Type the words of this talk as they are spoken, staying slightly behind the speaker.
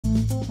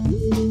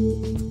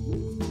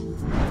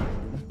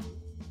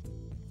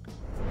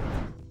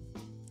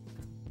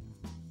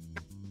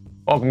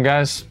Welcome,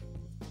 guys.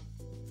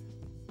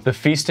 The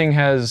feasting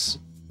has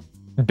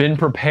been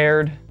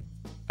prepared.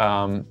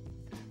 The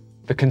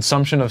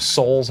consumption of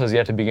souls has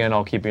yet to begin.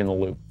 I'll keep you in the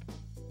loop.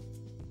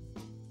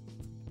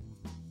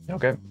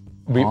 Okay.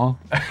 We took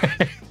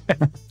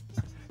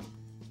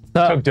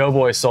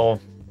Doeboy's soul.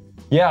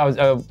 Yeah, I was,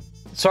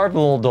 sorry for the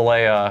little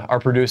delay.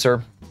 Our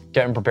producer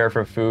getting prepared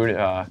for food.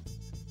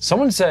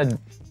 Someone said,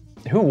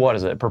 what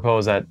is it?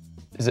 Proposed that,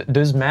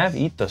 does Mav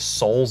eat the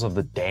souls of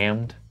the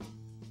damned?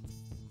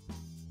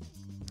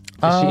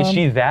 Is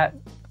she that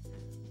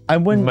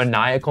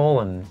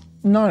maniacal and...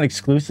 Not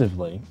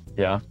exclusively.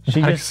 Yeah.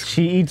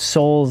 She eats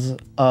souls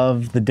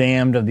of the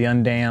damned, of the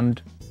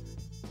undamned.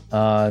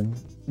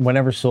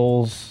 Whatever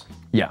souls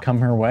come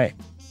her way.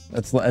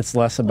 It's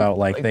less about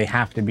like they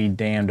have to be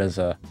damned as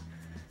a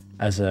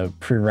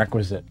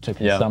prerequisite to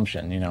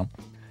consumption, you know.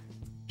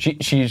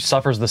 She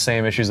suffers the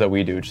same issues that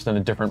we do, just in a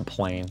different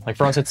plane. Like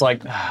for us, it's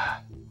like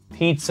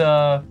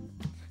pizza.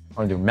 I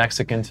want to do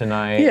Mexican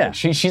tonight. Yeah.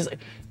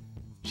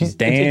 She's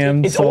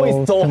damn it's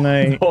always souls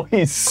tonight.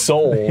 Always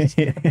souls.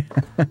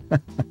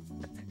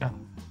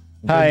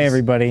 Hi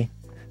everybody.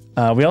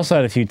 We also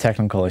had a few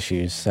technical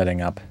issues setting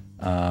up.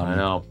 I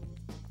know.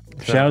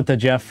 Shout out to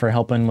Jeff for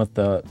helping with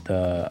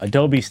the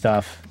Adobe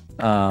stuff.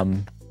 I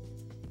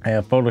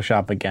have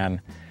Photoshop again,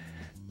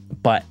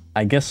 but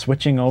I guess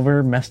switching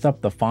over messed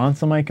up the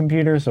fonts on my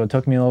computer, so it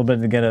took me a little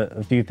bit to get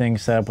a few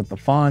things set up with the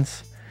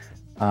fonts.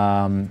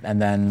 And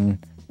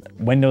then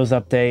Windows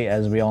Update,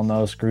 as we all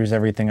know, screws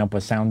everything up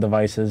with sound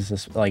devices.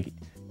 It's like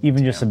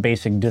even just a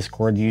basic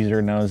Discord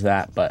user knows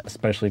that, but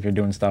especially if you're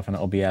doing stuff in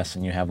OBS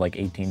and you have like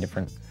 18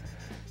 different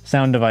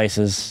sound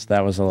devices,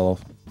 that was a little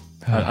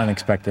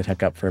unexpected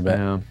hiccup for a bit.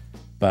 Yeah.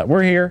 But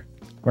we're here.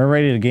 We're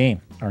ready to game.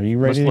 Are you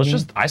ready?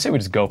 I say we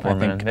just go for it,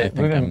 man. I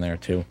think I'm there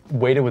too.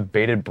 Waited with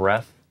bated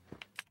breath.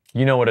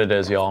 You know what it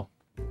is, y'all.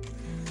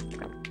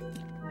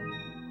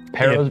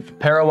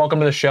 Para, welcome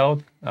to the show.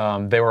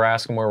 They were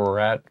asking where we're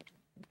at.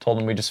 Told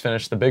them we just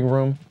finished the big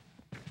room.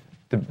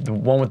 The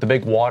one with the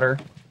big water.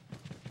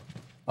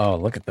 Oh,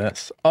 look at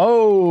this.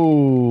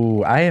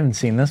 Oh, I haven't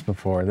seen this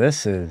before.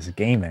 This is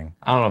gaming.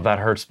 I don't know if that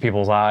hurts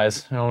people's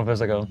eyes. I don't know if there's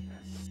like a...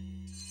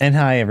 And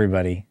hi,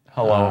 everybody.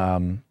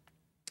 Hello.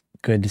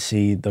 Good to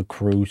see the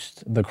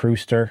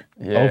Crewster.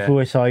 Yeah.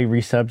 Ofu, I saw you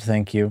resubbed.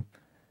 Thank you.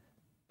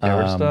 Yeah,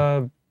 we're just,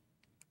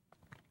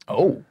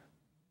 oh.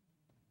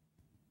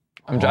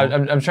 I'm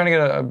trying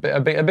to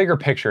get a bigger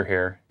picture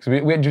here.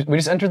 Because we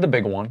just entered the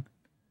big one.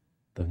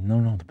 The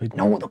big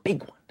one. No, the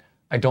big one.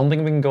 I don't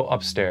think we can go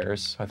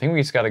upstairs. I think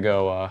we just got to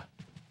go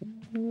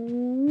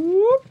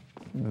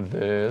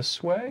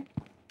this way.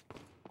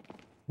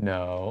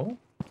 No.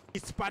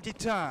 It's party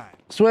time.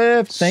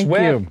 Swift, thank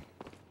you.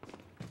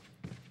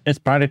 It's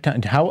party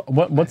time.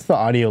 What's the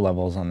audio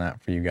levels on that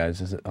for you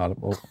guys? Is it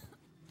audible?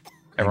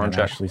 Everyone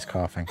check. Ashley's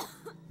coughing.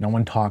 No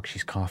one talk,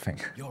 she's coughing.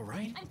 You all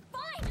right? I'm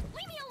fine.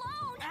 Leave me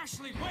alone.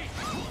 Ashley, wait.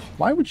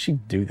 Why would she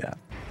do that?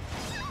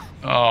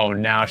 Oh,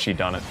 now she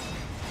done it.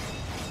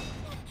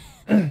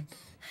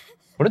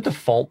 What a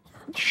default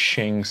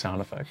shing sound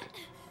effect.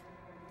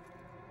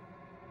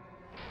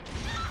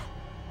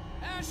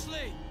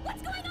 Ashley!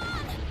 What's going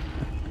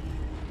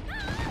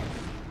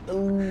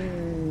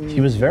on?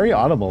 She was very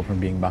audible from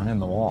being behind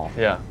the wall.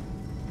 Yeah.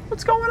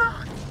 What's going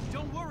on?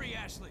 Don't worry,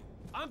 Ashley.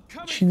 I'm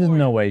coming. There's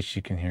no way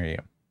she can hear you.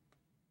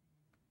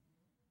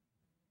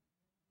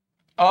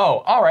 Oh,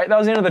 all right. That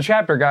was the end of the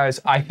chapter,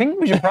 guys. I think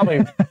we should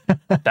probably...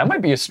 That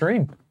might be a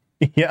stream.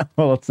 Yeah,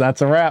 well,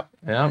 that's a wrap.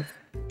 Yeah.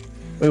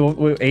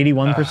 Wait,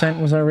 81%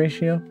 was our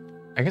ratio?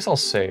 I guess I'll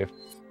save.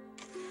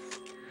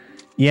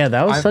 Yeah,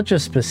 that was such a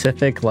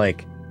specific,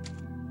 like,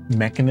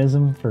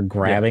 mechanism for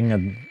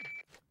grabbing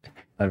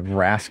a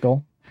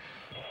rascal.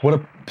 What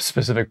a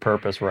specific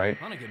purpose, right?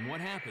 Hunnigan,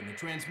 what happened? The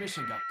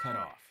transmission got cut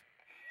off.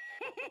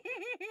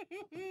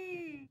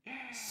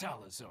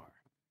 Salazar,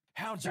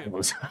 how'd you...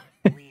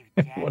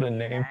 What a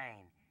name.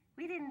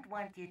 We didn't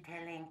want you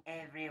telling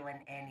everyone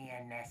any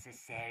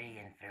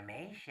unnecessary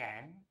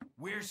information.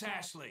 Where's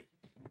Ashley?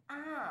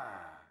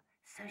 Ah,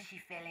 so she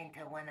fell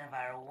into one of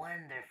our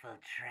wonderful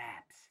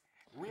traps.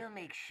 We'll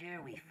make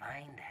sure we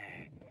find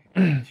her.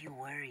 Don't you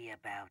worry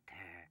about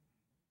her.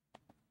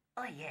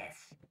 Oh yes,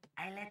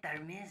 I let our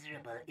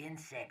miserable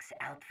insects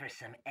out for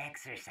some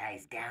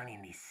exercise down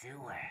in the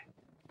sewer.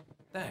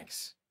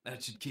 Thanks.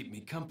 That should keep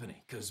me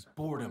company, 'cause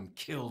boredom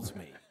kills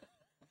me.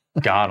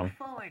 Got him. Look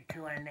forward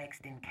to our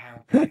next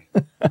encounter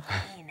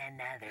in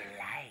another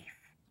life.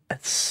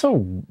 That's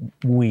so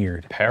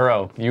weird.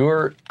 Pero,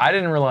 I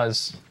didn't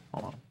realize...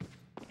 Hold on.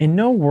 In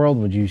no world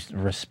would you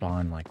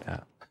respond like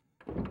that.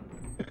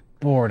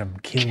 Boredom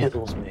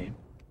kills me.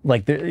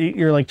 Like,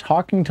 you're like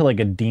talking to like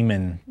a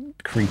demon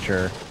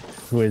creature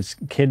who has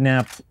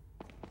kidnapped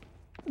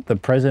the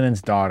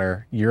president's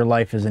daughter. Your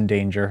life is in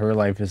danger. Her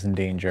life is in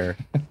danger.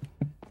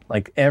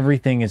 Like,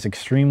 everything is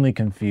extremely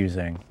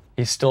confusing.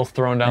 He's still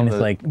throwing down and it's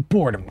like,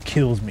 boredom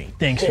kills me.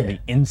 Thanks for the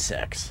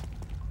insects.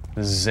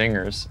 The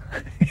zingers.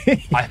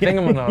 I think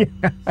I'm gonna...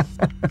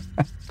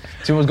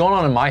 See, what's going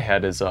on in my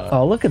head is...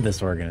 Oh, look at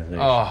this organization.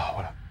 Oh,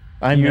 what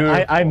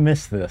a... I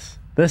miss this.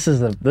 This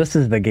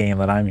is the game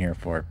that I'm here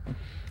for.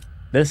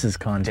 This is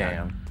content.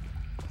 Damn.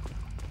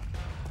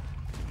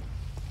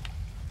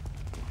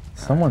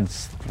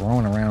 Someone's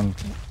throwing around.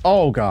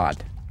 Oh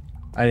God,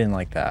 I didn't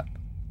like that.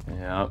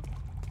 Yep.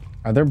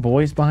 Are there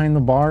boys behind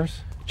the bars?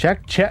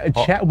 Check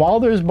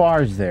while there's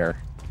bars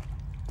there.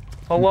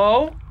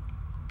 Hello?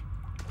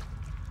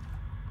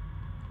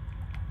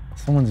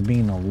 Someone's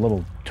being a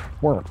little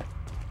twerp.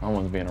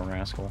 Someone's being a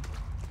rascal.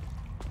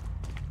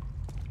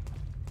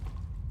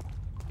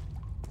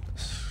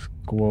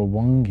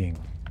 Squawunging.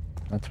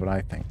 That's what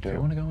I think. Do you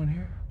Too. want to go in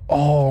here?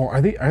 Oh,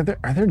 are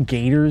there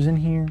gators in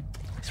here?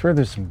 I swear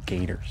there's some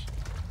gators.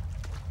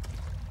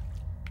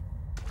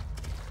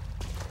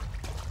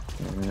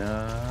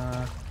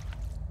 Nah.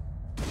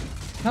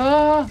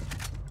 Ah!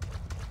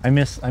 I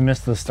miss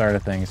the start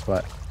of things,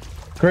 but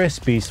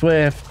Crispy,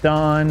 Swift,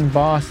 Don,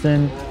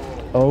 Boston,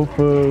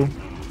 Ofu,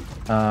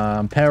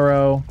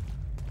 Pero.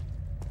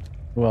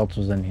 Who else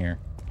was in here?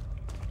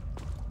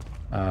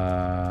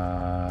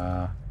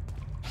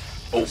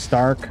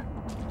 Stark.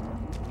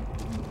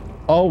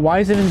 Oh, why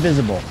is it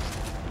invisible?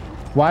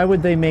 Why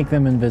would they make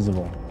them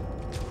invisible?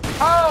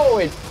 Oh,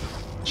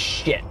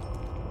 shit.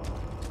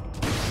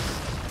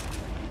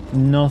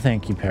 No,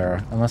 thank you,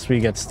 Para. Unless we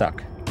get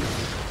stuck.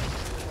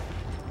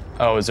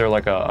 Oh, is there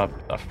like a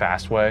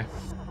fast way?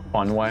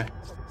 Fun way?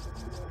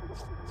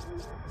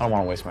 I don't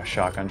want to waste my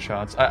shotgun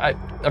shots. I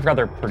forgot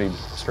they're pretty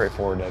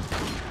straightforward.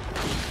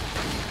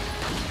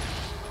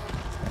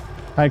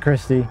 Hi,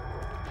 Christy.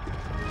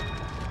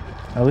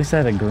 At least I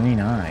had a green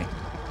eye.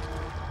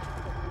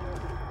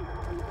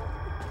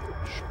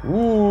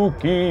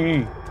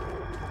 Spooky.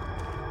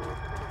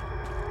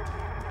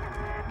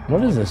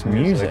 What is this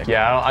music?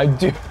 Yeah, I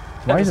do.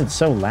 Why is it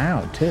so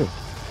loud, too?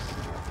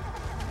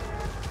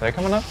 Are they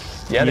coming up?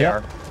 Yeah, they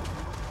are.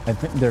 I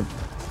think they're...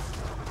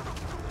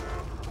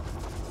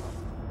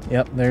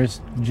 Yep, there's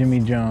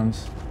Jimmy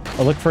Jones.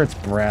 Oh, look for its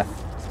breath.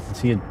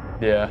 See it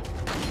Yeah.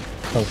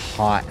 so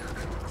hot.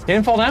 He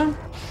didn't fall down?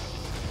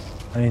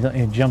 And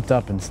he jumped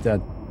up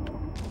instead.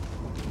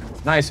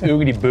 Nice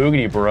oogity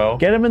boogity, bro.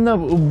 Get him in the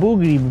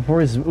boogity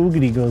before his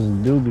oogity goes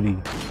doogity.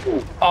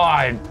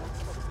 Oh,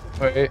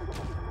 wait.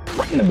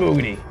 Right in the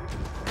boogity.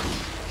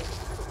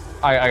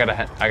 I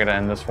gotta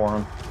end this for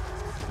him.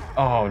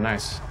 Oh,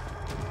 nice.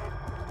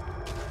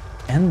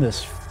 End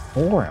this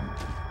for him.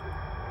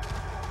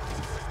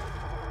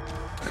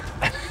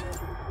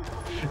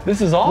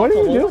 This is awful. What are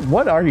you doing?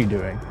 What are you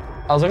doing?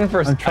 I was looking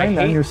for. I'm trying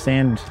to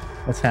understand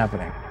what's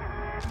happening.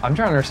 I'm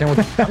trying to understand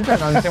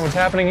what's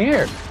happening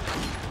here.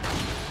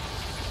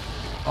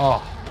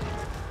 Oh,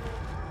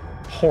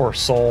 poor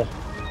soul.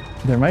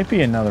 There might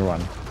be another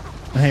one.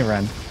 Hey,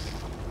 Ren.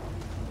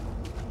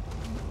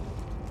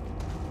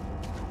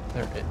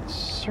 There it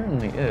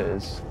certainly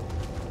is.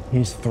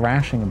 He's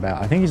thrashing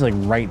about. I think he's like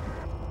right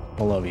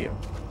below you.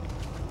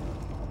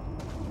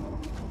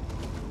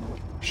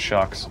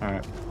 Shucks. All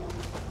right.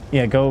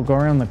 Yeah, go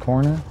around the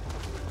corner.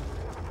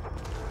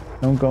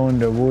 Don't go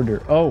into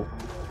water. Oh.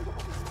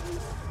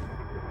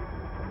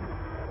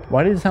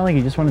 Why did it sound like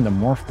he just went into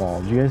morph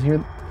ball? Did you guys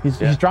hear?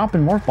 He's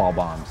dropping morph ball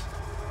bombs.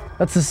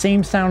 That's the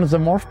same sound as a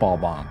morph ball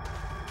bomb.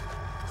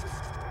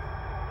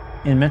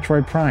 In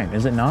Metroid Prime,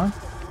 is it not?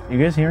 You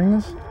guys hearing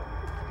this?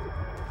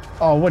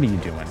 Oh, what are you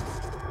doing?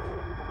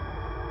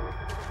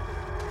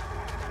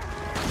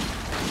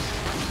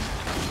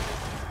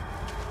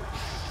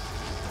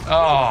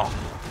 Oh.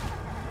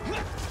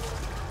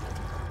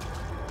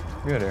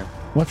 Good here.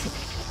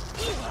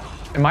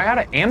 Am I out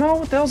of ammo?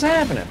 What the hell's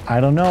happening? I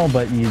don't know,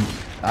 but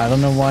I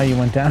don't know why you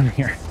went down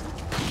here.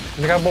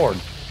 I got bored.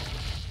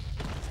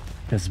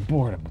 Because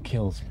boredom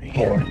kills me.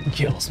 Boredom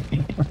kills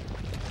me.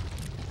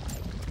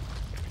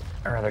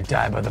 I'd rather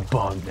die by the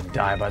bug than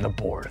die by the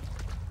board.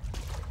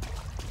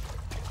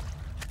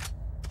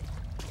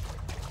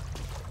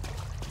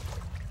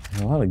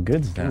 There's a lot of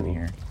goods down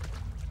here.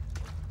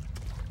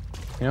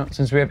 You know,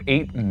 since we have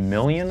 8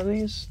 million of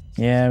these.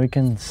 Yeah, we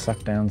can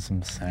suck down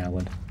some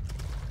salad.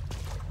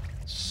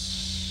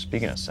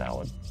 Speaking of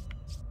salad.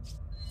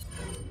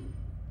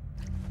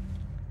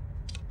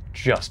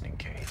 Just in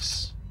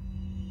case.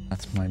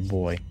 That's my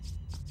boy.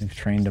 We've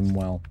trained him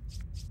well.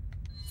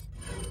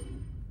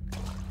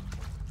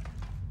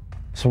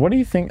 So what do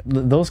you think?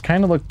 Those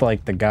kind of looked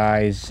like the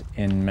guys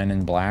in Men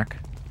in Black.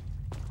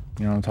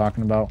 You know what I'm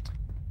talking about?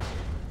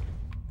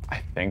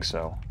 I think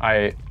so.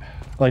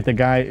 Like the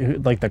guy,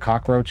 like the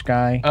cockroach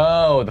guy.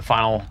 Oh, the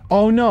final.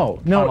 Oh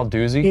no, Final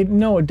doozy.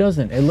 No, it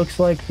doesn't. It looks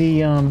like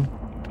the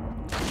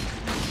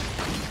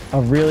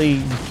a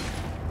really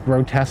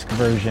grotesque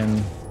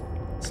version,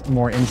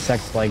 more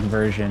insect-like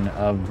version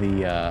of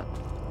the guys.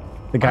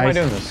 Why am I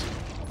doing this?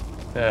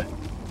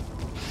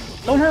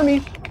 Don't hurt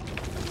me,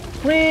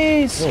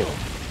 please. Whoa.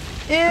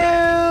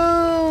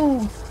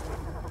 Ew.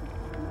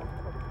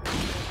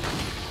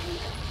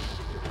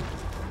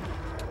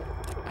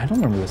 I don't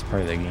remember this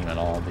part of the game at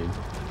all, dude.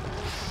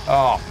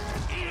 Oh,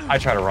 I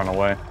try to run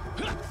away.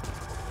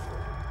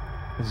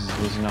 This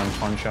is not a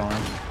fun showing.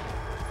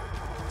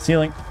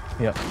 Ceiling.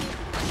 Yep.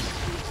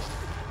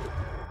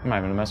 I'm not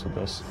even gonna mess with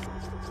this.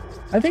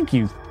 I think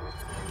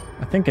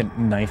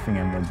knifing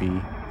him would be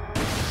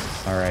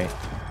all right.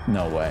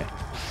 No way.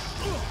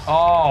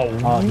 Oh,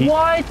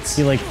 what?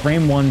 He like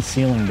frame one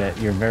ceilinged it.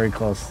 You're very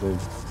close to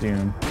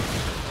doom.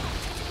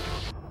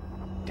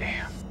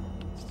 Damn.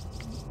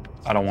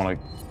 I don't want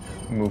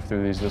to move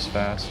through these this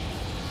fast.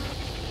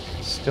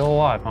 Still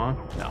alive, huh?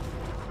 No.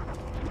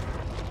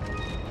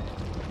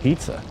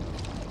 Pizza.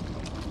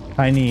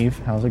 Hi, Neve.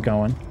 How's it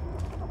going?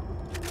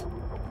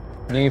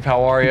 Neve,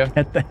 how are you?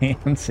 Get the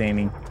hand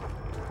sanding.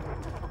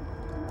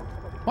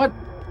 What?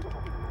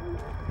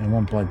 It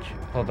won't budge.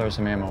 I thought there was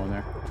some ammo in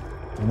there.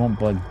 It won't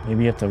budge.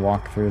 Maybe you have to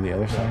walk through the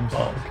other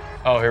side.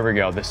 Oh, here we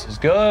go. This is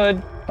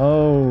good.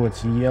 Oh,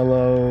 it's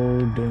yellow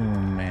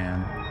doom,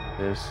 man.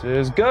 This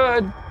is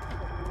good.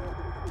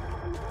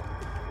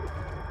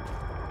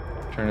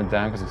 Turn it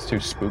down because it's too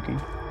spooky.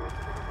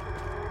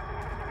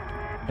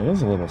 It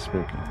is a little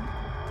spooky.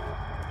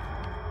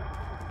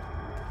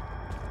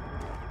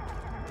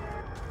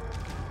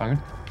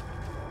 Fine.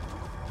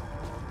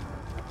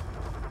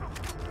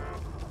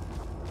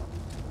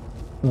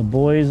 The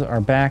boys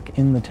are back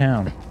in the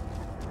town.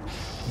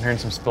 I'm hearing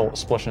some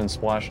splishing and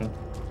splashing.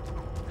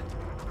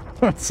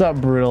 What's up,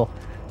 Brutal?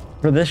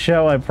 For this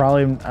show,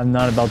 I'm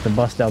not about to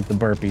bust out the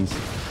burpees.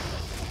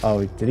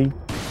 Oh, did he?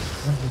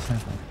 What just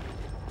happened?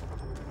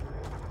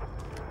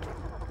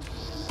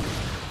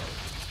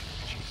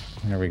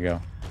 There we go.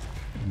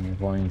 Your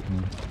volume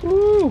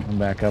can come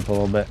back up a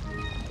little bit.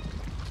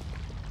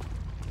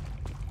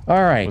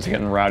 All right. Was it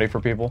getting rowdy for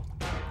people?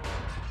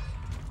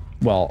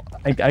 Well,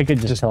 I could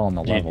just tell on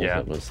the levels yeah.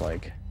 it was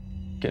like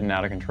Getting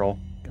out of control.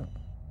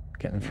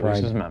 getting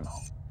Releases fried. memo.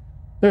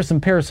 There's some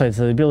parasites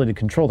that have the ability to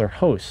control their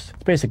hosts.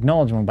 It's basic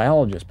knowledge among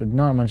biologists, but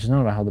not much is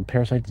known about how the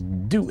parasites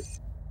do it.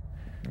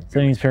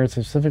 Studying these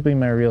parasites specifically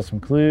might reveal some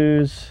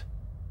clues.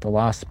 The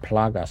Las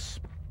Plagas.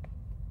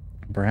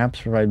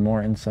 Perhaps provide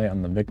more insight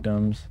on the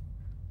victims.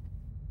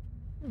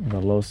 The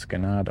Los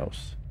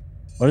Ganados.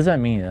 What does that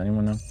mean? Does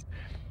anyone know?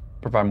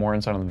 Provide more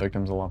insight on the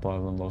victims a lot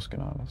better than Los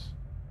Ganados.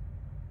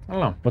 I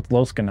don't know. What's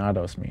Los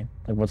Ganados mean?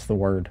 Like, what's the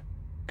word?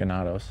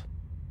 Ganados.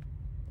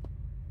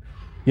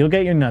 You'll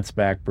get your nuts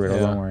back, Brutal.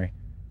 Yeah. Don't worry.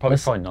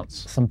 Probably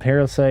nuts. Some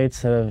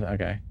parasites have...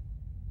 Okay.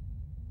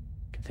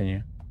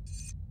 Continue.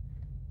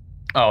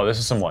 Oh, this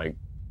is some, like,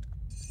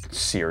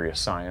 serious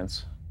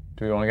science.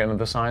 Do we want to get into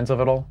the science of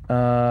it all?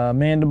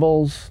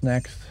 Mandibles,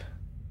 next.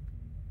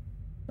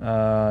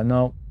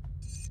 No.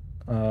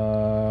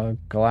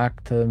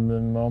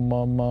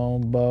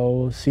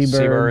 Galactomomobo,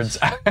 seabirds.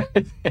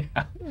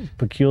 Yeah.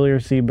 Peculiar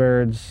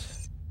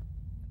seabirds.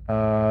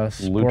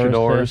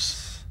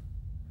 Luchadors.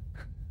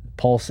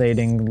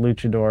 Pulsating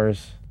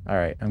luchadors. All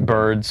right.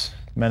 Birds.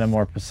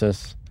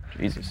 Metamorphosis.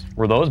 Jesus.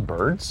 Were those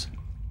birds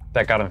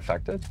that got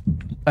infected?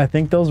 I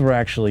think those were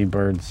actually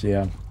birds,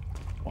 yeah.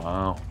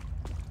 Wow.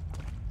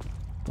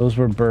 Those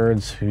were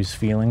birds whose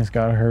feelings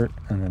got hurt,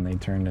 and then they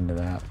turned into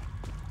that.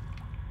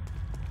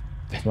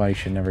 That's why you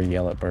should never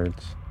yell at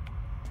birds.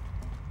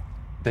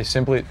 They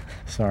simply...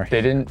 Sorry.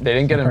 They didn't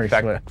get Sorry,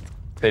 infected.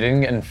 They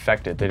didn't get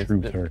infected. The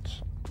truth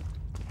hurts.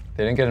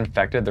 They didn't get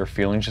infected. Their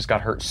feelings just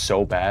got hurt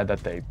so bad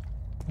that they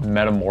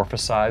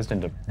metamorphosized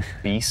into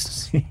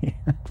beasts.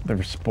 They're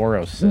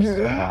sporocysts.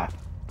 Yeah.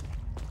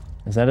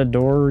 Is that a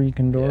door you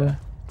can door?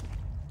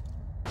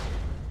 Yeah.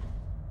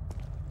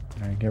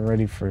 All right, get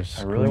ready for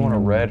I really want a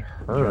red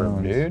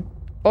herb, Jones. dude.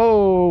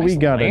 Oh, we Nice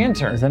got it.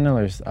 lantern. Is that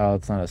another? Oh,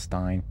 it's not a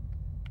Stein.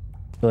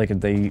 I feel like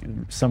they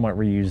somewhat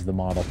reused the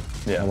model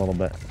Yeah. a little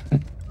bit.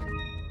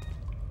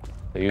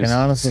 They use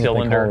Canadas is what they call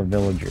the cylinder.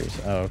 villagers.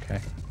 Oh, okay.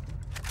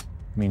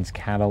 Means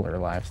cattle or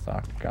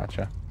livestock.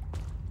 Gotcha.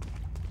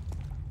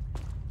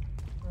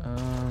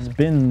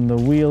 Spin the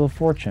wheel of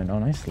fortune. Oh,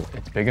 nicely.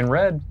 It's big and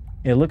red.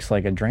 It looks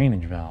like a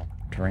drainage valve.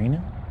 Drain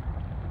it?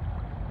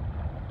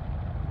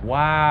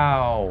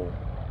 Wow.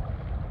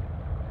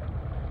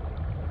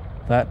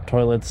 That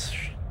toilet's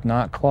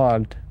not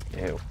clogged.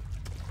 Ew.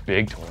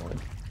 Big toilet.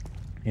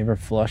 You ever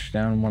flush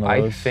down one of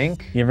I those?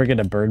 think... You ever get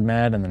a bird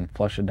mad and then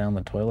flush it down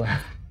the toilet?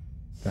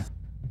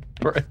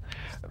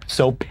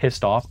 So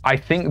pissed off. I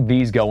think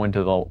these go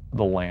into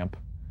the lamp.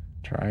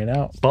 Try it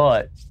out.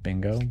 But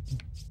Bingo.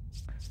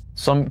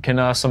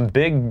 some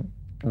big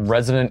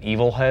Resident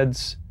Evil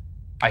heads,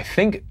 I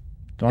think...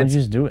 Don't you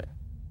just do it?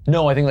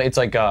 No, I think it's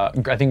like, I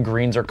think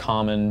greens are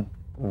common,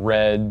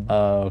 red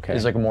Oh, okay.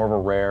 is like more of a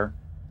rare.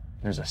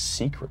 There's a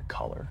secret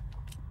color.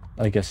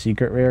 Like a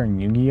secret rare in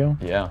Yu-Gi-Oh?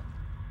 Yeah.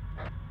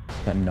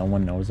 That no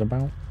one knows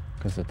about?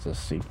 Because it's a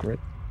secret.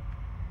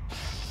 I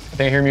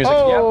think I hear music.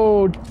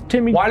 Oh,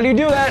 Timmy. Why did you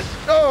do that?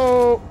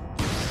 Oh!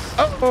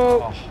 Oh.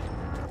 Oh!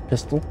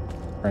 Pistol?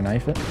 Or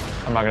knife it?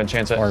 I'm not gonna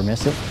chance it. Or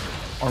miss it?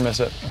 Or miss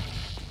it.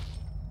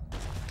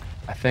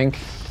 I think...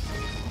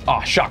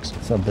 Oh, shucks.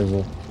 What's up,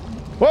 Bizzle?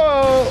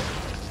 Whoa!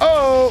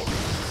 Oh!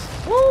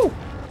 Woo!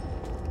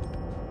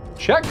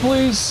 Check,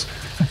 please.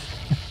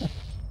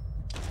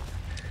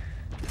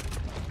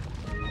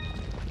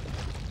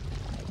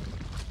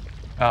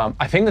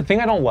 I think the thing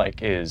I don't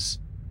like is,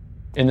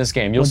 in this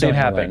game, you'll What see it don't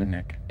you like, happen,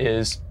 Nick?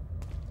 is,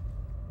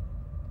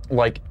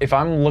 like, if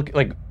I'm looking,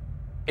 like,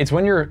 it's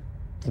when you're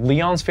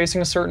Leon's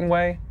facing a certain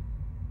way,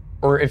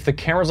 or if the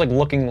camera's like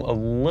looking a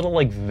little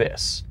like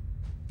this.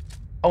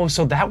 Oh,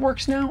 so that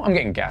works now? I'm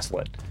getting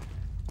gaslit.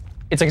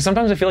 It's like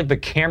sometimes I feel like the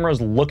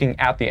camera's looking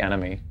at the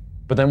enemy,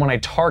 but then when I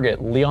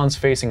target, Leon's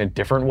facing a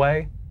different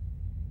way.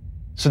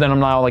 So then I'm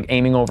now like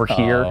aiming over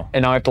here,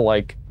 and now I have to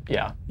like,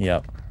 yeah.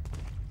 Yep.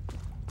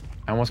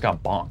 I almost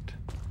got bonked.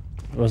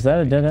 Was that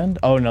a dead end?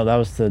 Oh no, that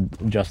was to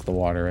adjust the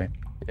water, right?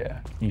 Yeah.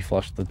 You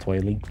flushed the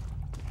toilet.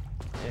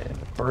 Yeah,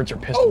 the birds are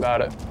pissed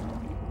about it.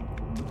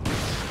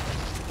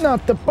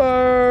 Not the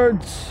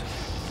birds!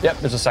 Yep,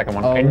 there's a second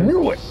one. Oh, I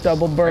knew it!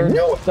 Double bird. I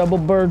knew it! Double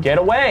bird. Get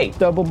away!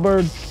 Double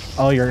bird.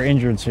 Oh, you're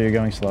injured, so you're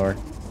going slower.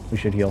 We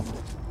should heal.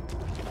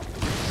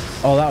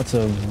 Oh, that's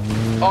a...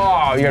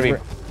 Oh, you gotta be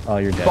Oh,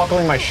 you're dead.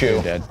 buckling my shoe.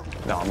 You're dead.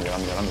 No, I'm good,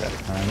 I'm good, I'm good.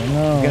 I don't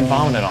know. He's getting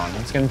vomited on.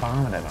 He's getting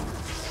vomited on.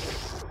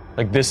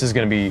 Like, this is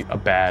gonna be a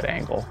bad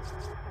angle.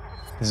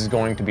 This is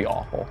going to be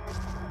awful.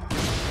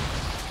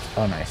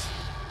 Oh, nice.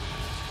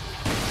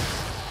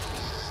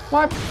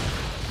 What?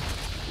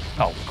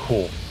 Oh,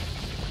 cool.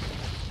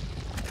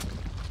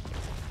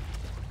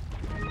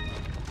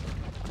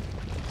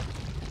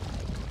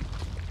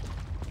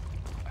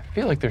 I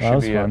feel like there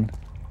should be a...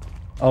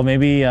 Oh,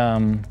 maybe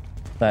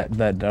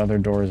that other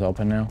door is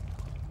open now.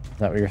 Is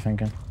that what you're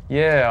thinking?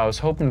 Yeah, I was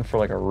hoping for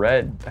like a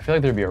red. I feel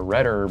like there'd be a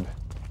red herb.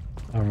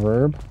 A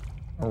verb?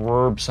 A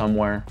herb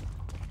somewhere.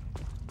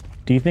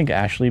 Do you think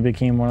Ashley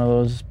became one of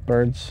those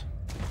birds?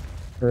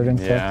 Bird and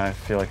stuff? Yeah, I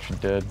feel like she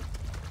did.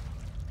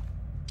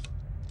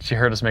 She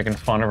heard us making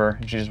fun of her,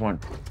 and she just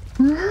went...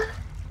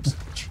 just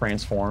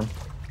transform.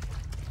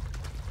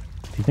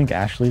 Do you think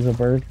Ashley's a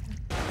bird?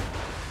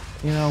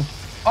 You know...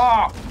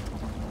 Oh!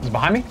 Is it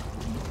behind me?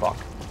 Fuck.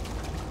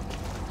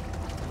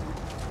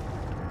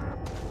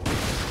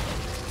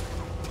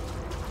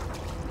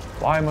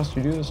 Why must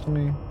you do this to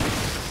me?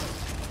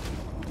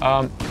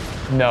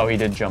 No, he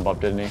did jump up,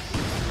 didn't he?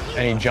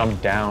 And he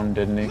jumped down,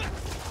 didn't he?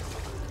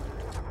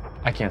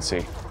 I can't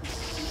see.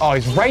 Oh,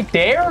 he's right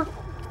there?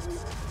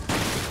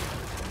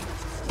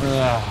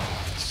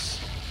 It's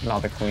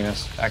not the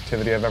cleanest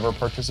activity I've ever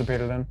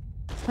participated in.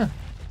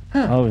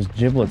 Oh, his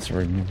giblets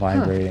were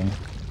vibrating.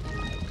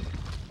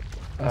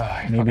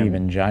 Maybe fucking,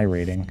 even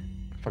gyrating.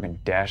 Fucking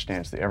dash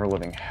dance the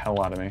ever-living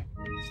hell out of me.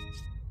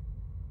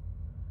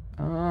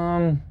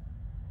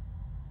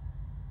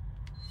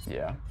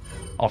 Yeah.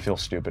 I'll feel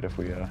stupid if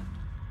we,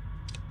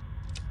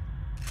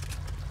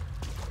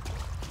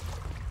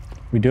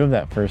 We do have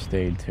that first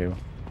aid, too.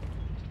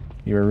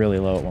 You were really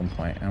low at one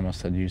point. I almost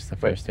said use the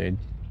first aid.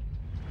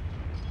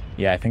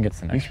 Yeah, I think it's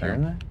the next You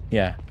hearing room. that?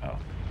 Yeah. Oh.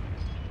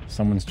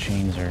 Someone's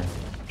chains are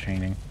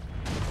chaining.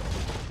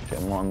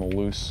 Getting on the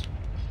loose.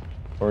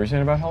 What were you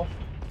saying about health?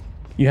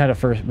 You had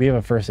we have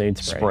a first aid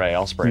spray. Spray,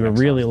 I'll spray You were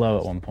next really low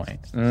at one point.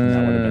 And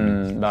that would have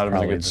been that would have been a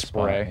probably good the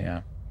spot, spray.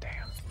 Yeah.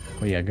 Damn.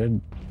 Oh yeah,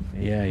 good.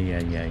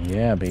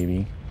 Yeah,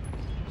 baby.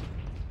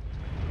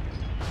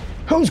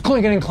 Who's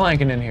clinking and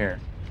clanking in here?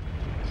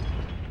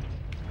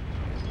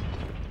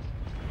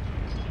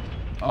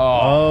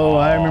 Oh,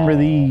 I remember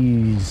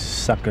these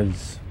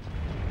suckers.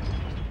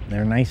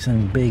 They're nice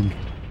and big.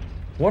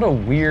 What a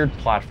weird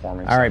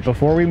platforming. All right,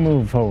 before we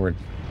move forward,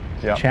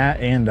 Yep. chat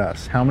and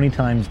us, how many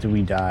times do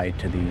we die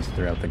to these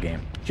throughout the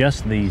game?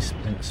 Just these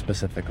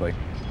specifically.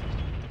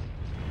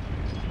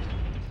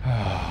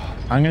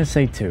 I'm gonna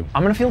say 2.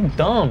 I'm gonna feel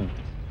dumb.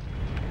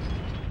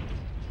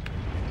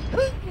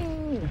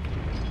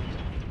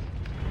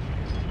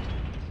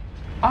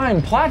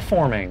 I'm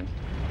platforming.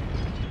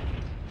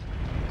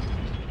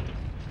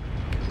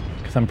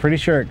 Because I'm pretty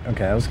sure.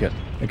 Okay, that was good.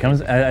 It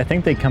comes. I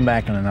think they come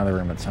back in another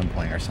room at some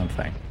point or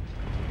something.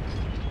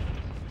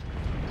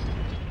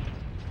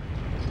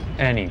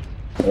 Any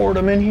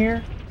boredom in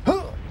here?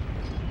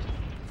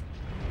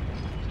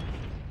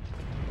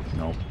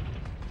 Nope.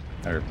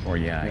 Or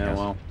yeah, I Yeah, guess.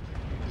 well.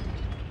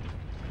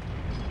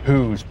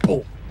 Who's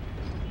bull?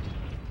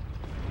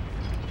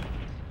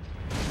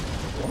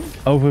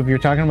 Oh, if you're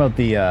talking about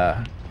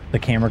the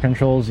camera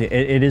controls, it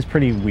is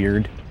pretty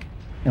weird.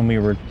 And we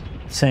were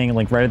saying,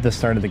 like, right at the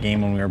start of the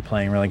game when we were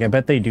playing, we're like, I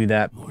bet they do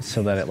that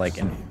so that it, like,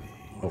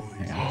 oh,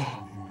 hang on.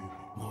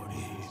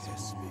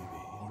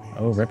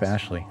 Oh, rip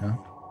Ashley, huh?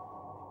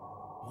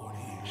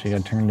 She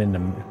got turned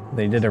into...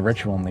 They did a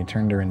ritual and they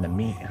turned her into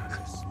meat.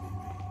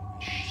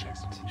 Shit.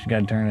 She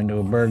got turned into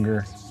a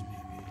burger.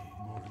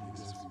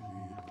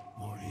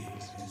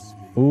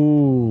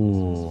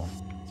 Ooh.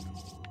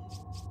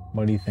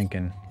 What are you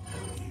thinking?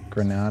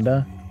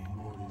 Granada?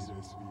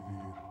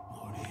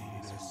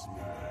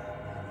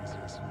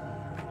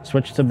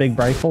 Switch to big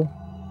rifle?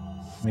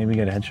 Maybe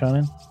get a headshot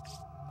in?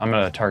 I'm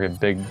gonna target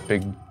big.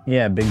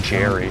 Yeah, Big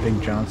Jerry.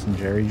 Big Johnson,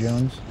 Jerry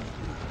Jones.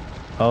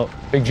 Oh,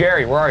 Big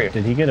Jerry, where are you?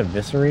 did he get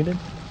eviscerated?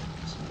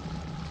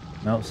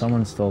 No,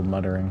 someone's still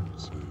muttering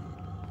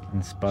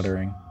and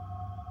sputtering.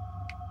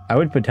 I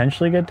would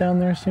potentially get down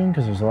there soon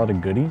because there's a lot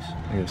of goodies.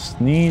 I got a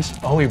sneeze.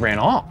 Oh, he ran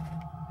off.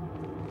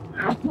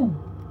 I don't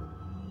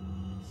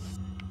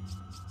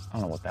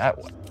know what that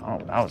was. I don't know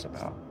what that was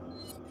about.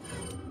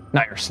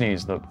 Not your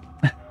sneeze, the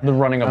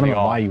running I of don't the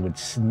know why off. you would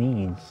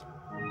sneeze.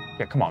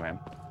 Yeah, come on, man.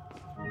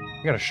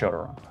 You gotta show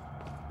her.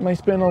 My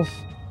spindles.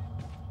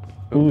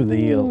 Ooh, the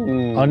eel.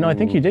 Oh no, I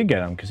think you did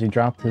get him because he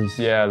dropped his.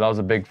 Yeah, that was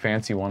a big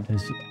fancy one.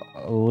 His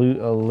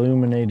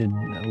illuminated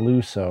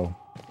Luso.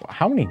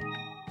 How many?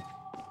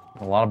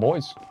 A lot of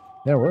boys.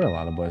 There were a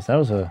lot of boys. That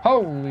was a.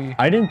 Holy.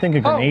 I didn't think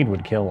a grenade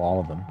would kill all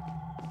of them.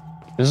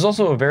 This is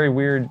also a very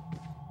weird.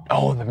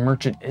 Oh, the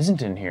merchant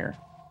isn't in here.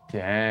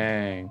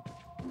 Dang.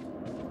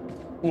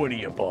 What are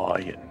you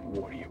buying?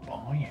 What are you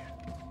buying?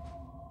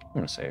 I'm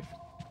gonna save.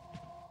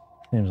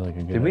 Seems like a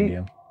good Did we?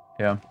 idea.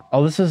 Yeah.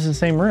 Oh, this is the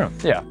same room.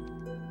 Yeah.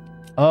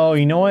 Oh,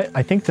 you know what?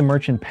 I think the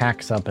merchant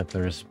packs up if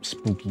there's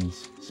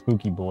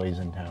spooky boys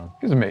in town.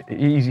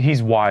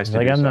 He's wise to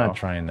Like, do I'm so. not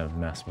trying to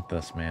mess with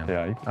this, man.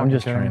 Yeah, I'm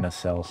just trying to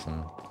sell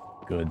some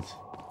goods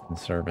and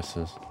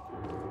services.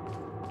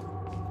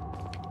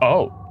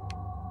 Oh.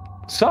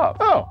 Sup?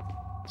 Oh.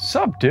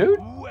 Sup, dude?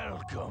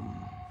 Welcome.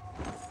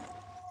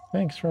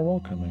 Thanks for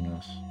welcoming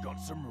us. Got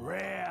some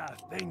rare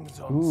things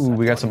on. Ooh,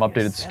 we got some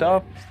Saturday. updated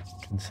stuff.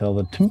 Can sell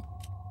the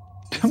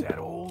Is that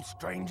all,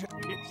 stranger?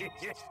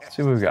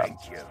 See what we got.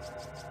 Thank you.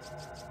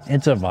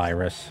 It's a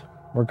virus.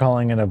 We're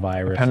calling it a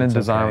virus. Pendant It's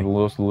design okay.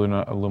 with the Louis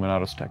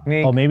Illuminatus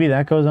technique. Oh, maybe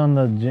that goes on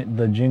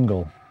the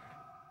jingle.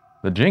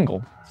 The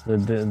jingle.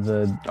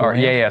 The Oh, lamp?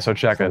 yeah. So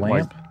check The it. Like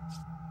lamp?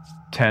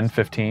 10,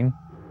 15.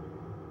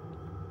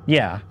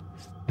 Yeah,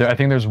 I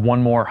think there's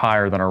one more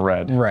higher than a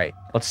red. right.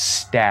 Let's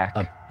stack.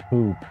 A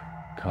poop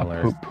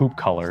color. Poop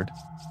colored.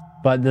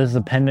 But does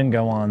the pendant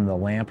go on the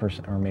lamp or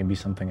maybe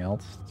something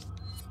else?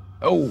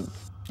 Oh,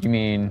 you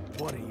mean?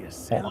 What are you Hold on.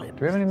 selling?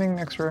 Do we have anything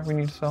extra we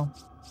need to sell?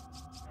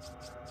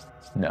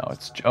 No,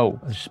 it's A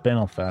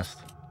Spinelfest.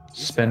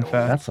 Spin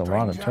Fest. That's a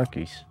lot of Stranger.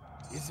 turkeys.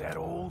 Is that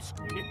all?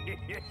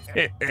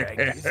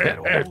 Is that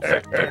all?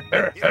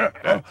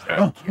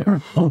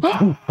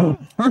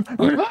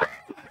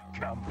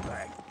 Come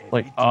back.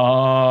 Like,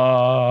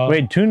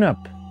 Wait, tune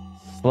up.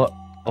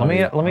 Let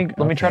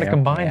me try to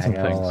combine some I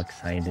got all things.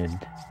 excited.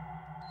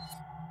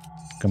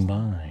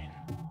 Combine.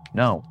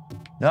 No.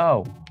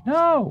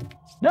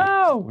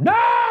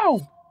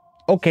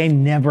 Okay,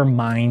 never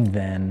mind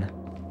then.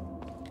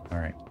 All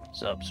right.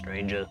 Sup,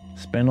 stranger?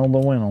 Spindle the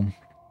Winnle.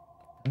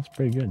 That's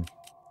pretty good.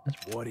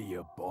 What are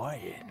you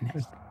buying?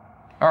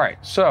 All right.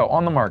 So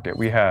on the market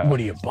we have What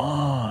are you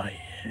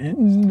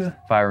buying?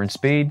 fire and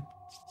speed,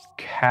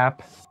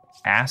 cap,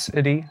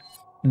 acidity,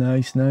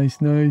 Nice, nice,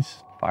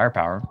 nice.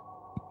 firepower.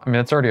 I mean,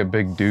 that's already a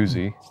big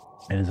doozy.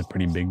 It is a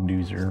pretty big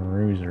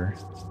roozer.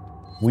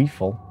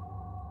 Weefle.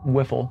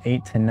 Whiffle.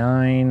 8 to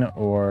 9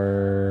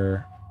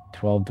 or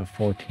 12 to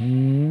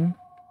 14.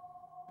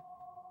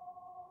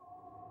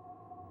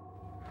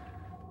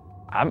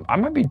 I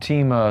might be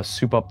team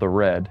soup up the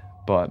red,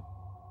 but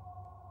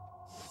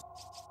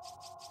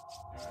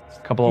a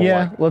couple of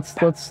Yeah, like, let's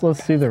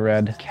do the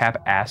red.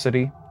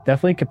 capacity.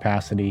 Definitely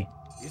capacity.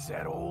 Is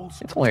that all?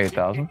 It's only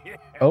 8,000.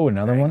 Oh,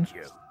 another one?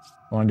 Thank you.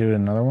 Want to do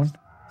another one?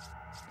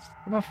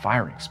 What about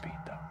firing speed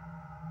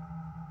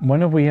though?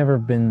 When have we ever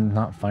been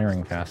not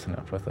firing fast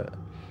enough with it?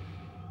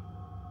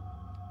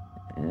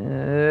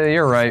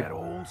 You're Is right. that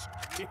all?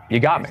 You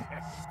got me.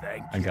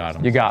 Thank I you. got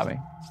him. You got me.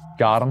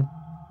 Got him.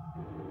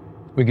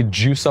 We could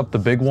juice up the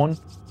big one,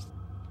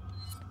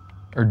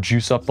 or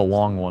juice up the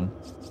long one.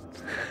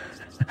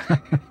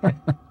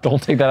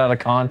 Don't take that out of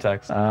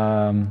context.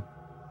 I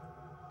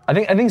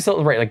think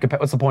still right. Like,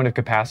 what's the point of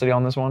capacity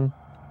on this one?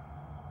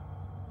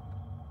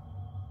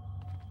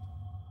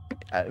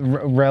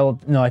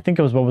 No, I think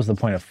it was what was the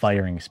point of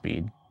firing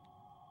speed?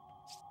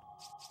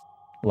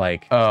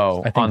 Like, Oh,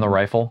 I think- on the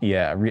rifle.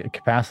 yeah,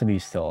 capacity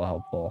is still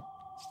helpful.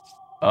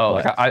 Oh,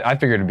 like I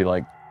figured it'd be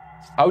like,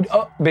 I would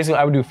basically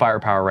I would do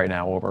firepower right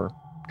now over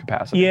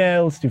capacity. Yeah,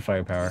 let's do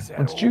firepower. Is that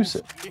Let's all? juice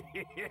it.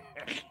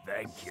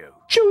 Thank you.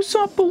 Juice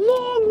up the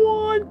long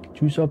one.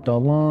 Juice up the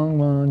long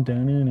one.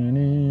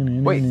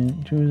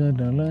 Wait. Juice up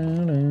the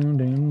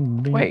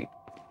long. Wait,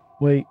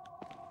 Wait.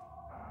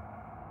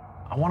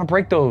 I want to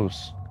break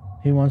those.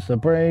 He wants to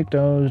break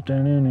those.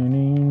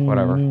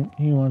 Whatever.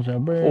 He wants to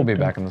break. We'll be those.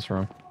 back in this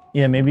room.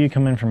 Yeah, maybe you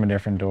come in from a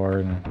different door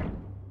and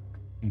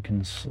you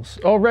can.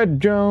 Oh, Red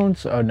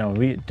Jones. Oh no,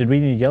 did we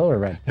need yellow or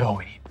red? No,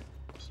 we need.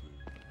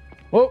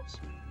 Whoa.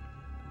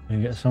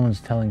 You got someone's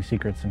telling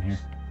secrets in here.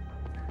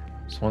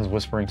 Someone's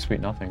whispering sweet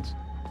nothings.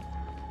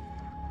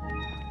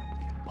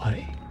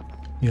 Buddy.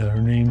 Yeah,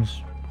 her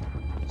name's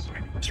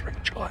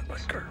Rachel. I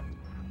like her.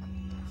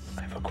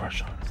 I have a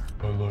crush on her.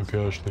 I like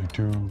Ashley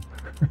too.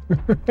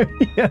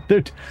 Yeah,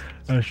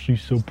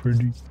 Ashley's so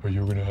pretty. Are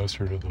you gonna ask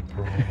her to the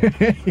prom?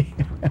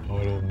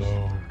 I don't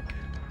know.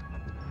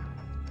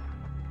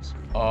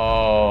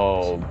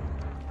 Oh,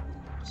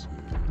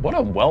 what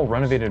a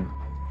well-renovated.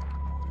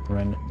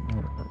 Am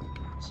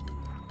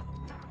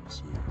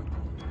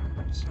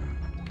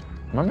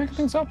I making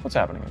things up? What's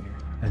happening in here?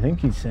 I think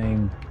he's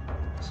saying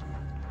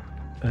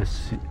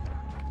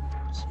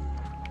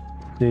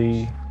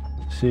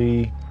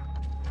see.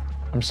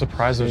 I'm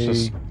surprised there's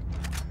just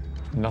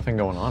nothing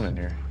going on in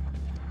here.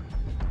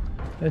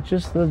 That's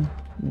just the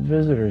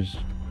visitors'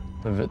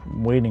 The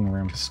waiting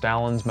room.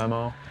 Castellan's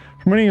memo.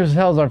 For many years, the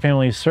Salazar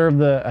family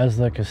served as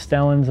the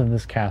Castellans of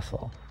this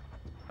castle.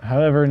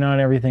 However, not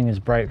everything is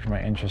bright, for my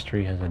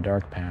ancestry has a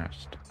dark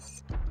past.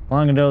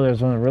 Long ago, there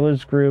was one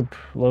religious group,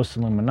 Los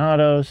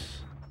Illuminados,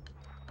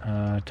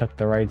 took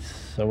the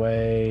rights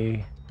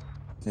away.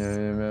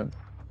 Yeah.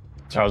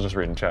 So I was just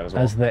reading chat as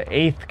well. As the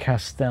 8th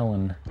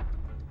Castellan.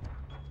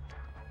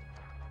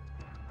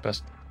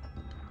 Best.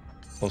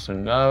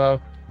 Listen,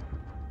 want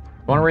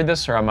to read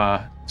this, or I'm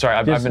sorry,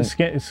 I've been a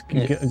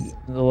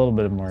little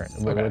bit more.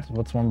 Okay.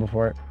 What's one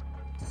before it?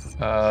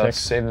 6.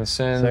 Saving the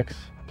sin. 6.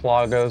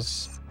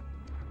 Plagos.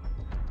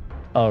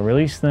 Oh,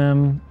 release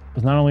them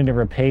was not only to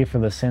repay for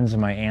the sins of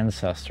my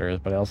ancestors,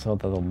 but also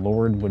that the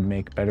Lord would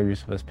make better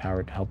use of his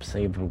power to help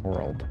save the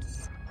world.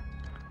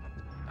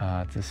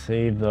 To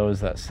save those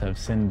that have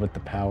sinned with the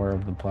power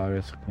of the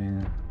Plagos.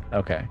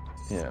 Okay.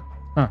 Yeah.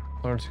 Huh.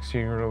 Lord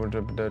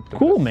 16.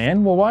 Cool,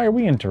 man. Well, why are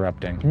we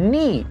interrupting?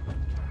 Neat.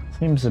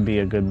 Seems to be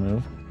a good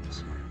move.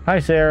 Hi,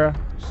 Sarah.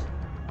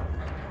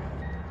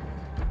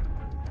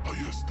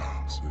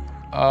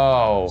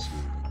 Oh.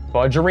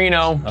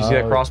 Budgerino. Did you see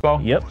that crossbow?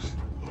 Yep.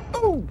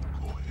 Oh.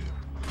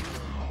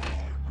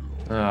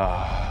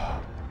 Ah.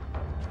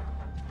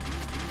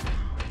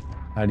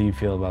 How do you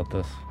feel about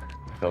this?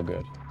 I feel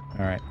good.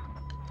 All right.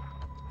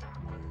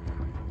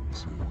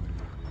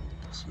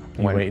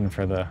 You waiting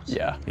for the...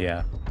 Yeah.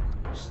 Yeah.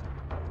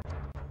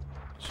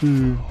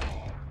 See.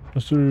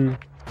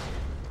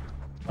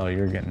 Oh,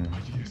 you're getting...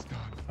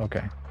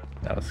 Okay.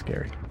 That was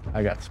scary.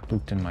 I got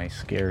spooked in my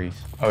scaries.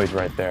 Oh, he's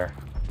right there.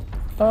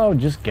 Oh,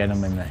 just get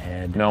him in the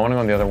head. No, I want to go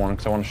on the other one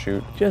because I want to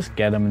shoot. Just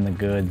get him in the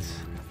goods.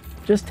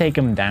 Just take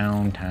him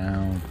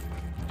downtown.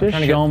 Just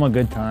show him a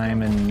good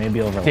time and maybe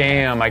overlap.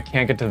 Damn, I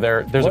can't get to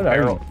there. There's What a are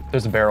barrel. you?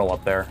 There's a barrel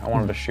up there. I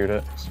wanted to shoot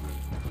it.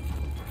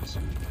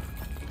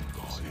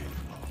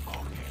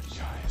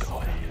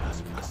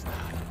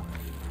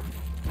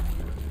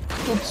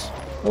 Oops.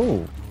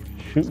 Oh,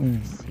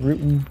 shooting,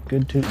 rooting,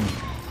 good tooting.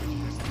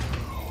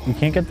 You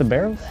can't get the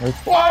barrel?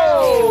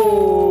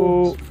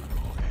 Whoa!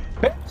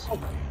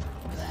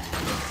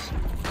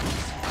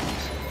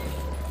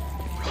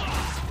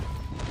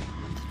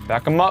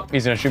 Back him up.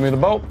 He's gonna shoot me with a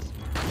bow.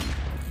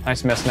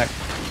 Nice miss, Nick.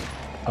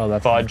 Oh,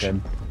 that's not Fudge.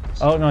 good.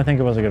 Oh, no, I think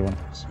it was a good one.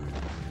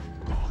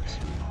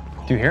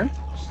 Do you hear him?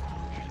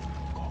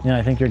 Yeah,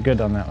 I think you're good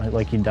on that one.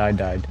 Like you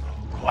died.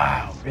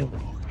 Wow, really?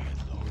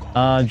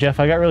 Jeff,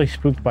 I got really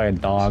spooked by a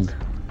dog.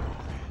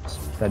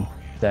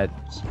 That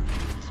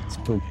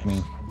spooked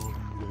me.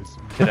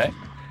 Today?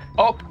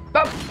 Oh,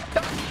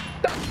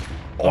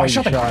 I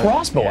shot the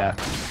crossbow. Yeah.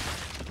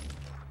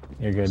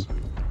 You're good.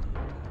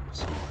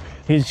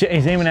 He's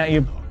aiming at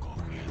you.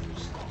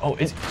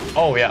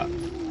 Oh yeah.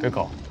 Good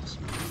call.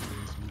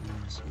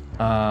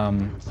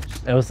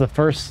 It was the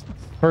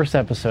first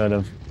episode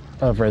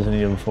of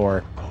Resident Evil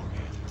 4,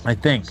 I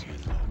think,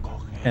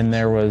 and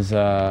there was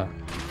a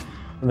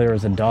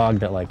dog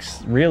that like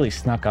really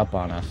snuck up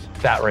on us.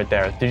 That right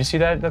there. Did you see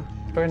that?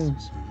 Hold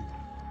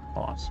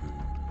on.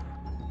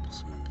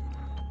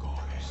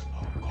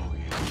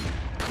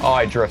 Oh,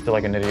 I drifted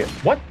like an idiot.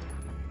 What?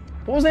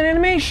 What was that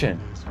animation?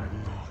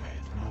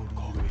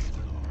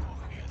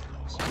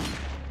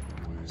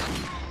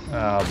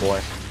 Oh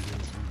boy.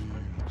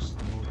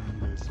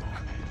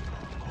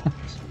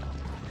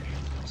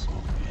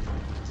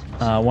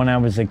 When I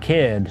was a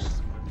kid,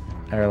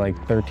 or like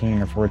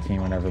 13 or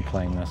 14, whenever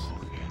playing this,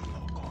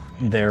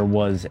 there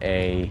was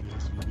a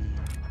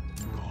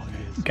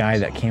guy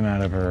that came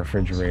out of a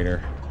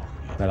refrigerator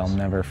that I'll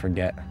never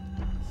forget.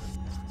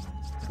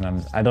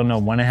 And I don't know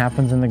when it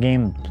happens in the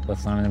game.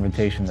 That's not an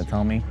invitation to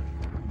tell me.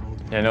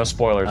 Yeah, no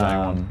spoilers,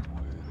 anyone.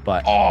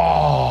 But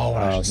Oh,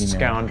 what a he knew.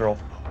 scoundrel.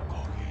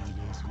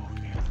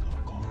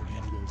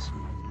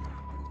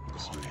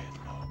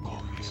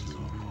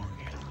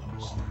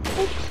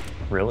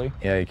 Really?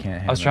 Yeah, you can't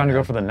have I was trying to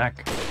go for the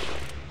neck.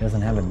 He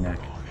doesn't have a neck.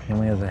 He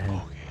only has a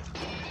head.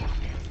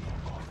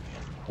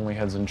 Only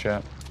heads in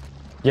chat.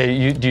 Yeah,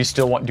 do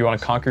you want to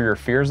conquer your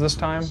fears this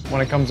time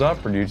when it comes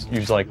up, or do you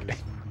just like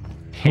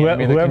hand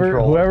me the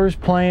controller? Whoever's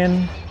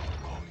playing,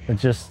 it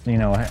just, you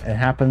know, it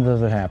happens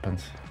as it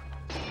happens.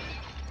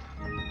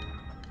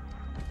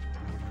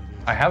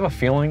 I have a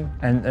feeling.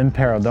 And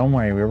Pero, don't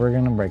worry, we were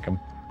gonna break him.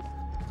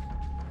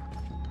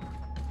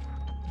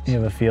 You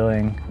have a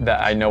feeling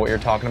That I know what you're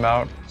talking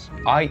about.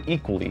 I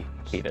equally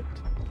hate it.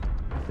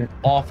 It's an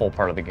awful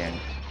part of the game.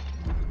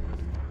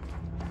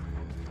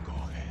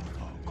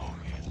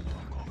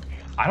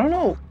 I don't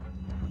know.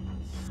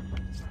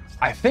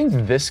 I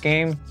think this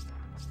game,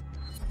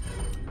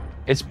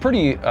 it's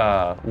pretty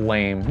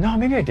lame. No,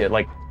 maybe I did.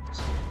 Like,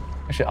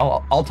 actually,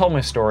 I'll tell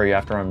my story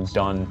after I'm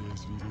done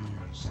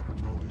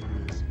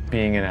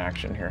being in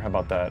action here. How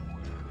about that?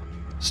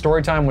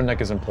 Story time when Nick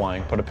isn't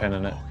playing. Put a pin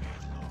in it.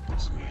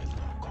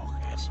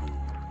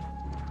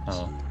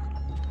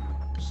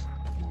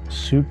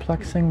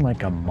 suplexing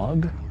like a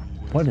mug?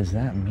 What does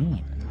that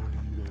mean?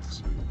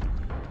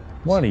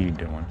 What are you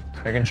doing?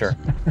 Making sure.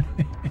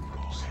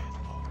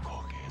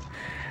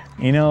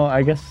 You know,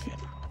 I guess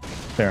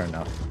fair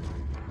enough.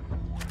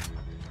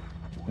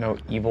 No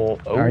evil.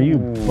 Oh. Are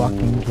you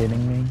fucking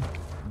kidding me?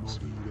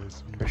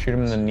 Do I shoot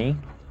him in the knee?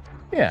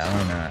 Yeah,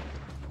 why not?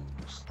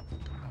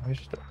 we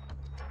just...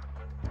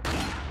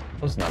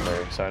 That was not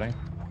very exciting.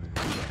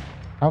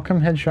 How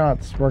come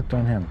headshots worked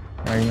on him?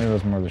 Or maybe it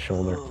was more the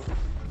shoulder.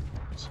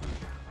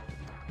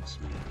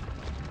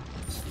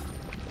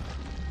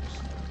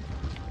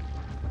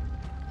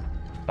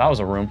 That was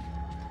a room.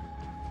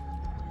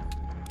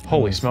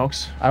 Holy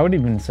smokes. I would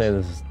even say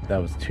that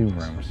was 2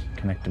 rooms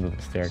connected with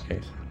a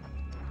staircase.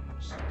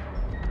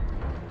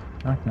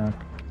 Knock knock.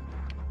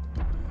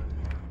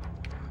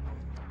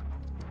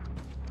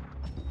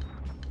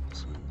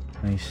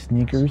 Any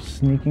sneakers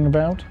sneaking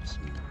about?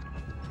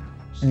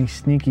 Any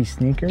sneaky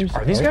sneakers?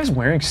 Are these guys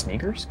wearing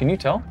sneakers? Can you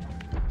tell?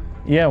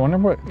 Yeah, I wonder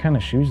what kind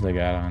of shoes they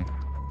got on.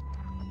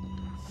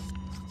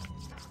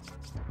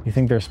 You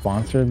think they're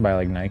sponsored by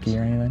like Nike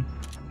or anything?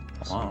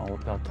 Wow,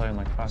 I'll tell you in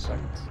like 5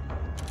 seconds.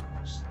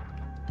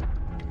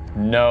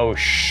 No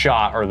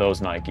shot are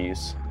those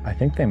Nikes. I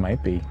think they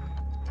might be.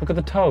 Look at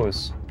the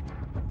toes.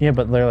 Yeah,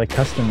 but they're like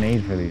custom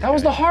made for these That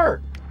was guys. the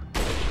heart.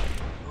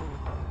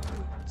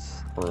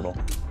 Brutal.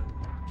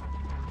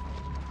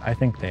 I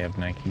think they have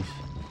Nikes.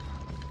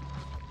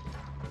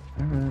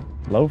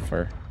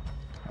 Loafer.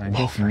 I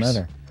just Loafers. met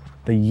her.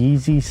 The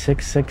Yeezy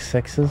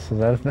 666s, is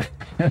that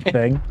a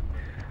thing?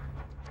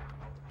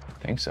 I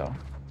think so.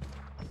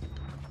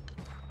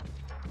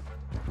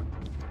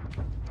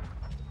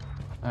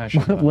 I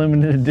should,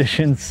 Limited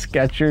edition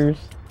Skechers.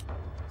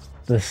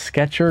 The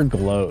Sketcher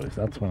glows.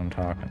 That's what I'm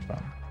talking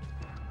about.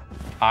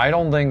 I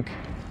don't think...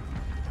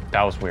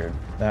 That was weird.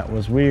 That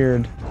was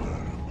weird.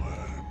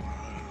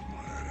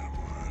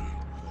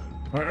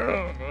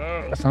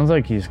 It sounds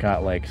like he's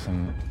got like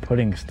some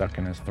pudding stuck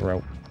in his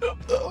throat.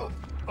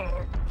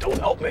 Don't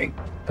help me.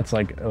 It's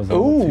like it was a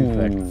little too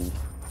thick.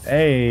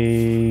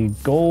 Hey,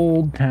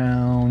 Gold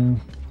Town.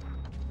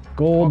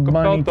 Gold Talk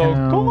Money about the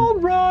Town.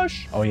 gold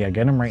rush. Oh yeah,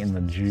 get him right in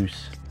the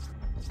juice.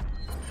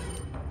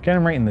 Get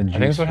him right in the juice. I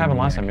think that's what happened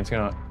last Nick. time. It's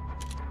gonna...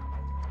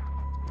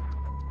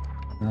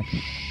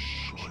 Nothing.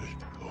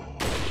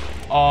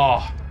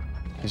 Oh,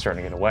 he's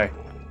starting to get away.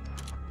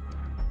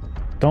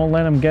 Don't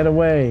let him get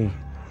away.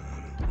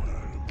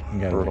 You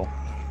got it. Brutal.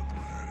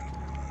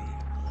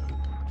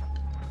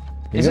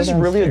 You Is go this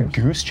really a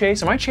downstairs. goose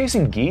chase? Am I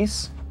chasing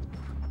geese?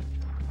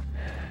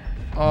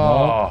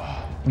 Oh.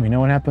 We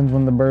know what happens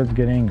when the birds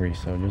get angry,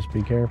 so just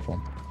be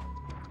careful.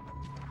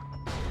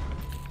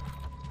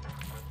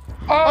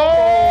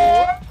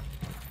 Oh!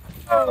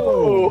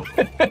 Oh!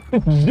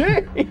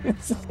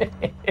 Jeez.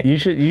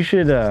 You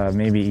should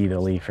maybe eat a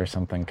leaf or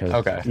something because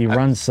Okay. you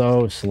run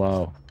so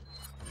slow.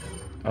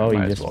 Oh, you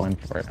Might as just well.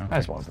 went for it. Okay. I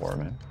just want for it,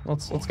 man.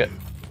 Let's get...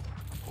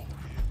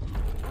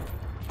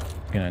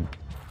 Gonna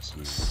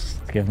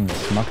give him the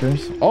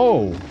Smuckers.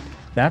 Oh,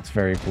 that's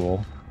very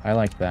cool. I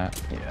like that.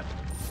 Yeah.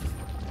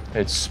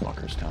 It's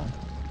Smucker's time.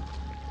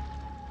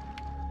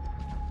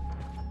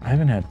 I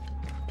haven't had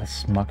a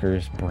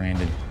Smuckers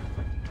branded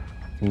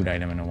food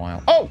item in a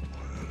while. Oh,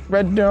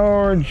 Red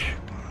George,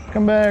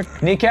 come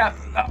back. Kneecap.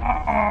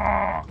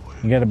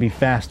 You gotta be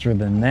faster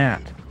than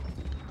that.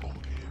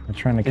 I'm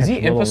trying to catch Is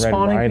he Little Red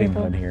impa-spawning Riding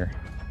people? Hood here.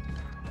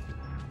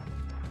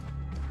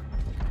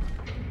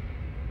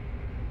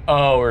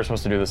 Oh, we were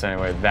supposed to do this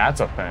anyway. That's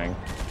a thing.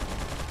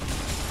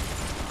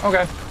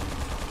 Okay.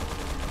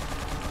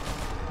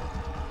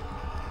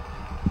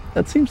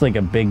 That seems like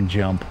a big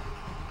jump.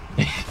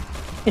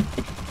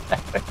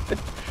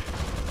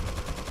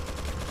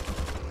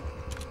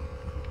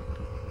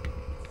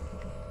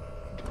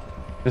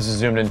 This is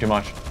zoomed in too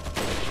much.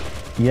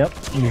 Yep.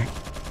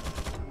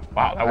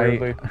 Wow, that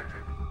weirdly.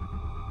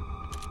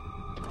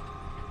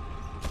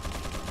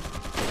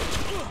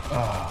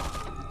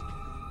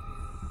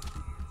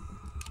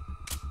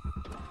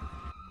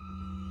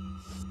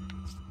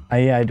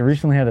 I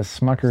recently had a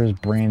Smuckers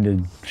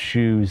branded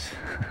shoes.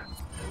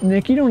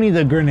 Nick, you don't need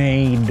the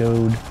grenade,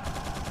 dude.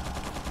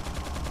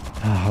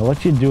 I'll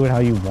let you do it how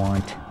you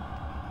want.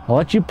 I'll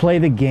let you play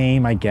the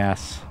game, I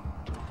guess.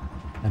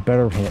 I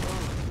better hit.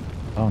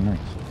 Oh, nice.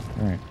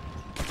 All right.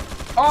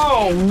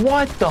 Oh,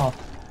 what the?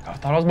 I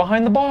thought I was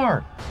behind the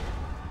bar.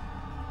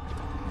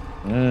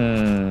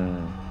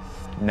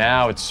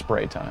 Now it's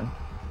spray time.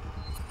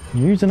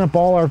 You're using up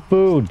all our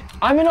food.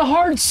 I'm in a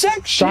hard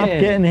section. Stop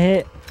getting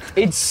hit.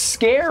 It's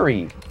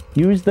scary.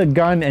 Use the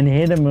gun and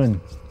hit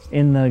him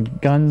in the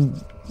gun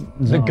zone.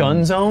 The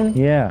gun zone?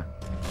 Yeah.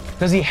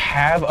 Does he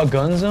have a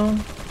gun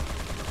zone?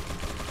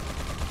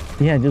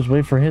 Yeah, just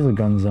wait for his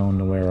gun zone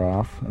to wear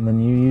off, and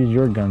then you use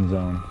your gun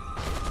zone.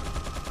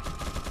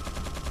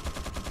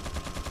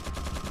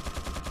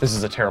 This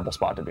is a terrible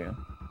spot to be in.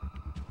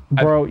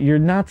 Bro, you're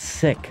not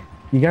sick.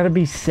 You gotta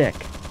be sick.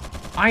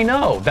 I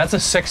know. That's a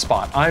sick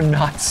spot. I'm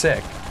not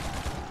sick.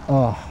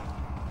 Oh.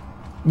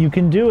 You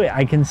can do it.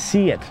 I can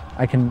see it.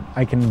 I can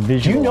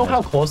visualize. Do you know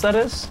how close that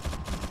is?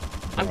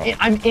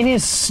 I'm in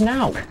his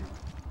snout.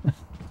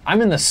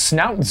 I'm in the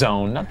snout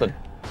zone, not the...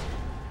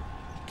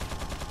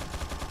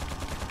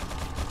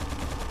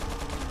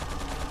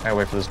 I gotta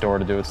wait for this door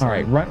to do its thing. All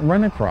right,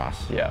 run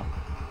across. Yeah.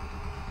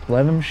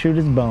 Let him shoot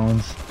his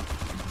bones,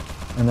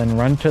 and then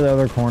run to the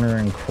other corner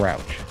and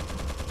crouch.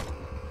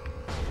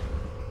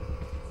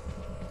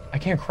 I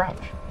can't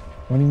crouch.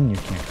 What do you mean you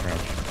can't crouch?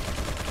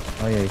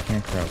 Oh yeah, you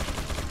can't crouch.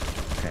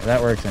 Okay,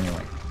 that works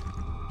anyway.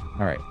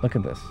 Alright, look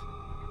at this.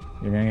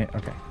 You're gonna get...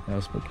 Okay, that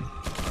was spooky.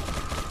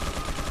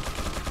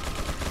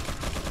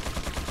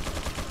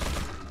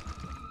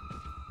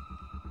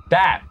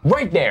 That,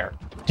 right there.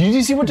 Did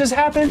you see what just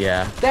happened?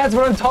 Yeah. That's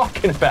what I'm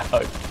talking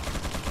about.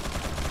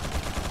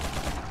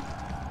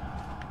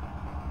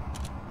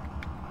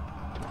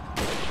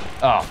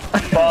 Oh,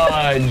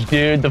 fudge,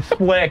 dude, the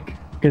flick.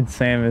 Could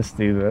Samus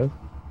do this?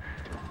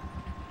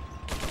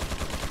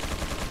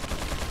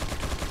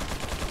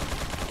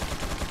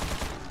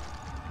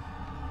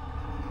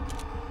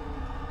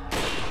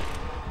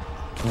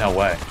 No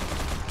way.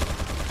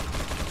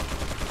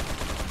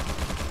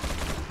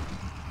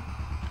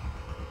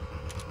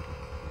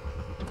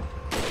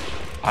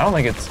 I don't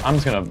think it's, I'm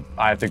just gonna,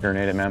 I have to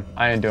grenade it, man.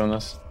 I ain't doing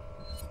this.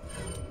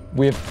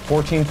 We have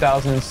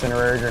 14,000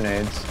 incendiary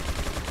grenades.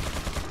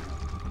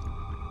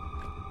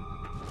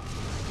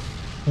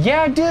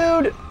 Yeah,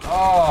 dude!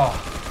 Oh.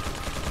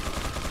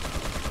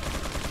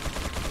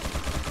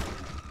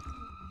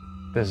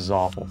 This is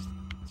awful.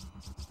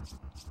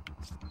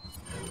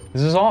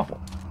 This is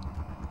awful.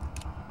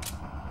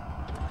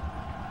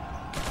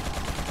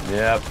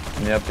 Yep.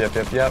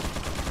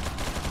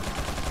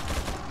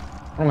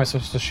 What am I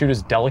supposed to shoot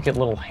his delicate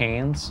little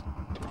hands?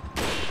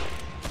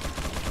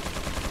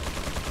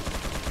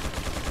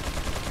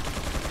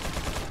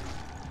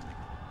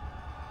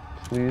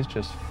 Please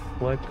just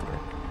flick.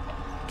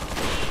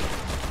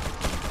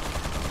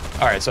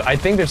 Alright, so I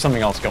think there's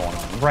something else going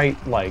on,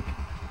 right? Like...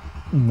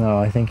 No,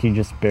 I think you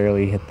just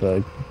barely hit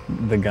the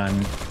gun,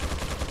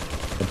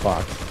 the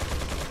box.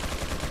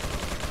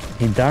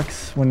 He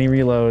ducks when he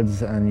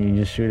reloads, and you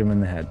just shoot him in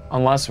the head.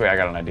 Unless, wait, I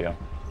got an idea.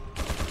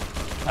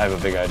 I have a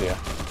big idea.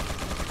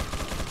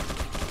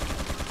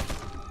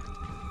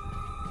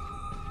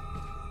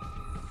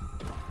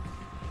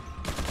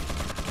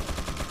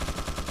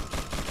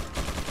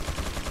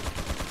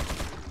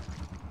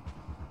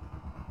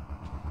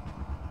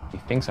 He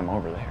thinks I'm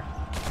over there.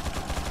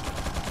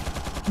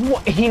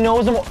 What? He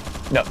knows I'm...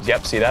 No,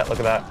 yep, see that? Look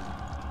at that.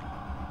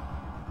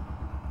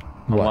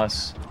 What?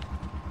 Unless...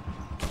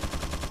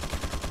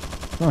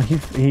 No, he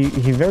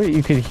very...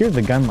 You could hear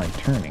the gun like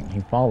turning. He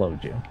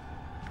followed you.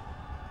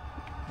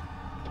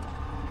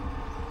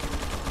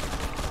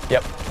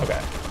 Yep,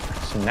 okay.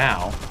 So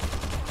now...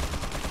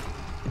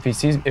 If he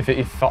sees...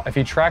 If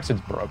he tracks,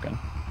 it's broken.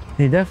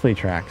 He definitely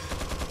tracks.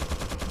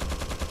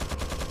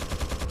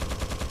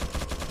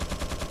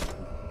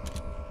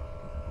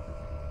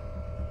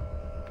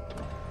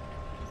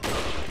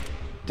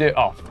 Dude,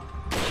 oh.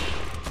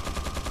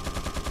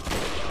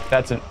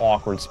 That's an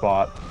awkward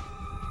spot.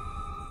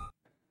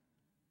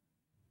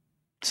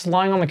 Just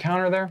lying on the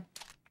counter there?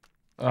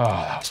 Oh,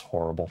 that was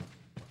horrible.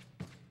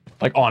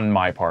 Like, on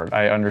my part.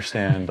 I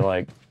understand,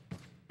 like...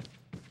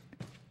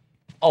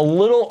 A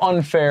little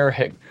unfair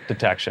hit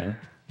detection.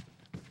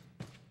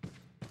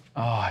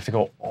 Oh, I have to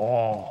go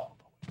all...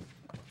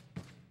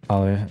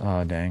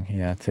 Oh, dang.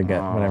 Yeah, to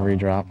get whatever he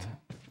dropped.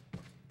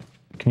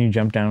 Can you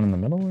jump down in the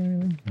middle or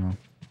anything? No.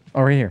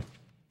 Oh, right here.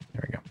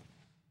 There we go.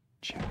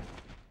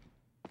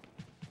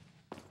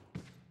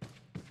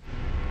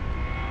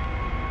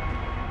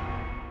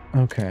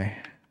 Okay.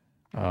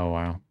 Oh,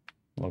 wow.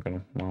 Look at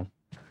him. Well,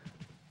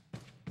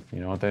 you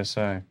know what they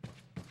say.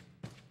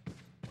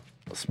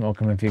 Smoke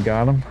him if you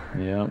got him.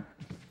 Yep.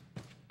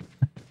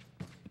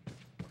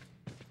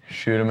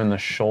 Shoot him in the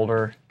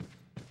shoulder.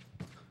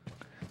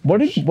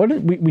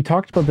 We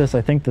talked about this,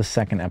 I think, the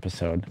second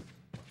episode.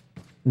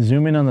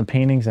 Zoom in on the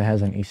paintings, it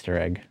has an Easter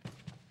egg.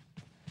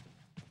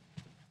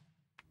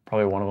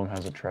 Probably one of them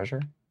has a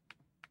treasure.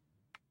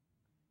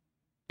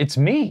 It's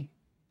me.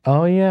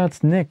 Oh yeah,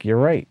 it's Nick. You're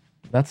right.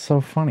 That's so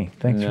funny.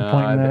 Thanks for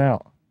pointing that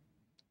out.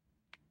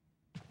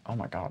 Oh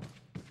my god.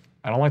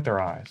 I don't like their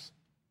eyes.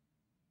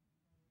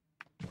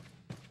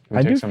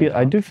 I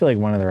do feel like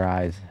one of their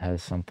eyes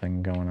has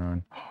something going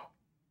on.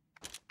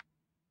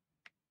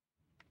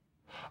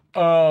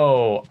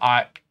 Oh,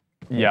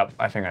 yep,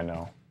 I think I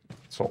know.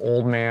 So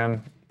old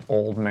man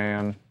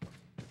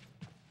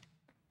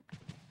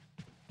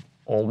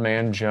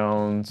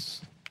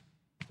Jones.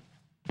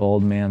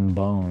 Bold man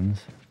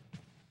Bones.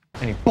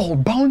 Any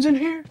bold bones in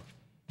here?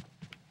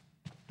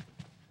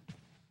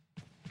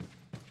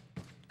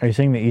 Are you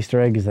saying the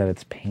Easter egg is that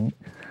it's paint?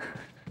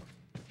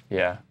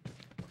 Yeah.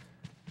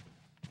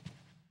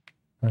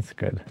 That's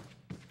good.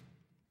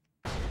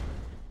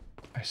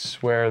 I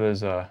swear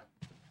there's a...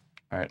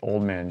 Alright,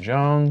 Old Man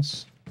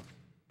Jones.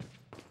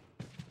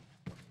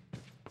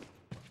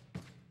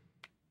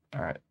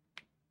 Alright.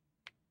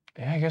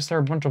 Yeah, I guess they're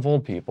a bunch of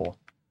old people.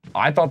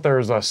 I thought there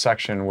was a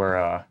section where,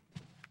 I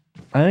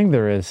think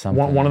there is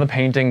something. One of the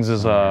paintings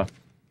is,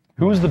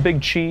 who's the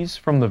big cheese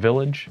from the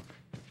village?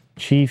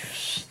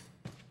 Chief...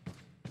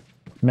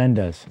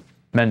 Mendez.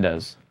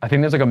 Mendez. I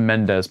think there's like a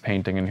Mendez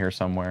painting in here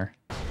somewhere.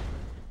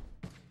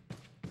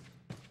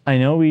 I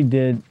know we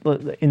did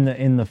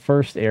in the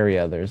first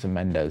area. There's a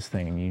Mendez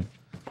thing, and you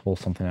pull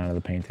something out of the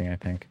painting. I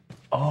think.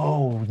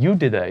 Oh, you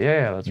did that.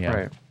 Yeah, that's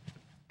right.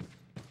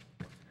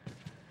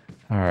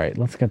 All right,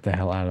 let's get the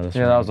hell out of this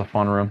Yeah, room. that was a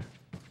fun room.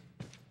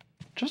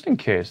 Just in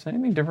case,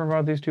 anything different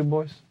about these two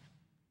boys?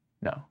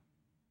 No.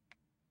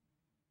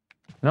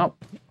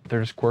 Nope,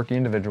 they're just quirky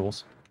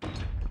individuals.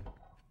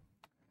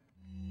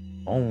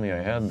 Only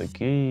I had the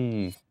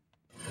key.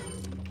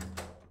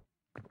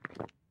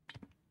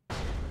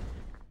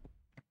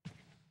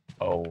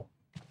 Oh.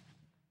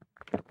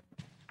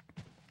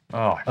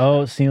 Oh,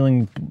 Oh,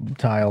 ceiling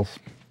tiles.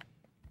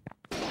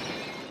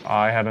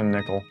 I had a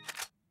nickel.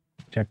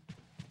 Check.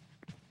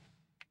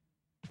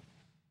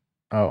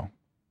 Oh.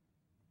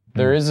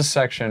 There is a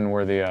section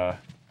where the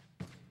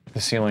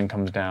ceiling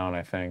comes down,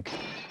 I think.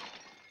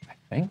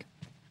 Let's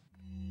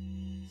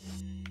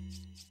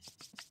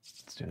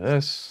do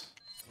this.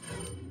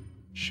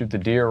 Shoot the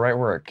deer right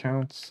where it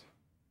counts.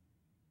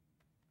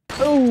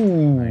 Oh!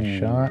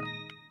 Nice shot.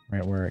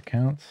 Right where it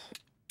counts.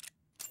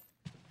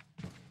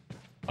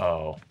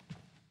 Oh.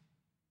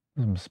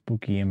 Some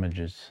spooky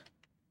images.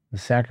 The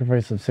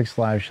sacrifice of 6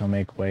 lives shall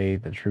make way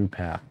the true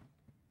path.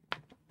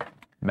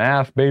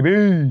 Math,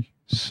 baby!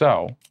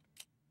 So.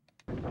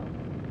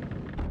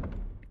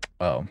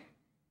 Oh.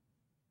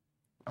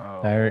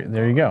 Oh.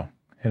 There you go.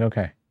 Hit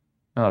okay.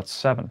 No, that's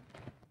 7.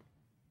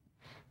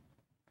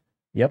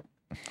 Yep.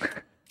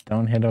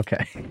 Don't hit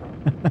okay.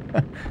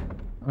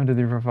 1, 2,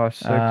 3, 4, 5,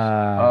 6.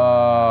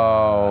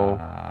 Oh.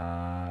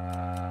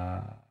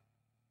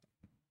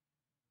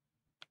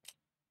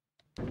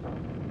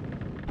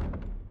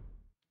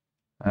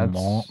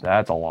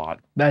 That's a lot.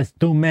 That's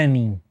too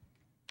many.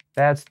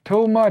 That's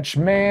too much,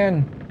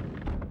 man.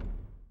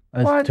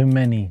 That's What? too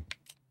many.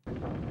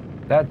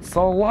 That's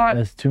a lot.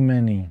 That's too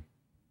many.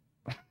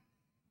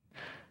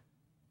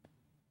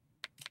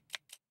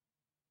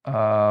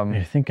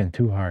 You're thinking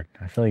too hard.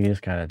 I feel like you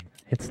just gotta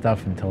hit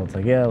stuff until it's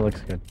like, yeah, it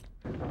looks good.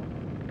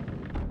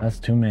 That's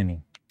too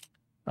many.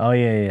 Oh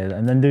yeah,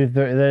 and then do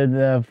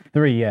the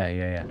 3.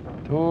 Yeah.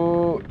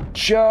 Ooh,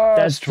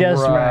 just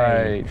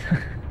right.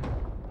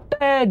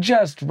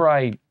 Just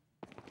right.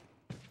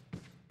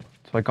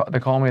 So they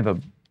call me the...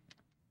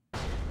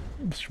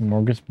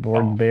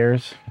 Smorgasbord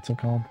bears. What's it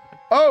called?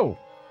 Oh,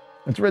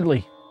 it's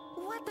Ridley.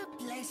 What a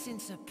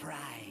pleasant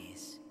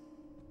surprise.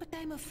 But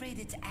I'm afraid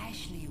it's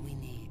Ashley we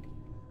need.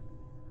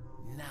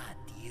 Not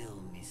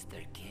you,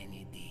 Mr.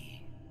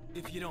 Kennedy.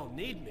 If you don't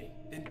need me,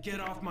 then get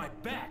off my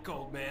back,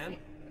 old man.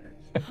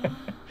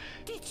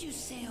 Did you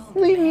say old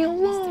Leave me man,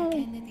 alone.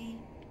 Mr. Kennedy?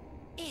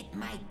 It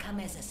might come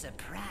as a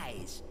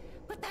surprise,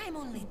 but I'm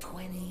only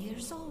 20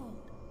 years old.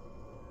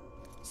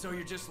 So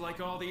you're just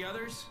like all the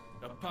others?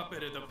 A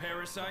puppet of the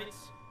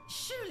parasites?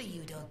 Surely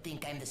you don't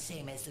think I'm the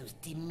same as those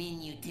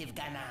diminutive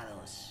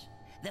ganados.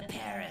 The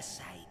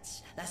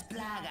parasites, las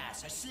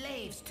plagas, are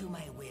slaves to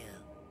my will.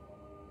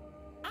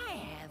 I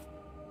have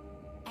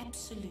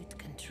absolute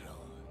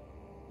control.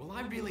 Well,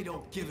 I really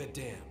don't give a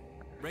damn.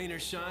 Rain or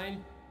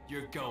shine,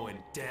 you're going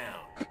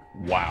down.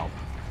 Wow.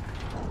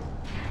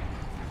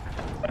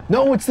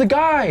 No, it's the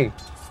guy!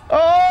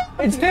 Oh,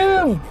 it's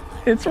him!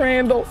 It's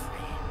Randall.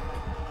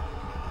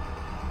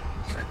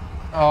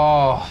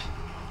 Oh.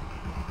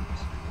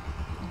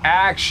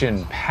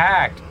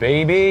 Action-packed,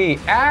 baby!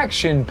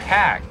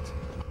 Action-packed!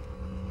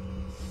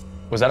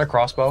 Was that a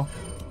crossbow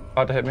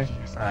about to hit me?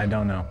 I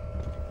don't know.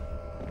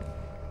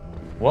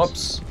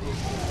 Whoops.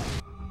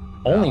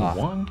 Only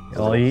one?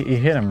 Well, you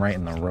hit him right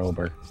in the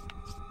rober.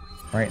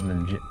 Right in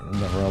the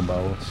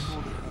robos.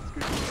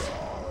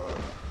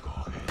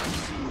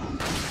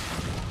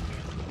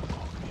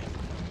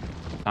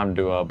 Time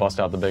to bust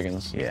out the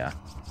biggins. Yeah.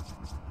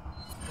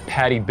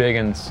 Patty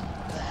Biggins.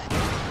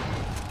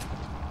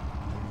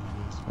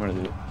 What is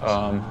it?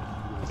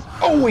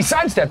 Oh, he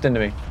sidestepped into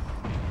me.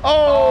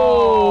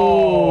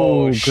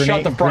 Oh,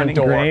 shut the front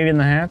door. Grenade in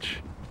the hatch?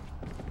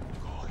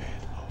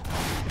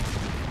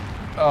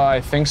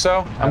 I think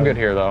so. I'm good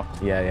here, though.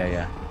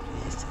 Yeah.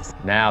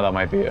 Now that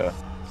might be a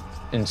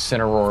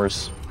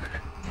Incineroars.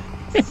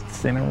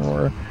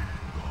 Incineroar.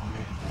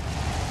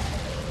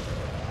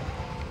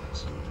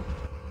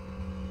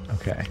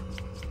 Okay.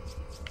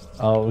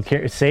 Oh,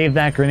 okay. Save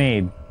that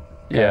grenade.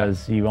 Yeah.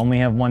 Because you only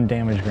have 1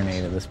 damage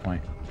grenade at this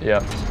point.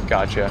 Yep,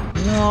 gotcha.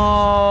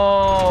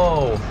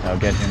 No! I'll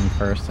get him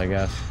first, I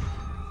guess.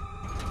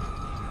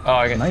 Oh,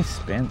 I can... Nice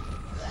spin.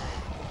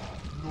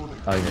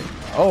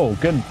 Oh,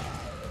 good.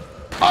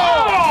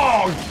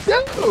 Oh,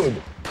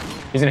 dude!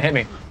 He's gonna hit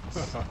me.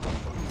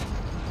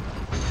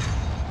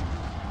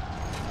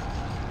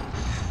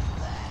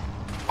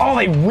 Oh,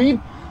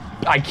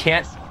 I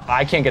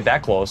can't get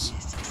that close.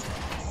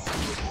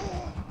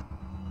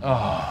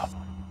 Oh,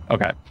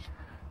 okay.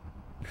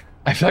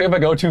 I feel like if I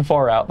go too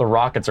far out, the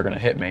rockets are gonna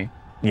hit me.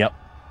 Yep.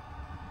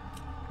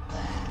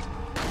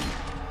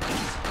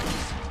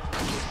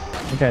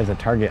 That guy has a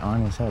target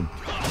on his head.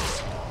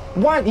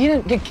 What? He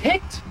didn't get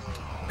kicked?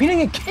 He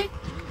didn't get kicked?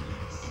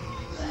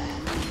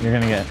 You're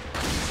gonna get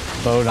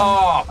bowed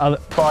on. Oh,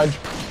 fudge.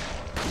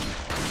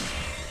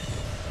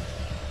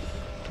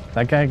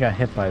 That guy got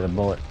hit by the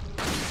bullet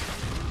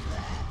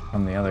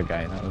from the other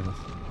guy. That was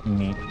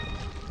neat.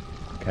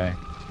 Okay.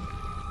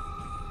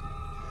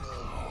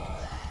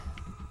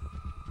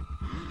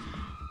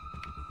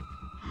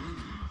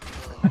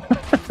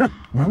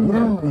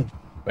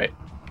 Wait.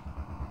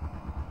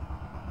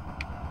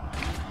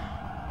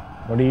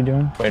 What are you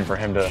doing? Waiting for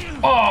him to...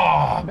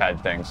 Oh!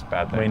 Bad things.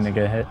 Bad things. Waiting to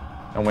get hit.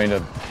 I'm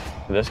waiting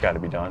for this guy to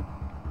be done.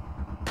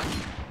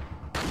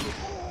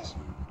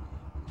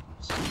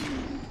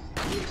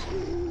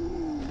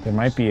 There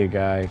might be a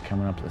guy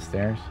coming up the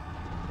stairs.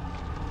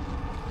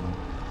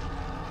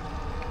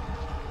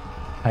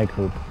 Hi,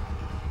 Coop.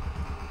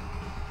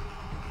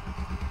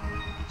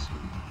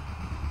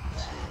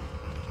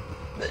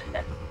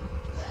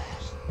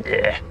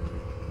 Yeah.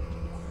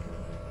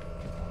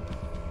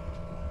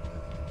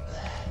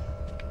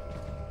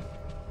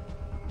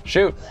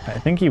 Shoot. I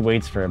think he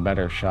waits for a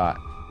better shot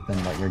than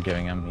what you're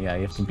giving him. Yeah,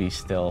 you have to be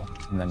still,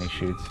 and then he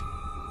shoots.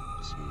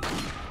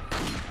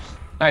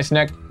 Nice,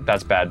 Nick.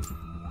 That's bad.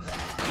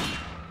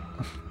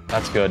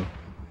 That's good.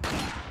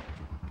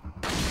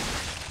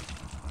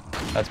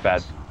 That's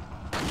bad.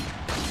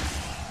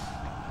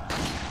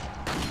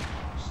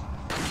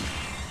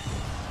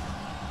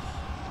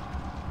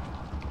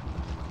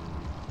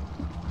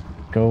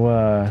 Go,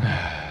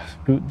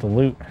 scoot the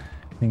loot.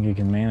 I think you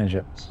can manage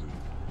it.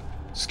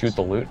 Scoot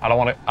the loot. I don't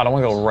want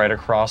to go right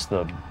across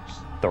the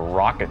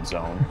rocket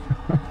zone.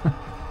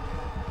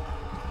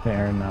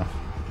 Fair enough.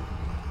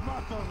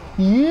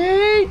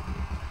 Yeet!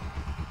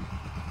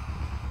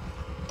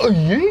 Oh,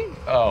 yeet!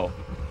 Oh,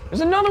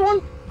 there's another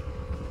one.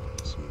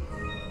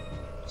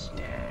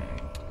 Dang.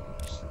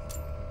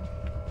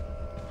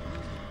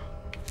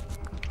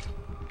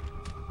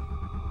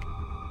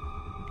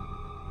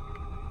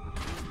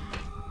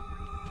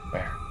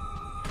 Where?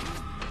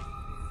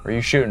 Where are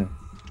you shooting?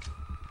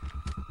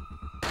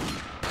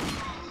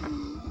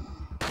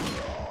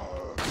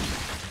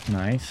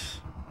 Nice.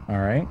 All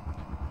right.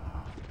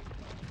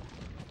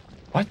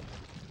 What?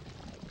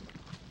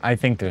 I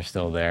think they're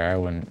still there. I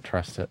wouldn't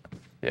trust it.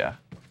 Yeah.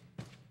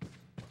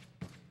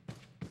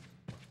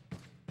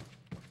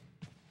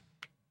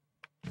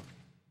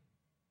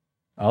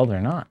 Oh,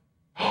 they're not.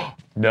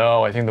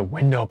 No, I think the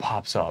window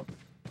pops up.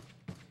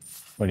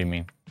 What do you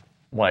mean?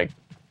 Like.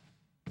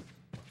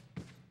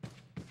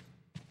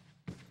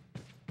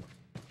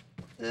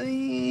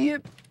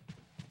 Yep.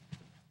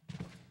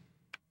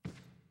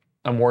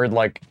 I'm worried,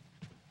 like,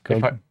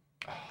 if I...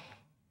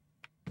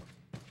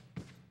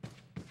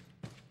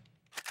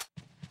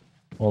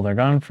 Well, they're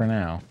gone for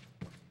now.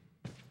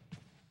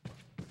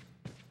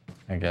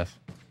 I guess.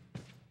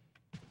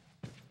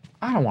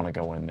 I don't want to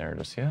go in there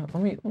just yet.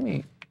 Let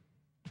me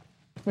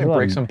Well,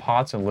 break some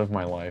pots and live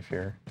my life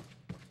here.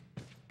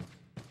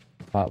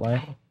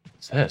 Spotlight.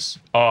 What's this?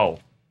 Oh.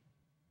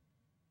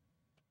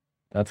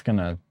 That's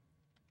gonna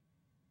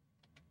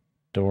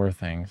door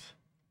things.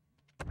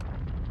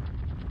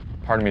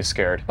 Part of me is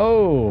scared.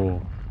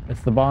 Oh,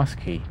 it's the boss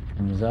key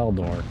from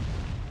Zeldor.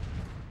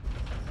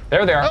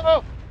 There they are.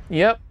 Oh,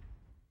 yep.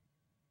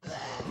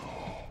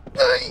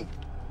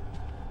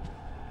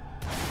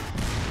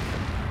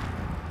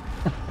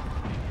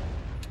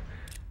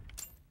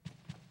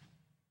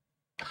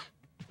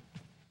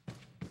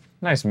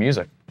 Nice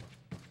music.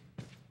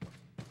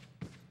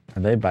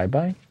 Are they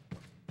bye-bye?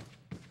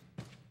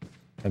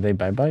 Are they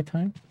bye-bye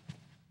time?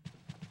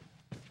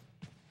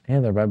 Yeah,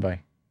 they're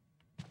bye-bye.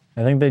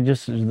 I think they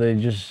just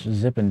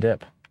zip and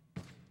dip.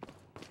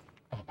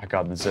 Oh my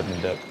god, the zip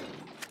and dip.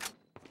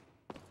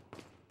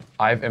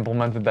 I've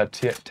implemented that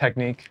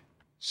technique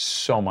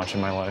so much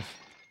in my life.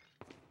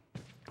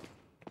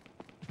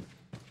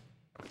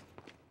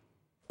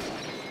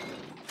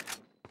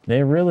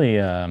 They really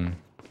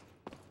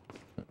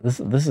this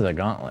is a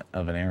gauntlet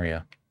of an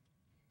area.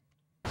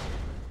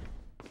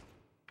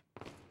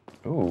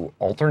 Ooh,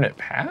 alternate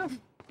path?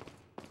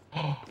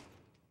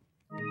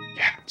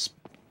 Yes.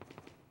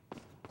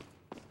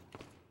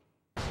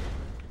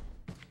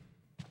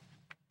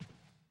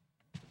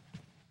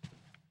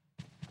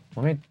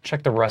 Let me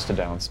check the rest of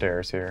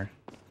downstairs here.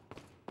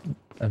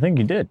 I think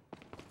you did.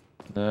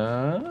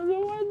 There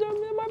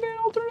might be an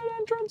alternate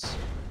entrance.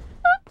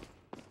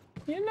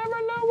 You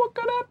never know what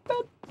could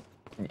happen.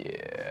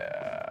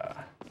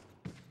 Yeah.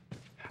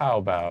 How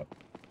about?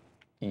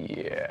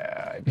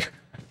 Yeah.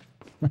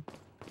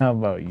 How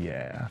about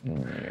yeah?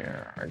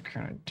 Yeah, I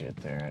kind of did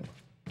that.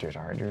 Did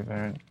I do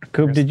that?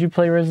 Coop, did you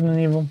play Resident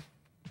Evil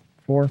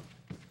 4?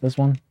 This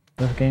one?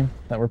 This game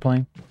that we're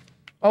playing?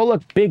 Oh,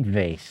 look, big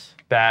vase.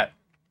 That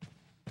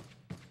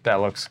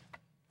looks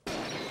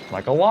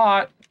like a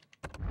lot.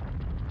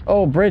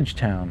 Oh,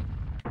 Bridgetown.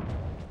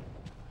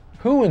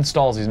 Who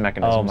installs these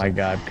mechanisms? Oh my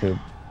god, Coop.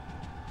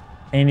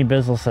 Andy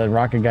Bizzle said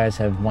rocket guys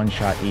have one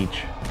shot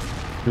each.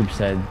 Coop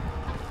said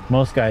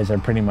most guys are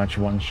pretty much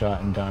one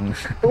shot and done.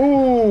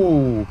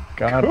 Ooh,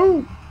 God.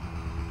 Ooh.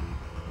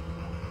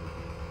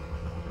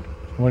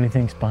 What do you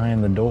think's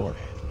behind the door?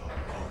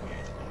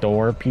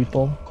 Door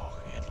people?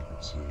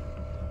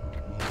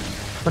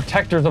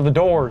 Protectors of the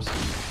doors.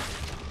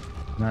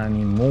 Not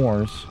any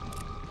mores.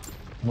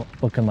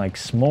 Looking like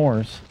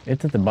s'mores.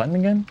 It's at the button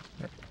again?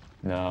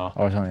 No.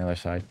 Oh, it's on the other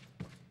side.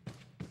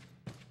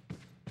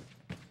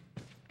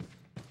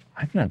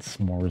 I haven't had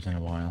s'mores in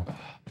a while.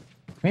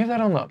 We have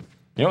that on the.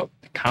 You know,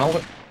 kind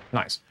of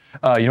nice.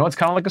 You know what's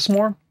kind of like a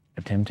s'more?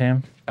 A Tim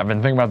Tam? I've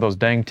been thinking about those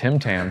dang Tim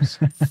Tams.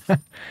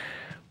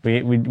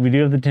 We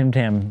do have the Tim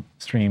Tam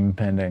stream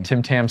pending.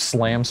 Tim Tam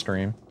slam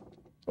stream.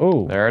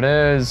 Oh, There it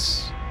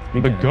is.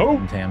 The goat.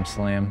 Tim Tam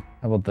slam.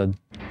 How about the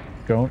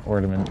goat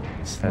ornament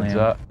slam? Heads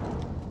up.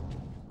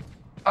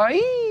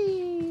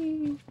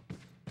 Aye.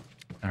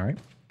 All right.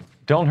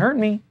 Don't hurt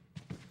me.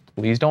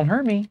 Please don't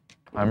hurt me.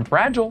 I'm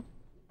fragile.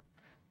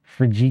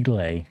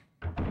 Fragile,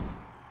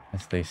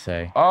 as they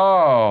say.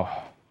 Oh.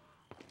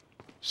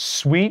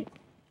 Sweet,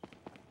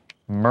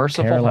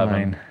 merciful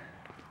Caroline. heaven.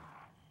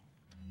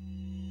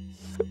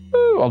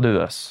 Ooh, I'll do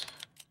this.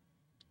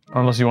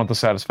 Unless you want the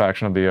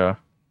satisfaction of the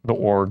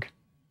org.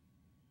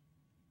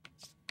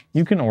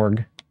 You can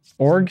org,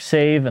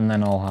 save, and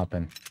then I'll hop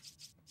in.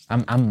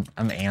 I'm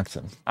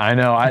antsing. I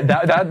know.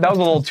 That was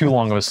a little too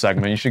long of a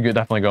segment. You should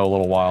definitely go a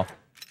little while.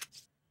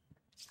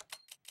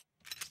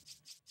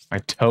 My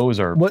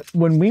toes are.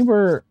 When we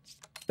were,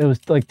 it was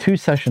like 2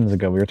 sessions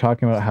ago. We were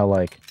talking about how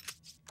like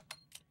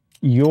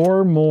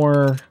you're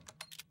more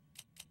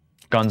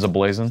Guns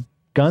a-blazing.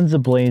 guns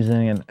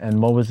a-blazing,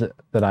 and what was it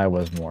that I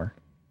was more?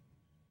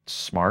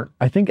 Smart.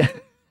 I think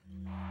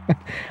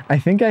I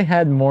think I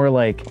had more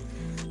like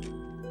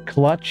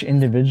clutch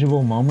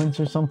individual moments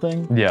or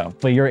something. Yeah.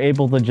 But you're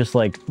able to just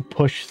like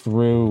push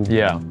through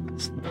Yeah.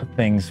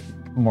 things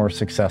more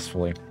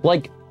successfully.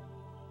 Like,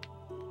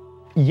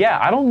 yeah,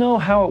 I don't know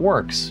how it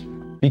works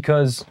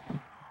because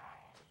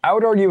I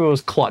would argue it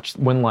was clutch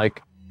when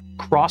like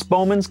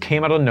crossbowmans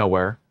came out of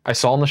nowhere. I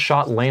saw in the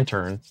shot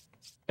lantern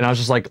and I was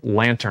just like,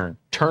 lantern,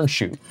 turn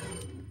shoot.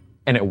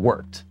 And it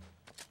worked.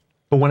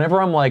 But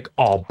whenever I'm like,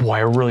 oh boy, I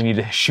really need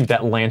to shoot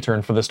that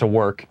lantern for this to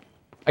work,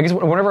 I guess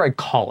whenever I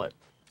call it,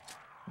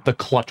 the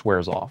clutch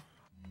wears off.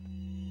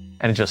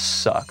 And it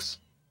just sucks.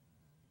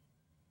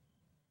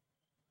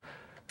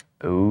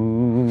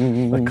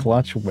 Ooh. The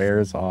clutch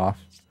wears off.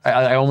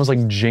 I almost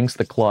like jinx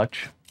the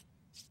clutch.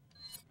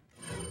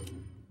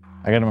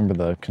 I gotta remember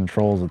the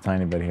controls a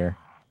tiny bit here.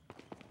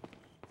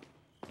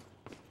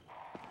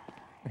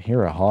 I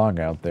hear a hog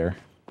out there.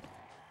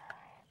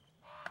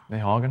 They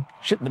hogging?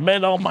 Shit the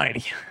bed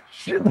almighty.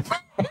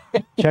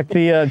 check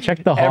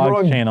the hog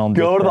Everyone channel. and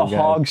go to the Discord, guys.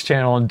 Hogs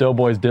channel on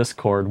Doeboy's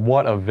Discord.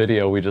 What a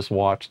video we just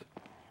watched.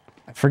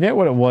 I forget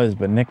what it was,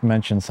 but Nick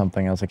mentioned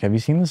something. I was like, have you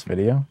seen this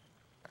video?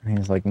 And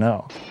he's like,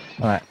 no.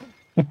 All right.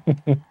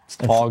 It's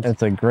hogs.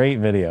 It's a great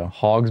video.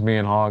 Hogs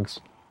being hogs.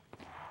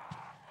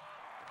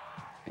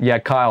 Yeah,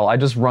 Kyle, I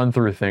just run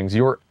through things.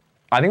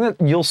 I think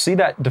that you'll see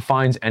that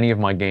defines any of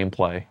my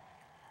gameplay.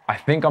 I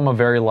think I'm a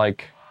very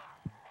like,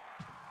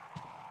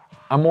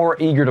 I'm more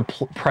eager to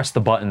press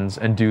the buttons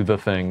and do the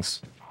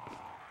things.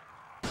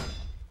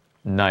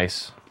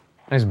 Nice.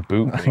 Nice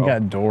boot, I bro.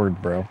 got doored,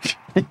 bro.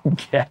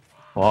 Yeah.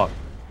 Fuck.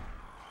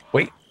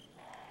 Wait.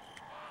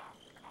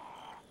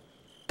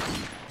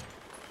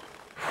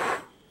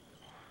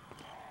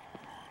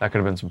 That could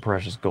have been some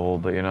precious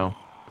gold, but you know.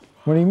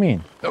 What do you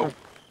mean? Oh.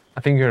 I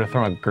think you're gonna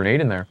throw a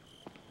grenade in there.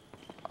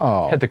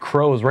 Oh, Hit the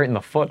crows right in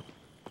the foot.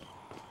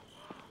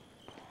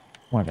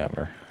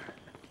 whatever.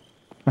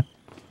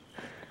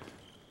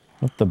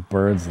 Let the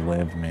birds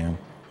live, man.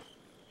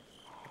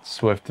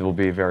 Swift will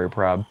be very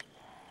proud.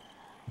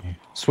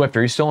 Swift,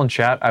 are you still in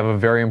chat? I have a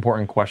very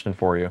important question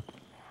for you.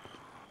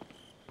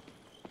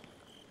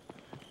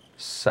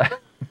 What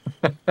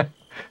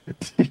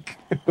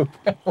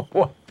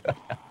the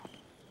hell?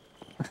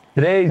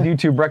 Today's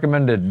YouTube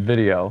recommended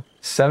video: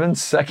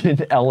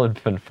 7-second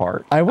elephant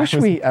fart. I wish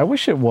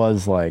it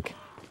was like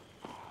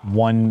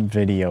one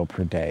video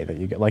per day that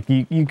you get. Like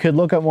you could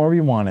look up more if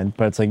you wanted,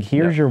 but it's like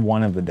here's your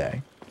one of the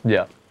day.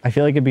 Yeah. I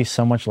feel like it'd be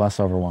so much less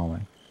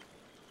overwhelming.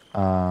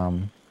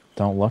 Don't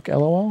look,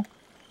 LOL.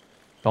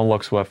 Don't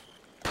look, Swift.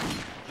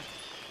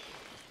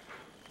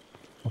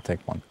 I'll take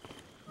one.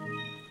 I'm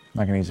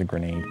not gonna use a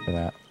grenade for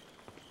that.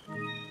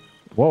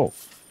 Whoa.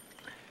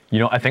 You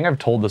know, I think I've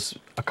told this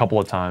a couple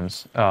of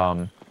times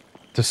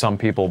to some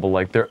people, but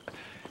like they're,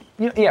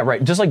 yeah,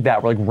 right, just like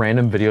that, where like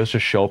random videos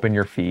just show up in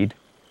your feed.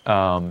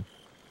 There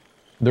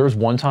was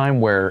one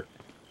time where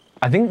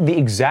I think the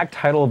exact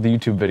title of the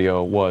YouTube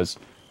video was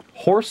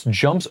 "Horse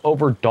jumps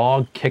over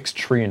dog, kicks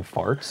tree, and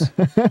farts."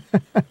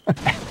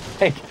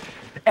 Like,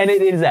 and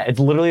it is that. It's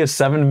literally a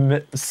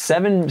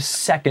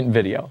 7-second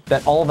video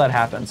that all of that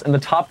happens. And the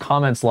top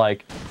comments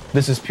like,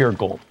 "This is pure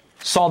gold.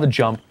 Saw the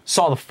jump,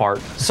 saw the fart,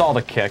 saw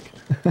the kick.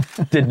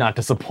 Did not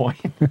disappoint."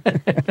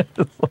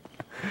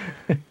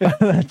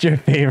 That's your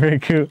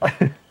favorite, Coop.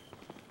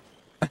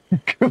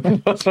 Coop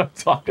knows what I'm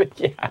talking.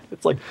 Yeah,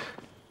 it's like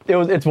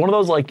it's one of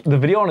those like the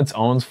video on its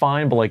own is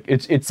fine, but like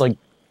it's like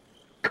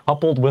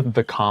coupled with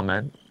the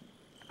comment,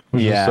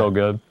 which is so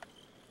good.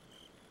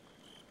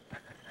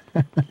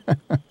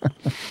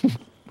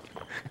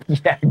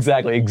 Yeah,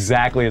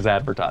 exactly as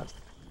advertised.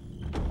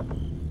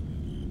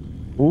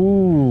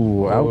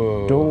 Ooh,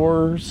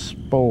 outdoor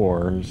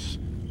spores.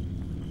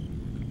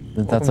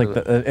 That's like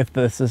the if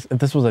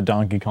this was a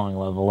Donkey Kong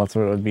level, that's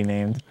what it would be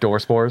named. Door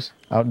spores.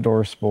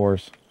 Outdoor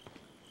spores.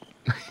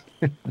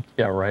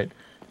 Yeah, right.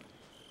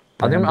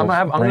 I'm gonna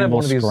have one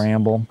of these.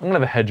 Scramble. I'm gonna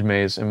have a hedge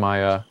maze in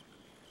my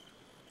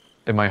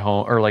in my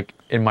home, or like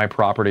in my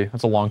property.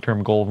 That's a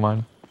long-term goal of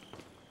mine.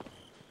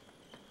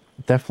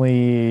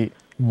 Definitely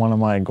one of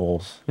my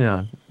goals.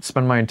 Yeah,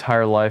 spend my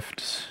entire life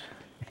just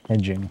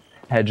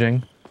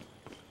hedging.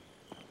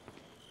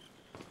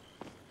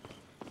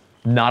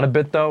 Not a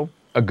bit though.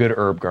 A good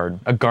herb garden.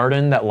 A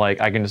garden that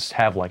like I can just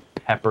have like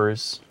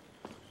peppers,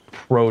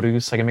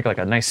 produce. I can make like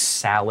a nice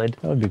salad.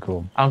 That would be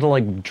cool. I don't have to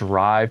like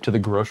drive to the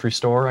grocery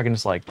store. I can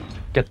just like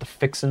get the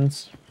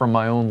fixins from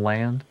my own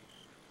land.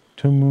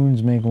 2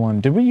 moons make one.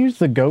 Did we use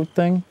the goat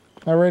thing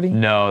already?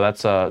 No,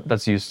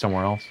 that's used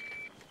somewhere else.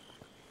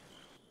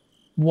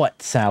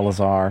 What,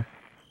 Salazar?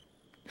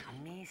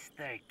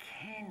 Mr.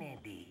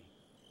 Kennedy.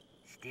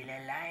 Still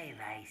alive,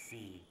 I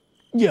see.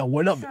 Yeah,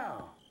 what up?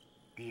 So,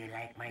 do you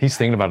like my He's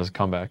thinking about his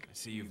comeback. I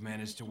see you've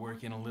managed to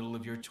work in a little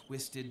of your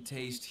twisted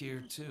taste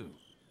here, too.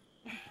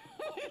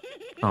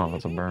 Oh,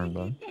 that's a burn,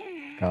 bud.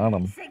 Got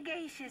him.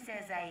 Sagacious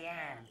as I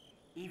am,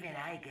 even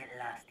I get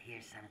lost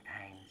here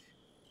sometimes.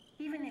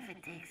 Even if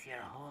it takes your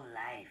whole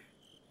life,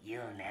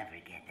 you'll never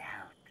get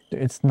out.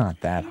 It's not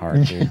that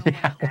hard, dude.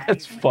 Yeah,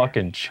 that's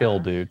fucking chill,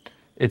 dude.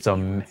 It's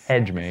a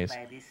hedge maze.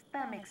 By the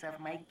stomachs of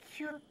my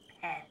cute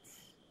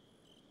pets.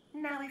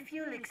 Now, if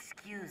you'll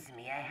excuse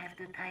me, I have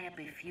to tie up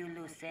a few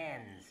loose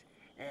ends,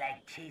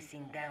 like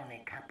chasing down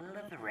a couple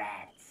of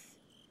rats.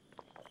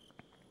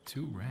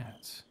 2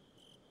 rats.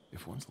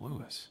 If one's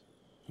Lewis,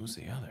 who's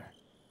the other?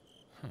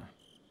 Huh.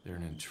 They're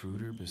an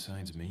intruder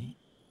besides me?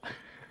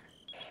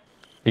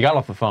 He got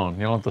off the phone.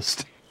 You don't have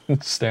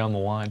to stay on the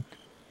line.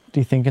 Do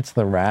you think it's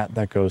the rat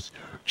that goes,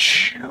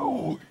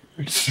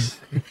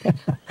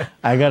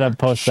 I gotta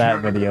post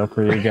that video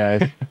for you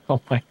guys.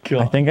 Oh my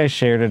god. I think I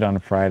shared it on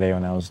Friday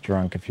when I was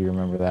drunk, if you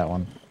remember that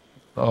one.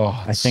 Oh,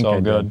 I think so I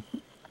good.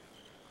 did.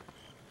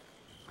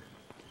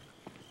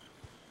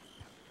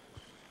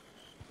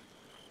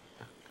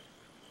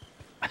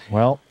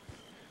 Well,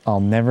 I'll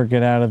never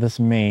get out of this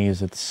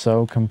maze. It's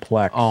so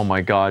complex. Oh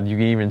my god, you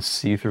can even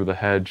see through the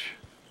hedge.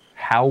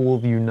 How will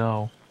you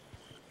know?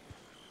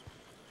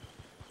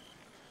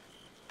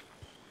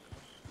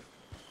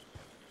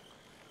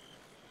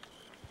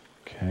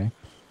 Okay.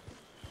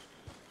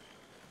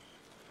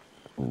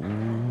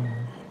 Ooh.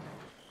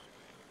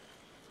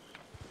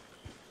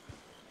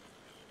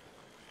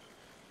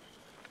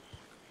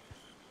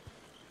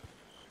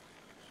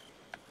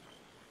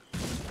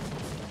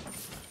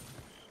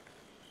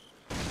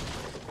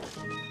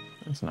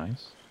 That's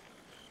nice.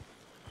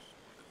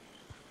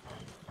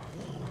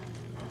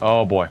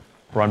 Oh boy.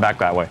 Run back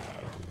that way.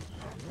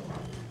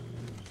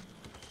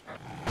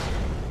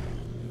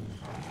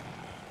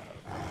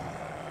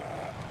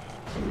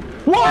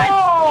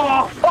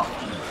 Whoa!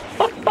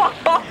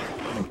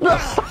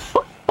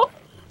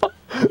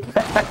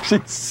 That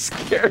actually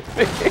scared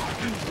me.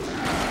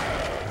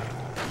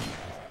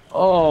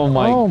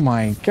 Oh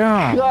my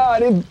God.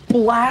 god, it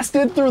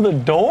blasted through the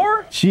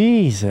door?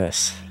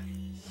 Jesus.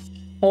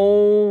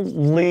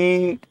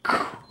 Holy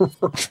crap.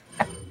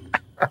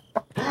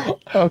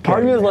 Okay. Part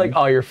of me is man. like,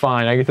 oh, you're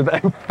fine. I get to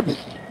that.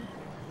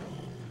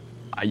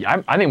 I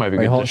think it might be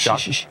Wait, good hold to shot.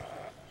 shh.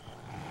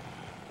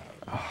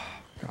 Oh,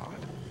 God.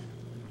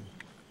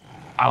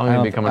 I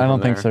don't think I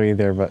don't think so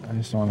either, but I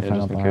just want to Yeah,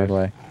 find out just the in hard case.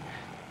 way.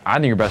 I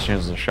think your best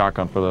chance is a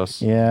shotgun for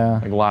this. Yeah.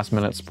 Like last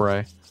minute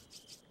spray.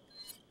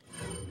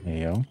 There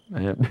you go.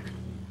 Yep.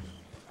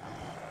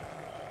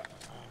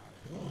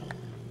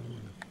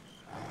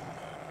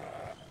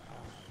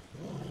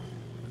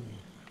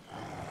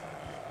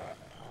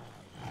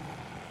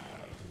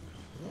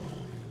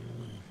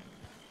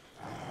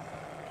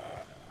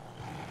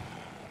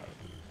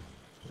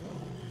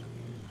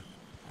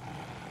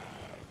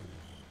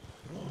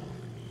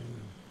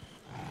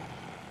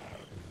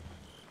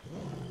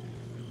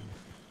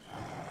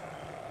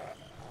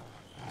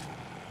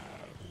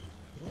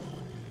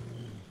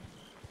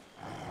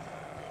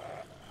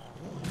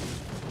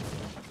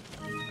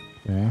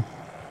 Okay.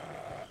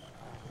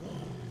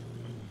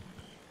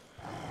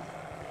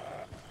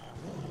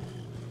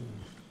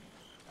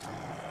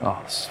 Oh,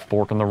 this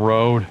fork in the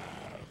road.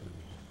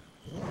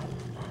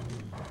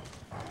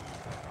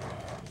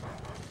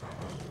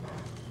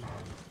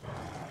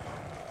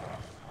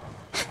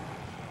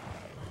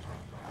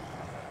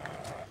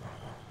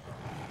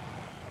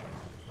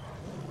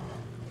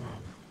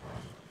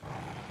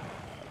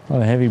 A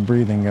lot of heavy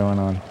breathing going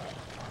on.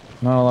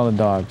 Not a lot of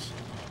dogs.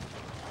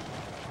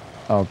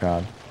 Oh,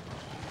 God.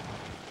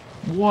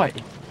 What?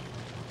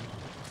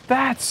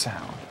 That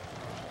sound.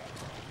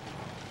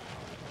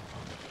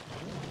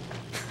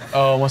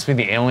 Oh, it must be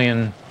the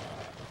alien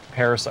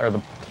parasite or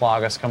the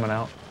plagas coming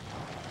out.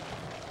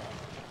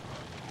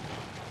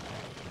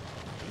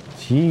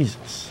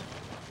 Jesus.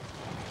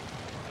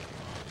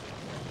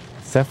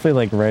 It's definitely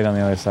like right on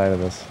the other side of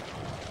this.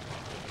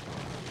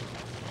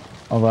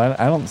 Although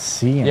I don't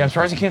see anything. Yeah, I'm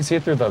surprised you can't see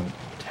it through the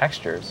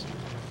textures.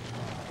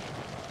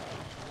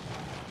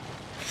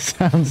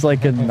 Sounds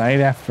like a night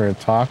after a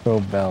Taco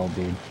Bell,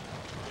 dude.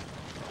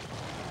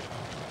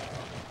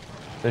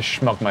 This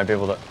schmuck might be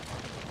able to...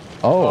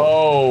 Oh.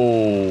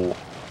 Oh.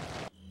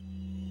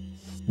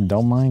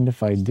 Don't mind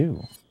if I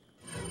do.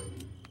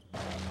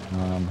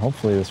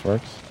 Hopefully this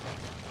works.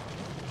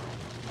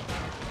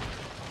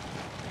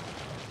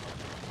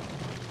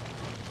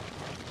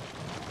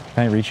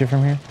 Can I reach it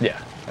from here? Yeah,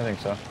 I think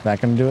so.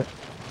 That gonna do it?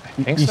 I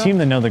think You so. seem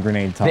to know the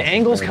grenade toss. The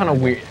angle's kind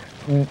of weird.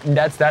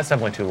 That's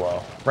definitely too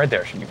low. Right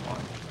there should be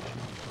fine.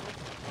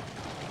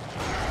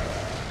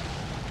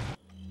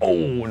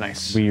 Oh,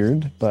 nice.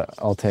 Weird, but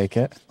I'll take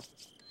it.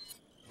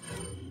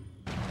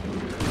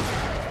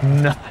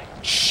 Nice.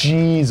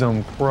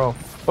 Jeez, crow.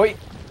 Wait.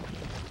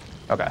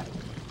 Okay.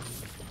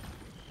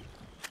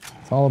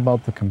 It's all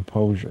about the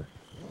composure.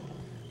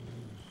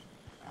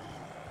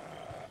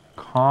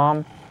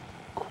 Calm,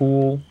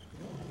 cool,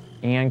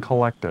 and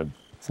collected.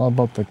 It's all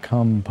about the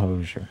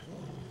composure.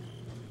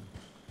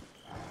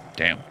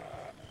 Damn. I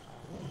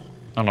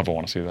don't know if I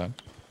want to see that.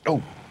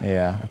 Oh.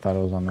 Yeah, I thought it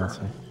was on that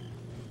side.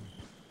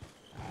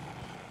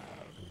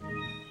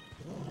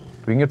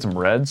 We can get some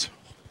reds.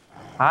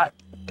 Hot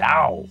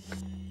dog.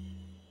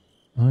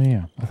 Oh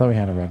yeah, I thought we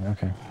had a red.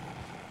 Okay.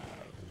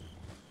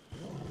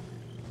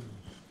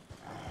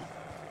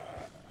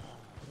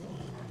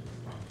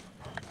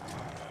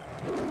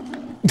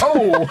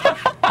 Oh!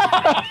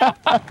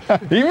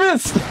 He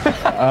missed!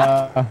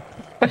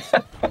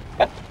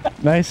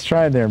 Nice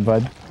try there,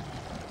 bud.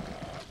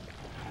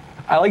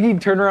 I like he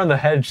turned around the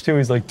hedge too.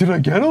 He's like, did I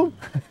get him?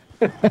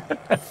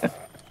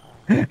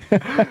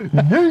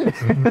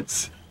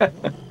 Yes!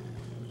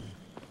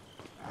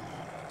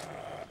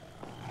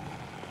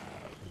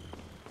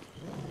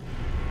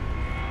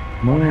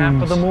 One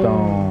half of the moon.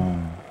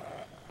 Moonstone.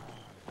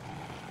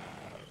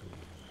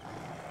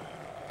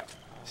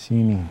 See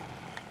any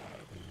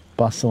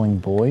bustling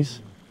boys?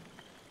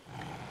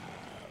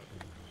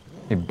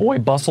 Hey, boy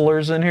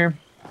bustlers in here?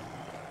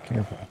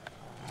 Careful.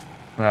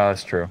 No,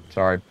 that's true.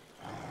 Sorry.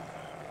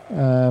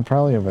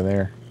 Probably over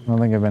there. I don't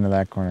think I've been to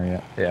that corner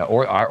yet. Yeah,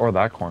 or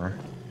that corner.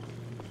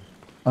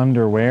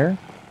 Underwear?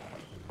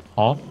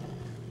 Huh?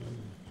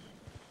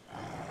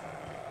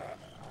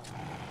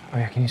 Oh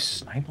yeah, can you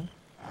snipe him?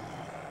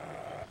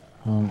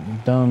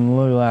 Don't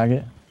look like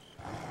it.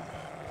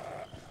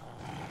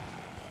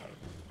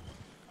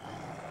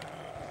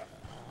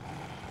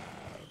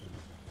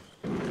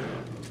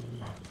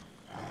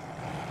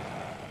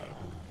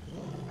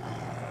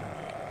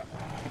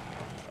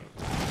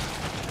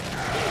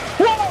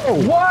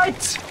 Whoa!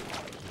 What?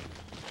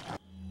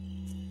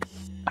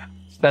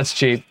 That's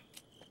cheap.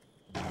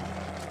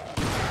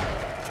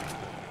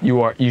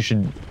 You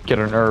should get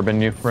an herb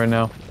in you right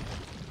now.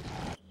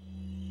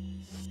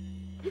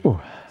 Ooh.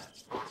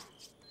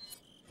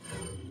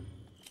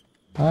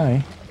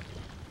 Hi.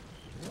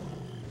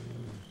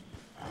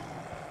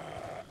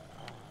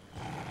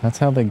 That's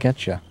how they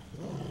get you.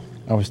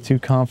 I was too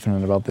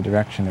confident about the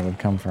direction it would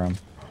come from.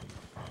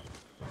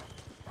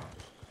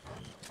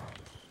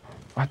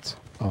 What?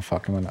 Oh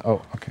fuck, I'm gonna.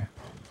 Oh, okay.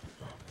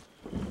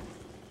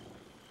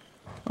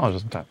 Oh,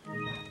 just in time.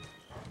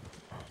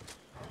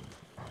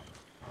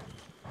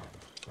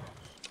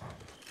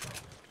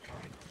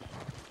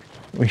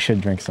 We should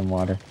drink some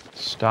water.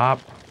 Stop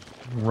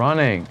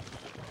running.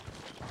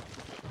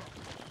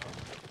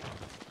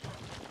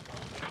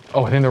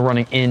 Oh, I think they're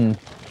running in.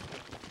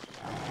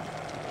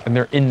 And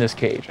they're in this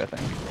cage, I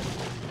think.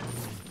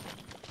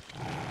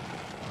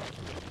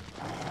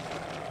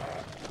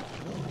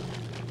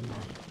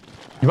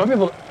 You might be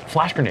able to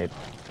flash grenade.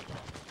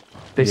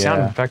 They sound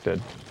Yeah.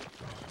 infected.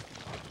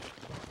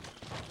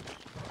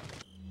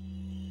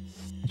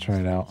 Let's try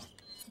it out.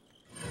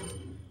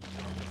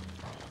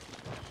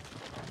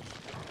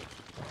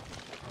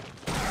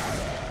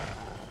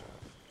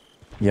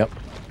 Yep.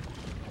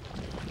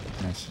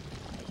 Nice.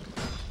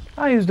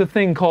 I used a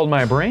thing called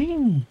my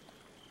brain.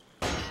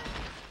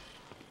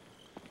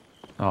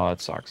 Oh,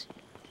 that sucks.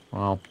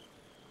 Well,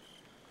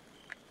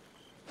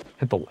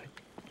 hit the light.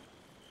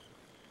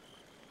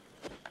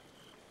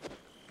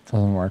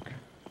 Doesn't work.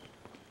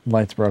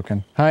 Light's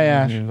broken. Hi,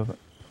 Ash.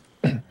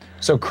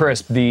 So,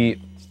 Crisp, the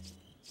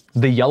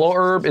yellow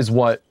herb is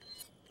what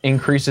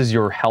increases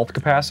your health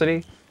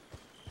capacity,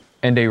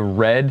 and a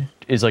red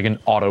is like an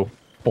auto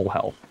full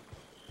health.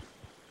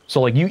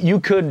 So, like, you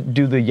could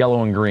do the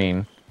yellow and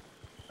green,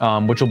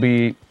 which will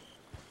be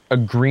a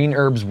green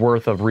herb's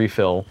worth of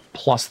refill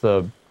plus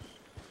the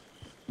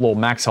little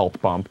max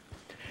health bump.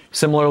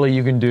 Similarly,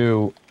 you can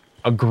do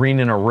a green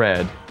and a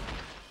red,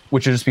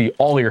 which would just be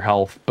all your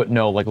health, but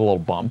no, like, a little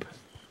bump.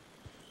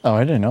 Oh,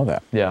 I didn't know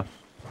that. Yeah.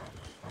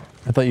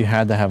 I thought you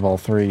had to have all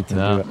three to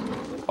No. do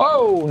it.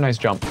 Oh, nice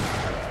jump.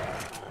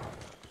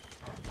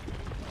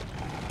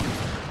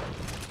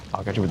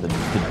 I'll get you with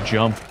the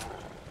jump.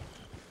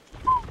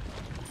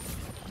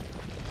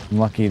 I'm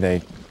lucky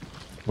they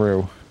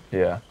threw.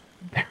 Yeah.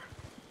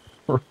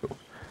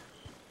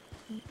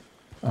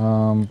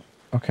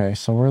 Okay,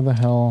 so where the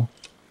hell?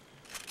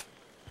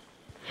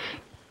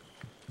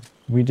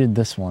 We did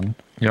this one.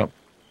 Yep.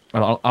 I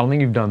don't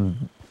think you've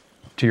done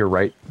to your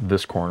right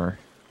this corner.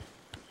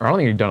 Or I don't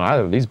think you've done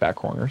either of these back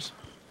corners.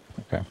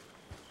 Okay.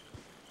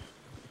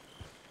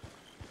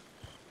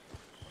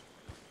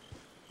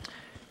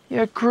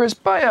 Yeah, Chris,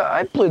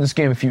 I played this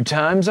game a few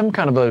times. I'm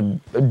kind of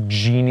a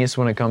genius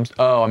when it comes to...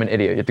 Oh, I'm an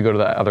idiot. You have to go to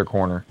that other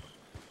corner.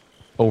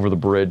 Over the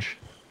bridge.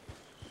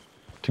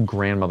 To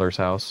grandmother's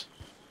house.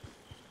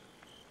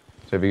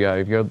 So if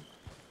you go...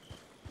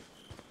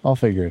 I'll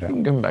figure it out. You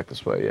can come back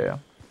this way, yeah.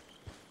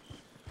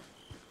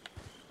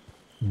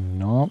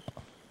 Nope.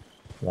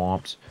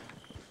 Womps.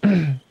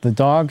 The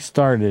dog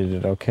started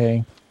it,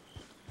 okay?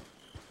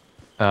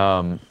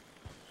 I'm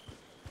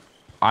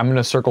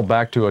gonna circle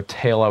back to a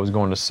tale I was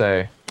going to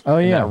say. Oh,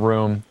 in yeah. that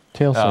room.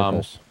 Tail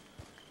circles.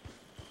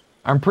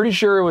 I'm pretty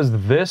sure it was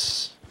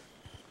this.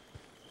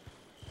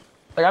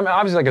 Like, I mean,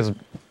 obviously, like, as a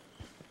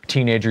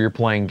teenager, you're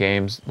playing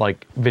games,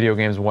 like, video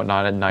games and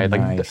whatnot at night.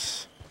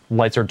 Nice. Like,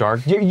 lights are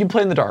dark. You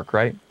play in the dark,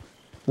 right?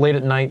 Late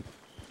at night.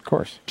 Of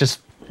course.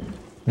 Just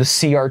the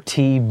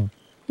CRT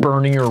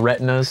burning your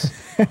retinas.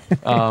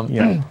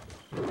 Yeah.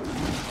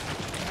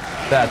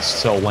 That's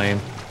so lame.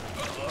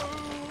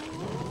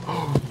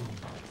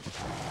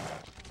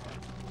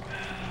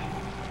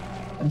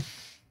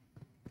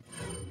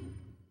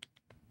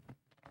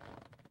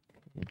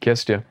 He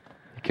kissed you.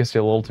 He kissed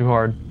you a little too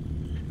hard.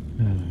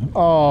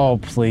 Oh,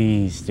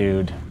 please,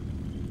 dude.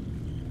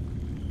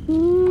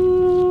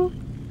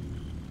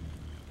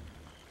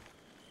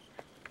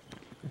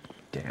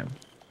 Damn.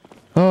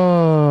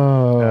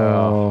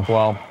 Oh.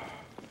 Well,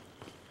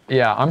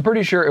 yeah, I'm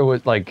pretty sure it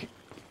was like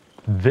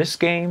this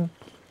game,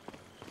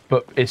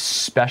 but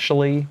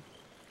especially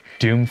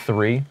Doom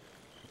 3,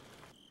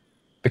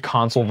 the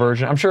console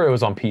version. I'm sure it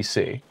was on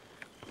PC,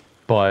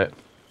 but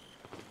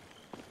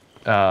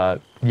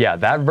yeah,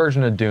 that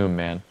version of Doom,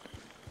 man,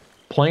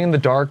 playing in the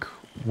dark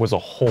was a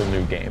whole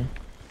new game.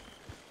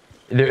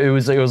 It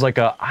was like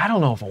a, I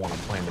don't know if I want to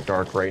play in the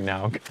dark right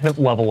now kind of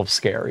level of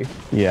scary.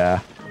 Yeah.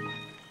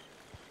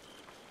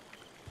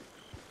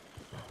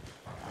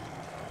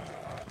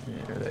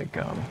 Here they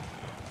come.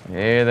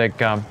 Here they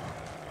come.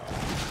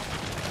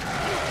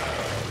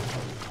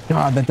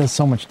 God, that does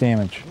so much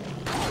damage.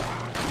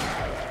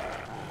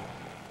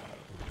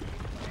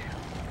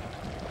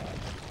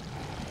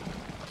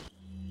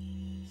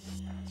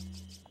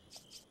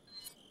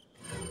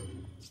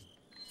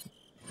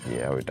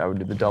 Yeah, I would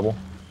do the double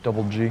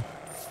G.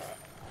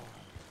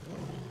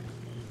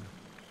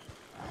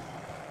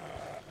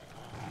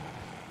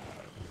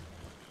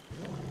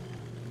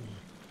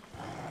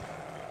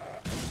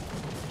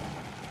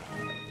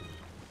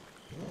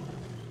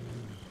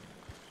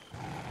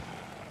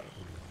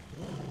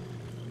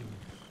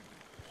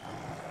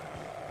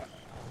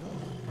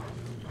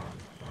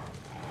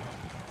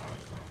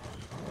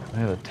 I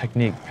have a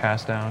technique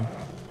passed down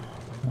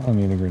I don't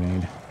need a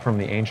grenade. from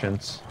the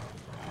ancients.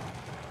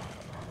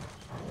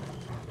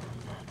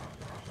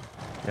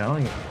 Yeah, I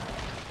don't think...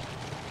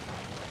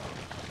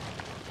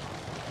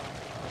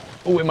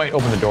 Oh, it might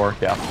open the door,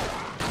 yeah.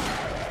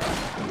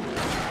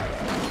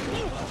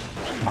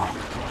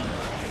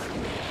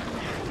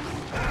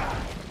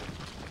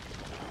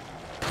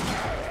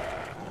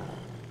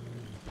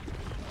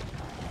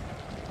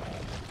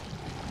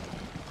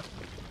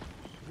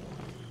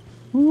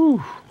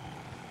 Whew.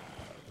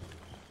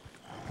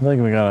 I feel like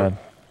we gotta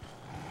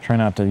try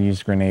not to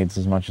use grenades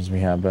as much as we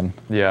have been.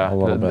 Yeah, A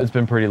little bit. it's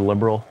been pretty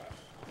liberal.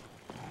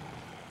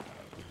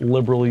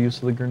 Liberal use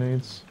of the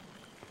grenades.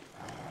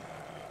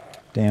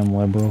 Damn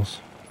liberals.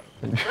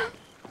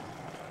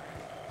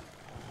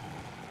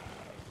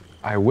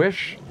 I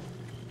wish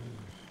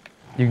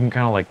you can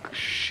kind of like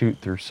shoot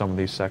through some of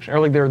these sections, or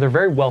like they're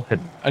very well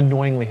hidden,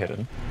 annoyingly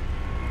hidden.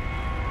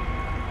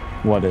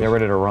 What is? They're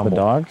ready to rumble. The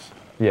dogs?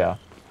 Yeah.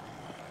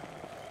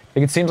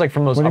 Like it seems like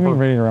from those. What do you upper, mean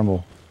ready to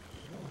rumble?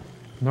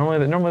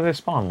 Normally they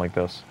spawn like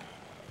this.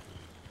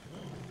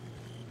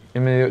 I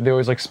mean, they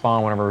always like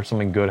spawn whenever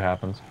something good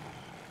happens.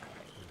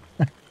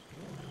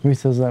 Who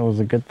says that was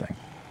a good thing?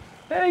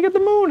 Hey, you get the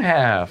moon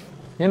half,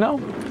 you know?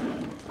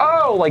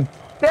 Oh, like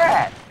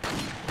that!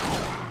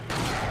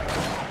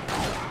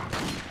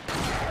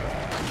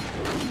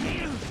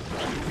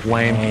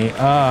 Lame. Hey,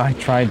 I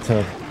tried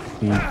to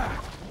be...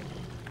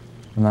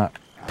 I'm not...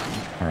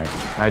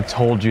 Alright. I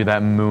told you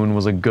that moon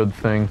was a good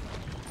thing.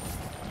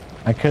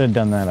 I could have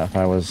done that if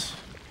I was...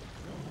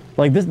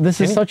 Like,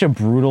 this is such a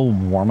brutal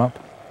warm-up.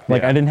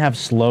 Like, Yeah. I didn't have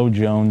slow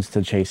Jones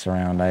to chase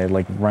around. I,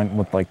 like, went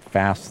with, like,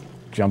 fast,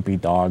 jumpy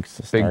dogs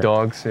to start. Big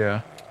dogs,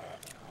 yeah.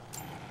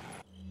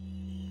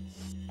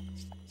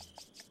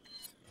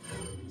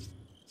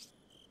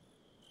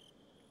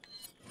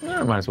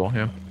 Might as well,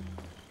 yeah.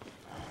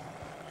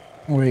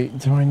 Wait,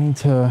 do I need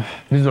to...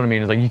 This is what I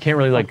mean, is like you can't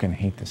really I like... fucking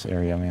hate this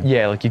area, man.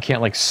 Yeah, like you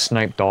can't like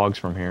snipe dogs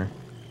from here.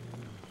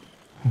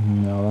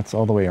 No, that's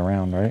all the way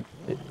around, right?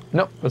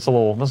 Nope, that's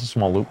a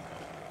small loop.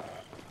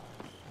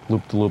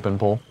 Loop to loop and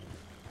pull.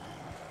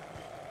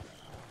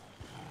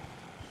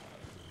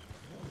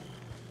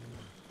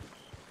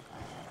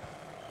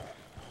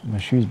 My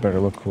shoes better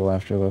look cool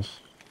after this.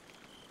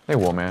 They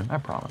will, man, I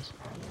promise.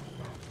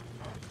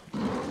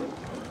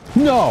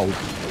 No!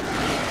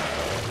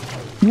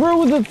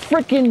 Through the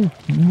frickin'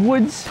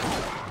 woods?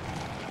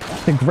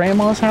 The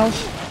grandma's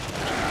house?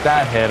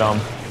 That hit him.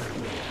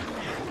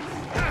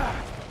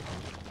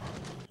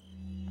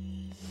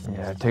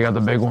 Yeah, take out the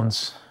big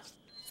ones.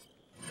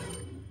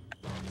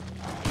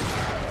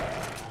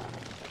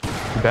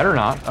 You better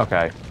not.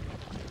 Okay.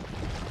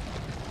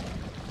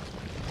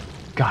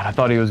 God, I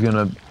thought he was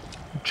gonna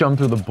jump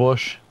through the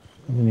bush.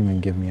 He didn't even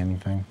give me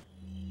anything.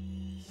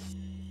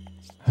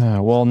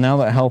 Well, now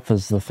that health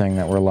is the thing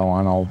that we're low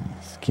on, I'll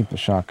keep the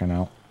shotgun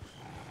out.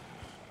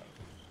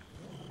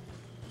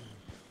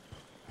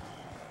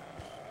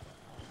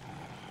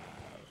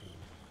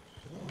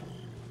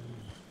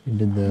 You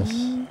did this.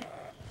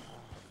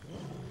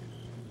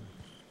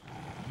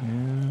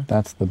 Yeah.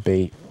 That's the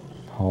bait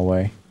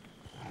hallway.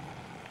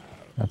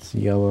 That's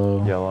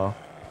yellow. Yellow.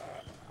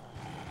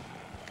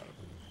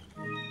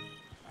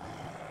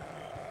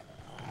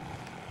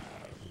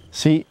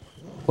 See,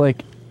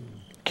 like,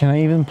 can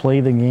I even play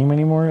the game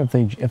anymore if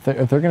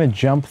they're gonna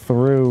jump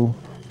through?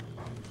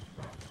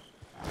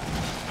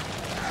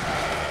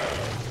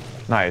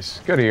 Nice.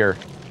 Good ear.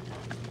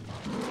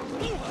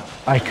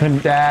 I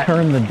couldn't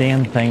turn the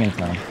damn thing in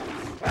time.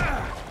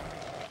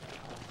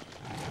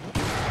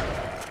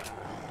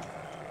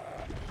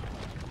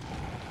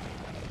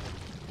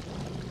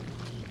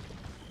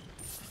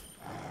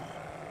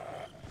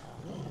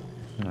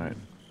 Alright.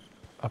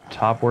 Up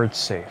top where it's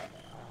safe.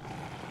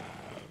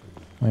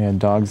 Oh yeah,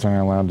 dogs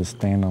aren't allowed to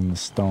stand on the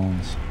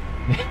stones.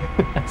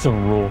 That's a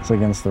rule. It's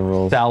against the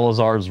rules.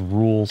 Salazar's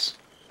rules.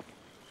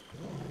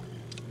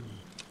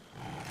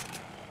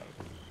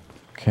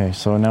 Okay,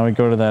 so now we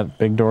go to that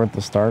big door at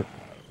the start.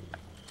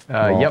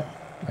 Well, Yep.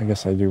 I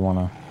guess I do want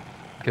to.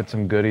 Get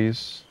some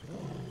goodies.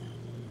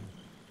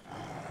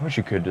 I wish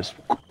you could just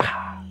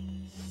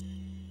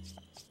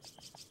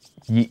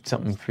yeet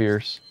something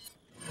fierce.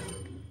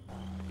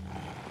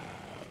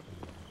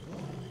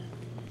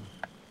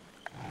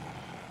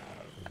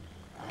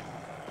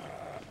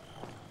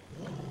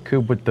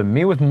 Coop with the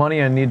me with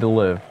money I need to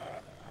live.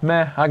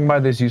 Meh, I can buy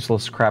this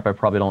useless crap I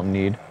probably don't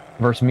need.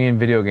 Versus me in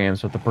video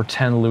games with the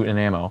pretend loot and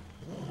ammo.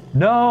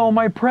 No,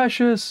 my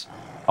precious!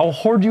 I'll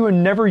hoard you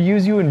and never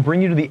use you and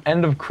bring you to the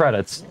end of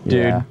credits. Dude,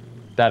 Yeah.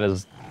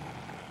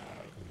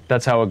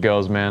 that's how it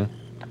goes, man.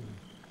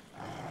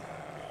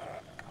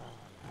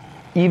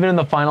 Even in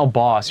the final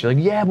boss, you're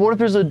like, yeah, but what if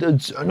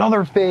there's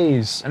another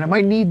phase and I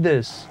might need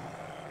this?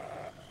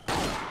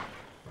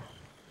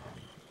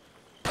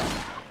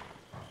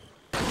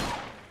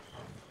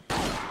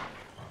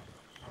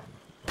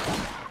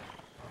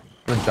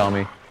 What a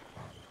dummy.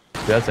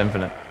 Dude, that's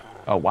infinite.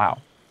 Oh, wow.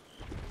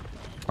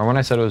 Or when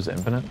I said it was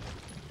infinite,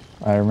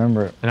 I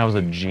remember it. and I was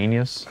a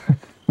genius.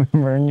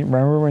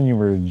 Remember when you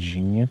were a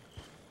genius?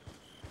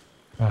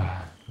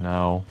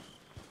 No.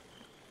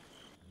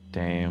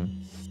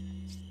 Damn.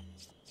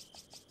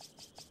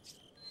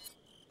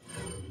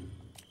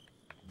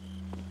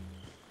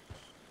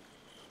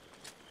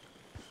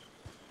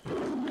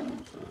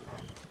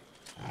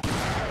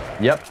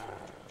 Yep.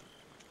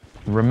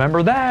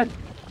 Remember that.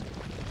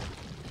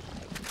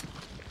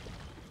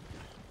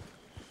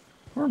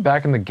 We're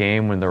back in the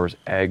game when there was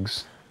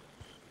eggs.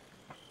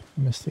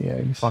 Missed the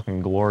eggs.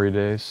 Fucking glory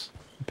days.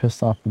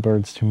 Pissed off the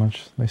birds too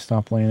much. They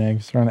stopped laying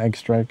eggs. They're on egg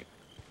strike.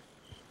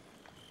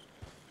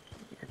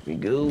 Here we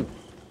go.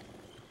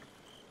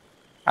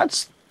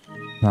 That's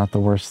Not the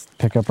worst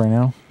pickup right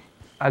now.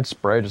 I'd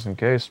spray just in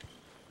case.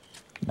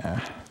 Nah.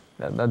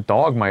 That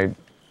dog might.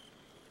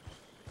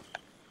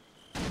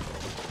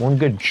 One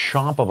good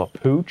chomp of a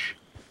pooch.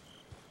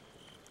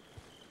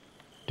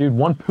 Dude,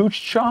 one pooch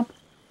chomp?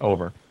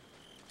 Over.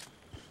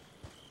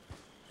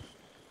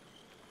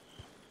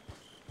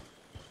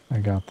 I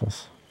got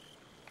this.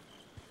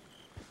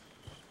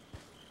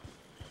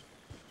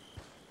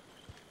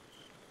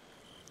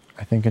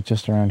 I think it's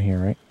just around here,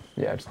 right?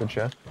 Yeah, it's the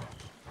chest.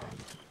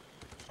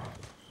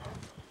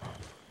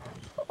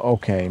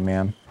 Okay,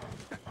 man.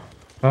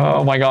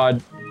 Oh my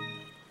god.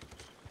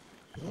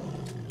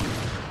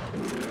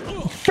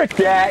 Frick,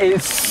 that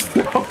is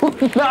so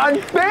not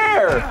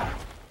fair!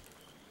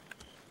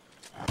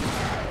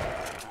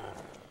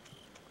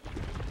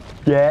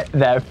 Get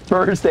that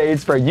first aid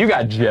spray. You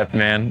got gypped,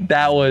 man.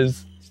 That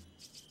was...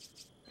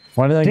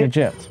 Why did I get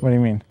gypped? What do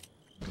you mean?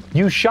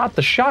 You shot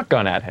the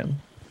shotgun at him.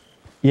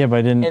 Yeah, but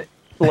I didn't... And,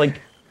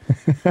 like...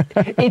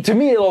 to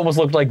me, it almost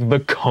looked like the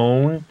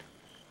cone.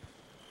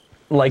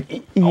 Like,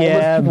 all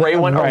the spray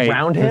went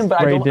around him, but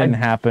spray didn't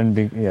happen.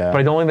 Yeah. But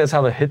I don't think that's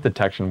how the hit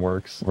detection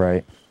works.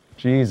 Right.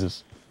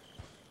 Jesus.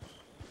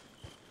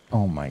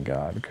 Oh my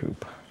god,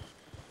 Coop.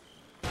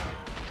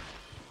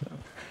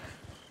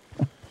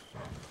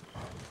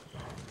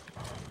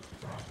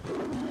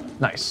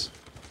 Nice.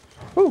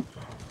 Woo.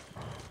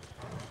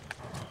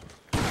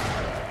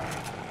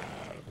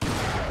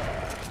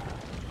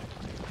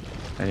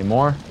 Any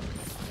more?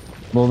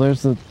 Well,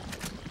 there's the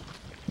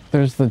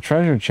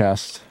treasure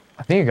chest.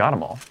 I think you got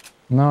them all.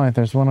 No,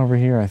 there's one over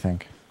here, I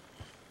think.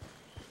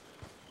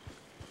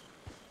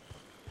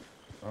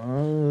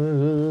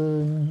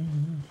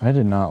 I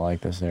did not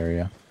like this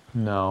area.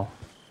 No.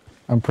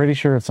 I'm pretty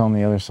sure it's on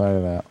the other side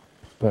of that,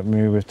 but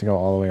maybe we have to go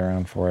all the way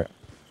around for it.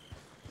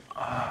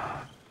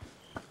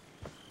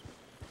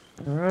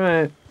 All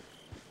right.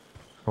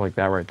 Or like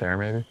that right there,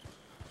 maybe.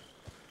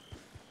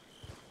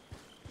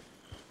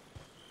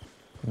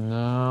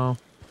 No.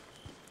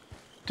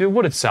 Dude,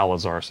 what did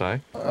Salazar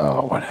say?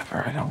 Oh,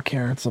 whatever. I don't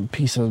care. It's a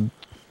piece of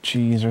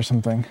cheese or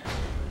something.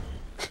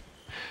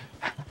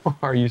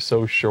 Are you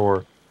so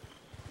sure?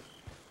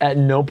 At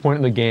no point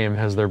in the game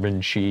has there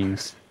been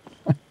cheese.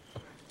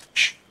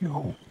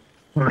 Dude,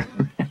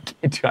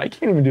 I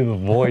can't even do the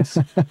voice.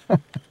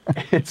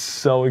 It's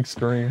so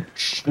extreme.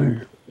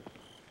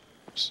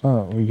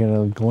 Oh, we get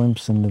a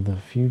glimpse into the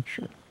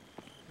future.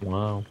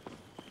 Wow.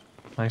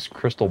 Nice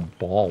crystal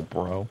ball,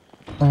 bro.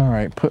 All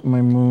right, put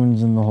my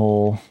moons in the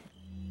hole.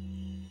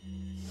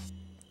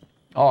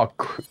 Oh,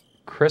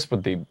 Chris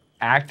with the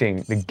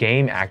acting, the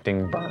game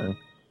acting burn.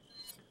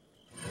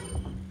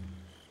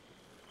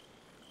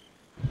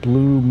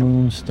 Blue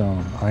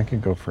moonstone. I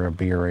could go for a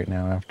beer right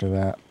now after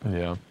that.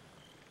 Yeah.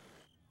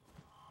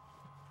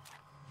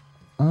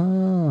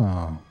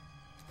 Oh.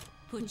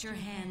 Put your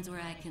hands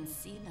where I can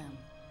see them.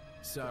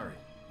 Sorry,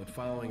 but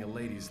following a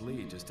lady's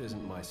lead just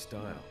isn't my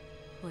style.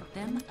 Put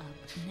them up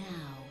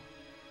now.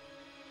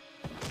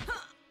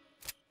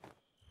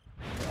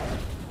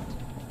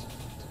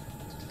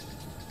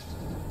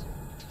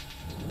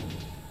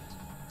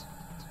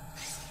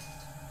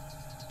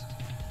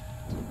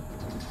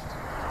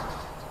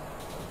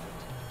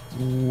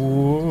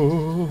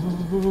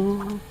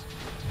 Whoa.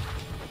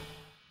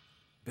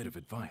 Bit of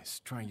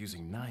advice, try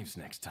using knives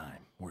next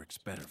time. Works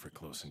better for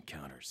close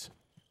encounters.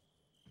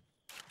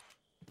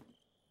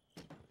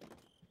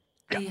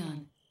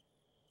 Leon.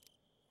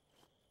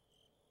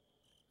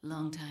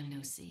 Long time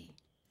no see.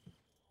 Is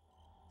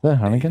that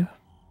Hunnigan?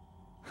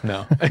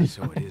 No.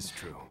 So it is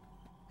true.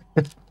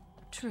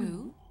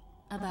 True?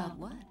 About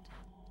what?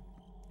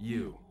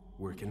 You,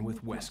 working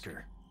with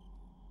Wesker.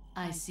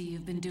 I see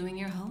you've been doing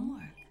your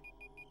homework.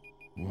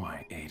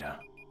 Why, Ada?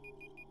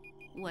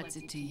 What's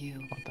it to you?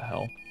 What the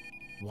hell?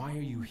 Why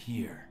are you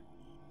here?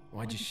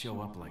 Why'd you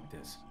show up like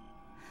this?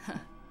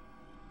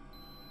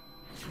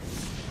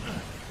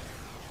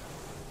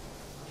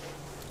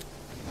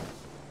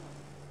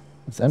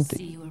 It's empty.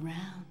 See you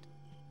around.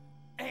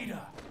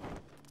 Ada!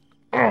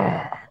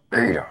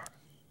 Ada.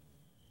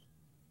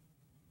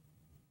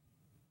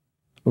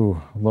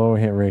 Ooh, low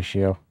hit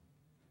ratio.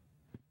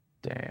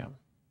 Damn.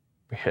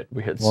 We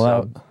hit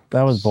Well, sub.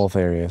 that was both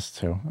areas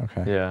too.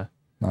 Okay. Yeah.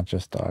 Not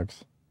just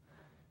dogs.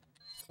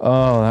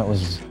 Oh, that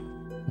was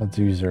a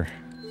doozer.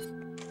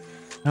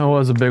 That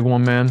was a big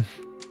one, man.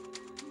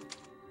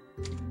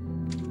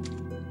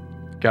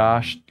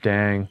 Gosh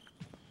dang.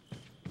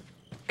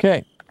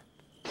 Okay.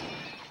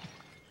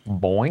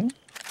 Boing?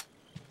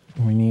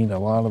 We need a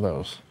lot of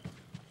those.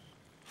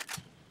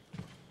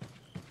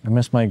 I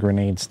miss my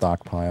grenade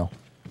stockpile.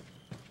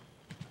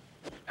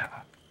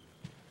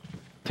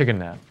 Take a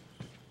nap.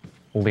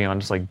 Leon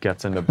just like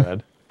gets into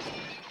bed.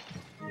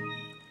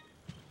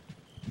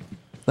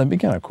 That'd be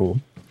kind of cool.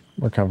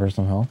 Recover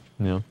some health.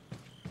 Yeah.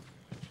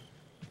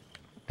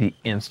 The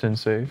instant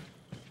save.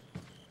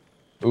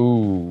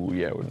 Ooh,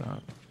 yeah, would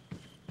not.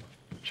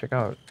 Check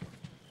out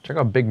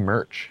big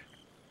merch.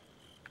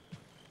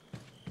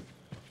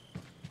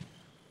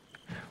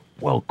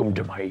 Welcome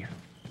to my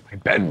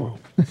bedroom.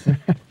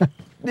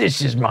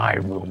 This is my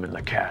room in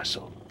the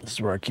castle. This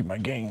is where I keep my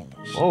games.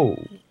 Oh.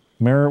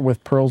 Mirror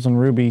with pearls and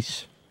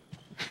rubies.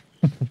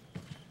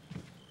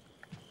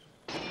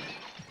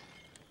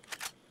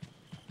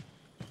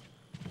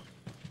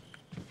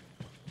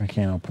 I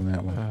can't open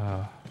that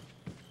one.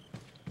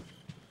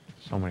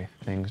 So many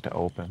things to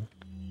open.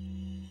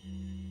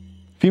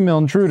 Female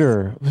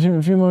intruder.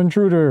 Female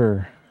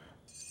intruder.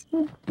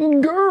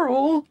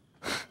 Girl.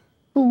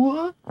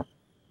 What?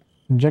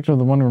 Objective of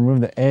the one to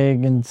remove the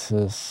egg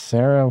into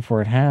Sarah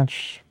before it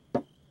hatched.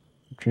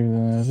 Retrieve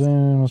the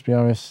must be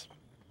obvious.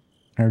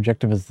 Her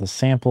objective is the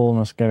sample.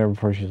 Must get her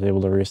before she's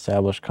able to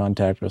reestablish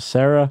contact with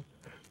Sarah.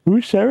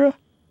 Who's Sarah?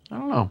 I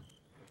don't know.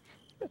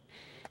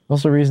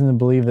 Also reason to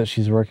believe that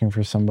she's working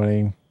for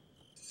somebody.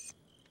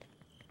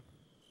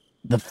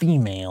 The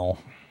female.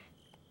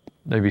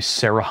 Maybe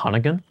Sarah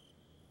Hunnigan?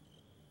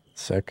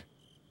 Sick.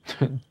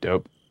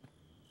 Dope.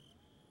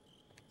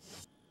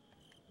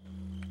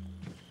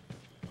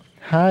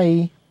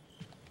 Hi.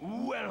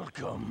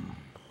 Welcome.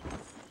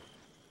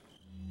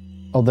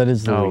 Oh, that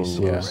is Louise,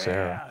 Oh, yeah.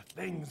 Sarah.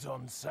 Things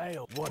on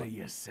sale. What are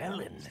you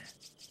selling?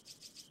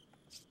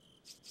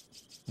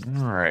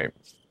 All right.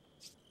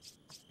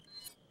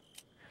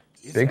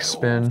 Is Big that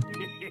spin.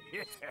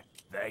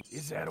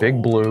 Is that Big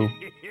all? blue.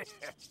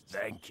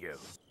 Thank you.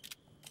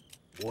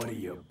 What are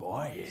you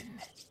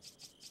buying?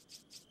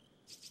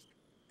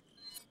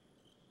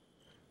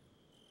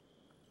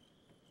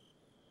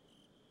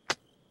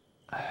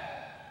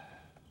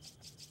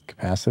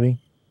 Capacity?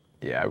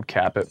 Yeah, I would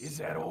cap it. Is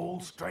that all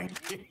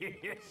strength?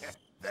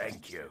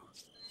 Thank you.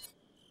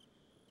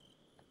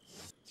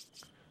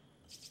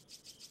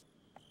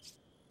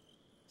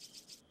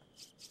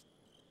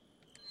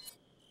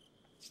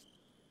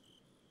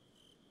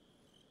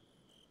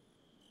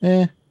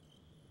 Eh.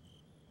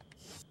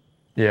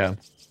 Yeah.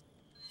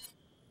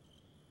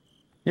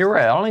 You're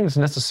right. I don't think it's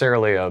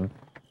necessarily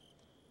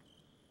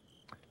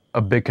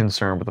a big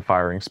concern with the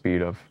firing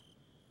speed of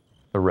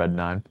the Red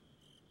 9.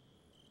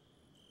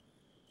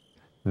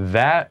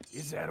 That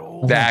Is that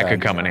all? that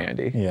could come in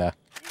handy. Yeah.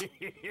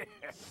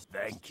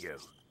 Thank you.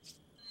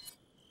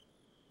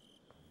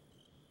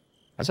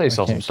 I'd say you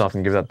sell some can't- stuff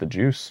and give that the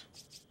juice.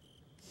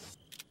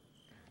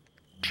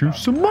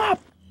 Juice them up.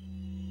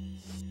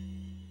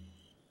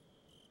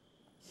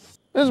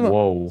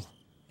 Whoa.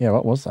 Yeah,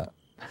 what was that?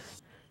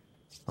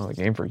 Oh, the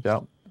game freaked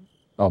out.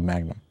 Oh,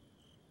 Magnum.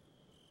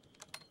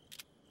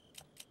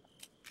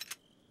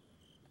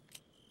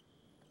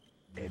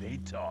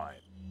 Anytime.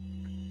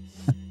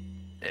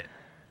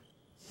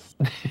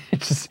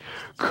 Just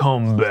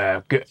come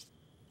back.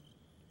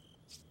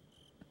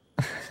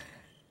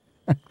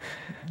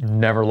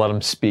 Never let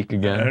him speak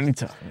again.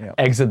 Anytime. Yeah.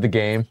 Exit the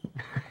game.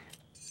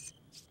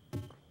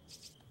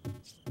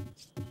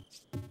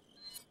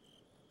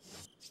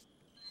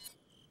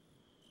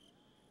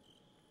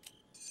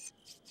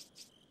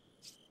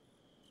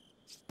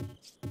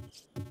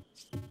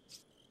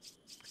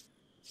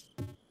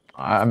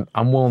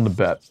 I'm willing to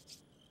bet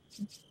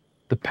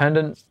the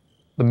pendant,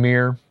 the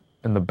mirror,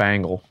 and the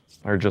bangle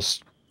are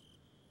just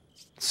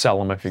sell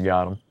them if you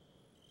got them.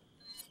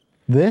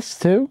 This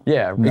too?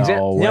 Yeah, No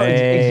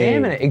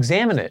examine way. it.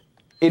 Examine it.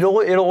 It'll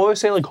always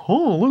say like,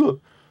 "Oh,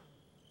 look,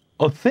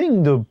 a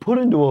thing to put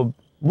into a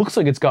looks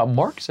like it's got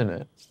marks in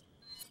it."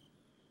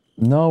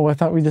 No, I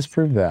thought we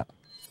disproved that.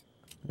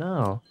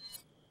 No.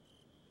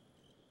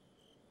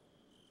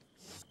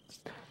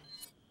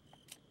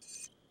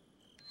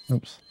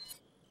 Oops.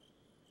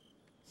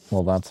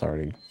 Well, that's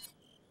already...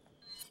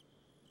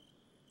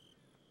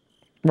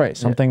 Right,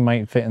 something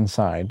might fit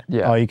inside.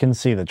 Yeah. Oh, you can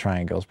see the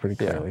triangles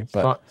pretty Yeah. clearly. It's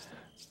But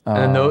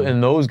not-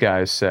 and those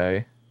guys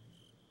say,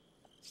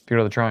 if you go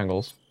to the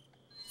triangles,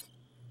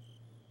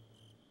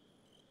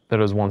 that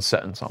it was one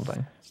set in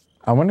something.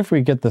 I wonder if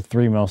we get the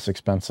 3 most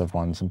expensive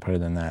ones and put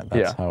it in that.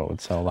 That's Yeah. how it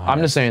would sell the I'm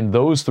highest. just saying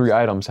those 3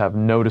 items have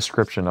no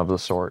description of the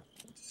sort.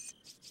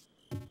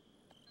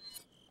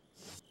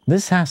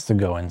 This has to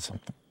go in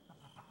something.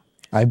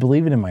 I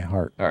believe it in my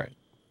heart. All right,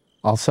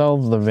 I'll sell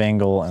the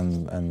Vangle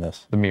and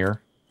this. the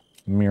mirror.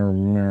 Mirror,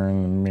 mirror,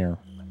 and the mirror.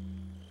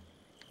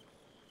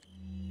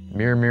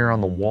 Mirror, mirror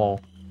on the wall.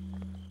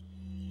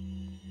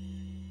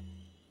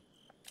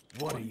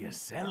 What are you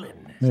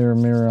selling? Mirror,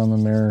 mirror on the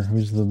mirror.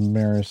 Who's the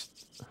mirrorist?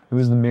 Who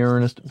is the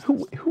mirrorist?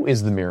 Who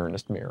is the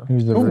mirrorist mirror?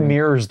 Who's the Who root-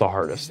 mirrors the Is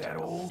hardest? that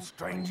all,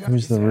 stranger?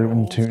 Who's Is the that rootin'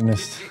 all, tootinest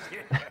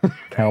stranger?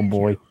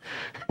 cowboy?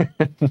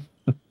 Thank you.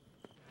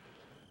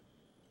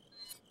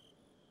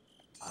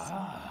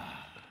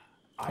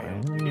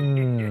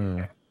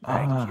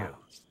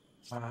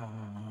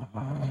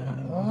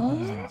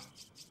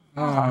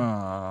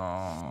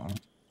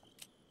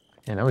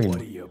 Yeah, now we What are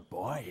can. you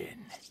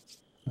buying?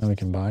 Now we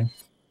can buy.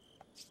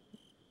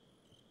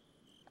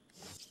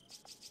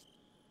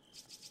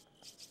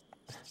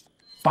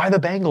 Buy the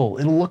bangle.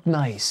 It'll look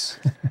nice.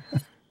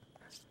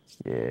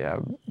 Yeah.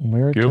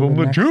 Wear it Give to 'em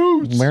the next,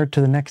 juice. Wear it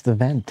to the next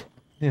event.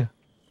 Yeah.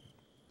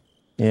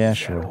 Yeah,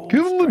 sure. All,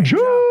 Give him the stranger?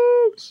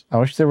 juice. I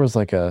wish there was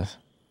like a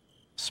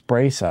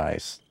spray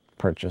size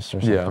purchase or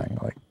Yeah. something.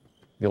 Like,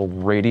 The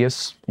old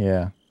radius.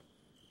 yeah.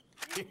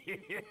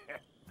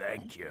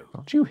 Thank you.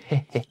 Don't you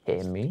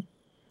heh me.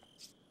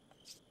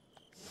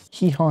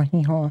 Hee haw,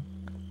 hee haw.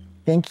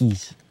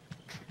 Thankies.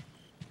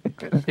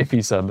 If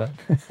he said that.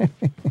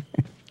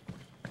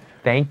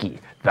 Thank you,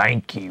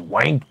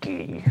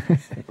 wanky.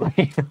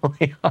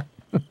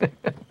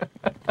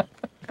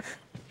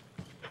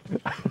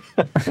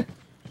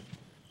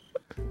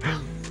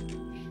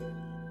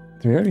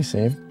 Did we already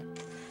save?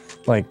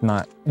 Like,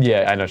 not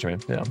Yeah, I know what you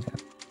mean. Yeah.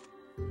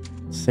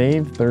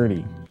 save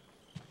 30.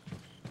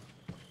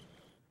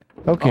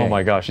 Okay. Oh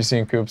my gosh, you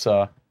seen Coop's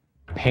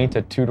paint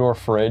a 2-door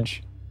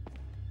fridge?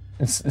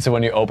 So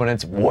when you open it,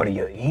 it's, what are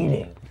you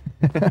eating?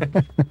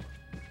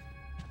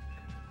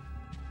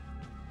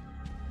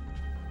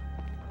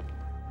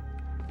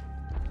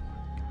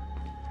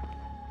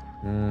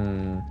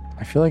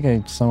 I feel like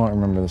I somewhat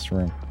remember this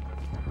room.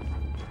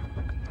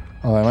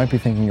 Oh, I might be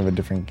thinking of a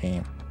different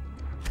game.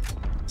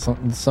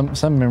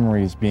 Some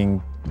memories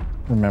being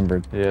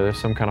remembered. Yeah, there's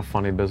some kind of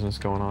funny business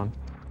going on.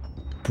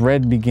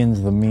 Bread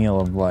begins the meal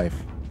of life.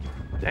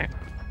 Dang.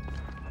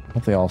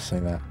 Hope they all say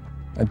that.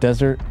 A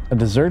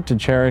dessert to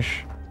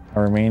cherish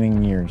our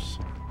remaining years.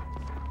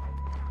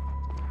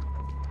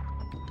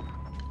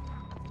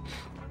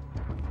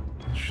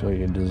 I'll show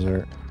you a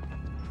dessert.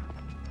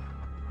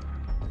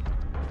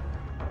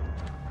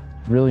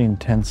 Really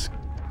intense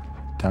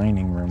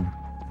dining room.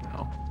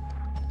 No.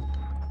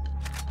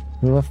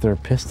 Who left their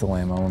pistol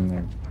ammo in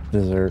their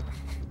dessert?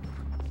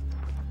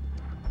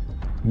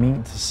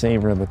 Meat to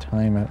savor the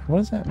time at. What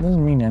is that? It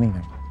doesn't mean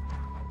anything.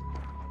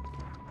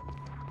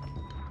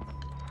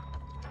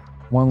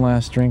 One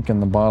last drink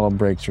and the bottle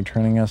breaks,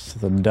 returning us to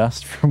the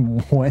dust from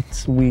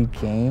whence we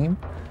came.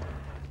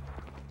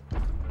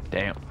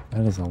 Damn.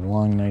 That is a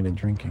long night of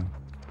drinking.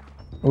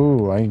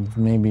 Ooh, I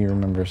maybe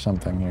remember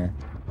something here.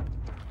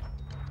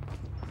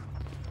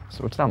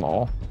 So it's down the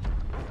hall.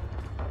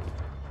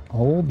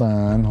 Hold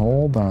on,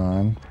 hold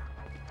on.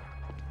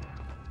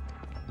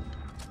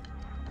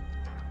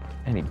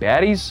 Any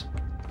baddies?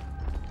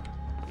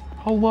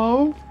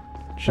 Hello?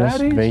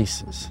 Just Fatties?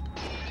 vases.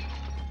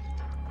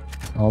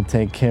 I'll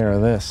take care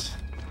of this.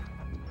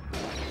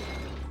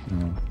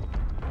 Hmm.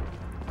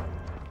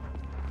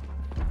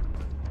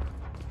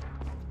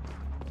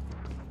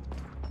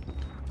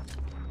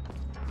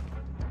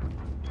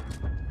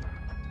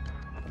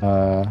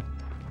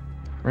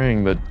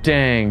 Ring the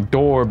dang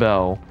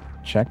doorbell.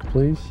 Check,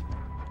 please.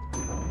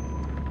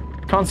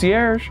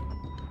 Concierge.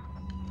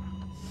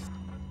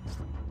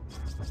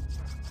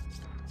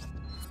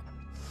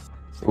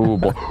 Ooh,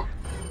 boy.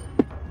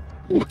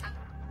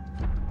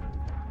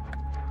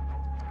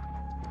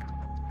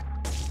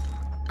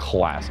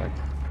 Classic.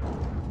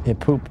 It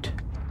pooped.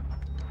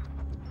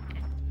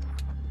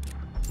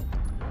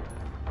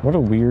 What a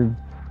weird...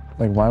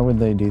 Like, why would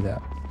they do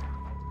that?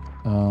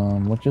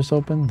 What just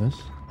opened? This?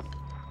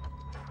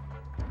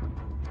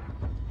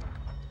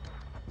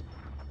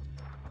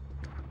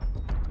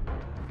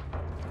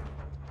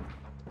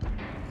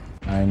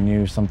 I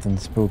knew something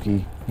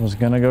spooky was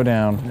gonna go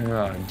down.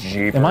 Oh,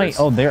 jeepers. Am I...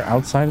 Oh, they're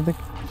outside of the...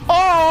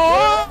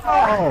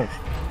 Oh!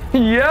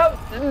 Yep,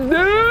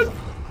 dude!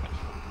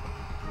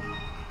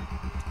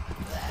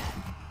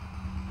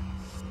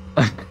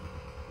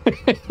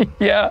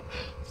 Yeah.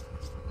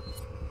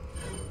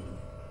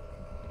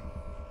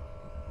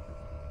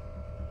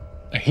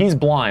 He's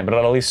blind, but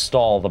it'll at least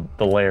stall the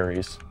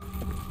Larrys.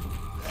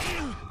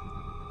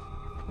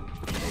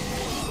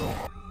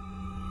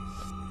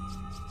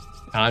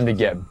 Time to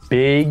get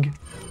big.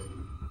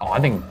 Oh, I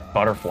think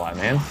butterfly,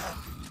 man.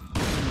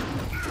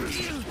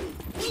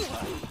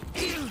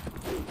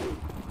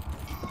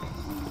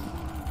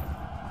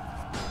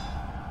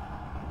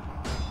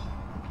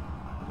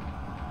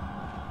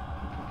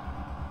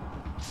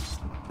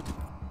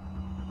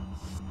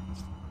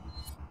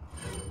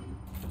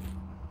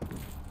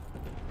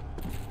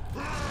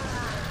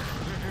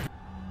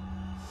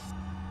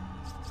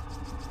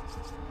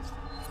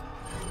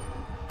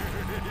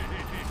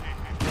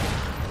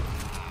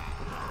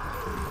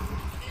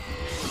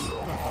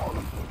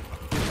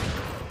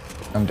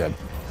 I'm dead.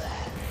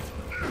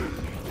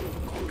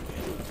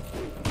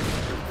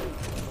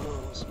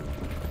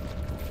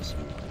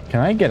 Can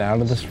I get out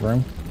of this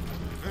room?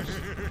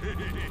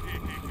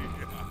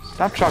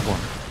 Stop chuckling.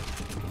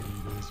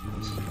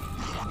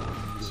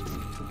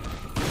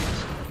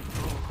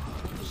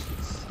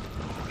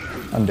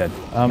 I'm dead.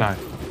 No.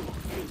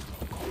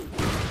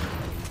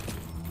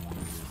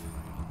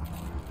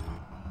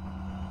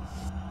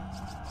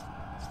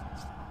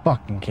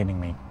 Fucking kidding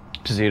me.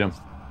 Just eat him.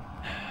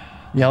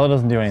 Yellow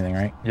doesn't do anything,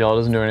 right? Yellow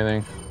doesn't do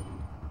anything.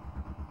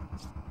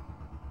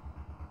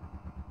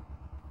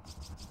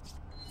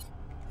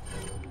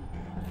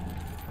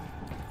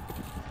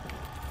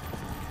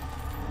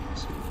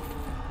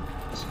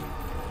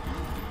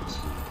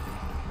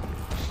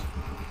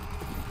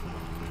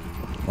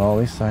 Well, at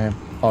least I have...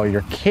 Oh,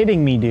 you're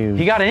kidding me, dude.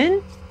 He got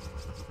in?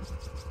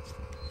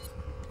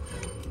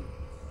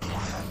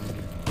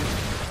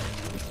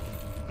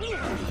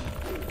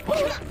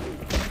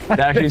 That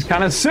actually is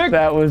kind of sick.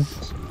 That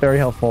was very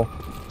helpful.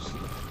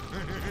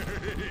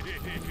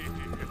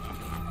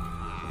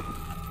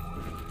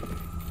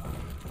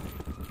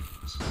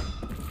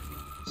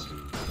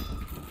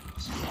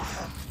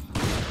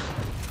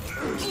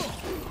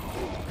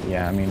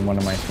 Yeah, I mean,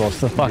 what am I supposed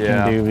to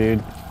fucking do,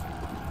 dude?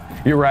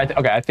 You're right.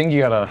 Okay, I think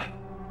you gotta...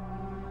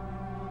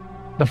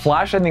 The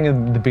flash, I think,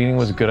 in the beginning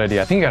was a good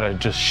idea. I think you gotta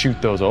just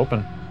shoot those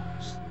open.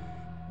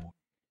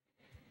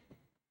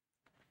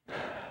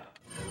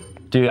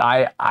 Dude,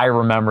 I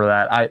remember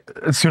that.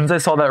 As soon as I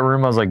saw that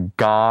room, I was like,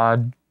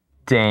 God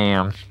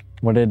damn.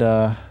 What did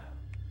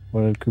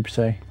Coop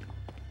say?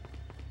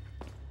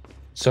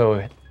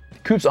 So,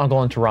 Coop's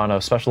uncle in Toronto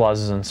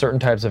specializes in certain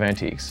types of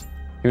antiques.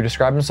 He would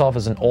describe himself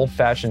as an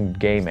old-fashioned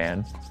gay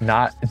man,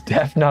 not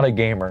a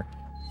gamer.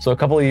 So a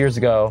couple of years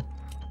ago,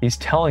 he's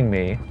telling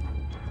me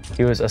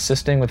he was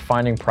assisting with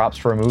finding props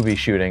for a movie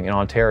shooting in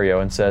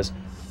Ontario and says,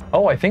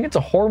 "Oh, I think it's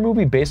a horror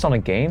movie based on a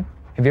game.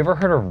 Have you ever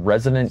heard of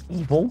Resident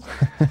Evil?"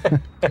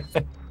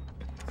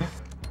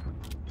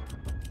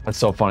 That's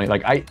so funny.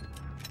 Like,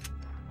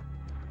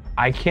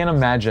 I can't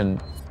imagine,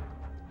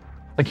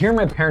 like, hearing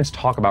my parents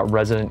talk about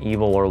Resident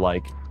Evil or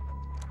like,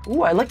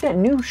 "Ooh, I like that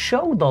new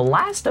show, The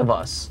Last of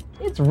Us.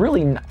 It's a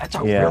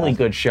really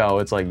good show."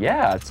 It's like,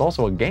 yeah, it's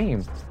also a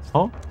game.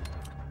 Huh?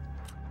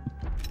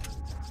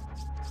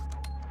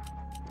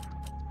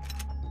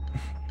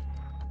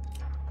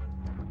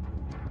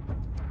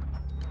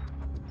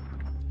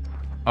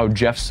 Oh,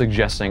 Jeff's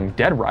suggesting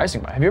Dead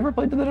Rising. Have you ever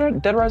played the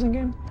Dead Rising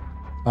game?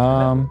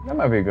 That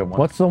might be a good one.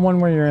 What's the one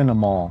where you're in a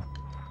mall?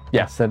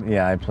 Yeah.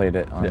 Yeah, I played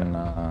it on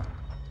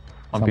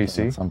on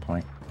PC at some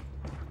point.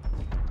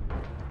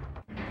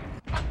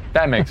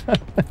 That makes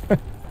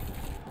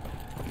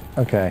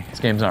Okay. this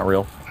game's not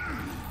real.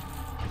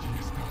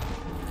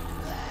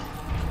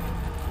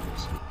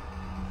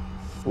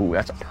 Ooh,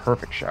 that's a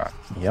perfect shot.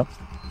 Yep.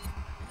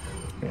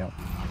 Yep.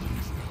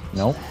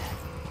 Nope.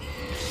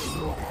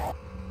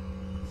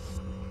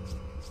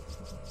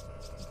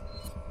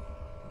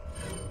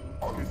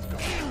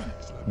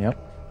 Yep.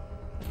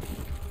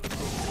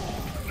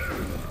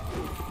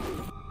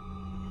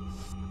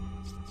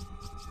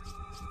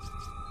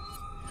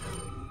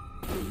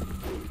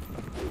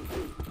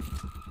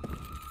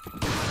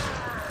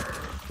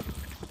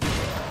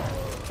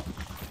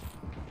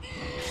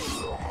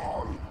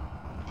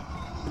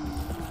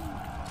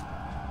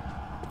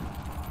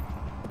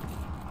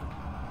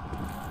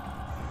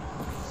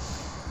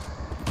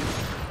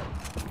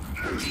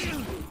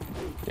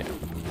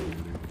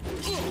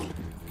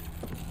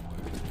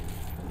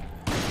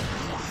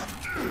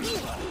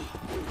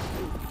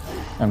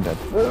 I'm dead.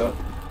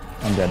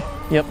 I'm dead.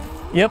 Yep.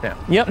 Yep. Damn.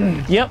 Yep.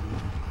 Yep.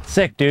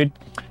 Sick, dude.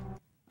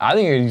 I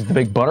think he's the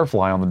big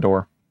butterfly on the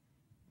door.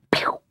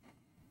 Pew!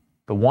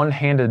 The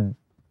one-handed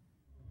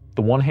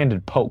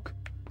poke.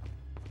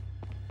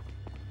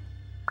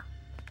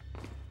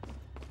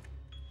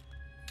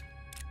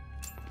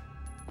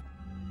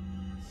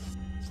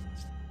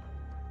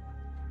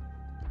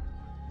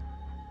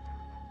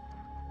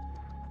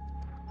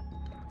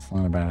 It's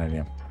not a bad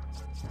idea.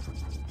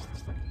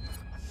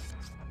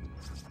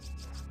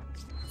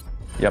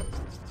 Yep.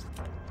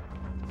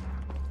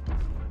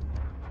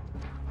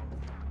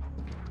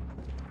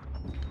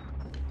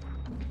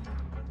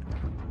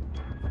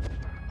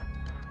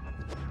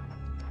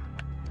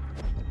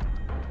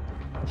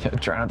 Yeah,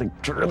 try not to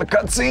trigger the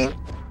cutscene.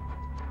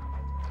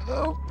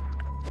 Oh.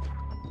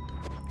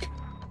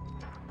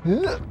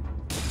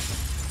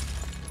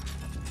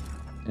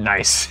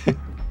 Nice.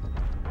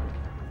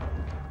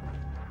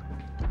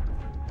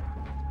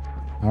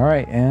 All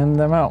right,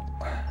 and I'm out.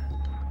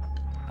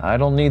 I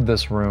don't need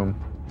this room.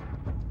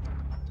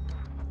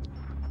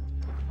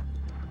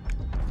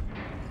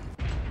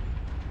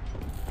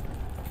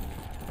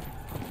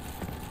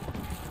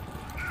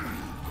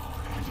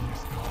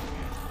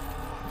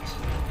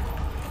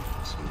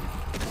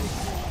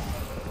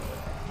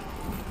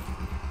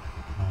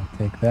 I'll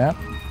take that.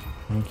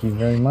 Thank you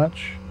very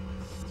much.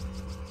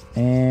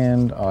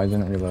 And, oh, I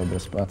didn't reload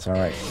this, but that's all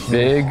right.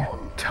 Big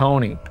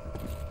Tony.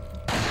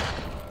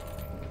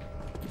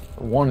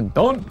 One and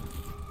done.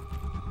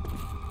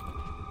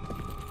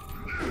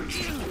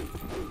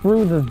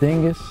 Through the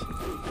dingus.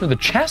 Through the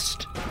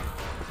chest?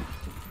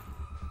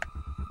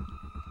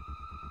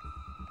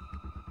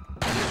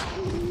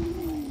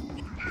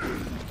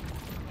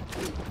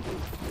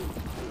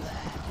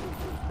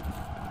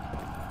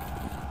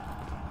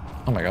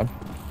 Oh my god.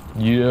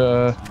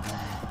 Yeah.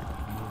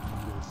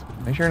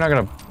 Make sure you're not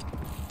gonna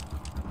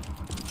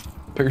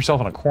put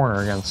yourself in a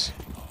corner against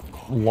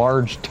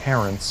large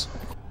Terrans.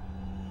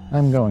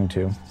 I'm going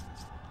to.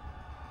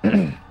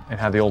 And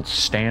have the old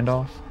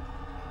standoff.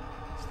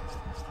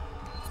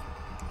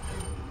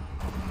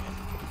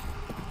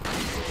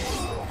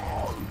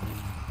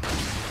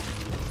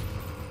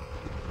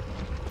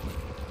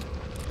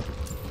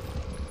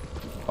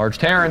 Large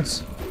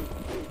Terrans.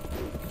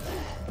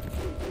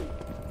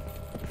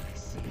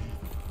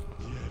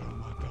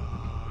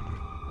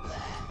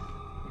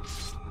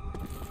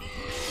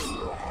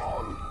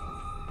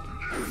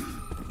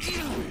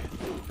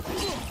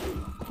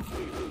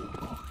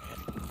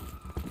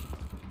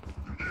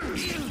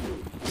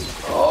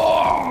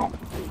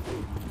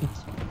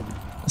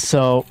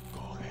 So,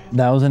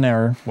 that was an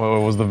error. What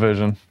was the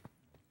vision?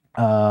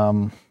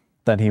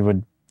 That he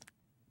would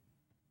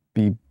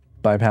be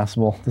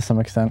bypassable to some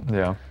extent.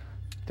 Yeah.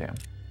 Damn.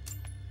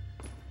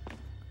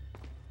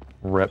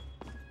 Rip.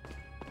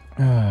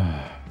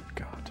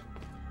 God.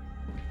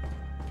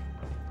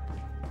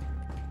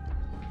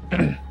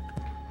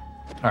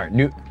 All right,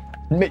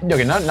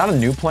 okay, not a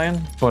new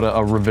plan, but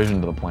a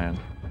revision to the plan.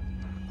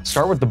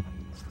 Start with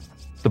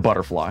the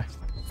butterfly,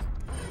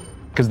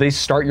 because they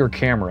start your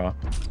camera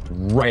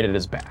right at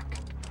his back.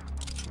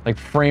 Like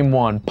frame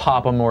 1,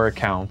 pop him where it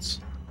counts.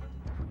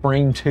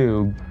 Frame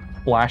 2,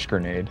 flash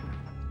grenade.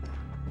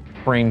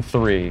 Frame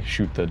 3,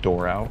 shoot the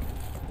door out.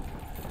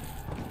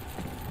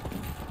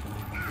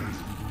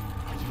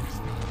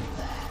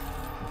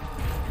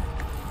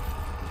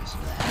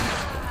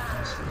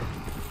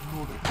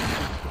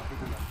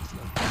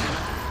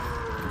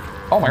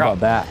 Oh my god. About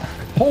that.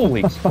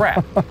 Holy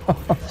crap. Or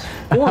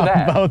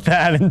that. About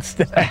that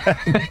instead.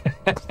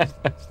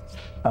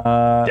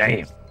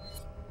 Damn.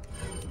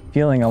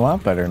 Feeling a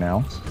lot better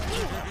now.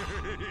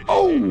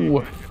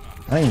 Oh!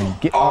 I didn't even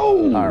get.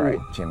 Oh! All right,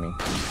 Jimmy.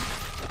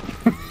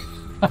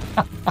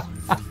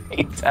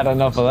 He's had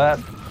enough of that.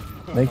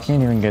 They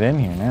can't even get in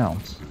here now.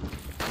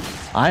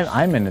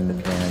 I'm in an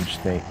advantage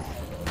state.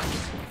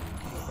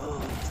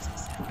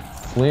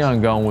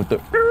 Leon going with the.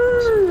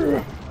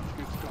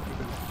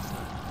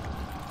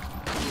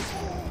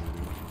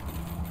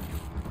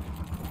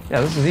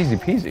 Yeah, this is easy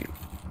peasy.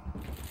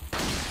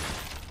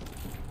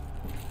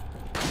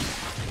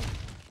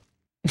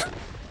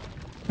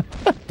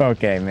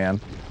 Okay, man.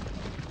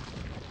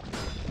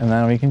 And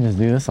then we can just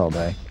do this all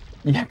day.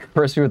 Yeah,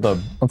 first with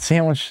the. Let's see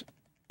how much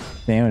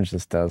damage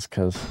this does,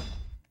 because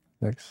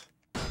 6,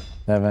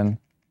 7,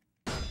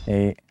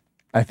 8.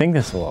 I think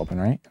this will open,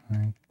 right?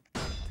 9,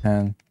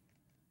 10,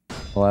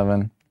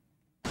 11,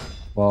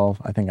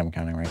 12. I think I'm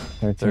counting right.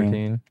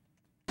 13.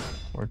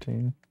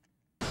 14.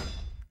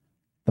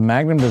 The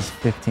Magnum does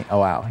 15. Oh,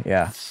 wow.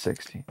 Yeah.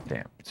 16.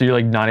 Damn. So you're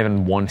like not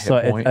even one hit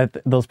So point?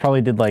 those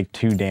probably did like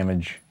 2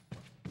 damage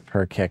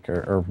per kick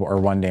or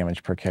 1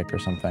 damage per kick or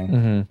something.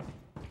 Mm-hmm.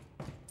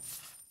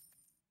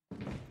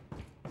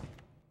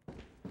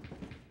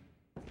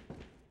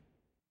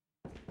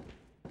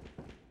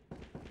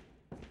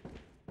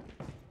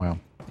 Wow.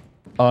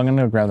 Oh, I'm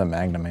gonna grab the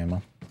Magnum ammo.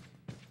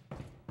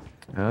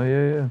 Oh,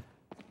 yeah.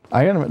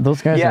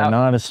 Those guys Yeah. are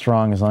not as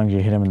strong as long as you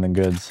hit them in the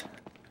goods.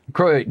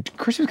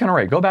 Chrissy was kind of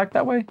right. Go back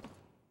that way.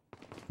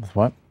 With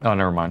what? Oh,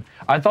 never mind.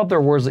 I thought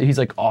there was, he's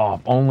like,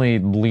 oh, only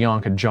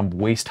Leon could jump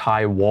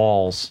waist-high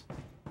walls.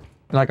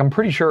 Like, I'm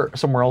pretty sure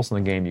somewhere else in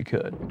the game you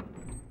could.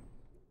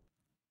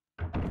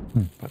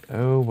 But,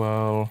 oh,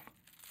 well.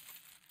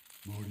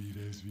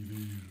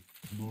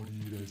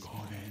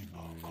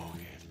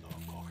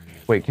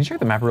 Wait, can you check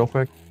the map real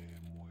quick?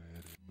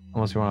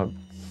 Unless you want to...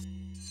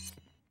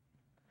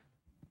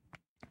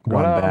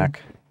 Going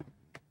back.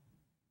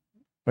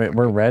 Wait,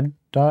 we're red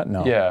dot?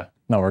 No. Yeah.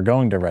 No, we're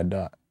going to red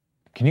dot.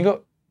 Can you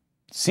go...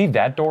 See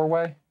that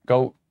doorway?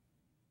 Go...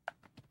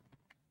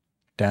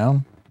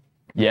 Down?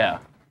 Yeah.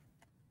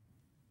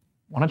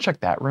 Want to check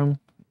that room?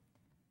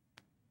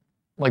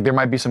 Like, there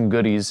might be some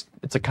goodies.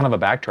 It's a kind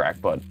of a backtrack,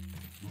 but...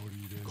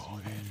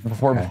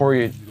 Before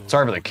you...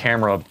 Sorry for the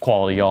camera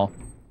quality, y'all.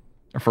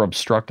 Or for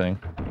obstructing.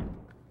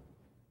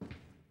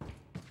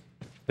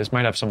 This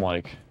might have some,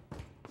 like...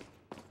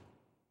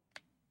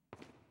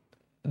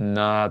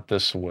 Not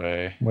this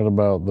way. What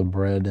about the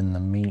bread and the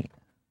meat?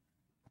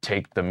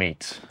 Take the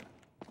meat.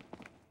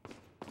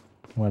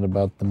 What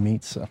about the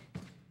pizza?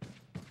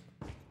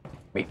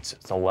 Meat. It's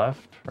the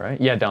left, right?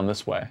 Yeah, down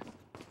this way.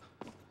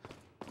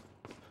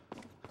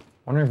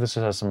 Wondering if this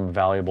has some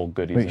valuable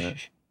goodies in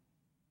it.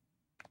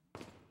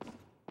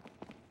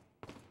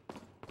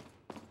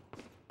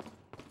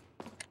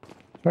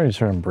 I just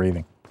heard him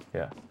breathing.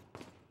 Yeah.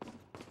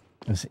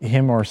 It's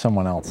him or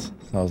someone else.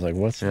 So I was like,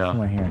 what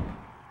am I hearing?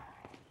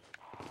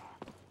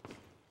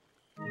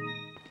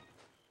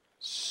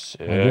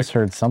 Sick. I just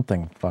heard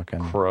something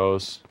fucking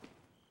Crows.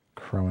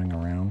 crowing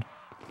around.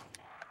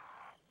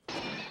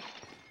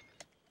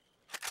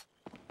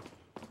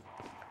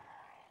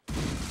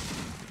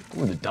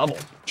 Ooh, the double.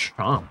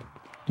 Chomp.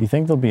 Do you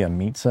think there'll be a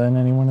pizza in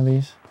any one of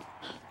these?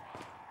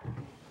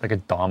 Like a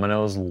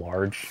Domino's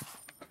large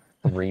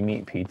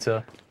 3-meat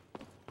pizza.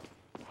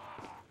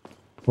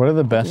 What are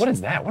the best? What is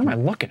that? What am I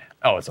looking at?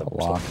 Oh, it's a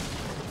lock.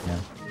 Yeah.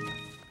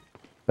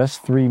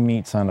 Best 3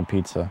 meats on a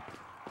pizza.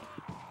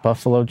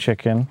 Buffalo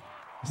chicken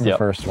is the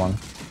first one.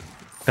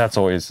 That's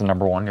always the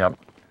number one, yep.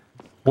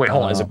 Wait,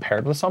 hold on. Is it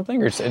paired with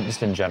something or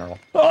just in general?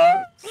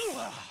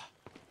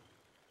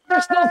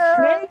 There's no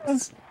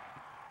snakes!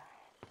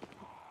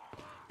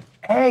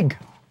 Egg!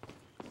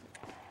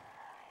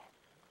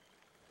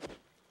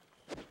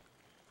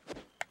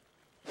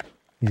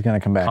 He's gonna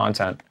come back.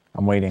 Content.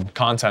 I'm waiting.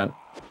 Content.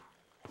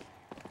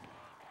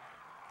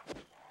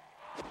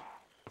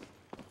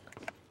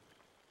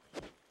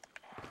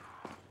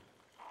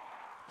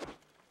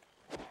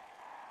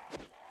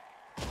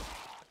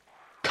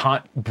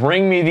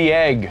 Bring me the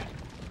egg.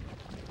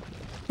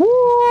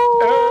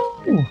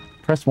 Woo!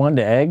 Press 1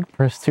 to egg,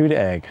 press 2 to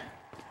egg.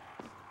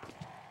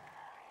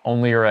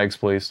 Only your eggs,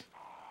 please.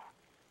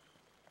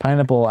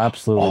 Pineapple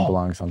absolutely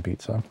belongs on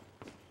pizza.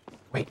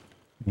 Wait.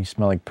 You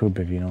smell like poop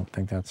if you don't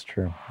think that's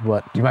true.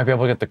 What? You might be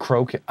able to get the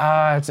crow. It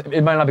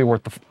might not be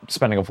worth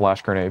spending a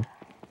flash grenade.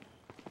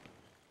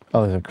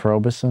 Oh, there's a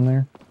Krobus in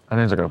there? I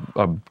think there's like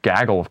a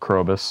gaggle of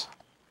Krobus.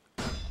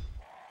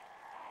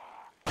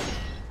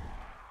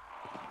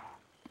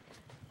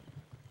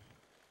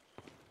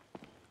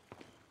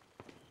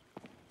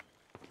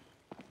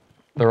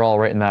 They're all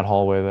right in that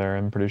hallway there,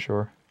 I'm pretty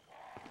sure.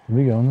 Did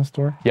we go in this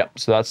door? Yep,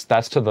 so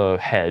that's to the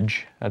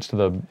hedge. That's to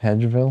the...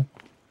 Hedgeville?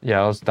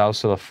 Yeah, that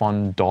was to the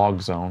fun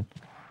dog zone.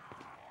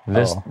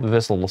 This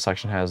little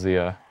section has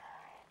the...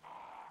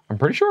 I'm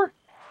pretty sure.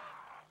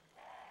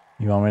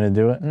 You want me to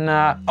do it?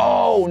 Nah.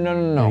 Oh,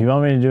 no. If you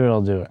want me to do it,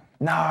 I'll do it.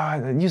 Nah,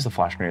 use the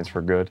flash grenades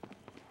for good.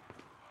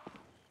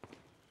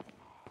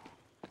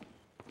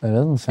 That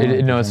doesn't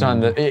sound No, it's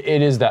not.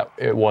 It is that...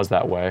 It was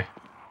that way.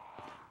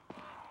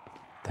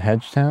 The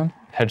Hedge Town?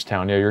 Hedge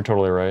Town, yeah, you're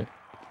totally right.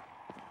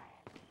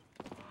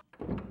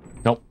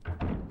 Nope,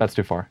 that's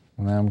too far.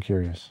 Well, now I'm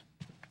curious.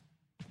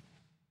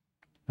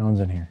 No one's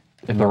in here.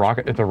 If the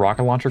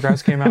rocket launcher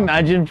guys came out,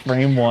 imagine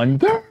frame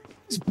 1.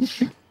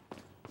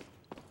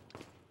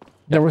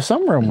 There was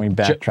some room we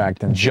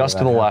backtracked in. Just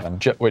to the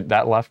left. Wait,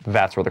 that left.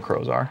 That's where the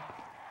crows are.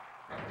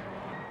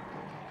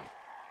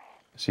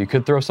 So you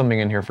could throw something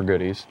in here for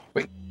goodies.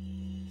 Wait.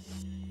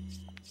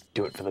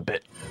 Do it for the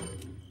bit.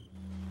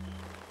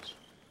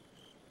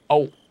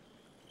 Oh.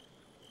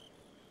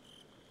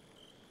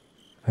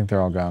 I think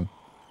they're all gone.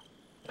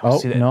 Oh,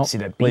 see that, no. See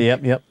that beak? Well,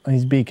 yep.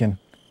 He's beaking.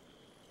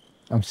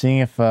 I'm seeing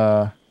if...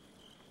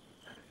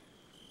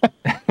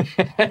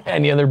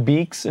 Any other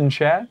beaks in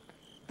chat?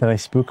 Did I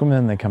spook them and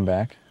then they come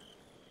back?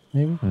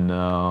 Maybe?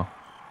 No.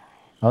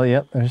 Oh,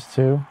 yep. There's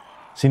 2.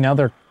 See, now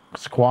they're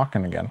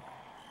squawking again.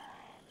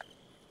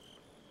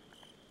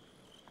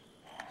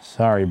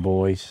 Sorry,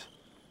 boys.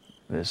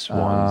 This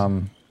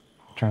one's...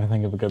 trying to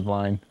think of a good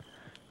line.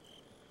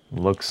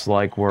 Looks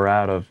like we're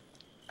out of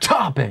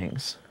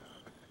toppings.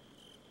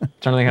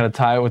 Trying to think how to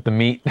tie it with the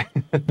meat,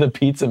 the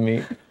pizza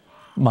meat.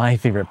 My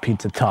favorite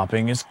pizza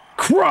topping is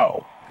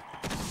crow.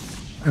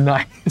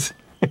 Nice.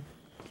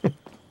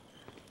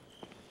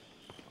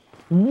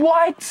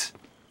 What?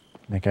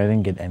 Like, I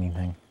didn't get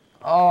anything.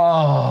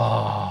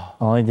 Oh.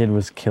 All I did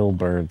was kill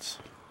birds.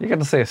 You got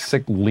to say a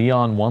sick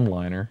Leon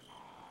one-liner.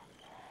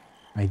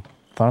 I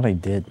thought I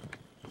did.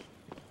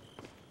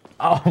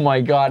 Oh my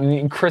god,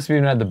 and Chris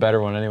even had the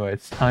better one anyway.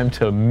 It's time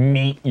to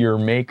meet your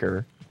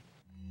maker.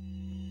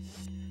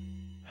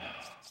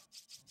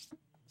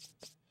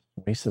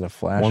 Wasted a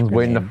flash. One's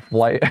waiting to grenade.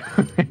 fly.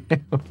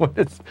 What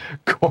is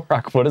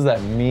Korok? What does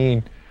that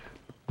mean?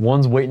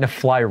 One's waiting to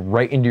fly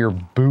right into your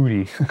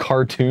booty,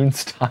 cartoon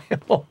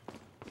style.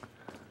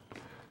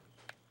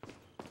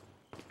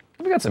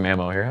 We got some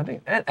ammo here, I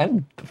think,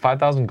 and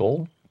 5,000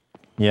 gold.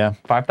 Yeah,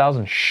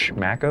 5,000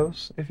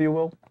 schmackos, if you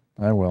will.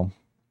 I will.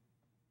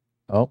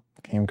 Oh,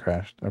 game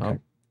crashed. Okay.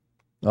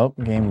 Oh,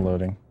 game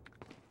loading.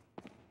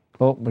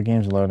 Oh, the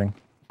game's loading.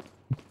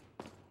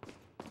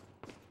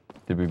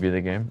 Did we beat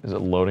the game? Is it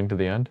loading to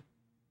the end?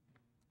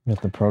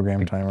 Got the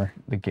program timer.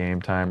 The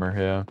game timer,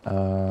 yeah.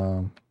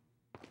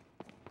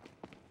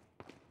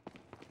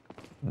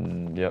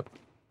 Yep.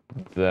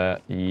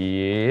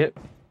 Yep.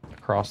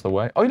 Across the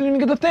way. Oh, you didn't even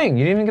get the thing.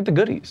 You didn't even get the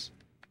goodies.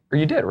 Or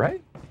you did,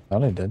 right?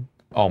 Thought I did.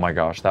 Oh my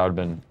gosh, that would have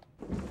been...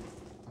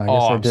 I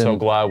guess I I'm so didn't.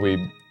 glad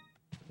we...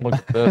 Look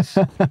at this.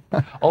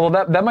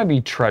 Although that might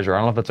be treasure. I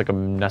don't know if that's like a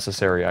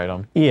necessary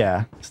item.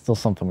 Yeah, still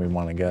something we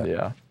want to get.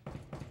 Yeah.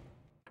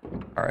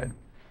 All right.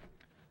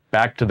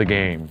 Back to the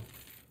game.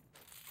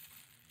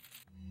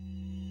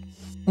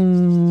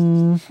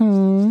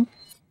 Mm-hmm.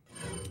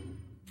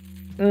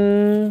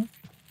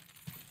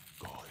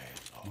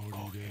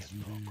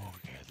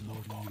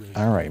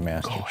 All right,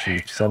 Master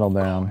Chief, settle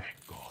down.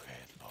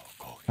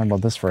 How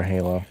about this for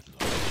Halo?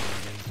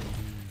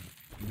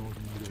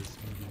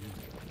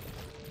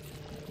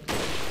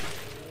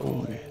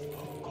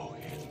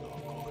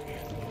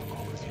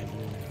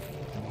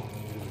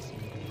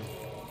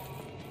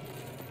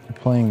 We're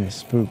playing the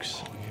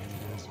Spooks.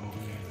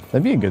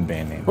 That'd be a good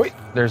band name. Wait,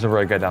 there's a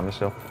red guy down the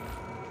hill.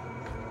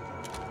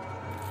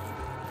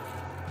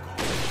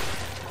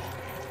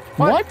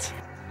 What?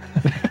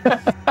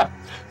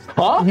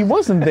 Huh? He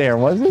wasn't there,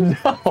 was he?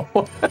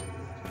 No.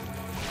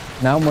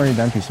 Now I'm worried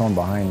there'd be someone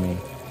behind me.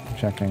 I'm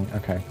checking.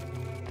 Okay.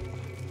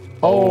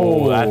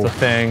 Oh, that's a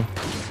thing.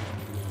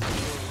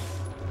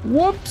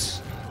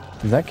 Whoops.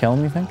 Does that kill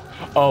him, you think?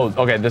 Oh,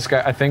 okay, this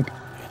guy, I think...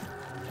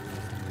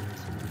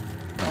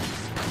 No.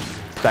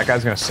 That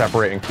guy's gonna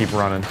separate and keep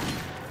running.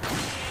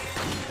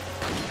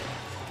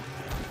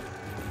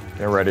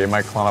 Get ready, it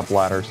might climb up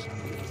ladders.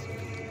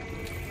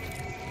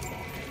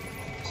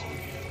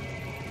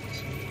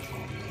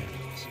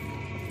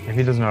 Maybe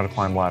he doesn't know how to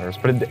climb ladders,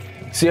 but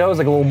see how it was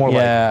like a little more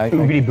like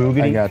oogity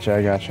boogity?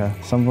 I gotcha.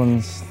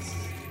 Someone's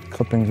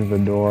clipping through the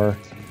door,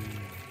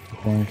 I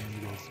think.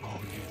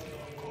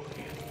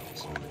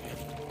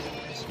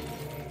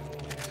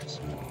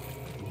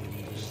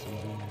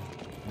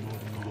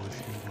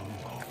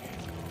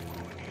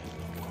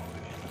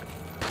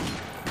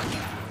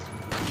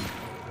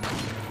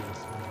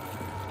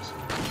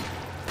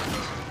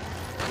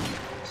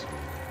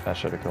 That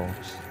should have killed him.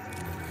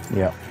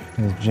 Yep.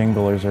 These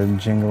jinglers are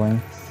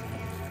jingling.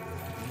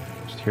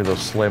 Just hear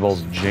those sleigh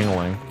bells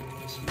jingling.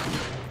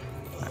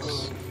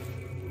 Nice.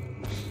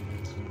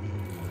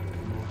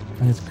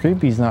 And it's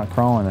creepy he's not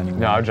crawling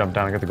anymore. No, I'll jump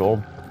down and get the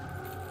gold.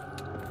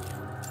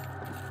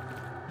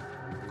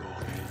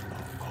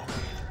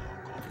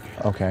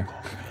 Okay.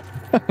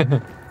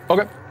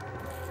 Okay.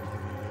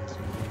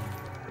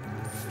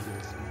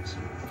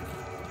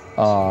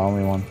 Oh,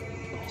 only one.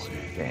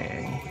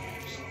 Dang.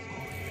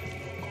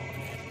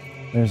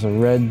 There's a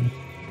red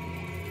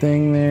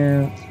thing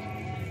there.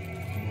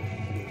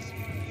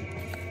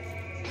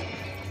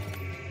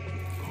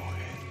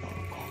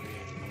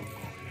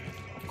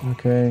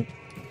 Okay.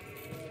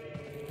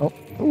 Oh,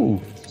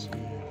 ooh.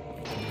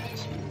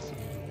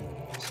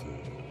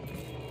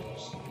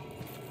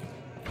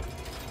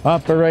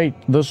 Operate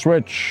the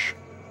switch.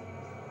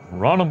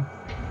 Run him.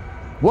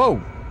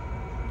 Whoa!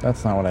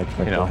 That's not what I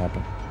expected to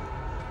happen.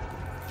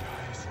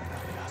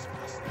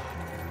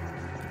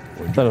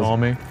 What'd That you was- call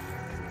me?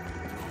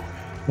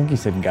 I think he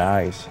said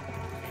guys.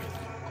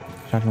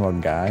 Talking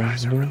about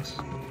guys, dude?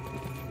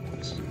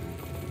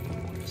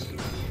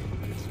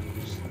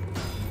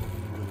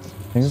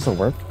 Think this will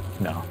work?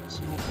 No.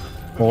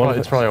 Well,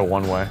 It's probably a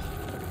one-way.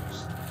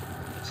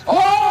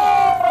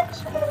 Oh!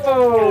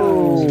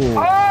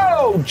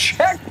 Oh!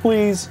 Check,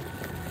 please!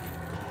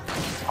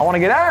 I want to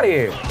get out of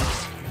here!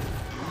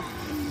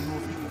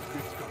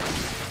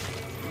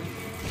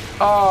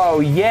 Oh,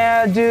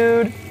 yeah,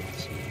 dude!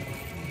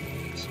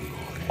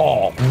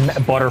 Oh,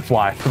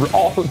 butterfly through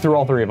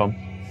all three of them.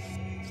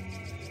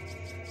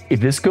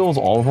 If this kills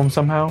all of them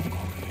somehow...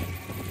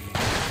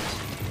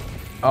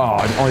 Oh,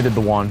 I only did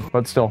the one,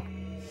 but still.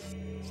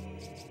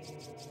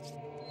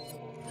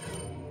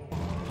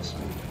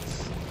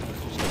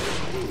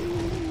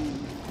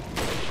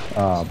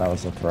 Oh, that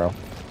was a throw.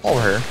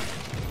 Over here.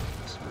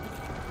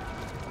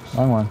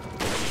 Wrong one.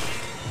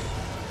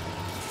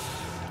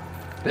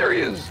 There he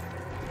is.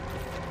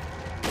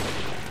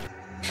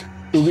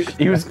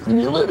 He was...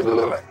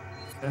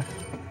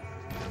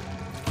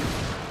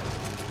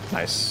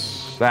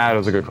 Nice. That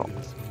was a good call.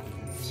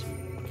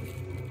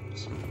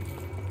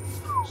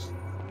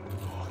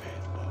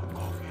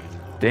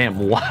 Damn,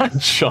 a lot of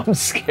jump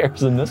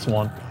scares in this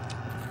one.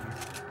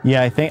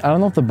 Yeah, I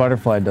don't know if the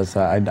butterfly does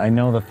that. I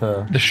know that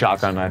The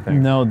shotgun, I think.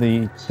 no,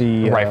 the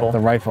rifle? The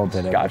rifle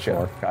did it. Gotcha.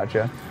 Before.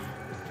 Gotcha.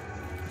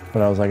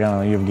 But I was like, I don't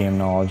know, you have game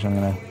knowledge. I'm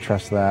gonna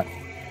trust that.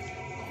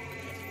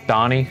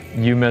 Donnie,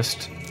 you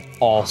missed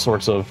all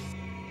sorts of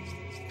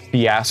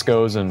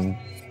fiascos and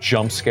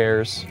jump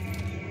scares.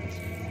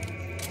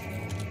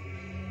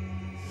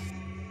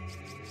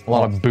 A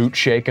lot of boot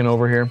shaking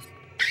over here.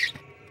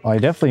 Well, I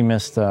definitely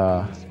missed.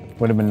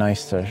 Would have been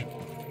nice to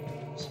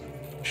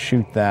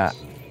shoot that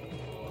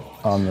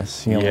on the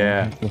ceiling.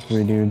 Yeah. The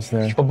 3 dudes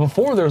there. But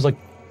before there was like,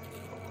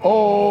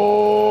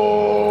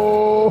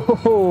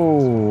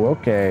 Oh,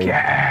 okay.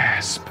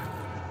 gasp.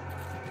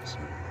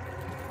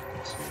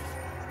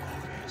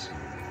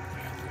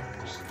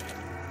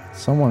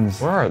 Someone's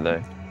Where are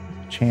they?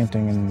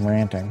 chanting and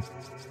ranting.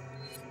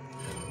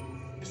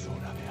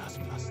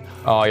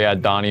 Oh yeah,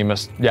 Donnie, you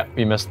missed. Yeah,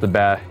 you missed the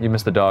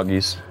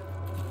doggies.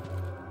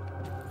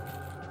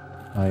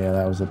 Oh yeah,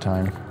 that was the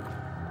time.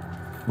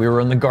 We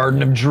were in the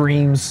Garden of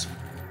Dreams.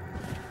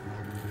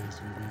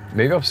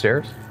 Maybe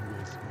upstairs.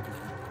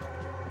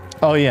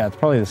 Oh yeah, it's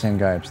probably the same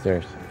guy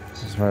upstairs.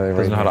 This is probably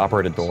Doesn't know how to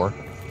operate a door.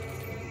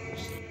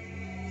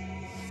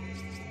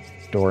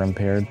 door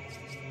impaired.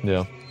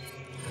 Yeah.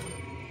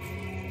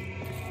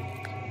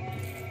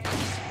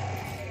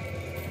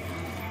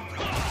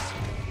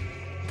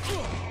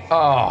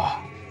 Oh.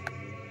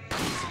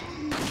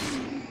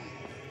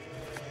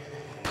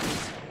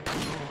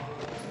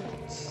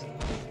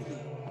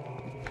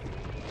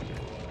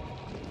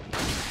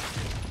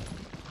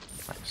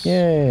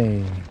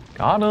 Yay.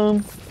 Got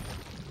him.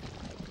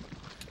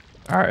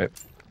 All right.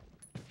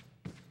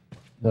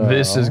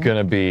 This is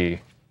gonna be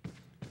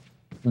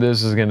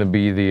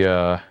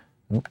the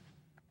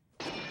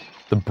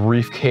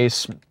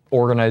briefcase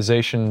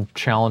organization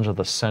challenge of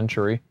the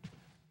century.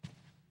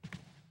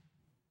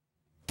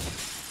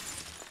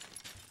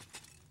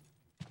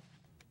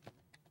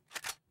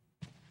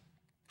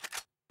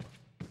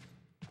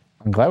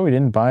 I'm glad we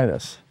didn't buy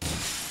this.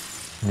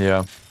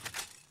 Yeah.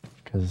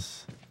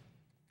 Because...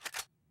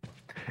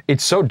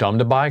 It's so dumb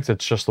to buy because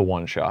it's just the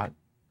one shot.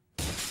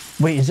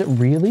 Wait, is it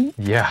really?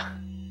 Yeah.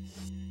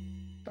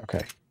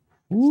 Okay.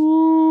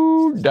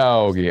 Ooh,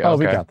 doggy. Oh,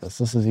 okay. we got this.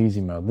 This is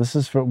easy mode. This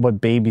is for what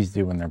babies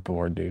do when they're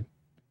bored, dude.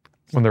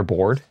 When they're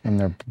bored? When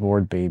they're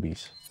bored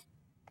babies.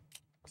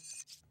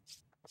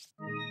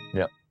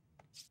 Yep.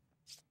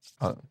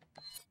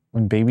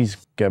 When babies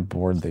get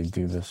bored, they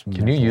do this.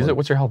 Can you use it?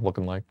 What's your health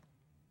looking like?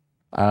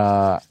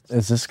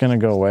 Is this gonna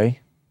go away?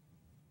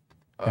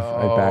 If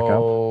I back up?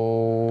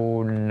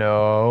 Oh,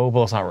 no.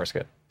 Well, let's not risk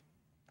it.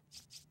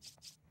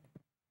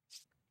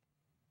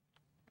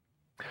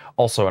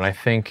 Also, and I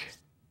think,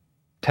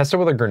 test it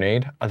with a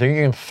grenade. I think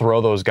you can throw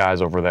those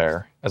guys over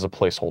there as a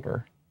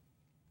placeholder.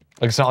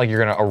 Like, it's not like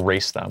you're going to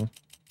erase them.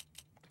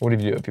 What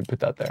do you do if you put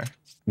that there?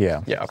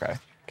 Yeah. Yeah, okay.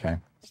 Okay.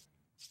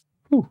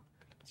 Whew.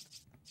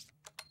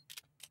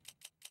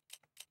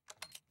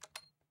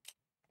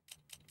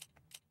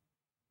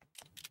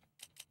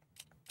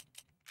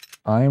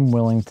 I am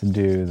willing to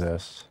do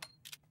this.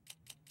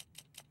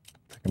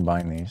 To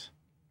combine these.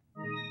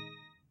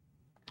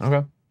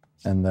 Okay.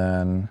 And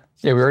then...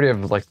 Yeah, we already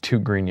have like 2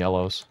 green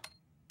yellows.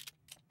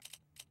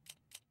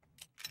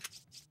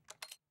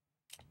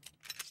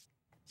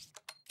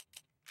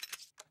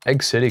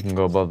 Egg City can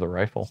go above the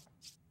rifle.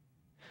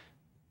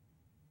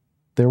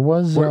 There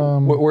was...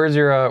 where's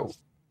your...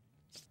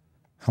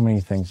 how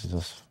many things is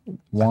this?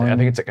 I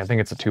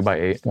think it's a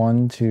 2x8.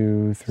 1,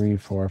 2, 3,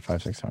 4,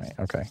 5, 6, 7, 8.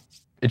 Okay.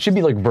 It should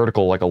be like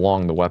vertical, like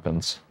along the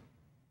weapons.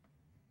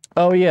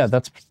 Oh yeah,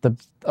 that's the...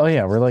 Oh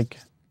yeah, we're like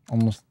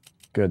almost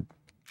good.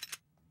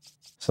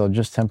 So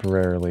just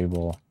temporarily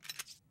we'll...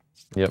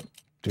 Yep.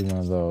 Do one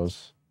of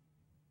those.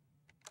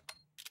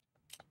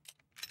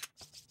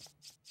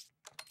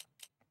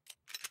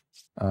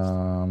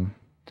 Oh,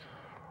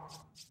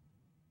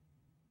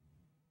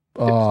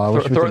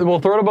 we'll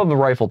throw it above the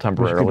rifle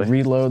temporarily. We could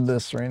reload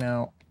this right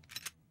now.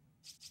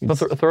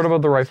 Throw it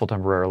above the rifle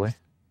temporarily.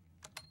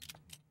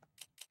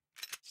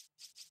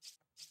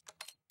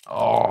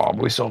 Oh,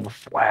 we still have a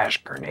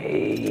flash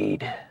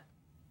grenade.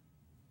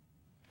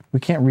 We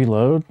can't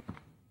reload?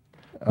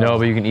 No,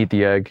 but you can eat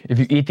the egg. If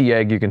you eat the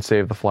egg, you can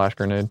save the flash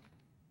grenade.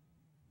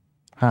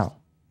 How?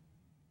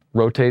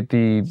 Rotate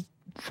the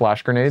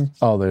flash grenade.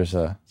 Oh, there's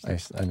a... I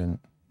didn't...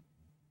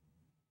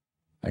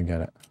 I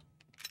get it.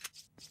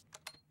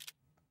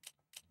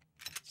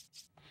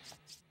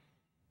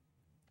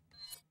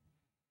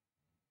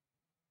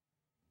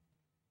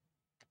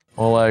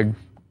 Well, egg.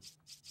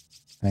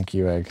 Thank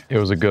you, egg. It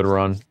was a good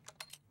run.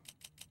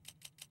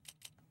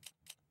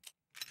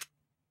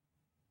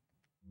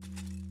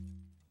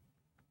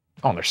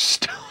 Oh, there's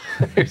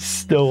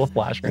still a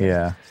flash grenade.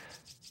 Yeah.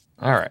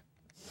 All right.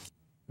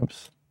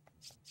 Oops.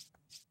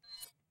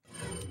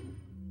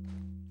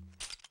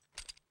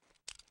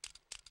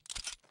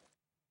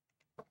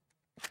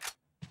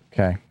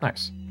 Okay.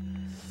 Nice.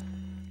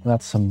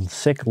 That's some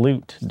sick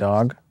loot,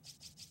 dog.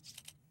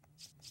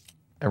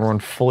 Everyone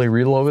fully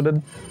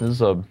reloaded. This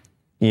is a...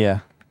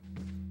 Yeah.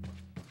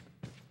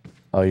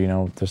 Oh, you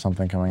know, there's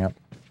something coming up.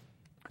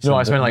 No,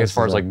 I meant like as this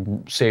far is as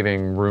like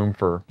saving room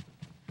for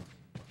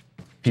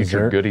future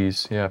Dessert?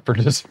 goodies. Yeah, for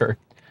dessert.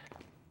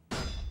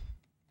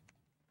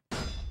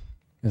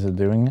 Is it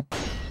doing it?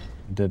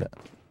 Did it?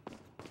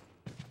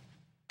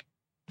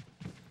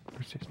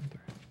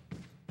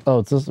 Oh,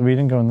 it's this. We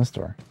didn't go in this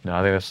door. No,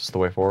 I think that's just the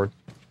way forward.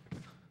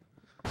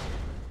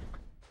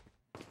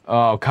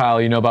 Oh, Kyle,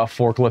 you know about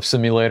Forklift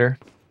Simulator?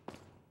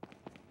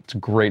 It's a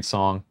great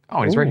song.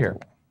 Oh, he's right here.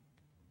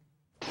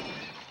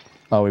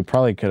 Oh, we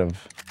probably could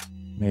have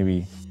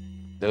maybe.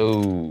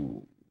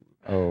 Oh.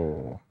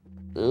 Oh.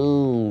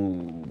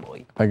 Oh,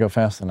 boy. If I go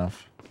fast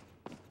enough.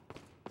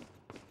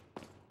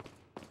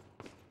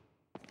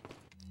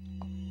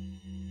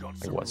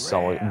 Like what,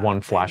 sell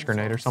one flash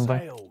grenade or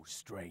something?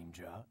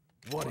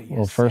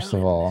 Well, first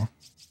of all.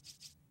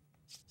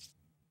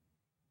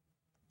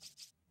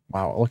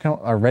 Wow, look how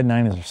our red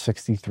 9 is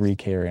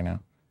 63K right now.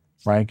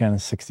 Riot gun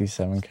is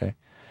 67K.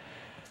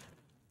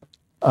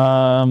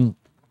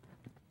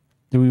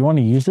 Do we want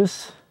to use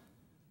this?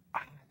 I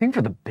think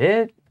for the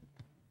bit.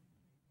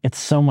 It's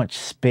so much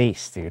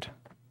space, dude.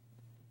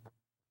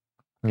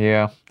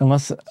 Yeah.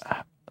 Unless,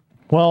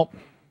 well,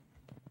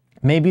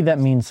 maybe that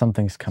means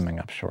something's coming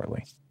up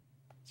shortly.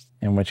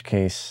 In which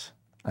case,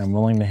 I'm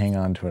willing to hang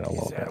on to it a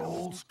little bit. Is that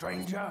all,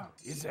 stranger?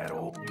 Is that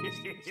all?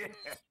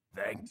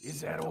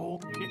 Is that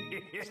all?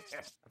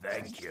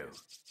 Thank you.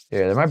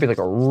 Yeah, there might be like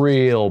a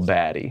real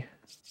baddie.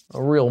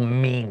 A real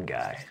mean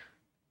guy.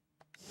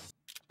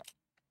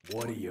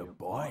 What are you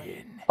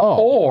buying? Oh,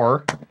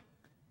 Or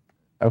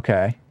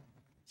okay.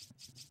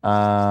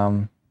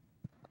 they're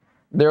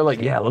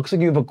like, yeah, looks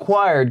like you've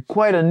acquired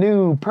quite a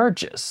new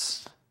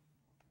purchase.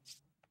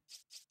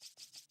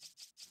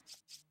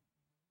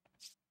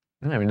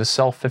 I mean, just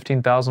sell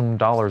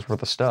 $15,000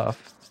 worth of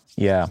stuff.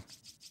 Yeah.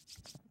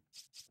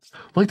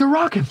 Like the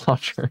rocket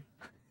launcher.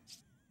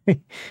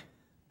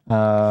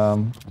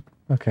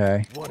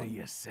 Okay. What are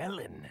you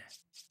selling?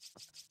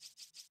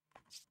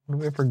 What do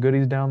we have for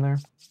goodies down there?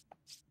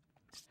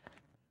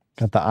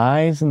 Got the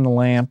eyes and the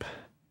lamp,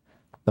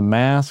 the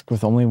mask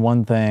with only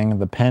one thing,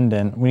 the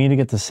pendant. We need to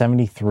get to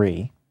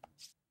 73.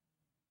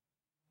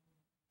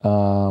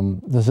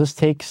 Does this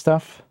take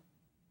stuff?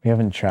 We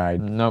haven't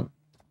tried. Nope.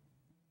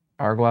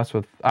 Hourglass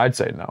with, I'd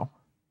say no.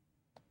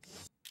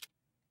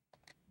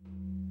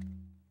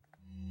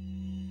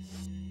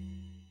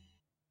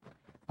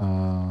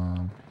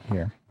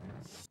 Here.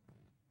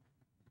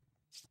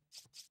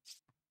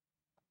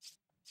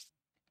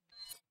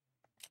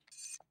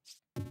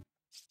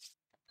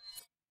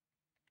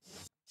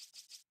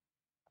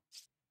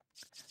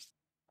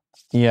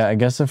 Yeah, I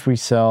guess if we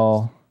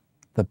sell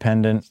the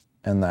pendant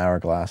and the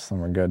hourglass, then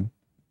we're good.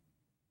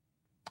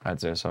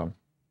 I'd say so.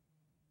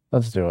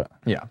 Let's do it.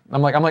 Yeah,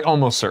 I'm like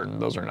almost certain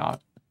those are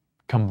not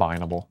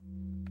combinable.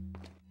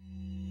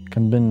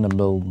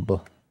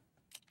 Combinable.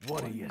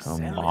 What are you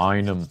selling?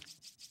 Combine them.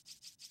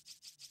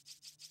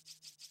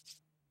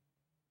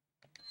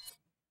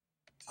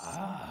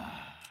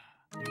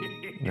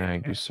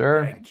 Thank you,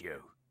 sir. Thank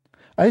you.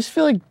 I just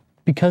feel like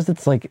because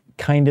it's like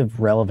kind of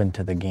relevant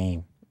to the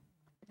game.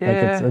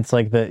 Yeah. Like it's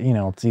like the, you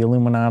know, it's the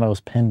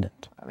Illuminato's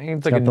pendant. I think it's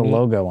It's like got a the neat,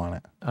 logo on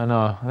it. I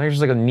know. I think it's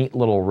just like a neat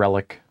little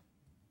relic.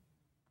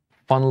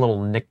 Fun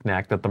little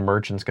knickknack that the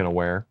merchant's gonna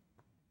wear.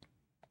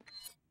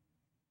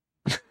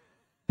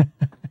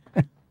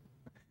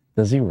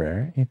 Does he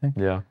wear it, you think?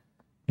 Yeah.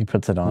 He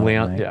puts it on.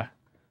 Leon, at night. yeah.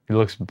 He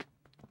looks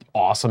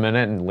awesome in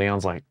it, and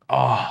Leon's like,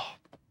 oh,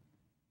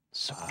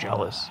 so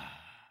jealous.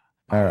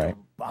 All right.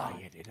 Buy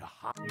it at a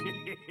high.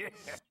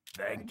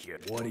 Thank you.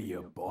 What are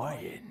you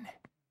buying?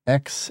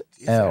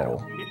 XL.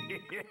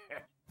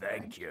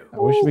 Thank you. I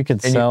wish we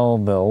could And sell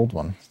the old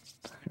one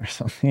or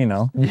something, you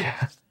know.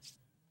 Yeah.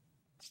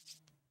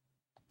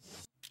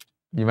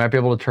 You might be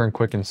able to turn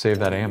quick and save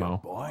that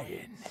ammo.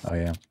 Buying. Oh,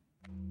 yeah.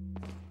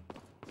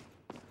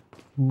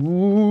 I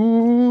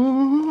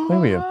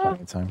think we have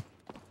plenty of time.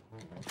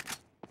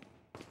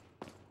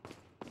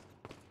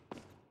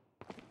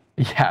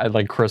 Yeah,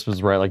 like Chris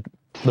was right. Like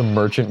the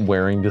merchant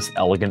wearing this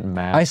elegant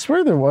mask. I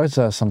swear there was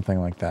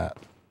something like that.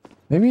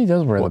 Maybe he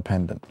does wear the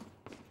pendant.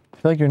 I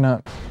feel like you're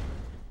not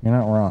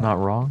wrong. Not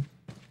wrong.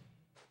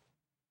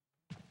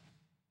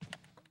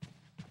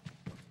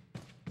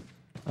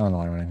 Oh no,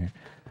 I went in here.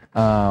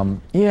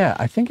 Yeah,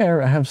 I think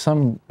I have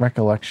some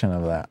recollection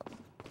of that.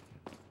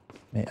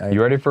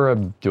 You ready for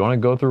do you want to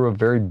go through a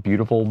very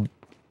beautiful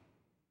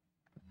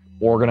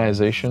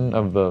organization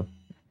of the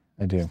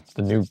I do.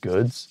 the new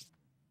goods?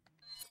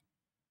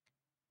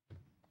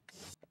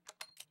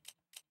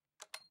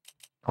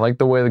 I like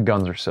the way the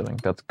guns are sitting.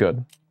 That's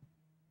good.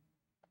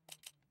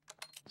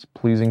 It's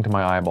pleasing to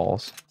my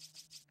eyeballs.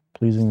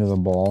 Pleasing to the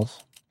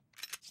balls.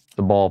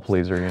 The ball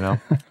pleaser, you know?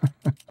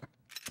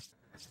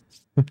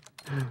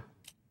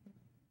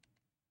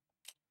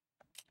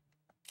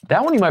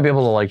 That one you might be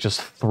able to like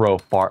just throw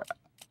far.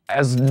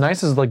 As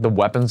nice as like the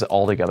weapons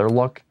all together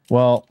look.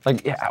 Well,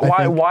 Like, yeah,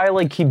 I think- why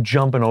like keep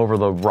jumping over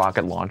the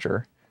rocket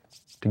launcher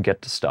to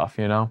get to stuff,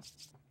 you know?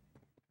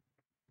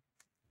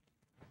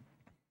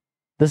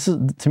 this is,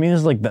 to me, this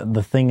is like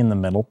the thing in the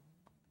middle.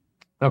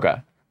 Okay.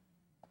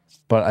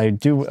 But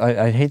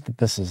I hate that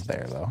this is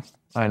there though.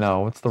 I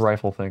know. What's the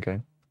rifle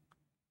thinking?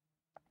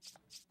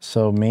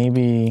 So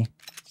maybe.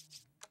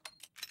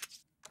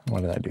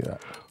 Why did I do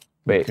that?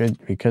 Wait.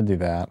 We could do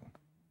that.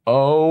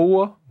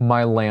 Oh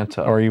my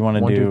Lanta. Or you want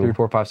to do 1, 2, 3,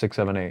 4, 5, 6,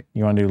 7, 8.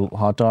 You want to do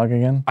hot dog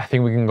again? I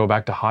think we can go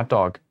back to hot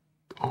dog.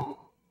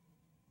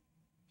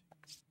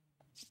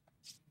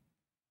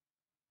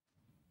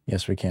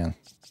 Yes, we can.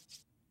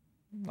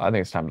 I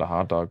think it's time to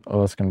hot dog.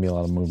 Oh, that's gonna be a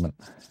lot of movement.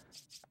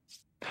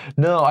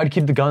 No, I'd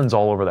keep the guns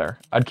all over there.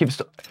 I'd keep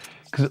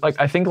because like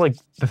I think like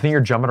the thing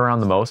you're jumping around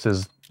the most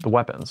is the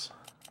weapons.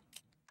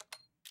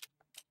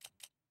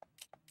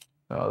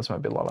 Oh, this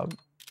might be a lot of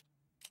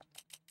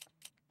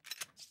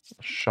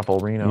shuffle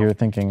Reno. You're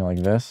thinking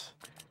like this?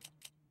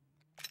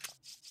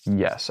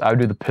 Yes, I would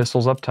do the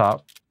pistols up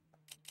top.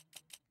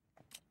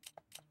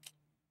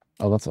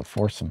 Oh, that's a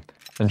foursome.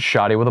 Then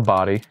Shoddy with a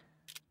body.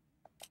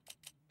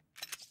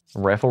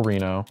 Rifle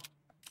Reno.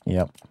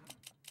 Yep.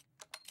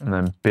 And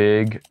then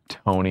Big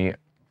Tony.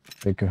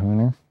 Big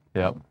Kahuna.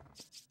 Yep.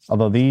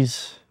 Although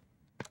these,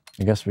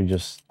 I guess we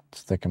just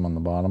stick them on the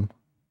bottom.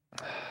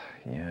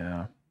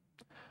 Yeah.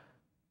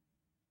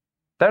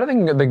 That I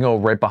think they can go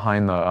right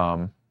behind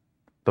the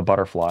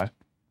butterfly.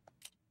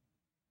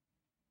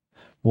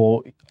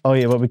 Well, oh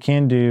yeah, but we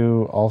can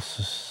do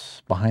also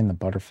behind the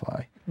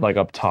butterfly. Like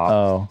up top.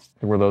 Oh.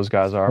 Where those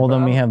guys are. Well,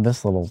 then we have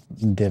this little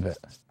divot.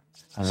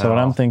 So what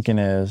I'm thinking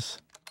is,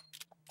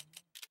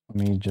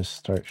 let me just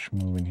start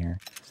moving here,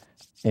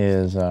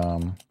 is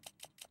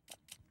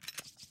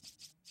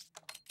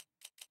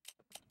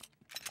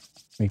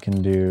we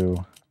can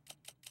do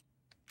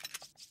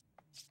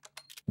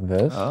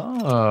this.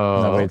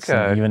 Oh, That way it's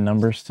okay. an even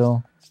number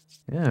still.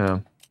 Yeah.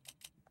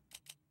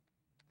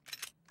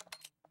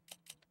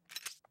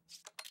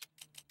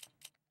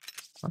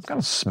 I'm kind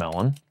of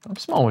smelling. I'm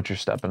smelling what you're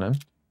stepping in.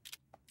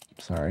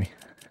 Sorry.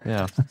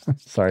 Yeah.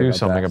 Sorry Do about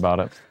something that. about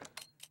it.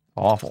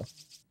 Awful.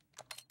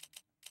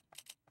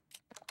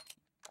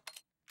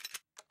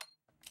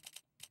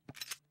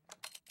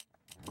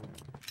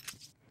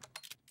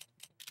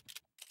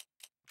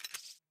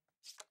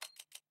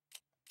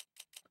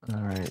 All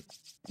right.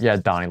 Yeah,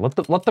 Donnie, let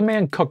the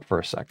man cook for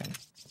a second.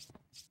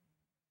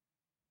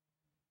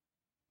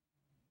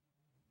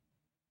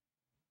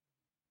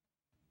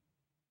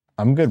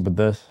 I'm good with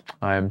this.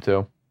 I am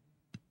too.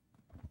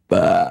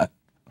 But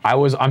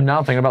I'm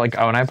now thinking about like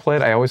when I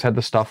played, I always had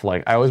the stuff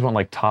like I always went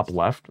like top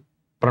left,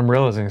 but I'm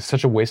realizing it's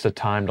such a waste of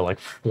time to like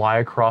fly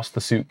across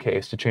the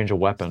suitcase to change a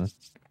weapon.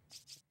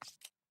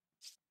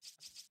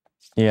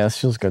 yeah, this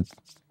feels good.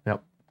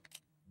 Yep.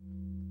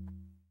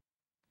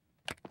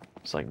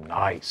 It's like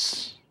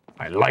nice.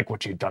 I like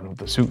what you've done with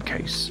the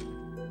suitcase.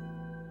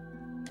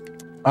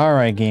 All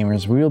right,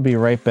 gamers, we'll be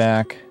right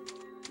back.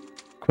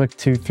 Quick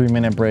 2-3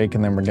 minute break,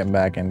 and then we're getting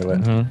back into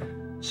it.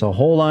 Mm-hmm. So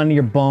hold on to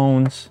your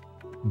bones.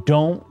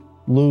 Don't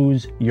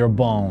lose your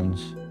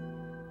bones.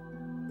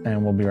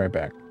 And we'll be right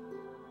back.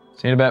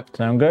 See you in a bit.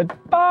 Sound good?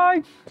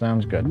 Bye.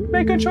 Sounds good.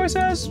 Make good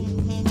choices.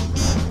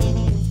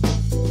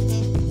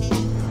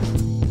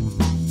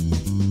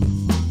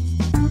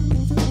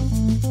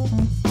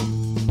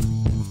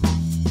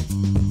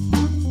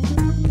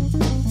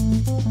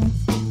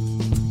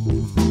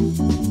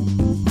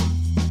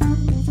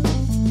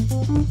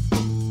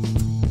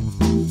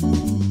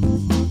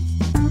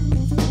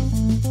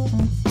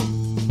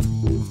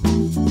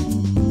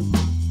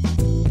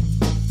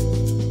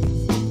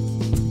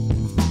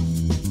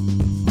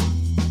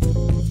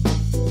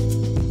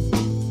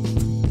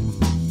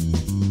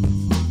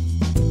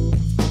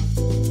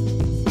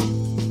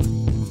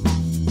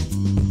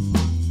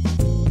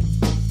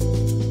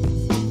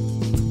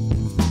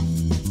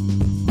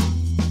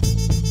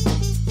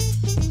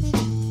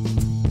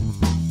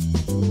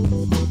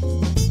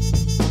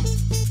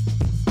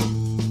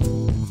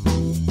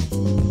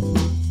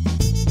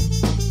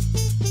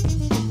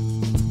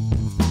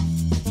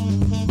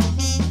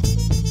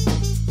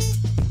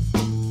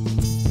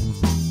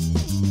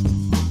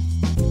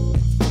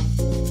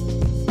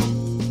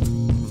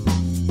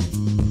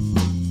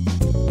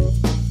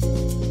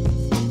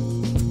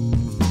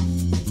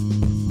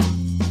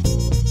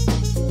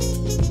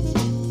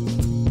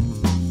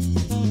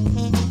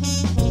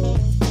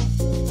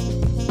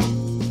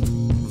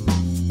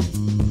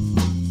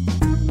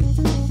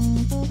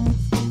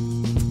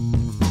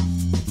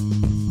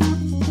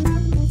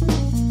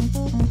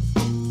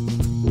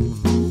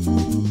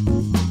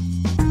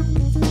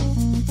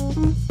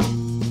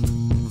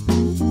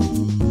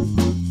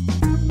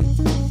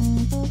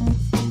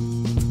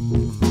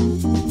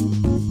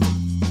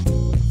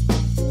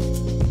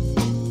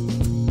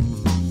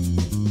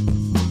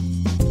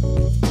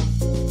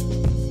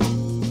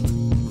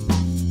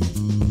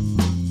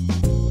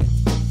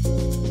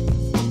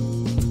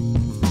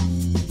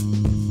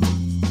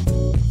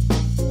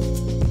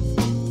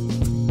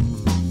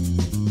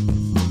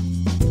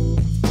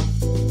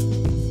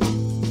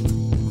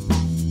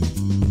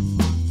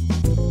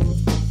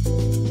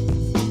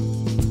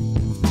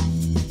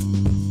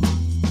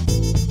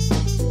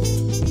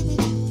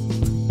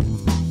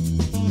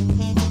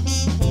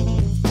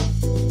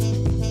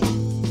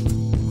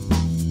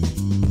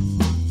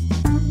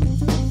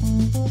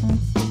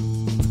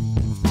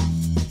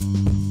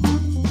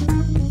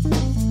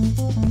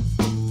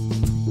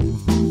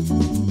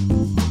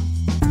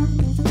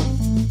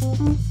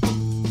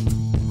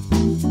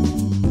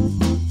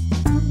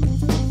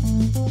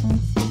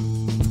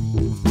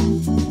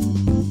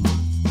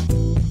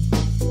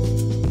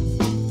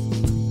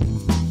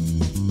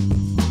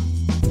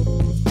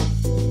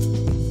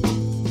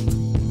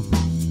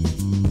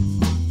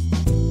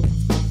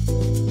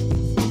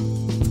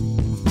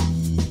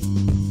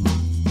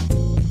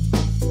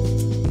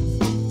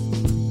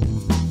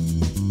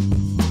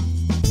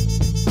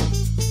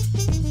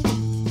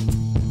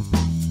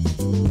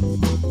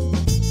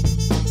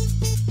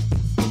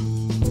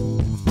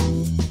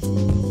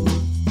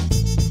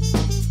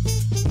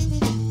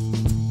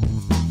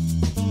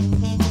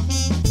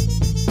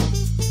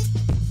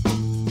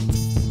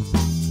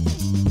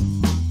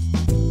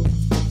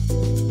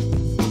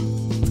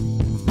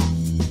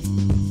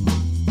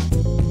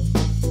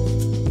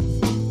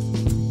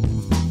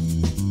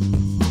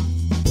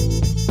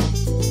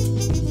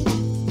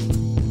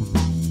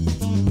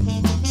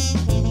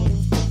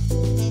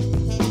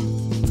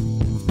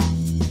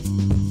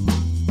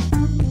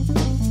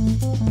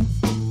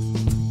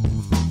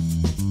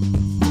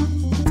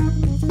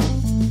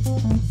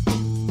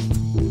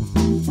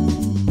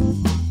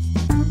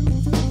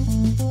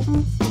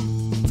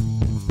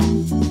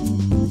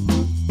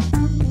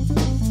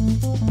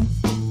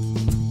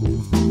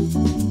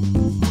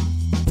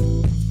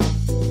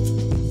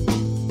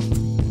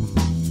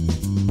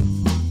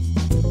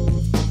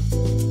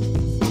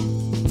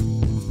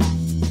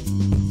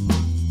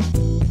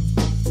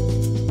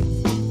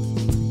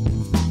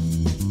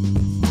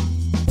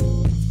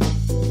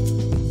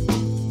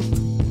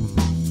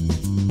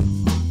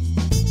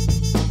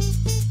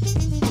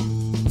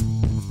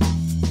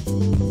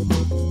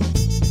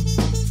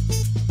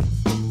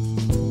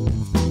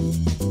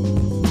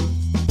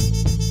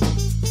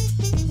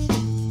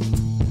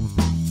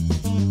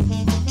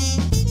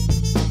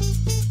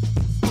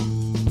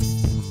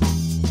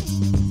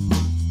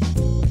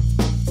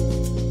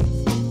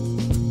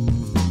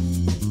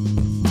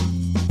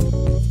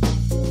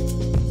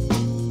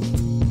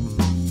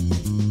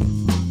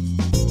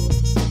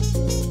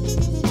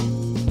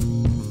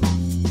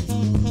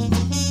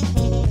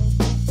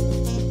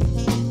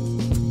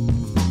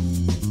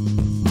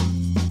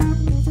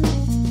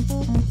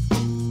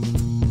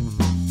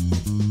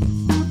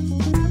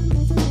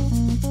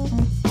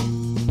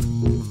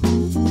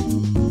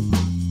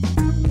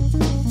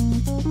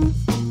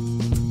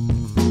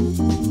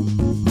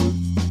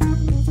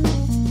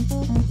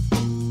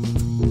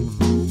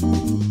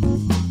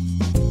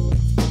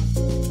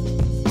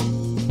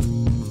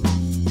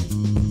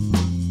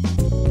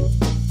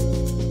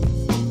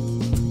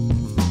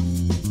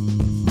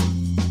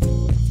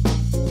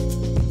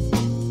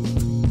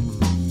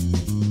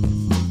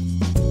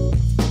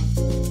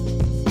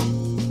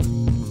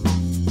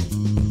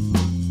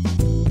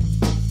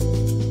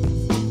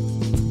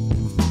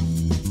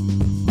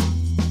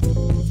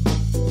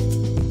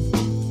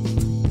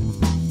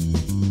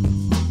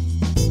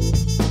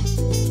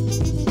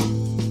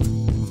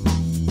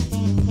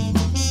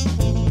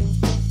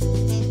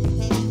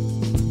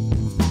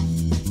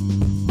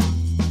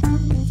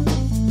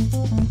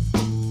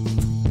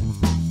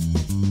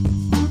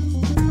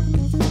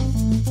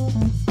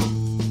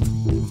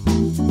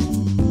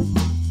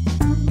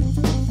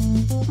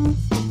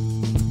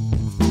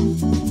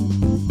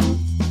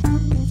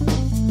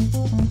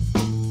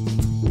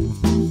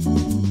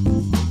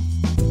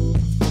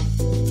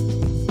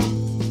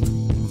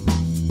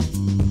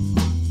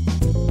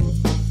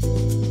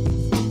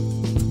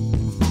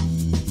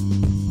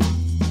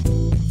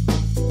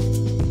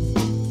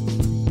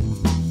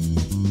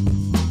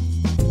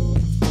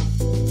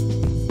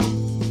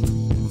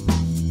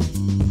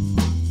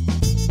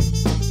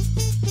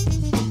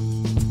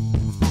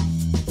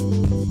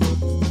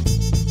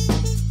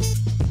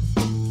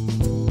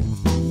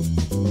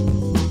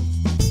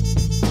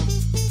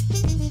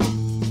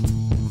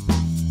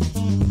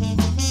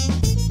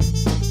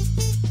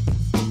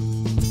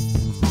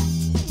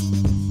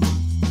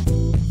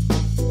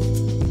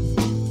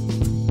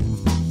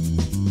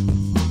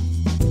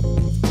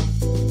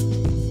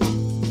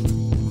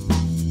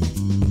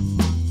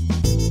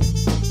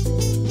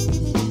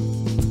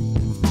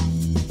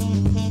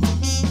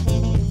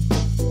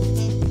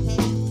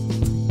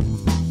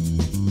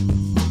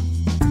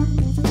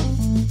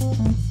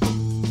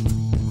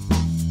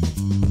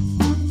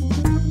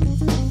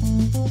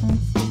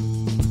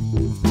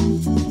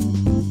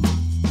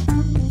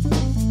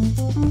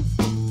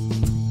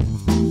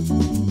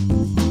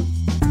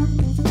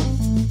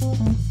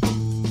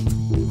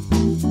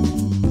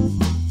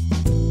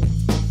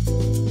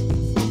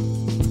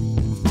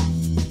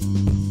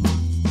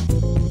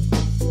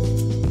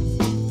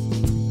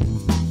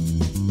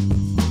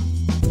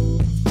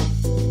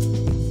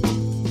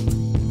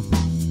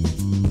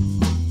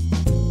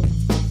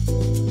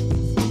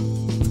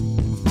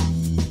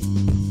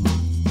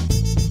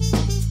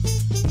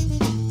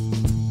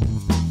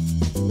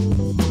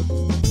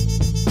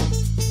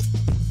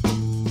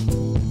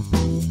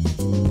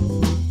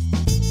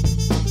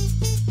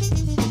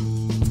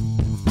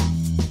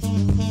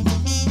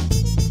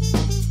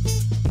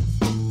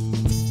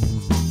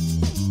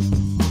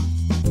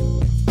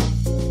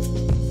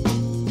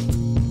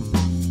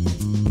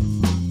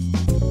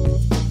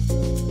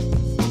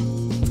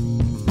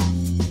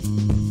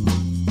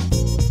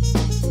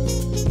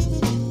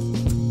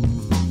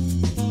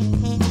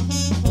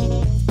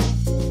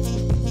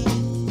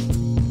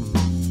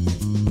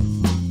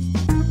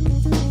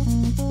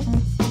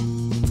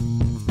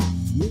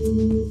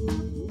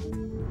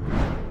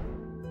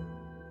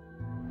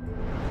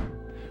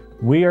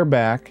 we are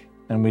back,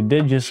 and we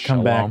did just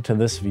come Shalom. back to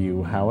this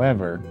view.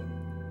 However,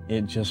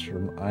 I just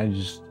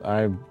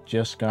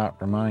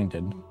got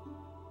reminded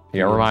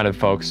You got reminded,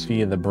 folks.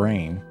 via the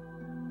brain.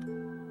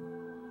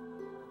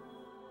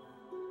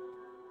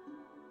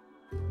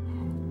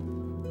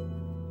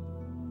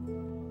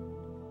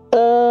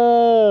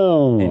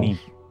 Oh! Any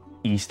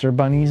Easter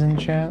bunnies in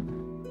chat?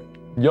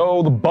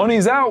 Yo, the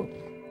bunny's out!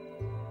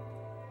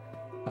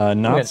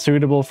 Not Okay.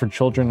 suitable for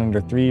children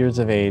under 3 years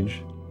of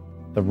age.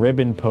 The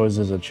ribbon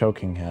poses a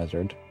choking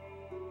hazard.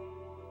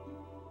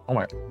 Oh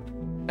my.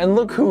 And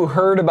look who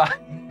heard about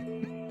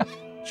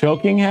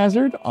Choking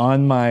hazard?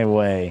 On my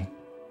way.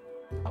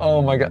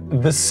 Oh my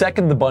god. The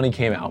second the bunny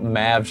came out,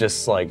 Mav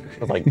just was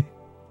like,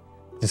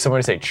 did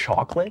somebody say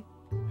chocolate?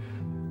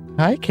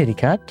 Hi, kitty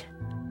cat.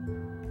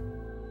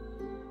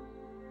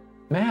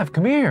 Mav,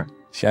 come here.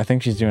 I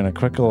think she's doing a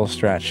quick little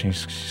stretch.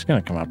 She's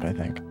gonna come up, I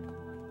think.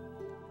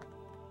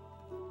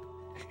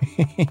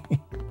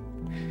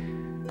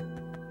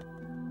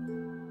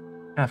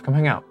 Mav, come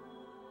hang out.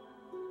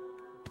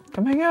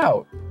 Come hang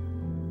out.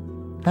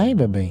 Hi,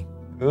 baby.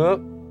 Here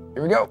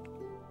we go.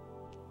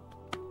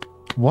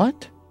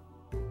 What?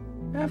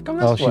 Mav, come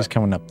this Oh, way. she's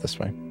coming up this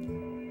way.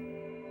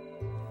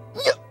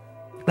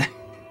 All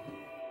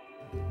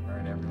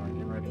right, everyone,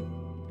 get ready.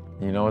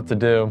 You know what to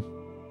do.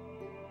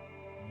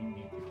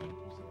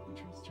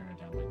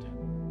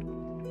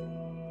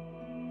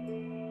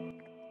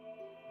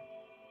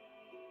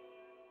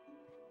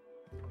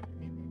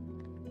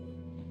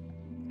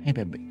 Hey,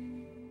 baby.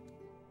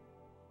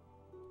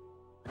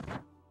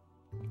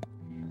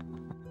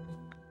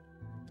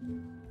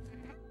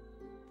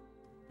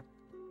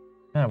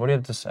 Mav, what do you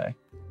have to say?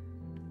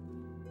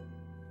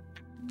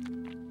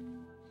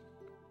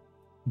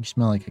 You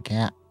smell like a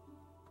cat.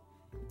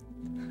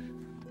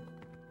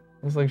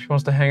 Looks like she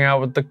wants to hang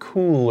out with the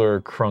cooler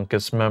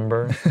Crunkus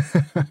member.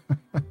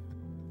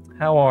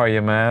 How are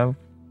you, Mav?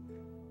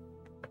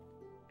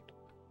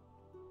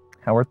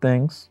 How are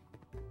things?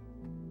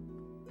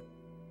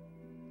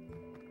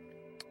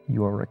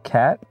 You are a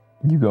cat.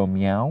 You go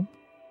meow.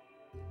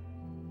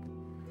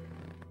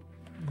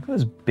 Look at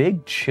this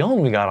big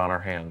chillin' we got on our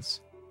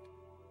hands.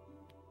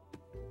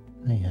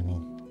 Hey, honey.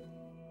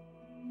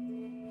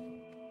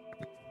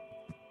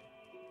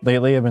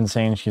 Lately, I've been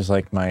saying she's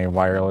like my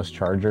wireless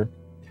charger.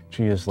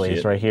 She just lays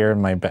Shit. right here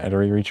and my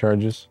battery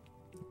recharges.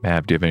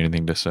 Mav, do you have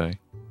anything to say?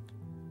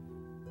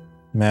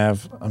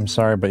 Mav, I'm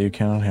sorry, but you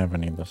cannot have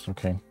any of this,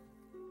 okay?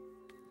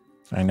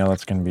 I know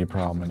that's going to be a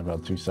problem in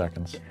about 2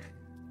 seconds.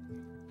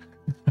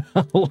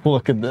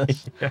 Look at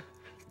this. Yeah.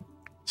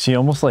 She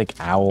almost like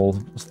owl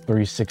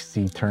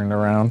 360 turned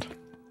around.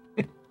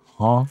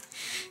 Huh?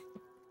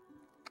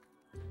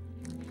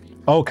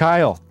 Oh,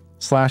 Kyle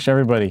 /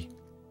 everybody.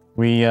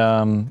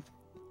 I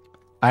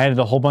added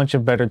a whole bunch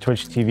of better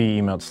Twitch TV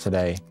emotes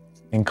today,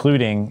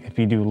 including if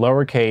you do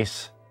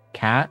lowercase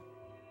cat,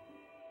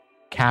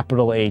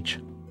 capital H,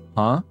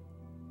 huh?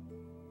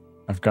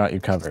 I've got you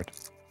covered.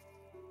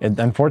 It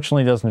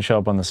unfortunately doesn't show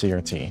up on the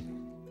CRT.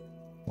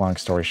 Long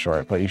story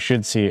short, but you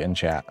should see it in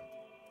chat.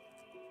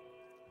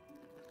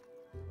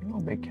 Oh,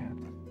 big cat.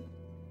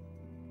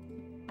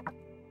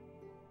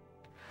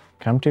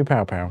 Come to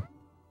Pow Pow.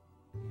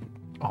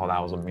 Oh,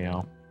 that was a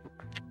meow.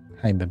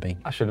 Hi, baby.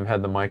 I should have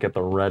had the mic at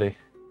the ready.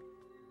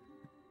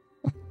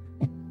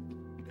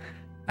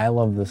 I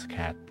love this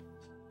cat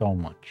so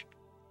much.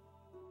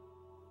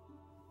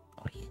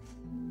 Oh, yes.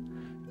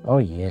 Oh,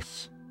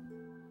 yes.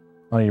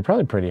 Oh, you're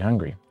probably pretty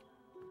hungry.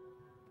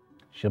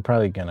 She'll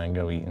probably gonna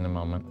go eat in a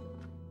moment,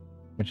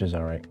 which is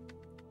all right.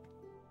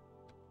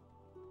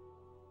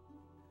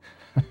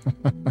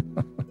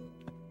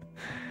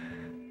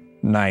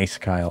 Nice,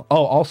 Kyle.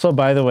 Oh, also,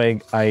 by the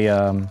way,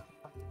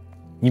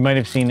 you might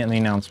have seen it in the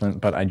announcement,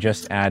 but I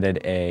just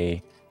added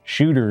a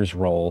shooters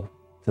role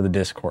to the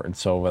Discord.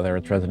 So whether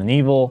it's Resident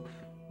Evil,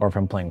 or if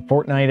I'm playing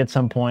Fortnite at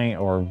some point,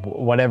 or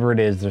whatever it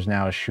is, there's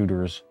now a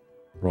shooters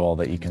role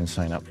that you can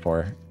sign up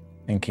for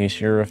in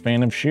case you're a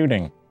fan of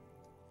shooting.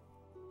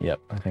 Yep,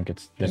 I think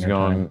it's She's dinner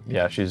going, time.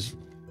 yeah, she's,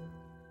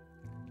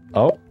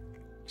 Oh,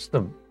 just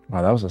the,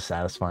 wow, that was a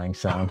satisfying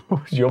sound.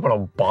 did you open a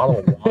bottle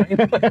of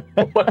wine? Like,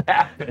 what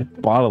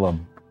happened? Bottle of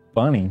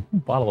bunny.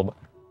 Bottle of, what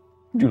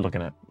are you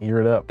looking at?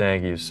 Ear it up.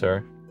 Thank you,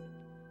 sir.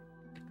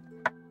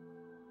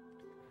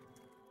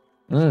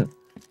 Mmm.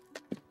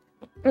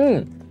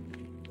 Mmm.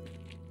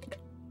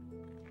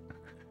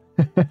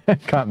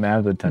 Caught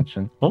Mav's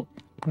attention. Oh,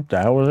 what the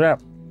hell was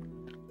that?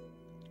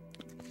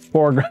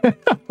 Foreground.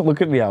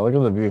 Look at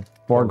the view.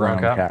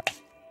 Foreground Foreground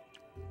cat.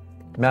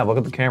 Mav, look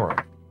at the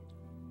camera.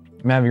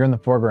 Mav, you're in the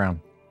foreground.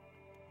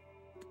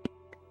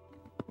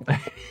 What are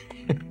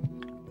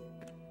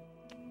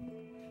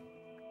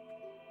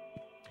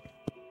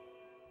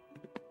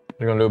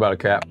you gonna do about a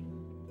cat?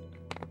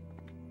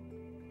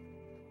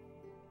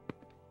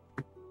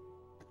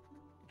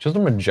 Just a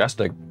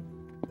majestic.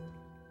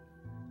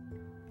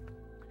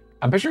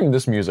 I'm picturing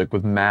this music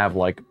with Mav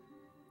like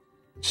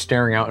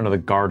staring out into the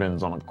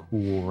gardens on a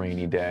cool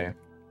rainy day.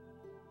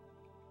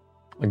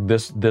 Like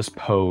this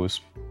pose.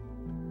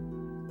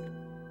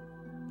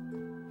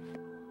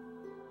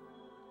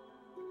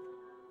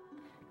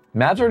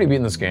 Matt's already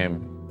beaten this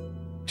game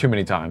too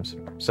many times,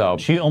 so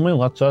She only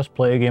lets us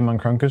play a game on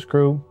Crunkus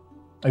Crew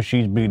if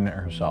she's beaten it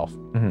herself.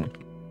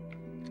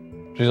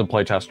 she's a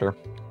playtester.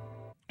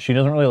 She's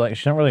not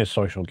really a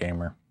social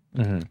gamer.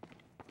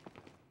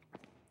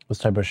 This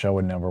type of show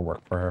would never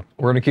work for her.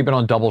 We're gonna keep it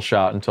on double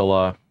shot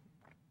until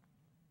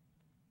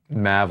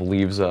Mav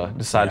leaves,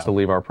 decides to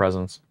leave our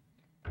presence.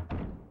 I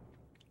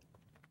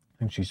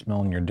think she's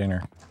smelling your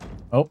dinner.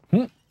 Oh,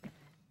 Leon,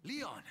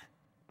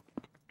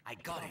 I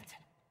got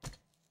it.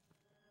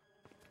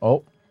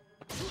 oh,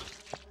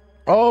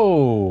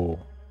 oh!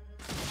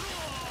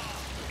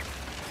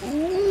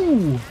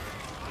 Ooh!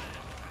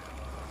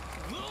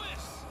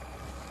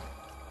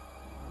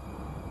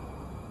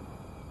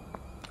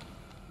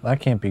 That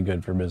can't be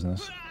good for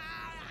business.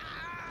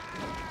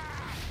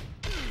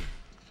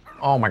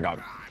 Oh my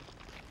god.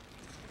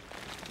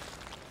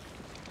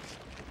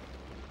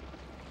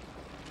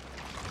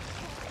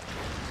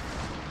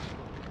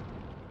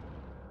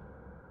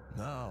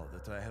 Now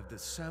that I have the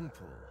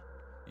sample,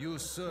 you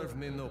serve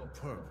me no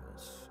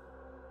purpose.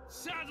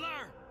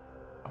 Sadler!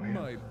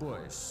 My boy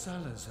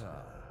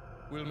Salazar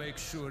will make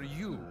sure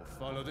you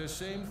follow the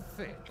same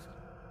fate.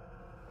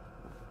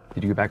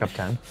 Did you get back up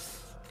 10?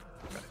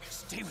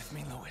 Stay with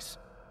me, Lewis.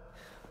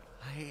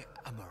 I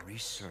am a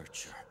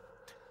researcher,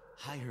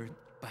 hired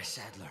by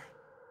Sadler.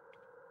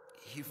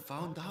 He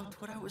found out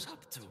what I was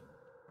up to.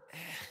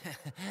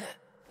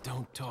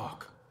 Don't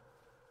talk.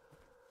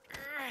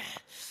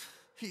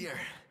 Here.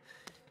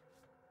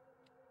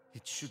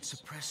 It should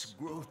suppress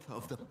growth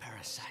of the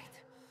parasite.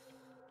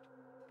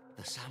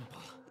 The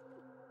sample.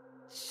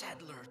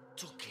 Sadler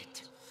took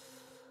it.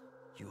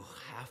 You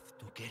have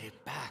to get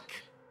it back.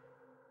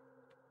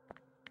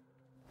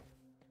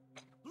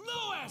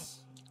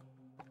 Lewis!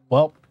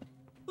 Well,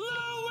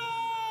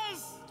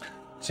 Lewis!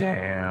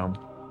 Damn.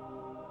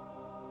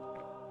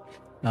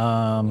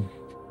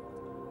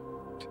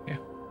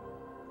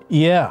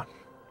 yeah.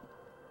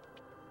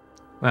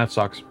 That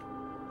sucks.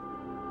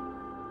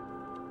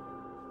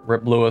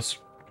 Rip Lewis.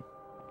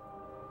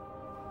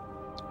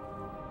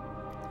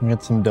 We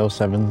got some Dose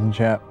 7s in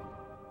chat.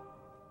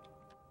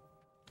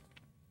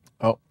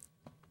 Oh,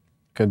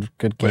 good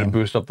Way to game.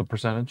 boost up the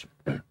percentage.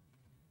 I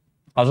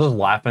was just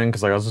laughing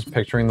because like I was just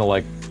picturing the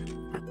like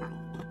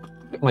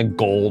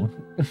gold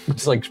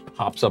just like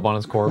pops up on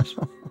his corpse.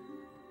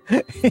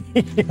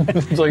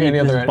 It's like any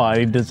other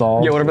Body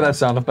dissolved. Yeah, whatever that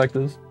sound effect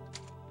is.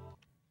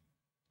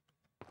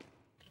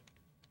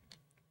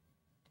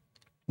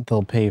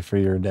 They'll pay for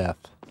your death.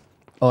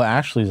 Oh,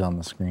 Ashley's on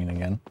the screen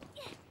again.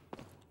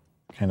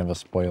 Kind of a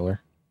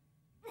spoiler.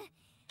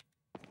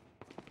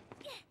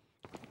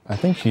 I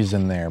think she's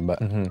in there,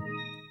 but I'm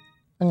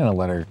gonna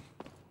let her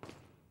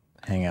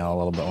hang out a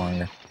little bit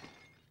longer.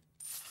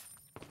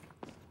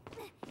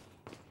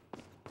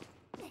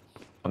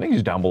 I think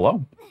he's down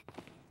below.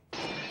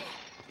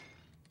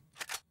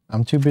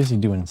 I'm too busy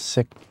doing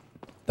sick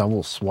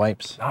double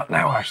swipes. Not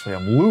now, Ashley.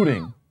 I'm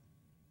looting.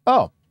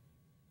 Oh,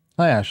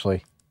 hi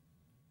Ashley.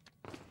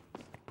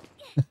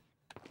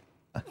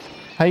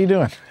 How you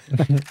doing?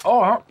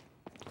 Oh,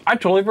 I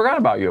totally forgot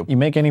about you. You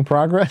make any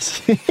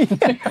progress?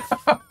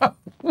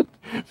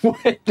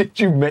 When did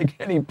you make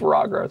any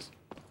progress?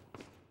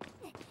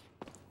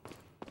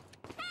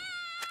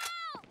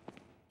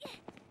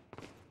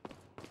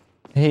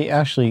 Hey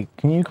Ashley,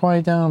 can you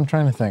quiet down? I'm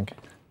trying to think.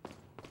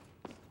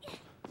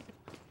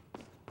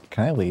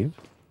 Can I leave?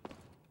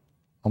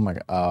 Oh my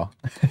god. Oh.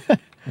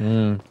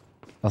 I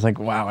was like,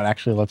 wow, it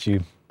actually lets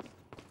you.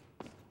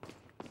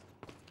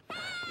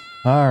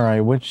 All right,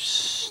 which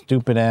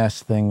stupid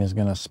ass thing is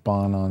gonna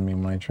spawn on me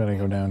when I try to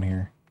go down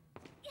here?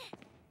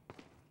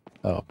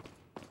 Oh.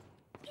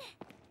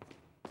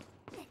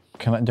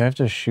 Do I have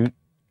to shoot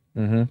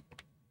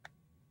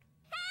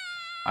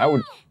I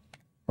would.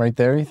 right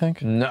there, you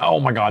think? No, oh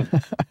my god.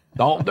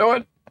 Don't do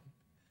it.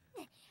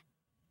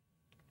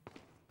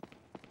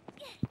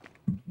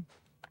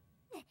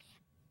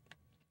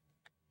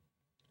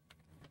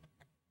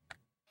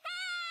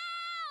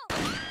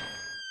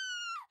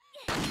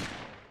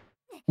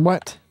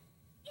 What?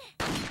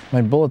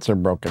 My bullets are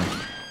broken.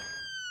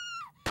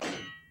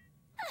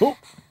 Oh.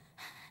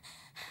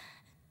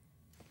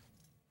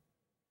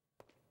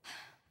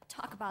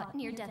 Talk about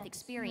near-death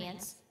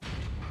experience.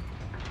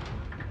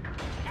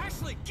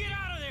 Ashley, get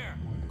out of there!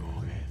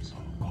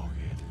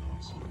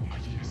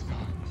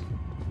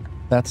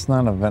 That's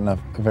not a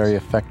very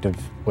effective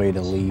way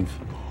to leave.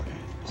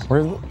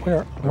 Where?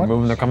 They're What?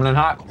 moving. They're coming in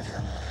hot.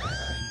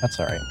 That's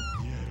all right.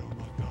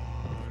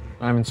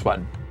 I'm even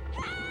sweating.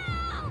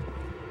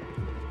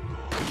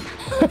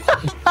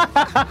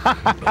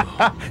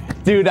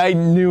 Dude, I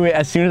knew it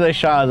as soon as I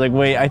shot. I was like,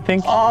 wait, I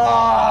think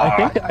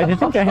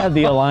I had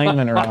the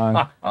alignment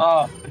wrong.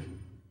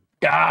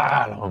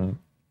 Got him.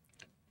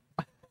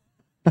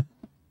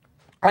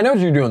 I know what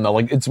you're doing though.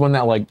 Like it's when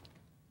that like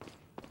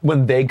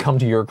when they come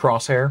to your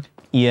crosshair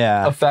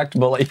Yeah. effect,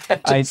 but like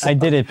I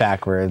did it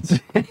backwards.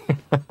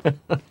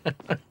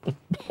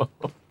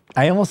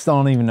 I almost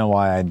don't even know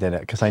why I did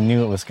it because I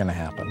knew it was gonna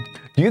happen.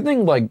 Do you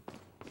think like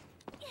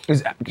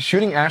Is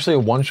shooting Ashley a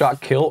one-shot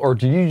kill, or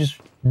did you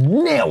just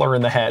nail her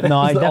in the head? No,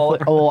 I definitely.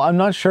 Well, I'm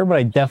not sure, but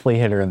I definitely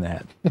hit her in the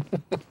head.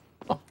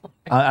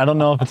 I don't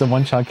know if it's a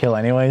one-shot kill,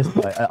 anyways,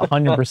 but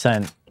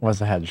 100%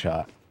 was a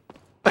headshot.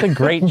 It's a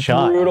great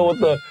shot. Brutal with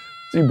the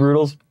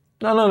brutals.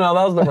 No, that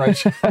was the right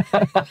shot.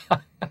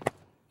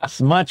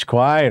 It's much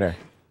quieter.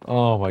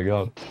 Oh my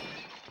god.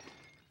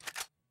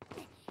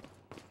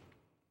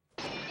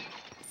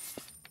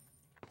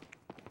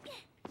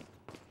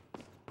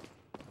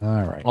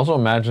 All right. Also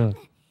imagine,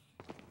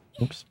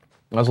 oops.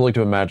 I also like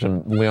to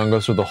imagine Leon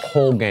goes through the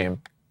whole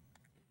game,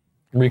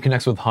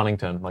 reconnects with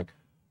Huntington, like,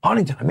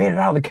 Huntington, I made it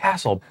out of the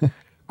castle.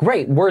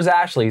 Great, where's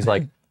Ashley? He's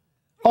like,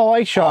 oh,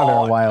 I shot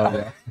her a while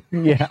ago.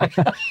 Yeah.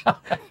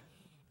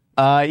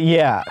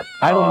 Yeah.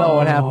 I don't know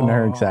what happened to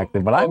her exactly,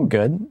 but I'm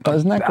good.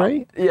 Isn't that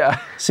great? yeah.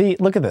 See,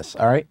 look at this,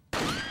 all right?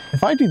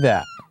 If I do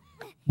that,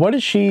 what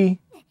is she...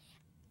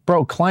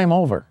 Bro, climb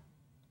over.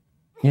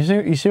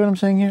 You see what I'm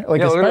saying here?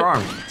 Like, Yeah, look at her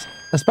arm.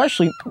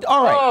 Especially...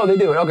 All right. Oh, they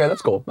do it. Okay,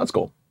 that's cool. That's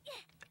cool.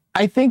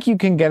 I think you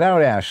can get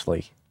out,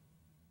 Ashley.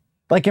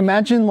 Like,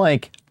 imagine,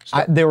 like,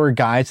 there were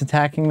guys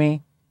attacking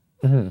me,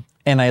 and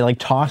I, like,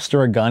 tossed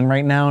her a gun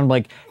right now, and,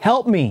 like,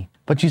 help me.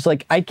 But she's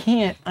like, I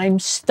can't. I'm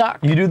stuck.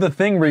 You do the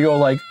thing where you go,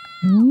 like,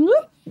 you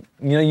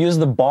know, use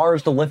the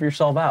bars to lift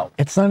yourself out.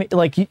 It's not,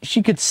 like,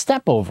 she could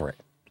step over it.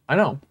 I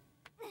know.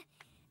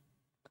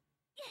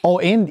 Oh,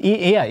 and,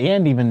 yeah,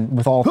 and even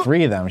with all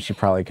three of them, she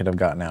probably could have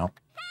gotten out.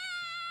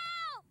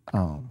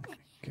 Oh, my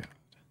God.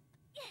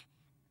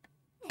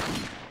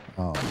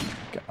 Oh, my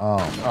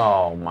God.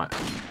 Oh, my.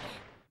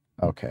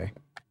 Okay.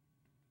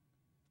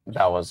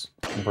 That was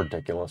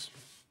ridiculous.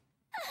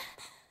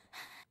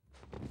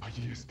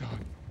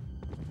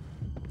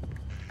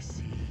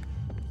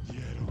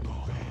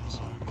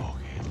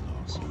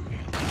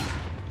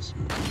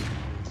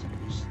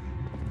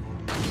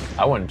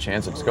 I wouldn't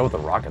chance it. Just go with the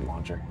rocket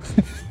launcher.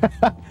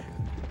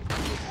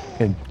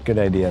 Good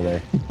idea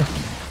there.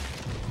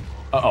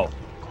 Uh-oh.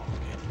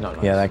 No.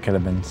 Yeah, that could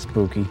have been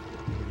spooky.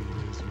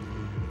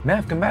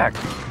 Mav, come back.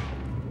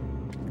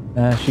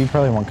 She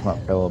probably won't come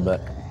up for a little bit.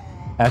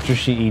 After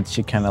she eats,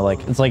 she kind of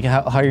like... It's like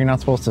how you're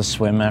not supposed to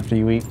swim after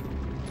you eat.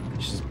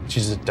 She's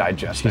just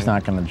digesting. She's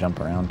not going to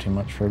jump around too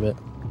much for a bit.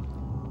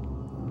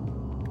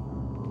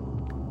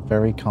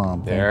 Very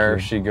calm. There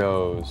she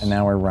goes. And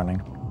now we're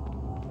running.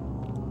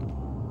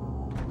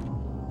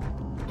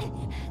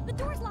 The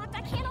door's locked.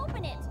 I can't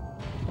open it.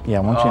 Yeah,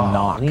 once you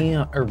knock.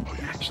 Leon, or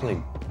actually...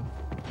 Is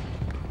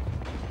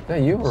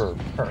that you or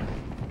her?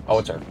 Oh,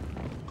 it's her.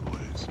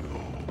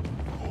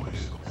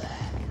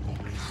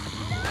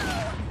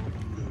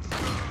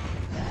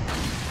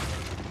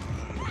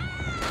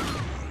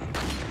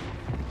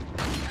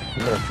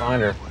 You better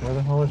find her. Where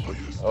the hell is she?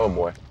 Oh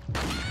boy. I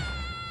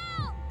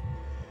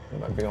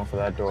might be going for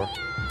that door.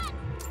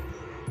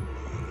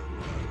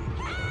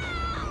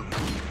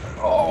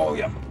 Oh,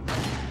 yeah.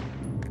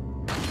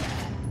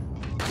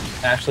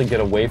 Ashley, get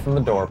away from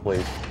the door,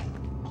 please.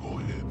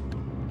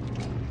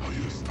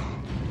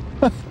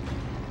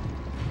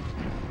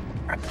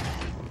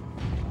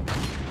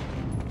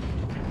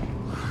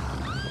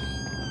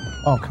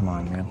 Oh, come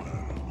on, man.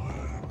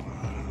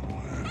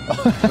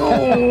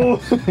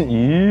 Oh,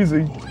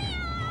 easy.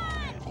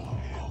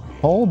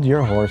 Hold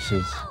your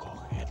horses.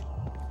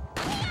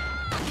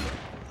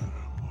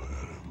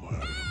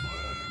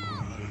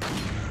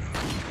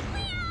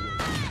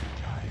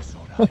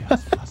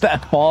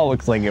 That fall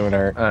looks like it would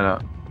hurt. I know.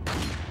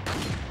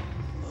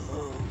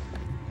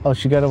 Oh,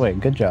 she got away.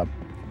 Good job.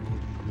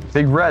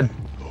 Big Red.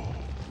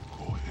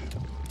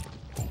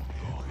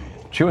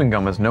 Chewing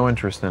gum has no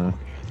interest in...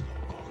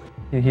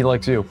 He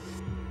likes you.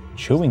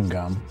 Chewing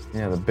gum?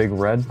 Yeah, the Big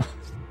Red.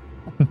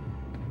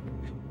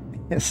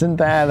 Isn't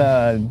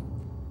that,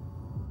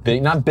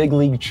 Big, not Big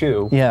League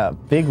Chew. Yeah,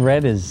 Big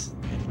Red is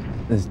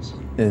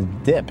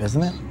dip,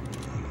 isn't it?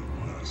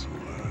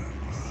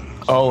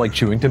 Oh, like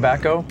chewing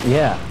tobacco?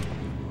 Yeah.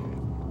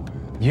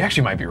 You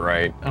actually might be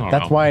right. I don't know.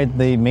 That's why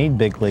they made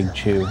Big League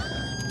Chew.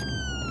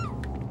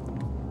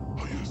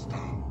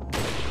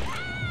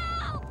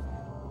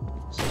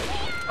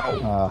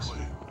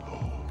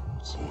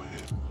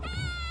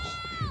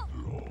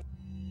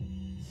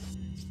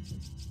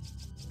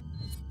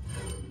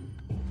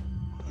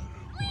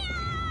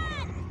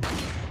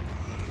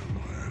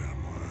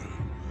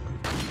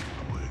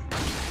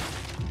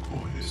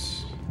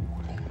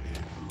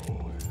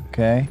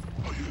 Okay.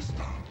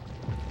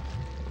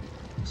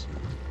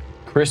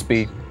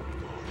 Crispy.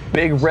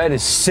 Big Red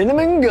is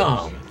cinnamon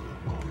gum.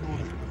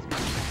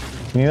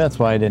 Maybe that's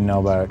why I didn't know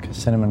about it, because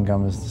cinnamon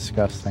gum is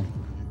disgusting.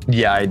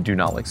 Yeah, I do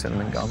not like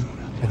cinnamon gum.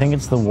 I think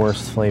it's the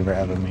worst flavor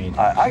ever made.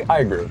 I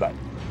agree with that.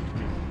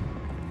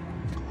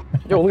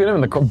 Yo, look at him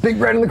in the corner. Big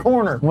Red in the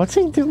corner. What's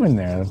he doing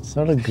there? It's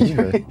not a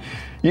goober.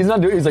 He's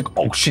not doing it. He's like,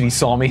 oh shit, he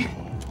saw me.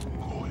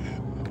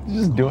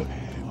 Just do it.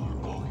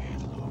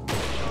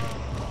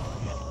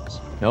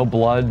 No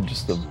blood,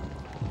 just the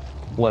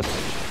flip.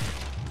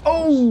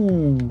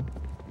 Oh!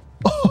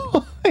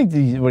 What do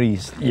you...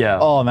 Yeah.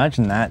 Oh,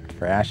 imagine that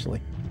for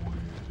Ashley.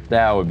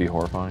 That would be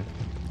horrifying.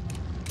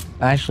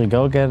 Ashley,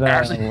 go get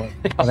Ashley.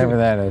 whatever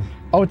that is.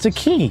 Oh, it's a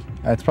key.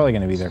 It's probably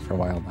gonna be there for a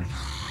while then.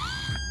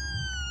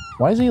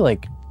 Why does he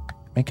like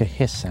make a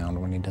hiss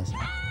sound when he does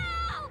that?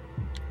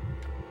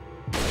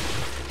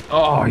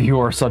 Oh, you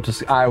are such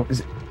a...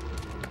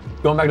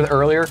 Going back to the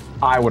earlier,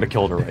 I would have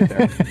killed her right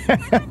there.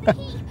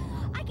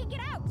 I can get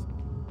out.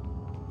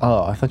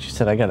 Oh, I thought you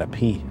said I gotta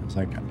pee. I was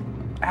like,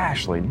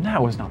 Ashley,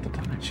 now is not the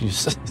time. she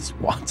just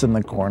squats in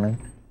the corner.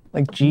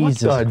 Like,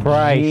 Jesus the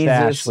Christ, Jesus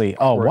Ashley.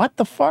 Oh, Christ? what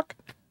the fuck?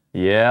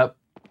 Yep.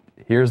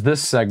 Here's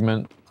this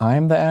segment.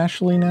 I'm the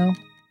Ashley now?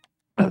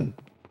 Do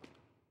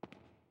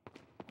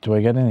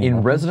I get any? In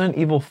weapons? Resident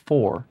Evil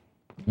 4,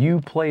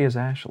 you play as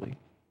Ashley.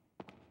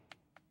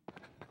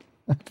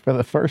 For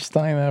the first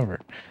time ever.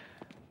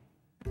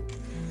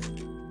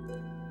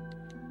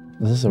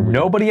 This is a weird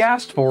Nobody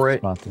asked for it,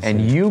 spot to and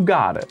say. you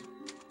got it.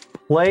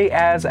 Play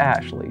as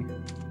Ashley.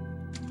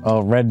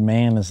 Oh, Red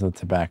Man is the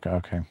tobacco.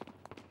 Okay.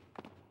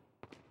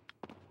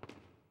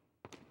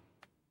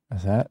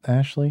 Is that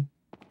Ashley?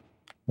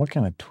 What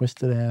kind of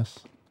twisted ass?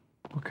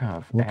 What kind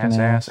of Looking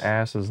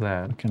ass is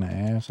that? What kind of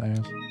ass?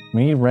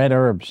 We need red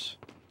herbs,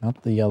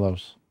 not the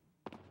yellows.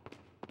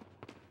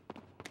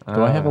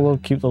 Do I have a little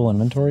cute little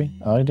inventory?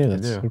 Oh, I do.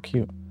 That's do. so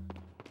cute.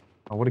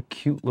 Oh, what a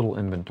cute little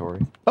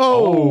inventory.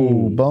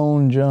 Oh,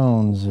 Bone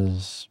Jones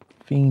is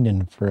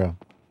fiending for a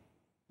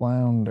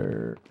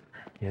flounder.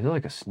 Yeah, is it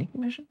like a sneak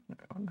mission?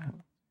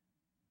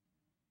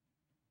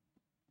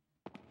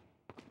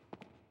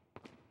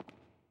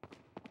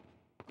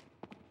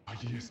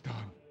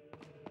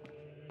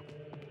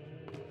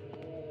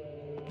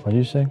 What did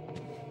you say?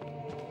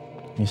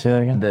 Can you say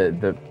that again?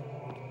 The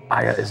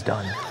Aya is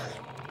done.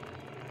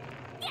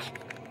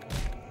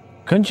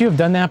 Couldn't you have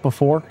done that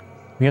before?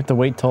 We have to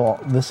wait till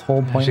this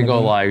whole point. She in the go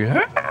game?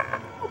 like,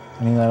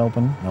 Any of that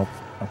open? Nope.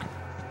 Okay.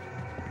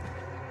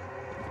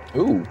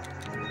 ooh.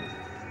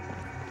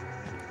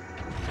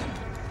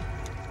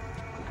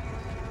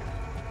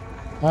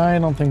 I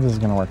don't think this is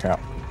gonna work out.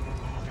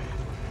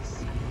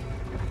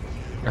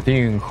 I think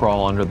you can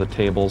crawl under the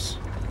tables.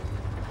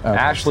 Okay.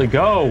 Ashley,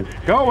 go!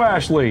 Go,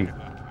 Ashley!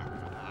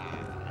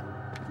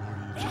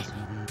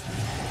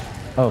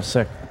 Oh,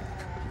 sick.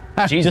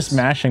 Just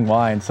mashing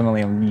Y and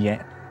suddenly I'm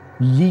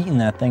yeeting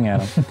that thing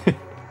at him.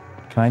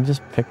 Can I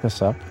just pick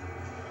this up?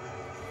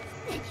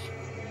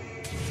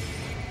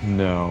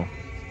 No.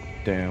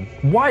 Damn.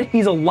 What?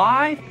 He's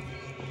alive?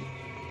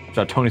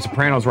 Got Tony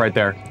Soprano's right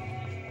there.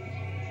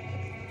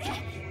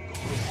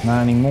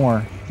 Not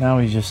anymore. Now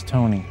he's just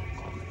Tony.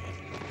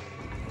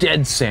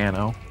 Dead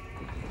Sano.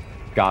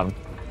 Got him.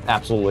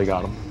 Absolutely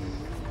got him.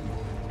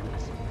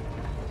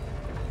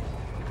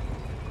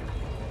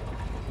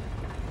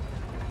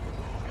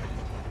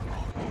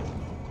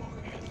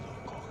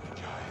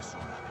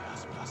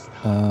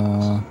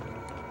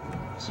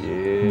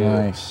 Yeah.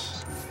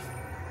 Nice.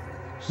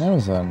 That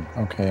was an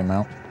okay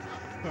amount.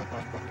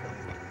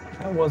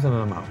 That wasn't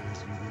an amount.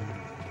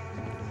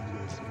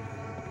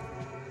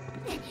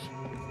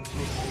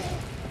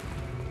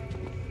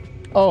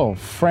 Oh,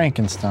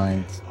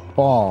 Frankenstein's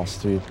balls,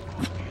 dude.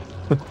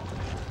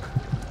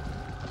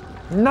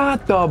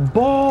 Not the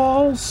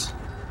balls!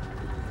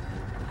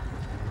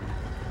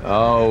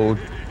 Oh,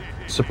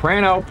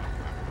 Soprano.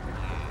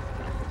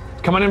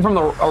 Coming in from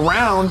the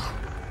around.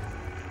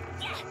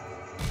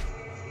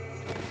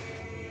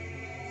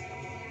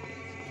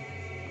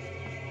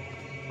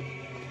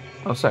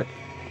 Oh, sick.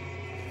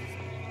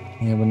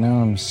 Yeah, but now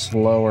I'm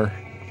slower.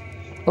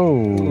 Oh.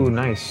 Ooh,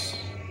 nice.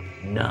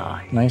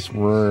 Nice. Nice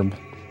verb.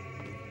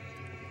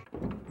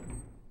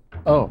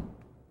 Oh.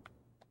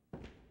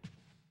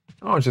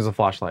 Oh, she's a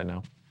flashlight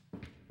now.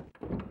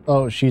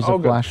 Oh, she's a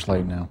good.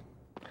 flashlight now.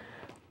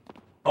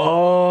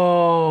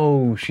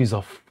 Oh, she's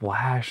a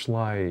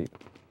flashlight.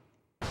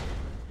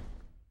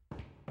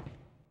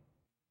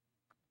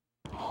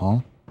 Huh?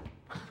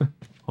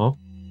 Huh?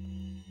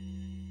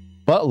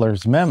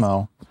 Butler's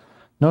memo.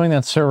 Knowing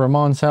that Sir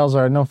Ramon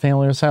Salazar had no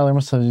family or Salazar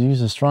must have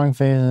used a strong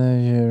faith.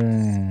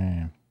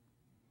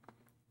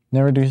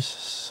 Never do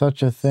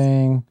such a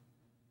thing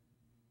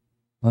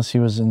unless he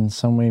was in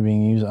some way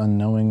being used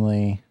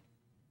unknowingly.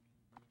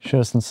 Should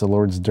have sensed the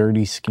Lord's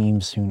dirty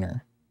scheme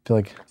sooner. I feel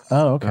like,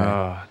 oh,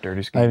 okay.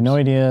 Dirty schemes. I have no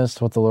idea as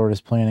to what the Lord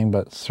is planning,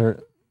 but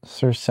Sir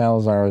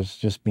Salazar is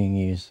just being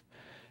used.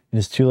 It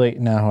is too late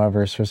now,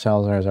 however. Sir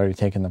Salazar has already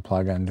taken the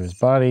plug into his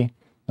body.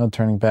 No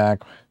turning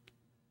back.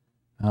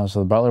 So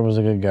the butler was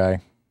a good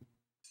guy.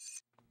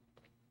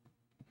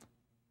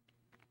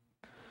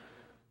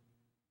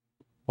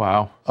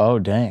 Wow. Oh,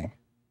 dang.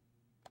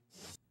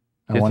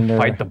 I You have wonder. to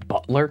fight the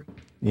butler?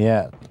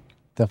 Yeah,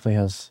 definitely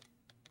has.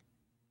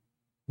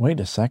 Wait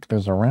a sec,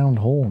 there's a round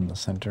hole in the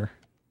center.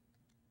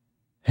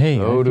 Hey,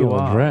 So I do feel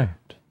I.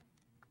 adrift.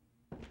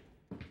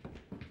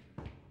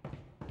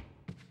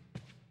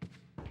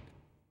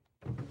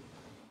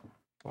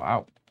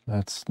 Wow.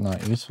 That's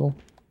not useful.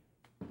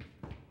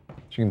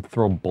 She can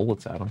throw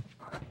bullets at him.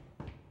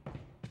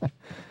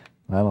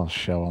 That'll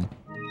show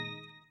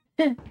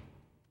him.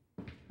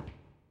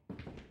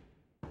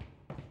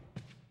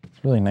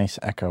 It's really nice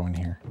echo in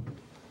here.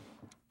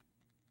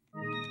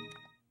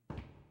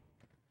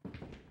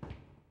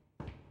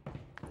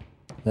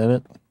 Did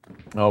it?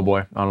 Oh boy,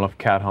 I don't know if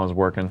cat hunt's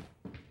working.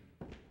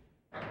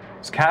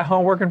 Is cat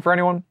hunt working for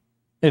anyone?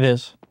 It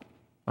is.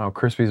 Oh,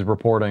 Crispy's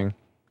reporting.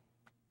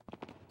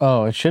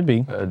 Oh, it should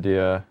be.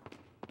 Yeah.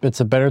 It's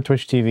a better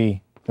Twitch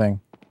TV thing.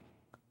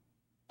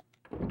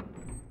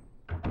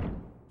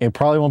 It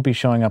probably won't be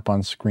showing up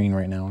on screen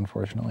right now,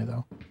 unfortunately,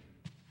 though.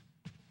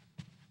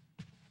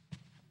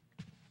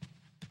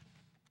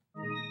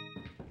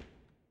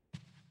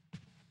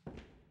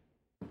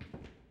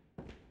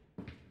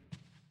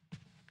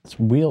 It's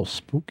real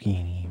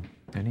spooky.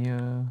 Any,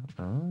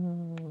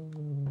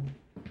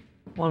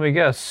 let me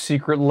guess.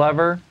 Secret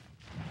lever?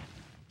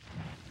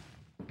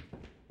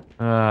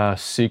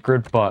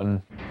 Secret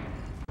button.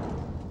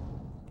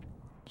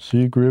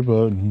 Secret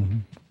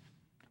button.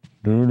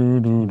 Do, do,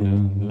 do, do,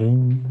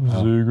 do.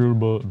 Secret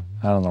button.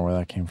 I don't know where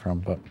that came from,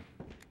 but...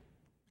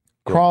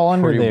 Crawl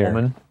under Pretty there.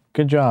 woman.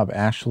 Good job,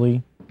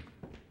 Ashley.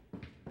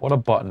 What a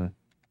button.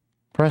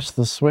 Press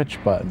the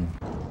switch button.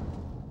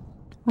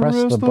 Press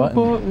the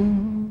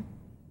button.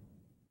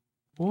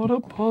 What a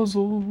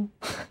puzzle.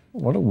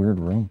 What a weird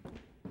room.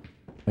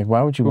 Like,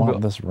 why would you Who want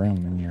built- this room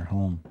in your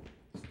home?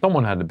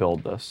 Someone had to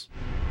build this.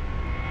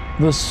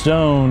 The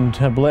stone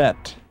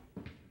tablet.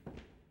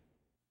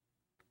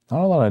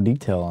 Not a lot of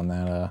detail on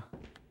that.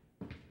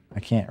 I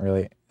can't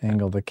really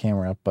angle the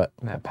camera up, but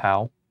That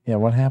pal. yeah,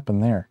 what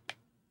happened there?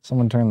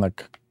 Someone turned the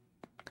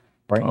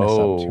brightness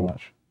up too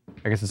much.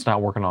 I guess it's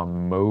not working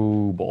on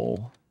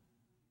mobile.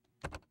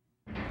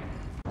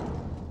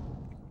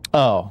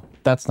 Oh,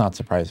 that's not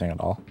surprising at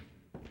all.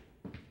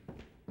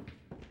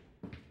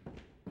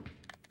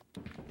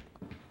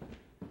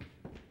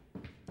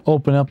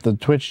 Open up the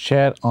Twitch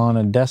chat on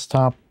a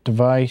desktop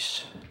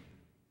device.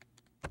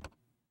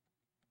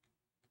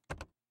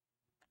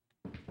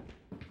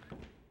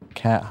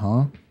 Cat,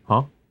 huh?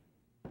 Huh?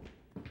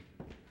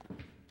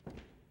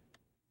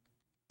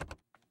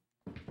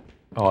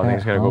 Oh, I think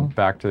it's gotta go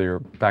back to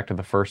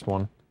the first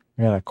one.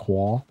 I got a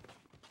qual.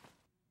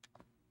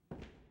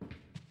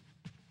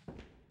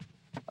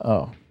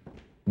 Oh,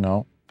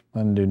 no, I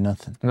didn't do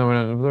nothing. No,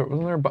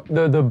 wasn't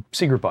there the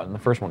secret button, the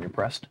first one you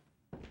pressed?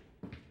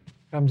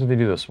 What happens if you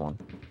do this one?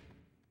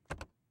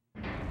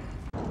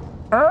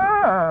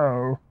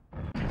 Oh!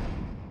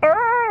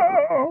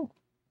 Oh!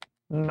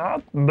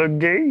 Not the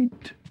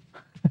gate.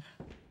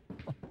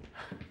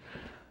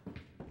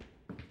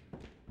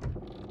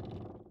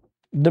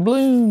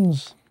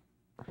 Doubloons.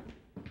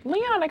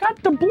 Leon, I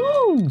got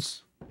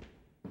doubloons.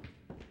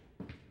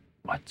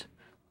 What?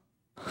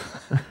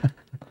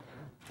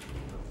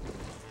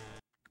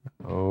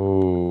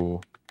 Oh.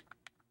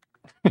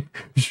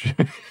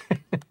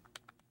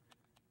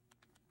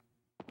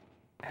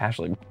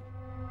 Ashley.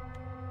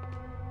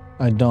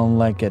 I don't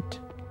like it.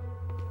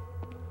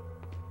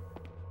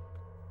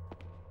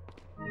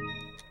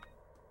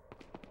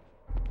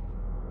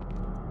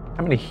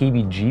 How many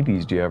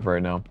heebie-jeebies do you have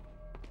right now?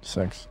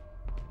 6.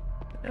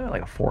 Yeah,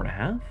 like a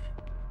 4.5?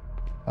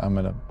 I'm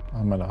at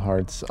a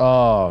hard.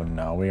 Oh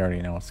no, we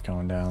already know what's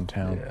going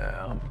downtown.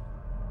 Yeah.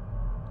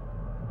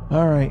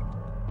 All right,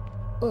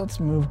 let's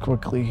move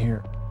quickly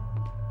here.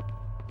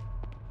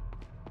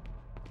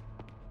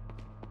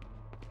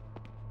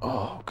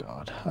 Oh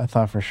god, I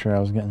thought for sure I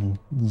was getting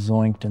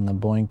zoinked in the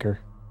boinker.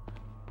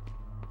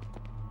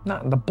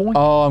 Not in the boink.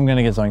 Oh, I'm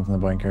gonna get zoinked in the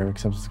boinker,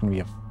 except it's gonna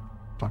be a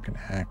fucking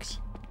axe.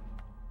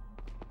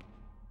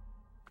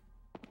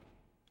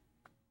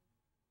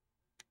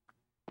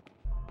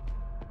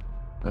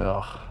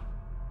 Ugh.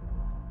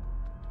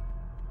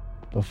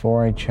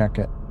 Before I check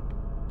it,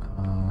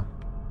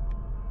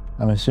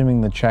 I'm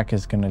assuming the check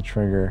is gonna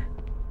trigger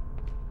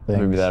things.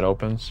 Maybe that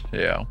opens?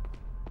 Yeah.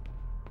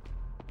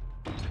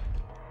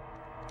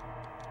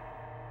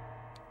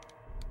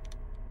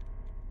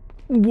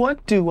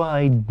 What do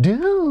I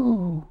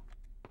do?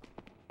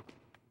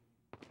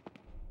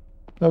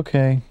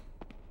 Okay.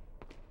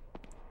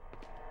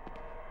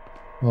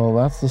 Well,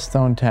 that's the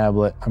stone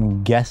tablet.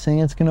 I'm guessing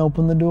it's gonna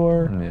open the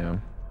door. Yeah.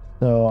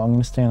 So I'm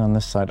gonna stand on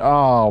this side.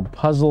 Oh,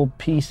 puzzle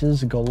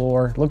pieces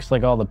galore. Looks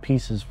like all the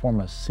pieces form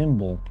a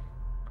symbol.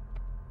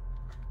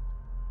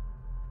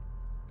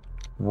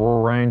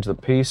 Rearrange the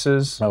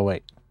pieces. Oh,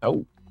 wait.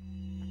 Oh.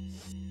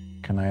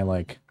 Can I,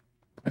 like,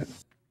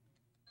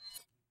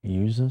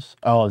 use this?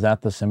 Oh, is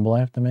that the symbol I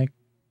have to make?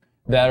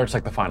 That or it's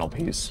like the final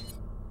piece.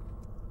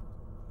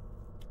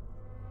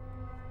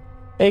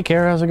 Hey,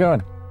 Kara, how's it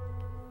going?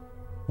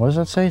 What does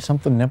that say?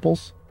 Something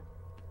nipples?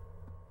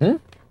 Hmm?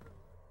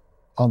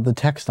 Oh, the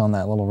text on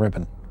that little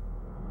ribbon.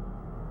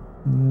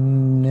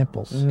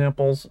 Nipples.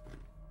 Nipples.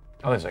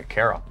 Oh, there's a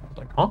Kara. I was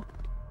like,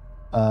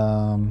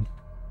 huh?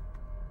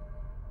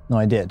 No,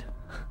 I did.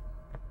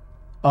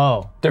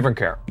 Oh. Different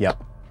Kara.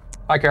 Yep.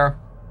 Hi, Kara.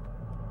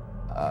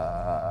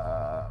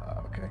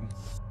 Okay.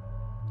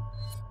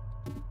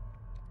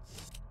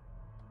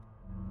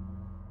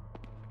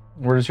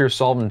 We're just here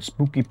solving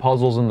spooky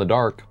puzzles in the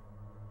dark.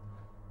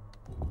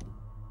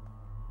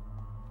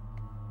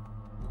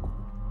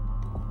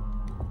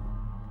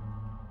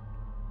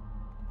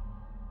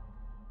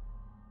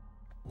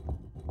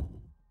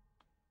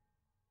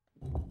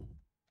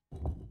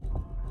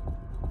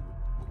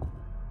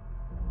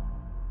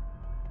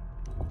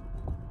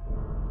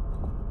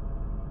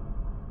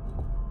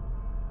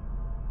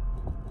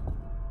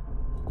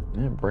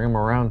 Yeah, bring them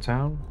around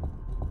town.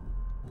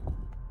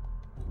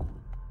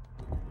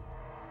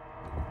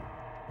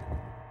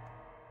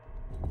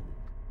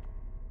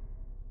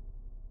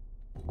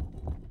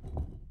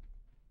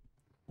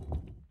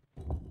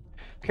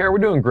 Kara, we're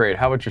doing great.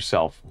 How about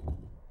yourself?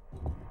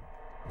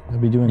 I'll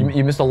be doing.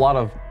 You missed a lot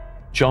of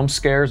jump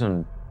scares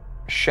and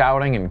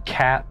shouting and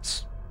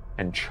cats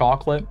and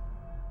chocolate.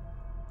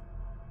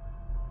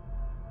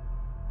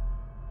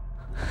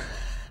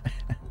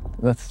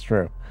 That's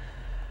true.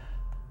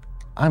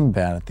 I'm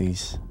bad at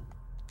these.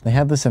 They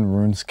had this in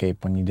RuneScape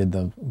when you did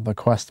the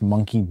quest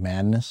Monkey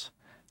Madness,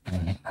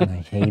 and I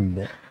hated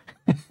it.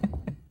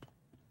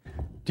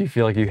 Do you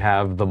feel like you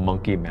have the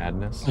monkey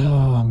madness?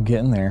 Oh, I'm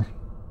getting there.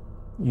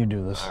 You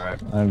do this. All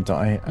right.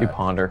 You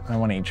ponder. I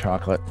want to eat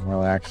chocolate and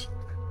relax.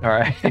 All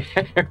right.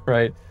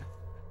 Right.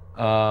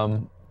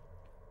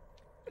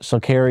 So,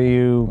 Carrie,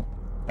 you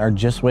are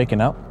just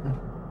waking up?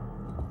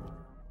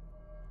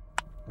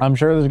 I'm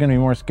sure there's going to be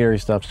more scary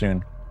stuff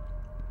soon.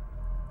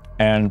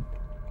 And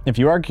if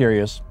you are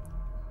curious,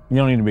 you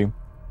don't need to be.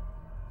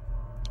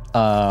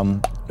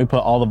 We put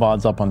all the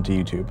VODs up onto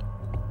YouTube.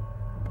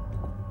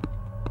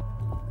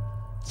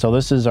 So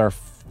this is our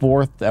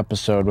 4th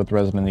episode with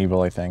Resident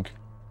Evil, I think.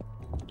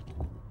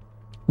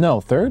 No,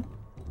 third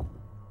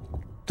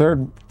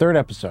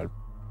episode.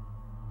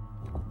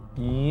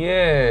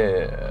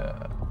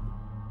 Yeah.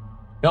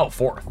 No,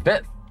 4th.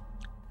 5th.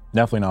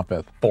 Definitely not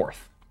 5th. 4th.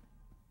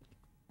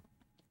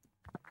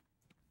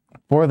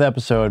 4th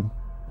episode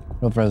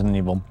with Resident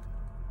Evil.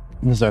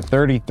 This is our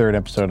 33rd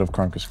episode of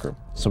Crunkus Crew.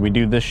 So we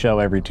do this show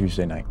every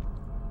Tuesday night.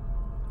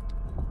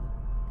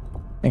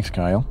 Thanks,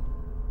 Kyle.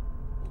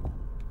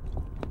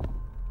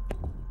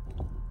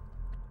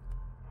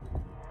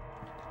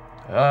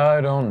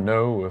 I don't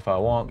know if I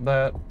want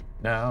that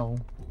now.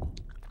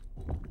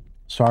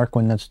 Sark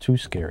when that's too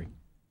scary.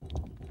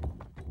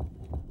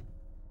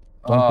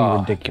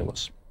 Don't be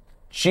ridiculous.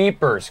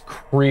 Jeepers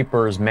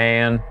creepers,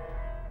 man.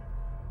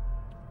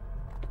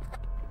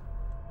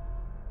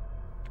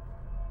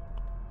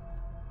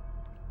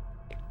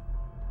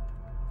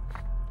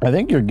 I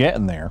think you're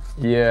getting there.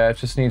 Yeah, it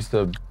just needs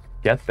to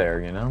get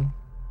there, you know?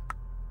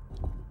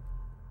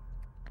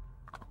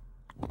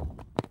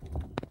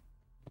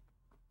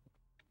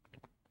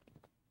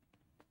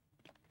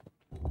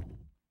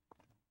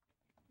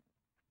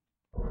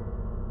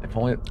 If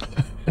only...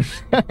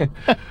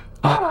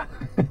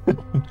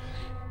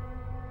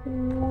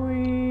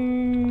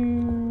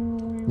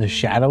 The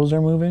shadows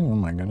are moving? Oh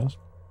my goodness.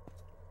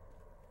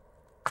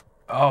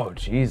 Oh,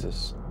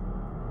 Jesus.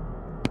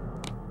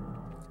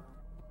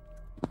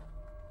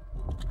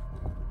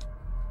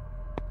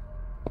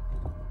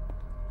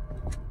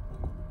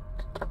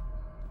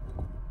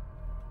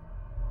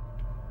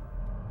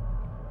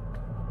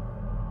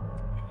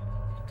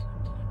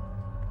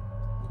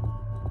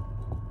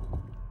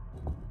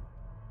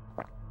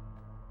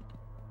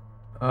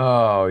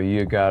 Oh,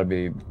 you gotta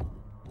be...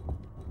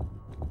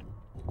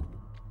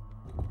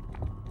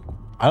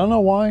 I don't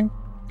know why.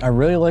 I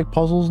really like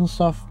puzzles and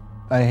stuff.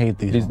 I hate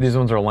these ones. These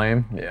ones are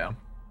lame? Yeah.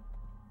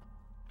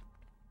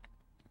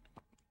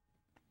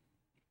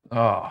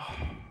 Oh.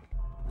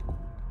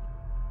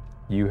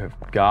 You have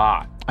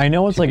got... I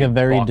know it's to like be a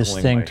very buckling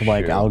distinct my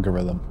like shoe.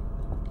 algorithm.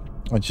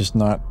 It's just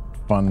not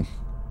fun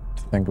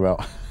to think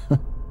about.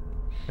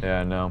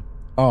 Yeah, no.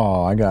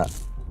 Oh, I got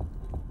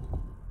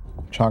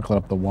chocolate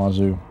up the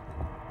wazoo.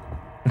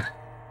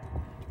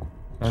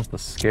 That's the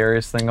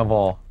scariest thing of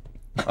all.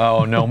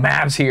 Oh no,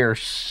 Mav's here.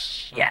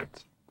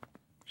 Shit.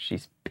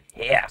 She's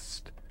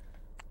pissed.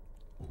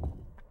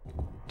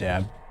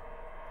 Dad,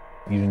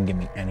 you didn't give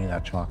me any of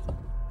that chocolate.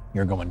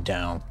 You're going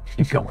down.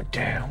 You're going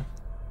down.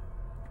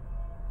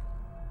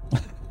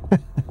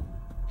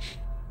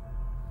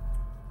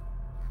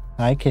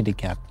 Hi, kitty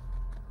cat.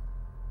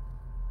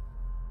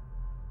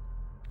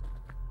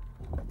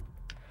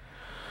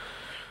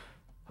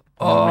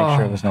 I'm gonna make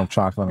sure there's no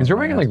chocolate. Is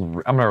there in making my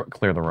like... I'm gonna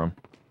clear the room.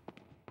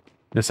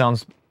 This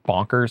sounds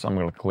bonkers. I'm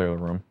gonna clear the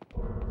room.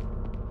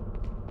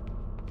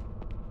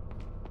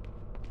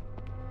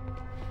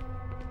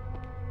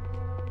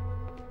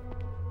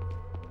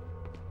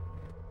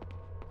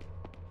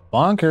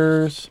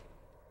 bonkers.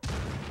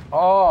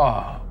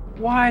 Oh,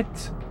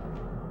 what?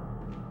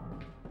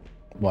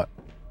 What?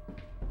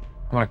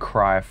 I'm gonna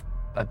cry if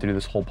I have to do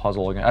this whole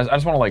puzzle again. I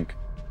just want to like...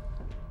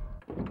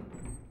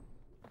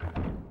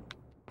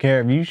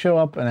 Care, if you show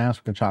up and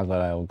ask for chocolate,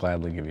 I will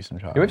gladly give you some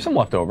chocolate. Yeah, we have some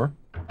left over.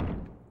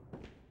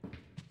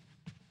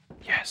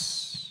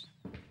 Yes.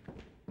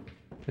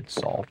 It's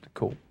solved.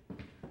 Cool.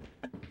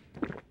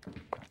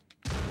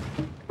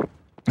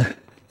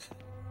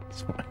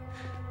 It's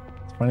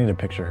funny to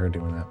picture her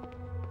doing that.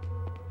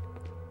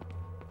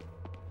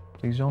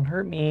 Please don't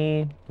hurt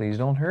me. Please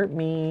don't hurt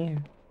me.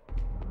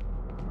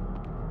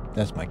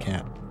 That's my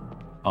cat.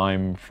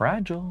 I'm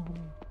fragile.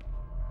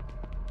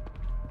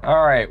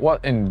 All right,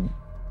 what in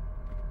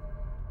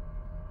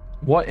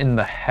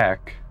the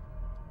heck?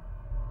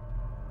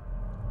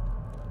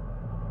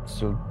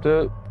 So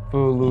that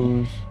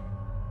follows.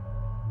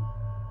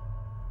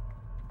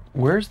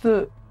 Where's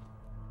the...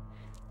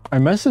 I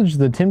messaged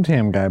the Tim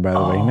Tam guy, by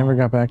the way. He never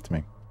got back to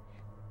me.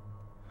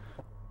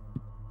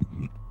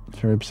 It's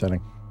very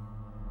upsetting.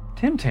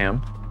 Tim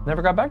Tam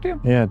never got back to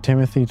you? Yeah,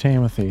 Timothy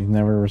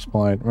never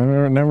replied.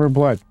 Never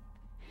replied.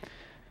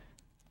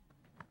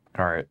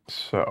 All right,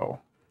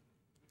 so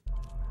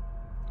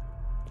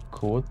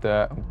cool with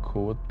that. I'm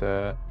cool with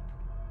that.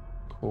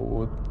 Cool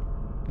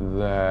with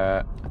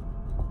that.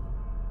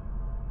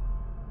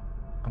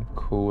 I'm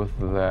cool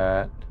with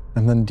that.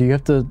 And then do you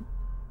have to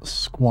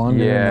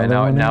squander Yeah,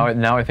 another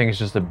now I think it's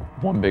just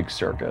one big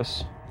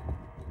circus.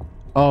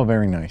 Oh,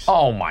 very nice.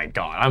 Oh my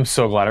god, I'm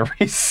so glad I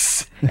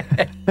reset.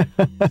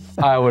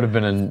 I would have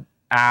been in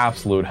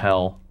absolute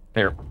hell.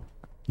 Here.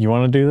 You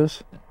want to do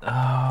this? Do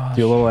a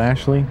little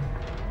Ashley?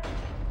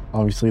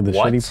 Obviously the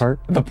shitty part.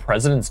 The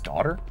president's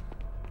daughter?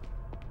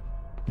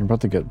 You're about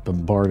to get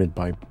bombarded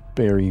by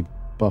Barry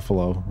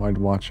Buffalo. I'd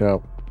watch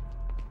out.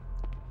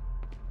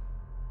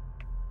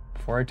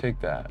 Before I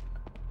take that.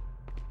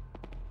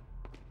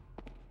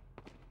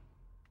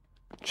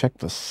 Check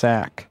the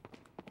sack.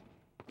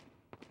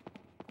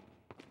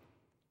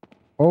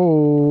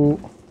 Oh.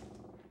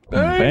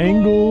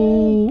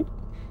 Bangle.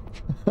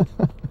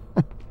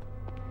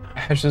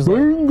 Ash is like,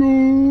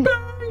 Bangle.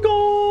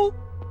 Bangle.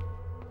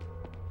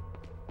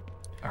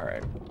 All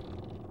right.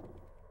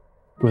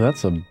 Ooh,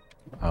 that's a...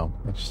 Oh,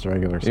 that's just a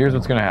regular... Here's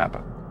what's gonna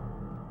happen.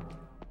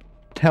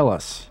 Tell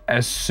us.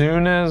 As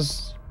soon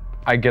as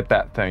I get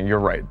that thing, you're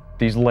right.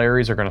 These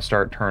Larrys are gonna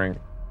start turning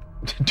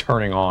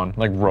on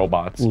like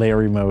robots.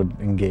 Larry mode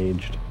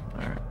engaged. All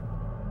right.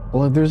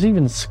 Well, there's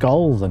even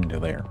skulls under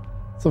there.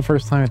 It's the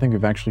first time I think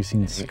we've actually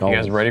seen skulls. You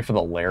guys ready for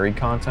the Larry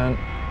content?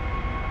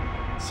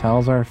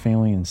 Salazar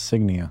family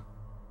insignia.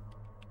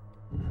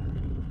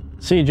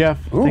 See you,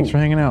 Jeff. Ooh. Thanks for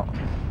hanging out.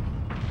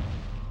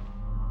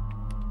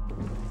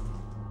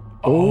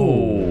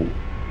 Oh.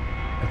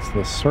 It's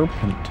the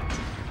serpent.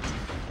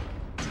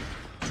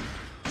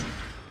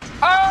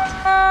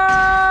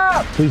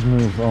 Ah! Please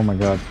move. Oh my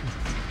god.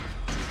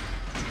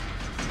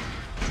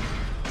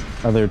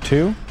 Are there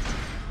two?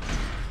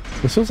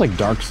 This feels like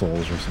Dark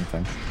Souls or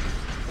something.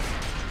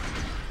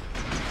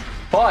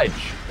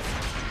 Fudge.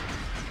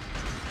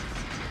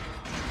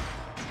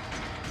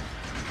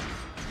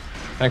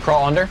 Can I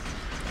crawl under?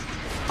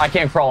 I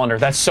can't crawl under.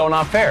 That's so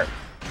not fair.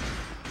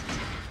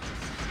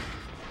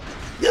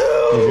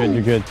 You're good,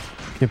 you're good.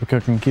 Keep it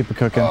cooking, keep it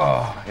cooking.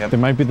 Oh, yep. There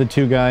might be the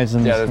two guys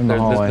in, in the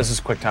hallway. This is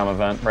quick time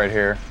event right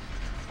here.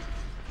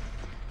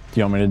 Do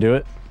you want me to do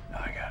it? Oh,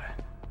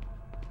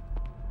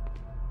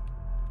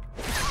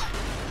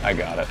 I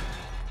got it.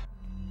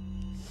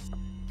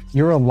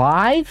 You're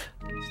alive?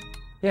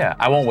 Yeah,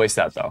 I won't waste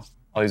that though.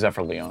 I'll use that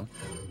for Leon.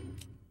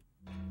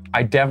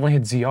 I definitely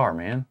hit ZR,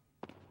 man.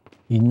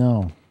 You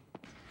know.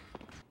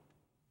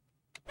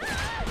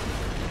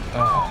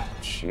 Oh,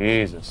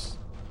 Jesus.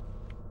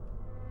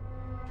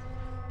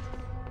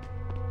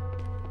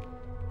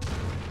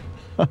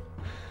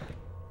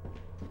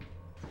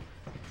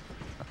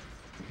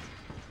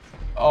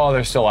 Oh,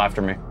 they're still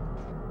after me.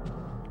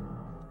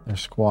 They're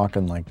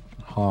squawking like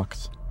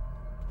hawks.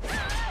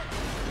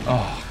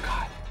 Oh,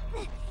 God.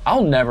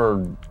 I'll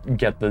never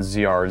get the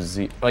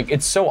ZRZ. Like,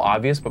 it's so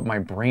obvious, but my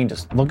brain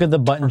just... Look at the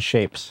button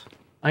shapes.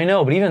 I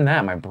know, but even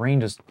that, my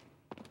brain just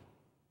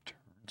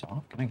turns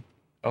off. Can I...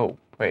 Oh,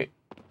 wait.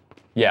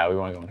 Yeah, we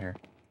want to go in here.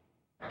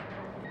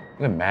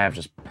 Look at Mav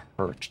just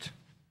perched.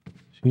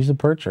 She's a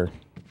percher.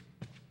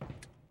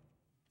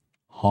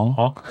 Huh?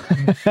 Huh?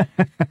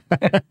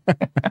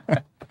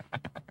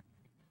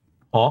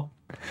 Huh?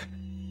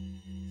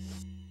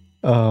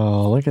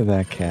 Oh, look at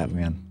that cat,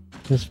 man.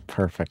 Just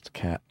perfect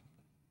cat.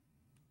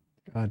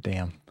 God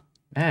damn.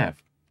 Mav.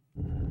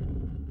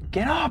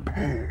 Get up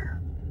here.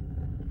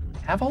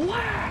 Have a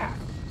laugh.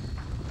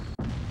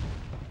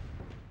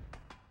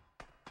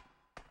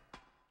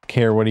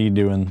 Care, what are you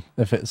doing?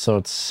 If it so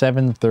it's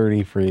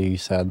 7:30 for you, you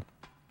said.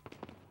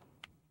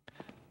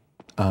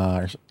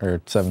 Or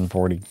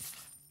 7:40.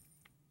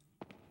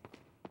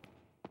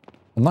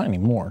 Well, not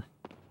anymore.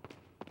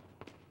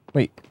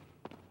 Wait.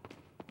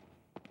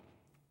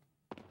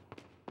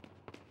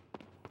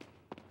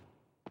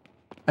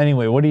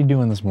 Anyway, what are you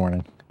doing this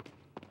morning?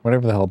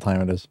 Whatever the hell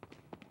time it is.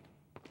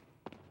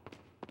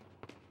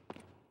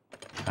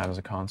 That is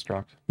a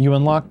construct. You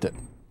unlocked it.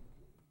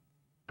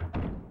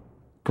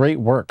 Great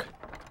work.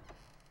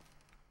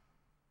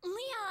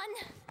 Leon!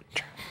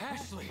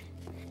 Ashley!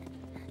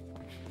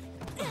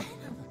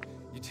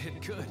 You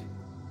did good.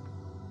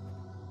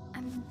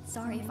 I'm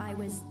sorry if I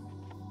was...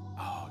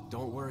 Oh,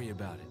 don't worry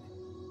about it.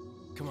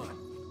 Come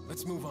on,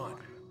 let's move on.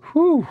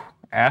 Whew.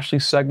 Ashley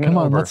segment Come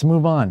on, over. let's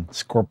move on.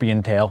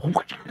 Scorpion tail.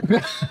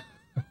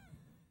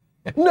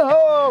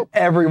 No!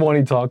 Everyone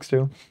he talks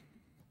to.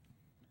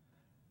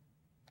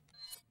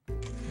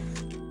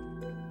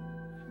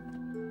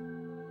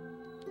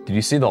 Did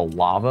you see the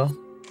lava?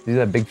 See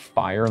that big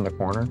fire in the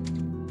corner?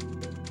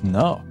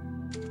 No.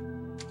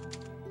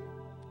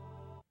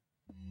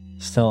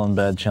 Still in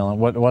bed, chilling.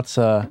 What's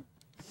Oh,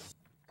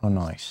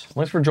 nice.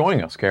 Thanks for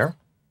joining us, Care.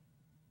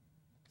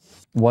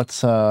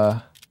 What's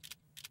on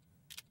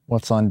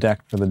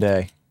deck for the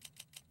day?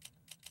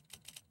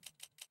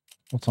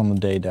 What's on the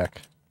day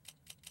deck?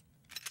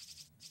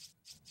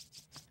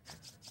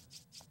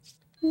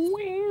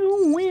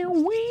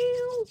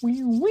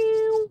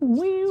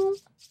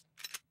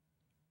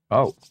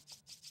 Oh.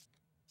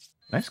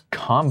 Nice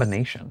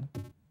combination.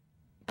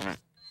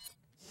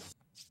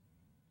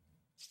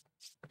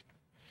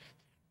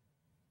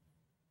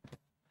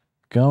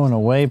 Going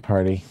away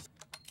party.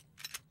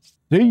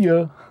 See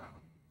ya.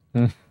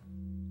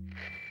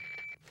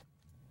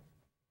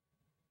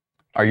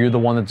 Are you the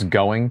one that's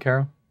going,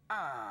 Carol? Oh,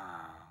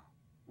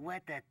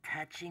 what a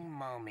touching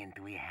moment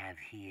we have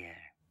here.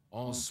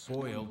 All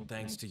spoiled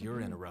thanks to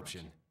your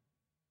interruption.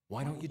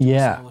 Why don't you do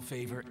Yeah. us all a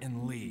favor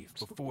and leave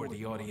before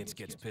the audience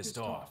gets pissed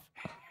off?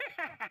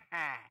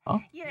 Huh?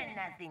 You're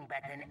nothing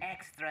but an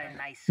extra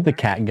nice The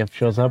cat girl, gift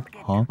shows so up. don't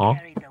get Huh? too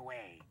carried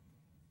away.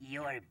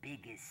 Your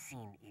biggest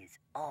scene is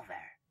over.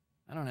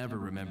 I don't ever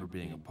remember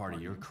being a part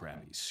of your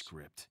crappy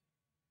script.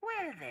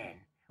 Well then,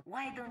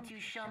 why don't you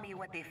show me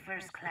what a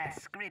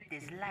first-class script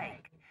is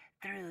like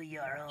through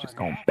your own Just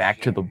going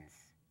back to the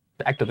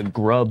actions?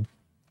 grub.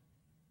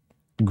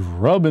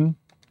 Grubbin.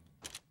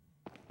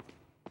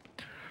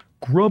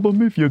 Grub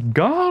 'em if you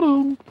got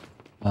 'em.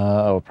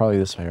 Oh, probably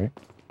this way, right?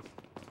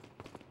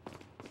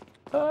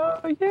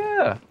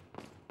 Yeah.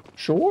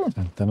 Sure.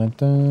 Dun, dun,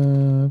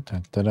 dun,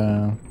 dun, dun,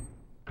 dun.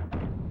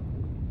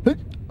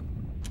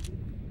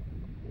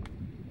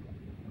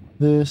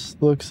 This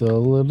looks a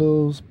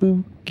little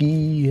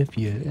spooky, if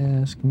you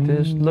ask me.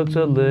 This looks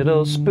a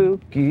little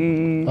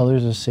spooky. Oh,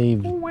 there's a save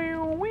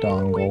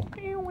dongle.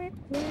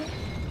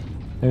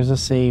 There's a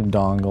save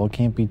dongle.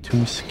 Can't be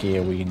too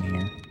scary in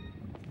here.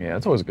 Yeah,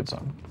 that's always a good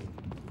sign.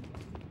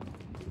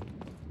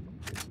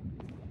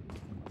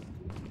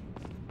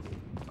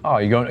 Oh,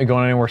 you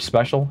going anywhere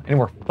special?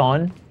 Anywhere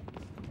fun?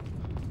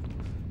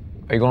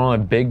 Are you going on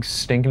a big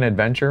stinking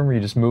adventure where you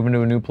just move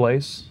into a new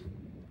place?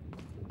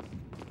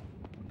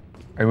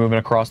 Are you moving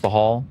across the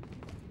hall?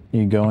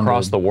 You going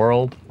Across to the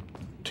world?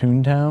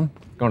 Toontown?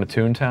 Going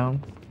to Toontown?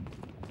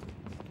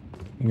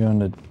 You going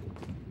to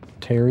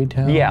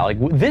Terrytown? Yeah, like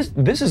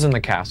this is in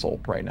the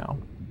castle right now.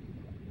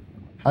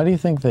 How do you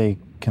think they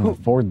can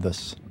afford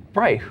this?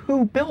 Right,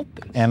 who built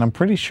this? And I'm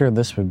pretty sure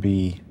this would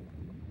be,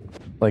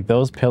 like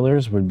those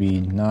pillars would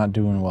be not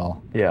doing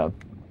well. Yeah.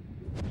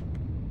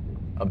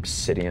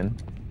 Obsidian.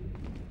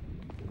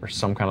 Or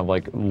some kind of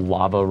like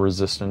lava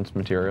resistant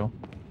material.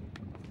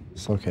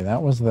 So, okay,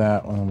 that was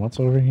that one. What's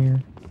over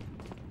here?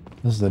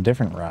 This is a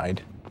different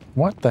ride.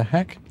 What the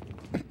heck?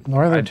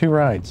 Why are there two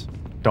rides?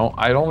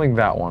 I don't think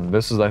that one. I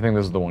think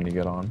this is the one you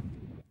get on.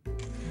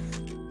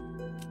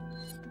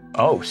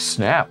 Oh,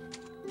 snap.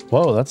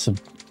 Whoa, that's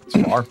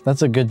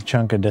a good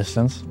chunk of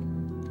distance.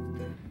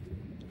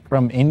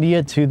 From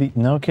India to the,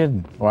 no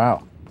kidding.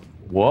 Wow.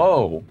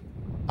 Whoa.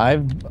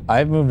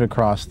 I've moved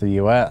across the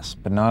US,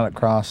 but not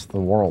across the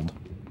world.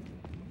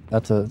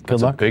 That's a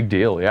good luck. That's a big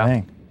deal, yeah.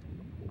 Thing.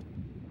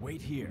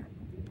 Wait here.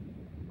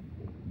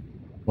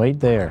 Wait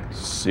there.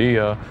 See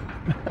ya.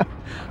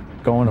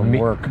 Going to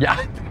work.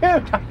 Yeah,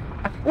 dude.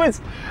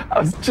 I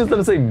was just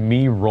gonna say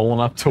me rolling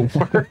up to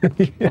work.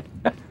 You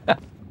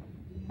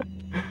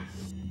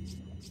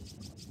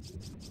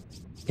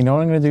know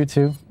what I'm gonna do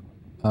too?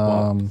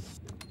 I'm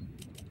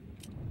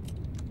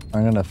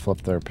gonna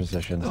flip their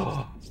positions.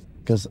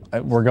 Because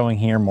we're going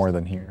here more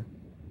than here.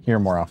 Here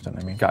more often,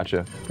 I mean.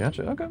 Gotcha.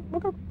 Okay.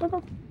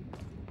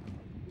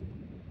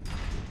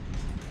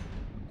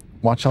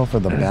 Watch out for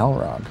the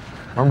Balrog.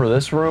 Remember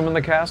this room in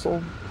the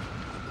castle?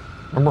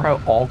 Remember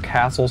how all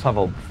castles have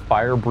a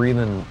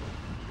fire-breathing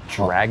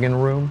dragon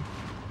room?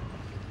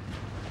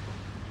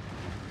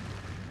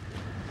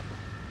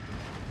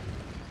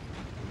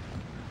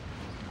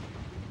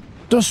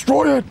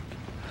 Destroy it!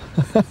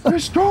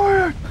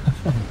 Destroy it!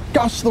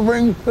 Gus the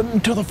ring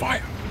into the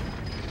fire.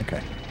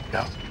 Okay.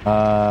 Yeah.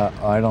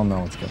 I don't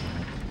know what's going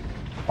on.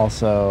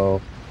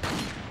 Also.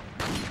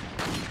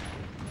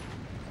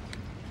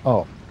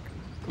 Oh.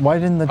 Why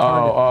didn't the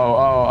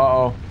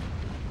target?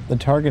 The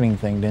targeting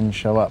thing didn't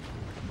show up.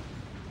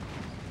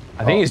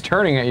 I think he's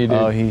turning at you, dude.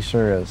 Oh, he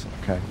sure is.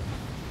 Okay.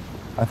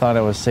 I thought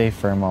it was safe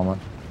for a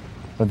moment.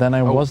 But then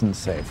I wasn't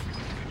safe.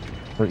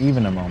 For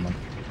even a moment.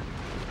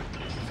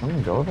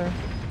 Something go there?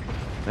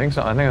 I think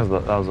so. I think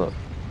that was a.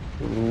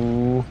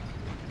 Ooh.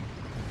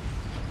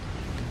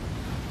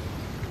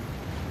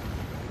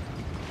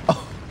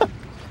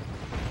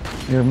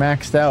 You're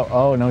maxed out.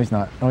 Oh, no, he's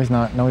not. No, he's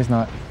not. No, he's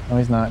not. No,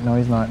 he's not. No,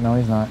 he's not. No,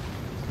 he's not.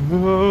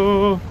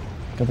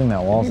 Good thing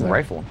that wall's there.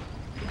 Rifle.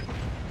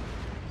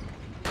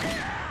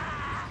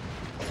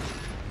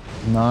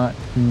 Not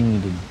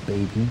needed,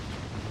 baby.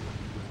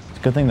 It's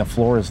a good thing the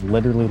floor is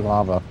literally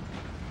lava.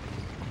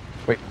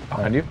 Wait,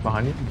 behind you?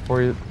 Behind you?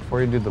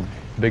 Before you do the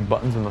big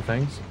buttons and the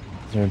things?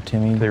 Is there a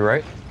Timmy? Are you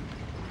right?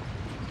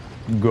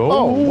 Go!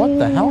 Oh, what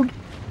the hell?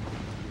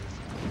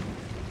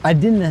 I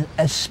didn't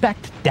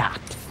expect that.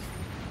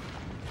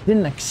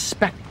 Didn't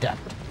expect that.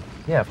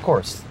 Yeah, of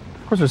course.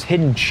 Of course there's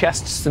hidden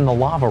chests in the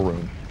lava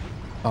room.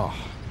 Oh.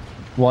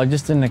 Well, I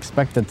just didn't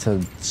expect it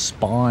to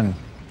spawn.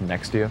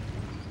 Next to you?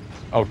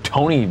 Oh,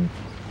 Tony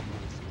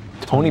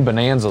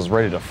Bonanza's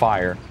ready to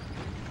fire.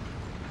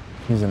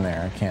 He's in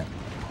there. I can't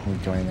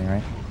do anything,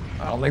 right?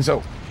 I don't think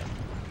so.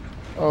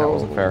 Oh. That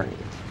wasn't fair.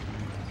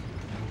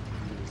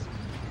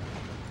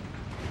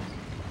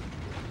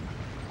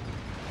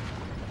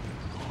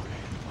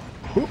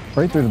 Oop,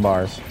 right through the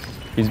bars.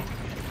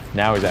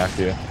 Now he's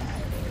after you.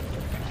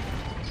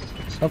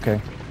 Okay.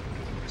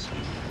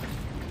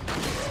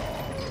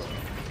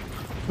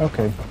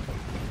 Okay.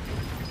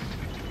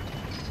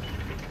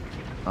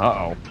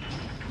 Uh-oh.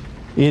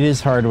 It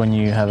is hard when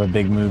you have a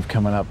big move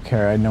coming up,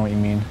 Kara. I know what you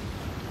mean.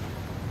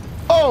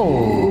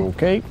 Oh!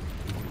 Okay.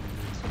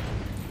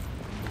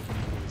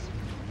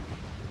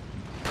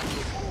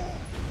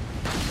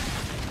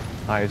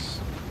 Nice.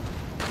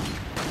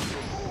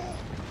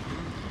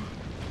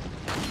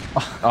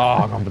 Oh,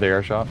 I'm going for the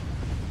air shot.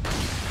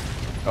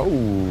 Oh,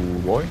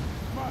 boy.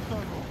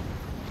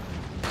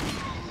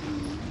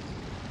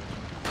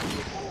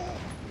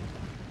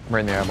 Right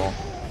in the eyeball.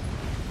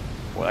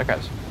 Boy, that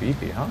guy's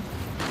beefy, huh?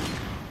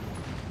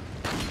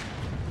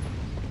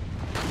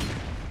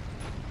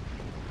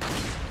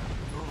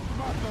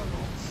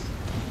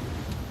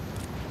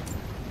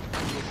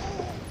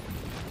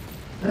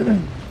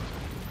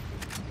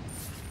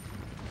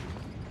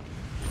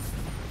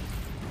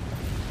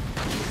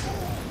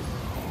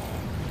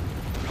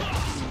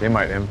 They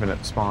might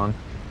infinite spawn.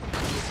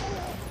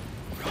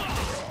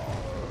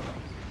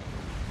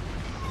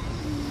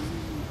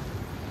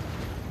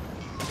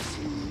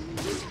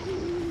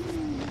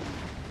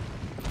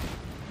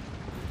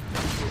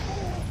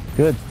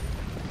 Good.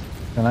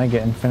 Then I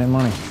get infinite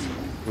money.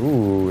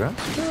 Ooh,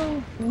 that's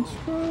true. That's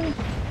true.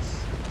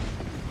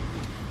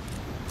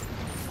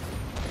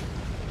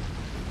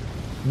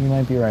 You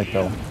might be right,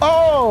 though.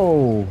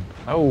 Oh!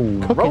 Oh,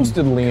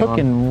 roasted Leon.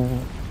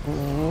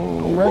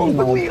 Cooking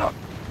Roasted Leon.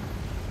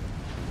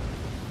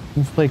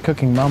 Let's play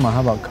Cooking Mama.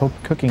 How about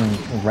cooking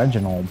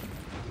Reginald?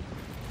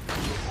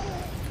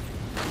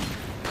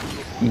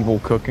 Evil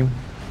cooking.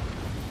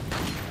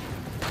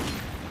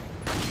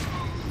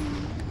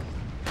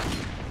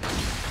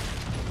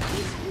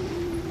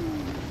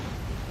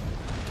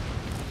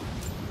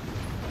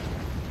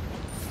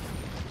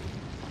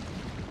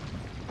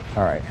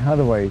 All right, how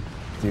do I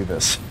do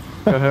this?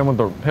 Hit him with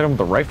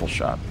the rifle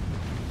shot.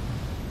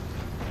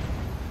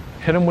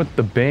 Hit him with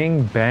the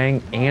bang,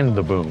 bang, and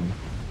the boom.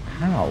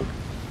 How?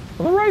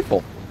 With a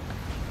rifle.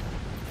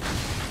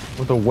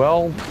 With a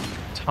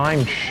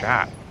well-timed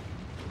shot.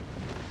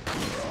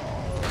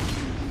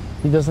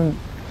 He doesn't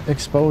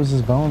expose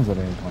his bones at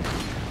any point.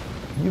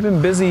 You've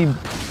been busy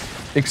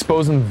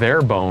exposing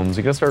their bones.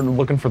 You gotta start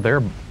looking for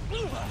their...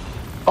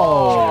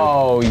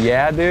 Oh,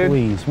 yeah, dude.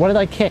 Please. What did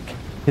I kick?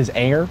 His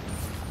air?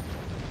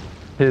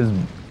 His...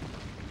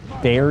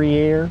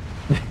 Derriere?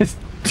 His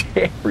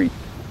dairy.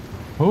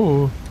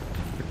 Oh.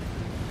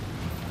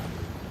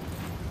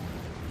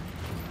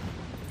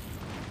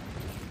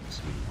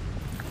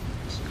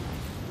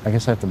 I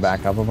guess I have to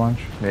back up a bunch.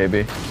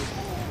 Maybe.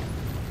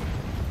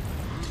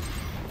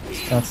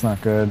 That's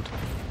not good.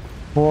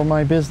 For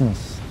my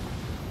business.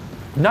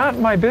 Not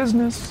my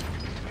business.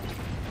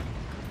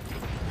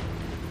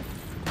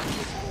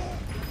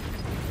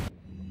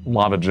 A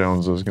lot of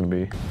Jones is gonna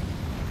be.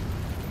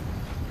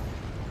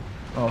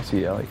 Oh,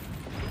 see Ellie.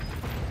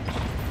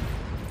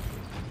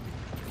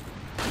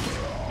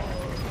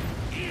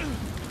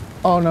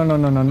 Oh, no, no,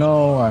 no, no,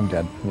 no. I'm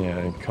dead.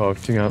 Yeah,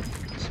 cooked. You got...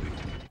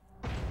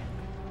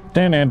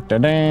 Dun, dun,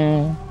 dun,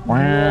 dun.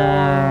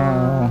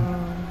 Wow.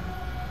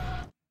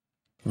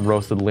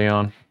 Roasted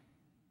Leon.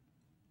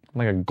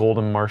 Like a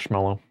golden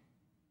marshmallow.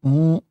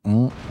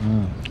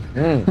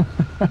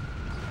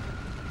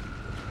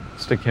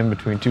 Stick him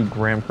between 2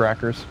 graham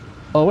crackers.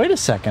 Oh, wait a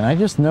second. I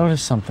just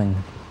noticed something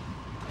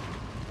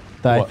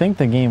that What? I think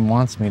the game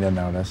wants me to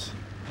notice.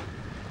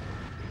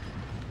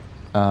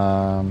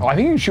 Oh, I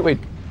think you can shoot. Wait.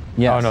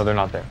 Yes. Oh, no, they're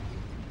not there.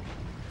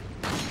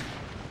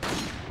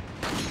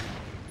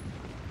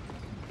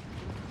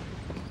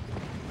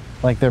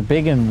 Like they're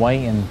big and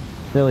white and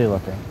silly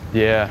looking.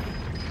 Yeah.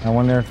 I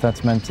wonder if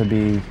that's meant to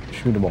be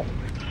shootable.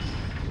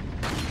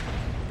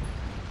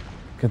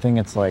 Good thing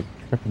it's like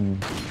tripping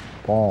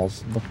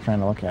balls.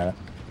 Trying to look at it.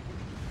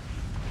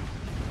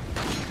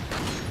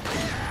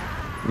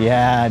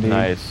 Yeah, dude.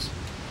 Nice.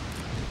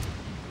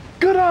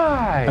 Good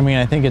eye! I mean,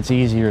 I think it's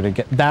easier to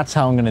get. That's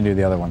how I'm gonna do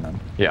the other one then.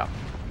 Yeah.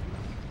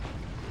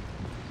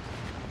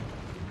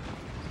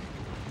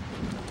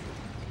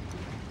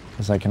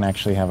 Because I can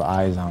actually have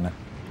eyes on it.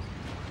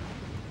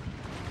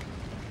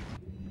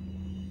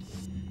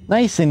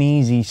 Nice and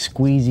easy,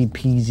 squeezy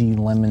peasy,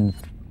 lemon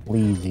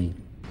fleazy.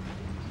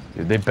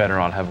 Dude, they better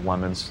not have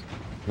lemons.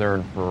 They're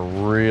in for a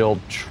real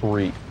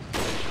treat.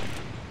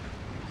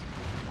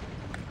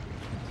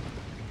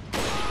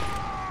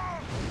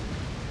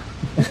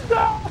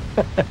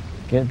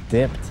 Get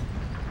dipped,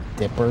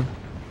 dipper.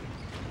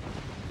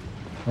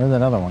 Where'd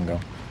that other one go?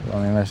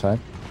 On the other side?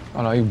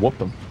 Oh no, you whooped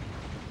them.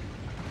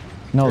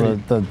 No,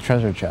 the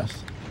treasure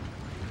chest.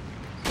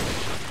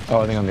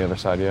 Oh, I think on the other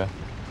side, yeah.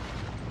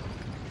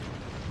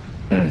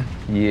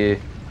 Yeah.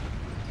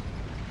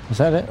 Was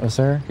that it? Was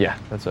there? Yeah,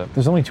 that's it.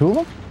 There's only 2 of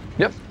them?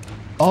 Yep.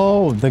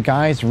 Oh, the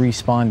guys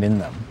respawned in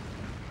them.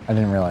 I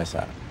didn't realize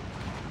that.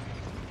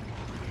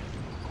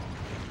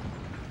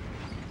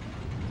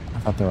 I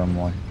thought there were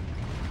more.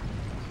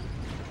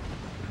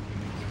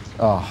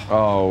 Oh.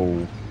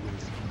 Oh.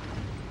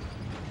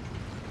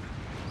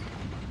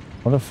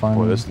 What a fun...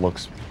 Boy, this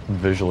looks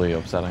visually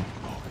upsetting.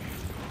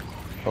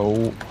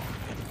 Oh.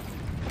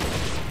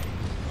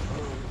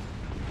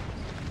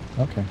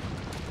 Okay.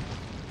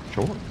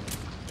 Sure.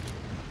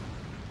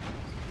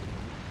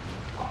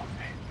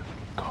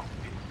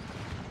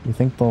 You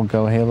think they'll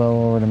go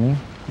Halo over to me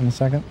in a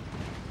second?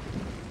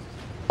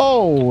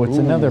 Oh, it's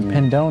another Ooh.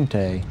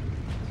 Pendonte.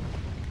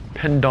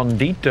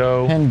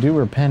 Pendondito. Pen do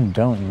or pen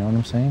don't, you know what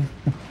I'm saying?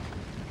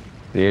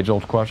 The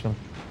age-old question.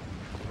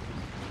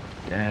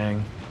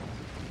 Dang.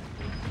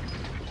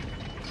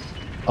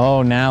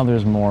 Oh, now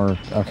there's more.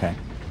 Okay.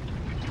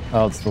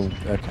 Oh, it's the...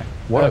 Okay.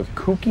 What a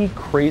kooky,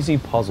 crazy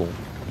puzzle.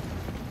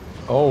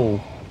 Oh.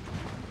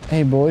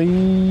 Hey,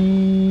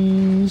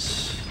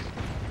 boys.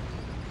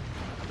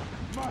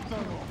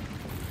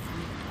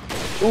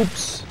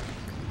 Oops.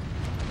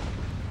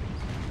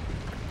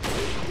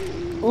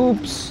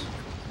 Oops.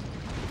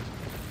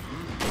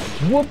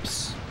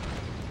 Whoops.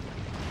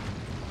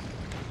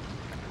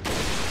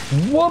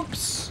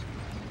 Whoops.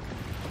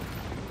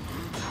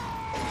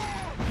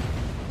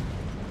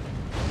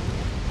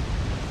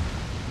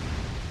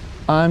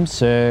 I'm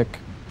sick.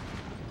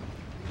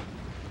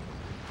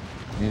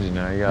 Easy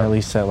now, you Or got. at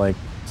least at like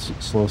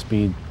slow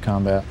speed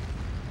combat.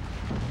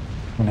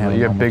 When You having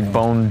got normal Big damage.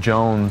 Bone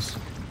Jones.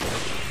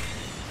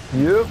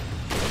 Yep.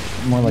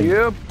 More like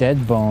Yep.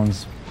 dead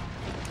bones.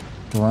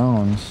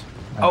 Drones.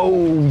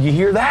 Oh, you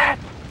hear that?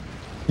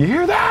 You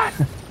hear that?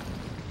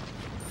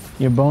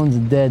 Your bones are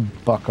dead,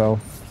 bucko.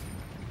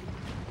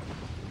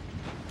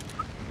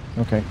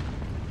 Okay.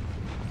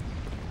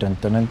 Dun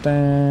dun dun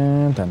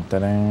dun dun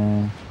dun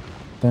dun.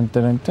 Dun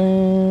dun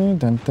dun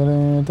dun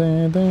dun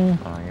dun dun.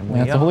 I am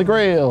That's the Holy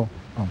Grail.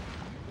 Oh.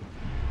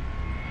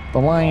 The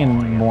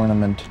Lion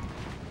ornament.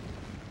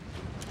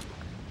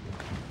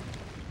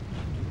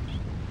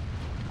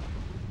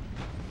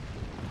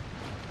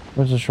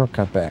 Where's the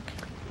shortcut back?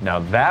 Now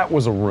that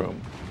was a room.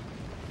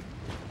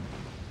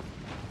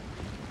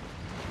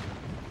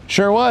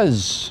 Sure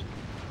was.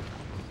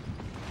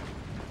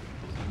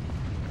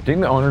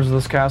 Didn't the owners of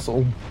this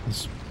castle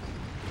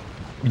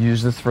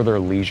use this for their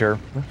leisure?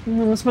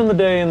 Let's spend the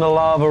day in the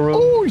lava room.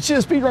 Oh, you see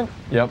a speed run.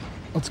 Yep.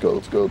 Let's go,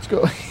 let's go, let's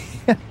go.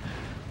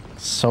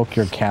 Soak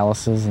your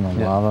calluses in the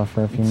lava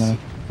for a few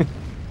minutes.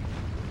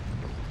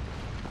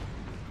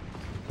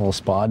 Little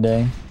spa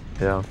day.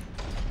 Yeah.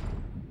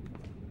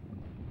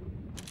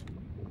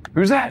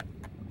 Who's that?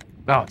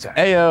 Oh, it's Ash.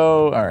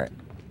 Ayo! Alright.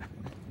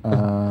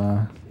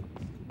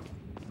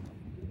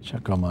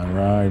 Check on my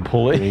ride,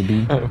 Pull it.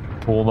 baby.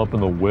 Pull him up in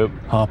the whip.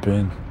 Hop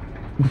in.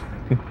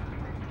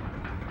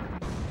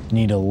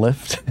 Need a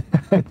lift?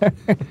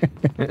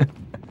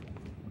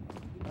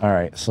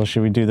 Alright, so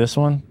should we do this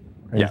one?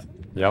 Or Yeah.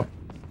 Yep.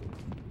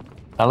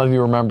 I don't know if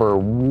you remember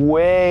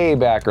way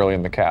back early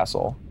in the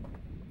castle.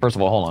 First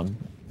of all, hold on.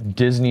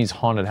 Disney's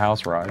Haunted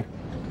House ride.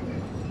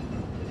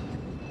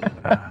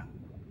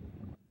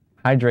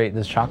 Hydrate,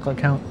 does chocolate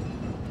count?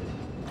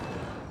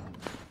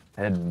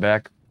 Head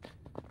back.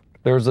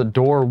 There was a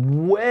door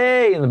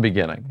way in the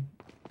beginning.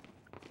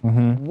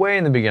 Mm-hmm. Way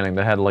in the beginning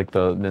that had like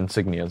the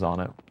insignias on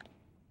it.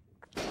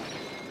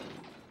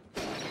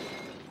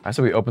 I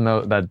said we open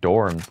that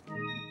door and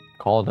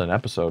call it an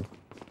episode.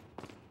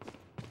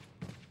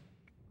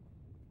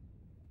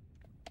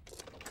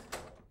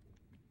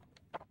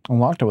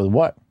 Unlocked it with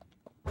what?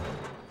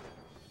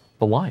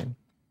 The lion.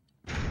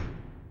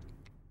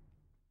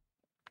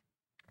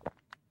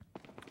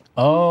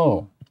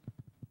 Oh.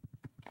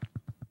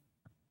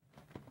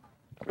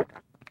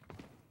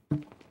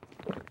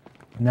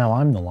 Now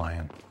I'm the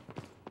Lion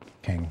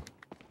King.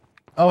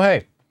 Oh,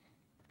 hey.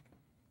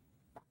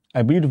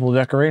 A beautiful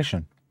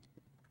decoration.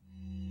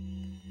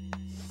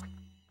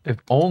 If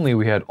only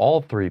we had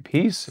all three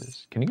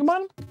pieces. Can you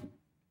combine them?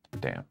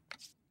 Damn.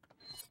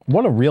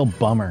 What a real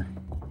bummer.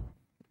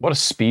 What a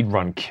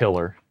speedrun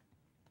killer.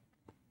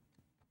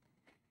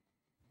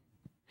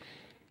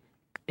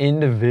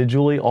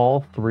 Individually,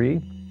 all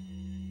three?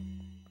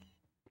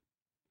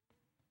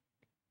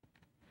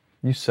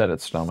 You said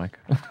it, stomach.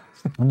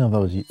 I know that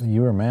was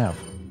you or Mav.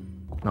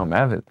 No,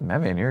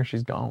 Mav ain't here.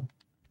 She's gone.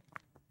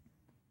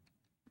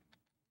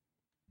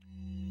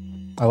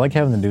 I like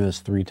having to do this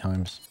 3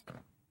 times.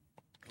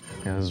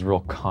 Yeah, this is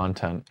real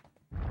content.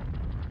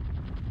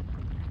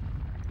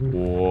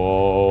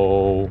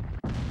 Whoa.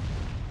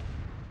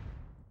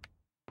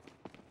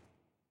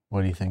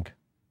 What do you think?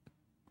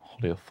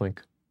 What do you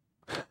think?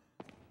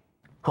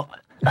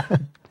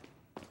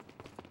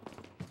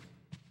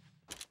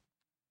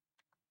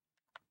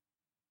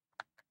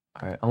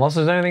 Alright, unless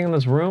there's anything in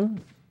this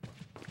room,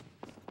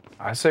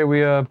 I say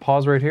we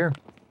pause right here.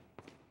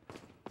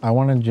 I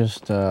want to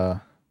just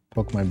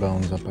poke my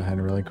bones up ahead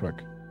really quick.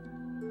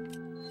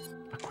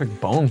 A quick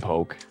bone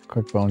poke.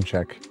 Quick bone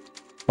check.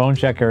 Bone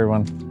check,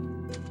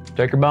 everyone.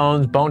 Check your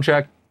bones, bone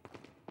check.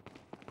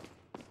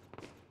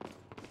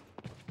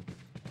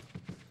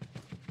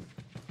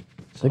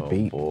 Sick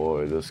beat.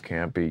 Boy, this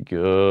can't be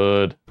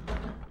good.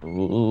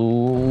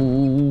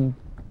 Ooh.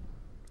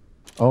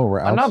 Oh,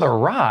 we're out. Another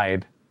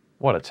ride.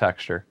 What a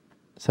texture.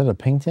 Is that a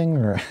painting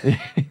or?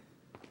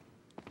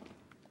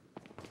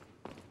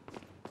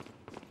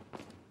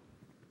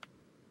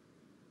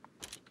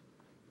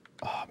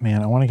 Oh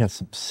man, I want to get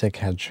some sick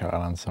headshot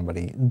on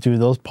somebody.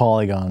 Dude, those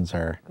polygons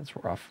are That's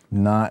rough.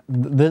 not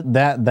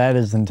that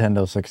is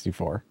Nintendo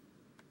 64.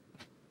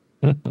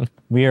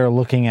 We are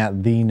looking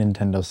at the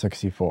Nintendo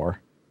 64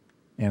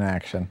 in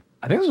action.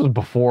 I think this was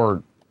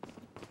before.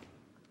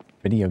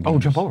 Video games. Oh,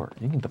 jump over.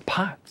 You need the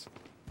pots.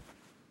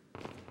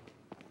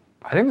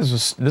 I think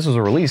this was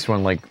a release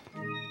when, like,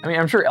 I mean,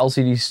 I'm sure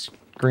LCD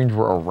screens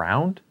were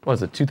around. What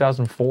was it,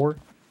 2004?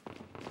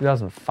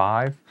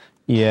 2005?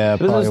 Yeah,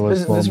 probably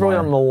was. This is really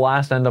on the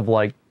last end of,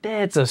 like,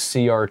 it's a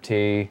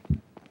CRT.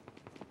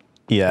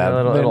 Yeah,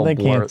 It'll they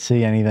blur. can't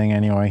see anything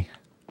anyway.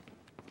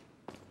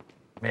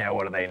 Yeah,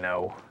 what do they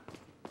know?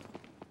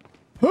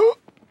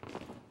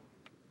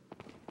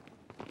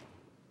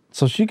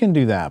 So she can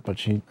do that, but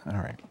she... All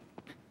right.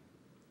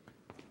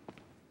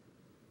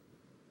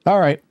 All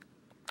right.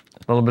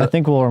 A little bit. I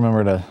think we'll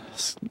remember to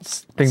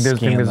Think there's- scan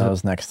think there's a-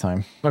 those next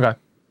time. Okay.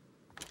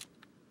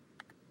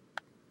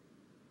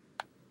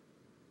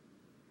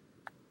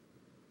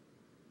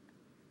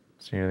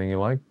 See anything you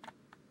like?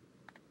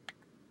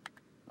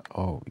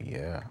 Oh,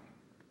 yeah.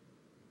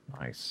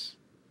 Nice.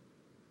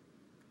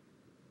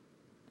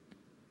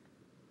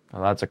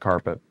 Oh, that's a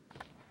carpet.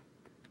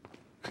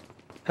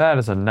 That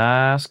is a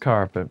nice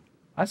carpet.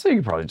 I say you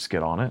could probably just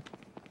get on it.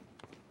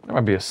 There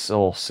might be a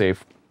little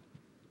safe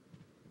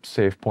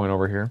point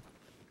over here.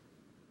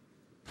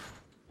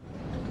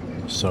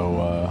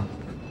 So,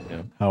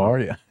 Yeah. how are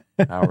you?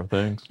 How are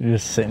things? You're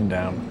just sitting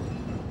down.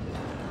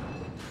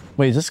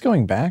 Wait, is this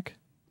going back?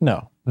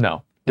 No.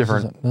 No,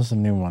 different. This is a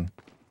new one.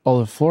 Oh,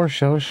 the floor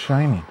shows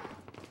shiny.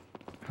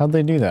 How'd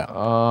they do that?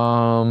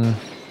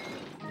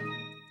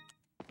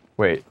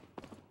 Wait.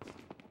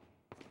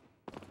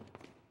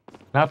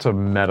 Not to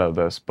meta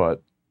this,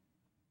 but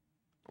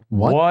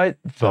what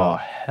the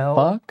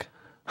hell?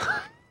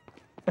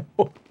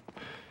 Fuck?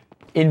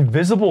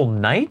 Invisible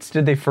Knights?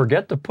 Did they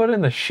forget to put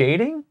in the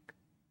shading?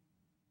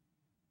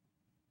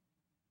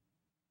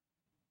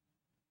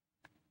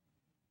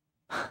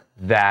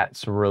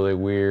 That's really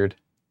weird.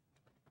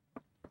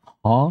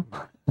 Huh?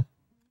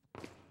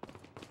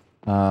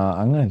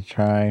 I'm gonna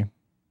try.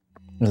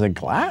 Is it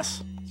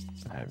glass?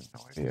 I have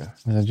no idea.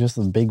 Is it just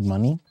the big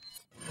money?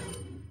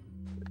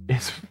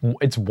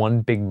 It's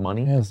one big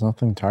money. Yeah, it's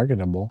nothing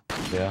targetable.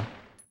 Yeah.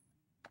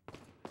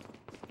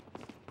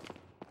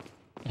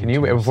 Can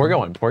you before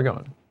going?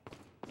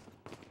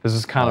 This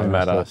is kind of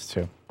meta. This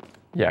too.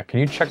 Yeah. Can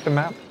you check the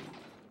map?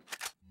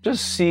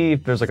 Just see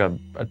if there's like a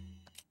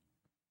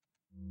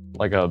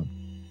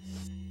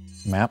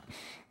Map.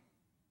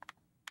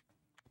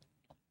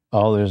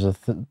 Oh, there's a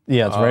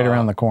yeah. It's right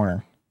around the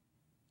corner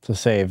to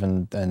save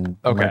and okay.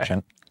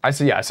 merchant. I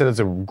see. Yeah, I said it's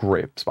a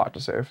great spot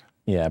to save.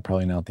 Yeah,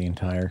 probably not the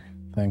entire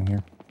thing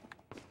here.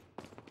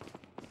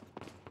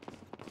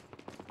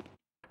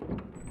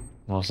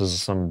 Unless this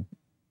is some.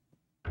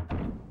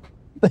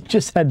 They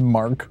just had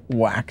Mark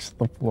wax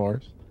the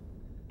floors.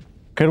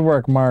 Good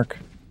work, Mark.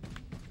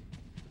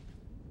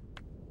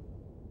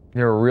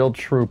 You're a real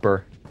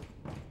trooper.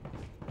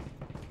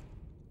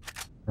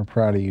 We're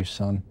proud of you,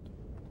 son.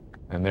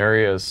 And there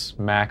he is,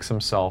 Max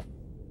himself.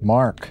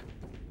 Mark.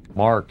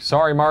 Mark.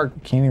 Sorry, Mark.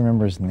 Can't even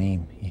remember his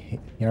name. He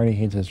already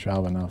hates his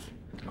job enough.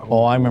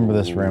 Oh, I remember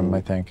this room,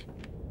 I think.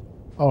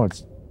 Oh,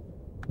 it's...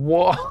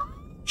 Whoa.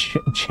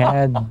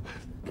 Chad...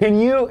 Can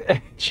you...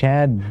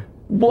 Chad...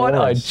 What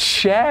Boris. a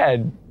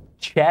Chad.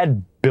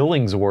 Chad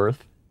Billingsworth.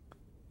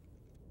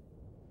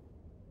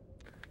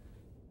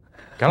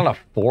 Got enough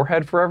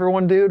forehead for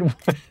everyone, dude?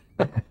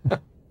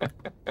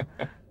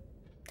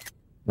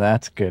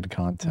 That's good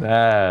content.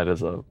 That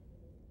is a...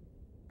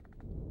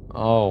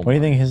 Oh. What do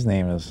you think his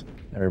name is,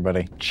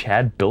 everybody?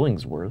 Chad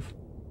Billingsworth.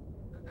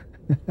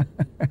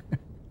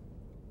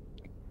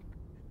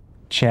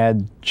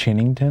 Chad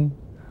Chinnington?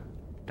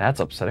 That's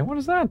upsetting. What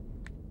is that?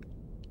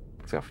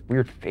 It's got a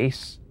weird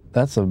face.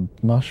 That's a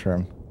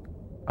mushroom.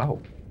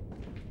 Oh.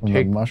 From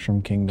the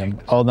Mushroom Kingdom.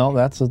 Oh, no,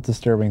 that's a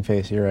disturbing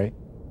face. You're right.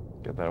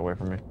 Get that away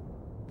from me.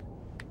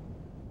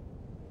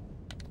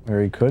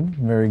 Very good.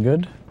 Very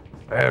good.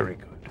 Very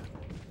good.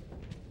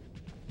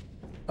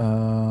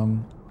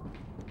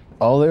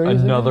 Oh, there he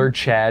is. Another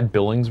Chad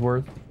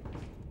Billingsworth.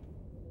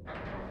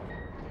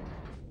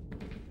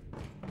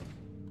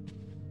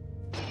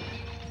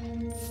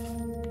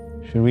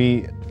 Should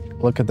we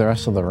look at the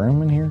rest of the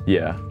room in here?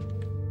 Yeah.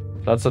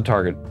 That's the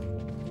target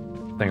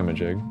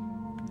thingamajig.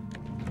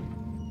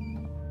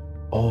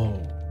 Oh.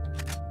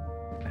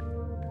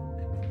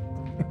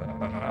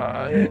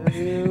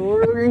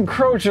 We're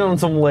encroaching on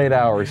some late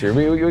hours here.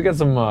 We got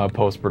some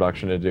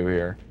post-production to do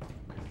here.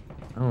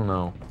 I don't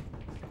know.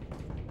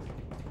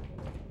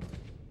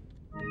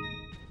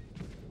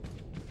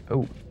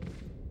 Oh.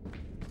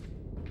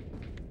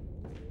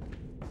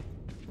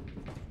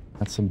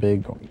 That's a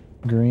big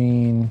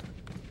green.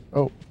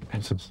 Oh,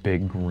 It's a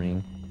big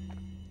green.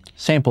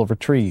 Sample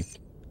retrieved.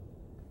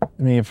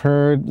 You may have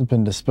heard it's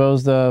been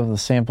disposed of. The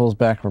sample is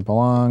back where it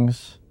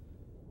belongs.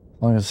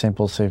 As long as the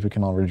sample is safe, we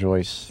can all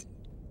rejoice.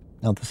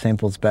 Now that the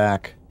sample's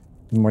back,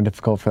 it's more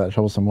difficult for that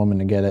troublesome woman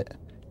to get it.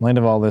 In light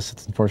of all this,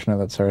 it's unfortunate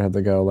that Sarah had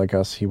to go. Like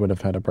us, he would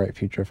have had a bright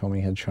future if only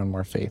he had shown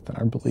more faith in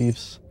our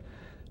beliefs.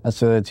 As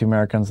for the two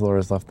Americans, the Lord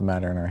has left the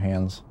matter in our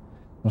hands.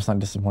 We must not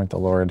disappoint the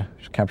Lord.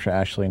 We should capture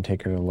Ashley and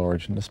take her to the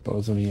Lord and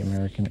dispose of the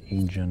American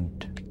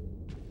agent.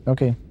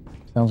 Okay,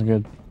 sounds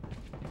good.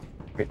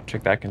 Wait,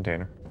 check that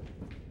container.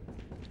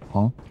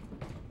 Huh?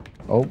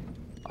 Oh.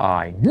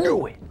 I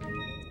knew it!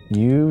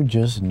 You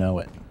just know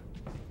it.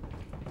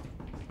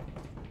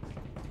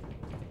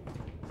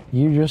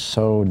 You're just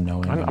so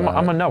knowing.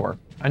 I'm a knower.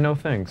 I know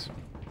things.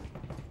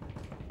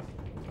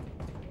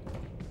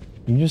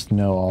 You just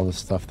know all the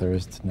stuff there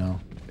is to know.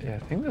 Yeah, I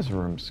think this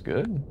room's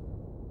good.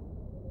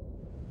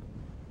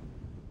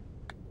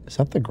 Is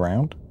that the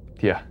ground?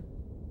 Yeah.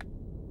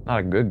 Not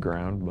a good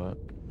ground, but...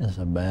 It's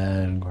a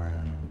bad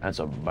ground. That's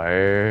a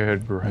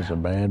bad ground. It's a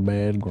bad,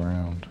 bad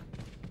ground.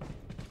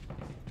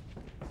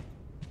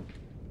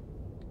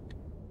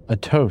 A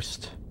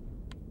toast.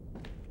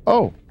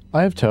 Oh,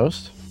 I have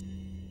toast.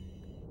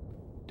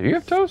 Do you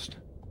have toast?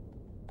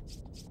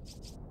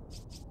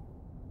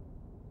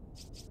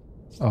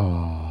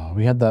 Oh,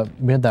 we had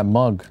that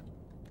mug.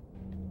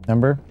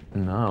 Remember?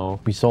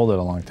 No. We sold it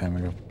a long time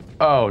ago.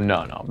 Oh,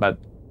 no.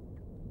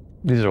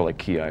 These are like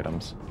key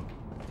items.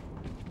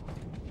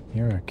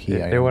 You're a key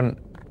item.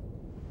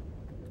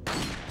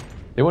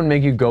 They wouldn't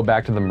make you go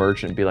back to the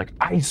merchant and be like,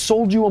 I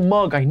sold you a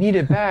mug, I need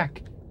it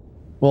back.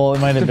 Well, it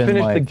might have been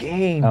finish like, the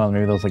game. I don't know,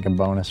 maybe there was like a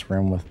bonus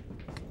room with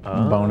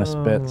bonus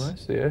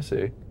bits. I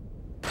see.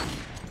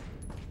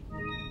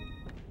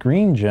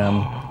 Green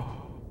gem.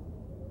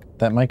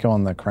 That might go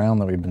on the crown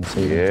that we've been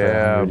saving for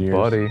 100 years. Yeah,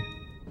 buddy.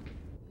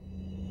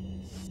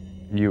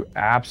 You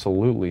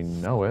absolutely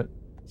know it.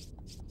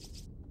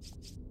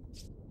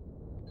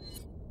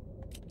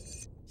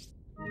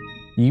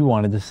 You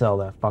wanted to sell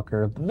that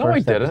fucker. No, I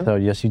didn't.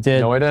 Episode. Yes, you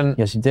did. No, I didn't.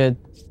 Yes, you did.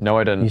 No,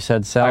 I didn't. You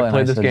said sell it. I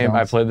played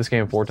this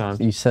game 4 times.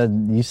 You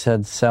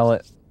said sell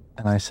it,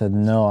 and I said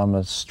no. I'm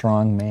a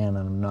strong man,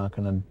 and I'm not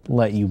gonna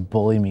let you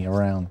bully me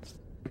around.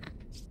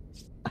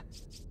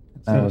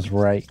 I was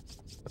right.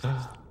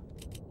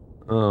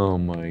 Oh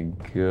my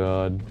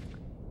god.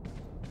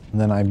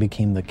 And then I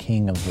became the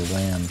king of the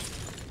land.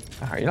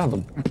 Alright, you don't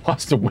have to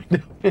bust a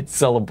window in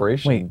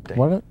celebration. Wait,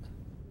 what?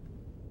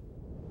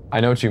 I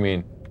know what you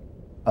mean.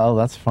 Oh,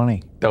 that's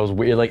funny. That was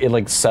weird. Like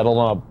it settled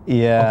on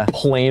a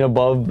plane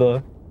above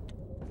the.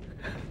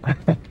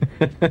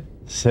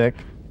 Sick.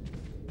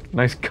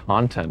 Nice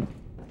content.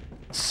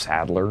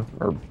 Sadler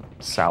or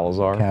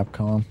Salazar.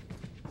 Capcom.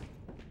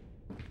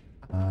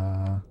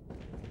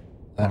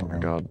 That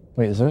room. God.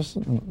 Wait, is there?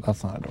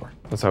 That's not a door.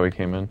 That's how he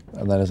came in.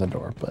 That is a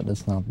door, but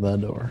it's not the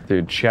door.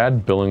 Dude,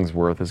 Chad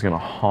Billingsworth is gonna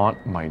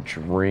haunt my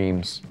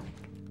dreams.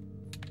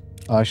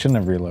 Oh, I shouldn't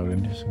have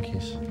reloaded just in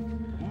case.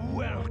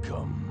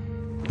 Welcome.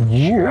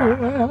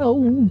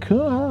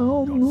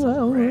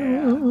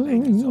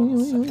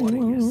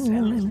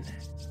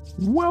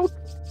 Well.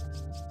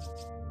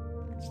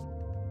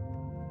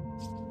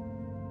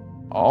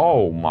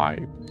 Oh my.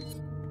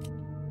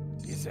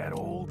 Is that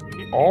old?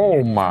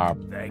 Oh my.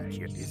 Thank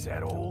you. Is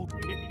that old?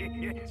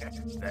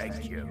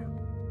 Thank you.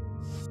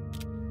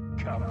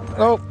 Come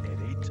Oh.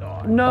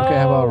 anytime. No. Okay,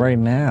 how about right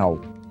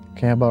now?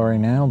 Okay, how about right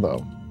now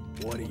though?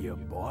 What are you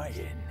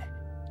buying?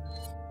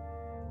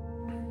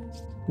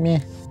 Meh.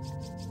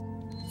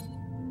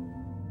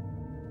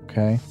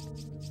 Okay.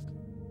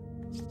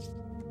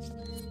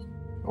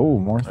 Oh,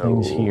 more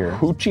things here.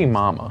 Hoochie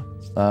Mama.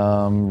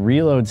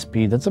 Reload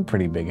speed, that's a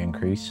pretty big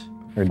increase.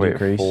 Or Wait,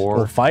 decrease. 4,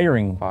 Well,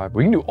 firing 5.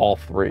 We can do all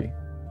 3.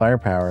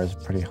 firepower is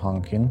pretty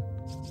honking.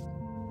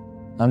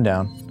 I'm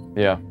down.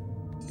 Yeah.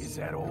 Is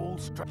that old?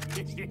 Is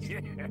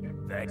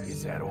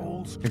that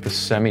old? Make the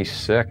semi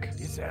sick.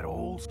 Is that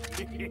old?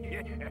 Thank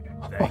you.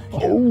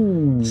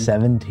 Oh,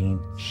 17.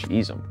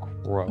 Jeez, I'm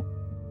crow.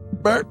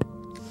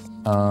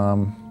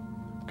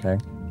 Okay.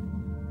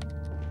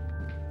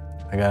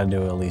 I gotta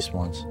do it at least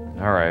once.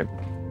 All right.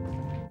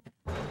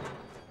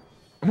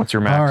 What's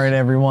your max? All right,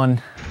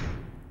 everyone.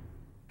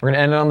 We're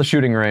gonna end it on the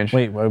shooting range.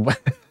 Wait.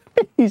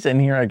 He's in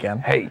here again.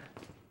 Hey.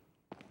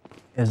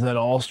 Is that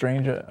all,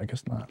 stranger? I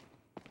guess not.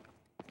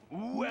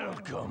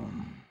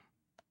 Welcome.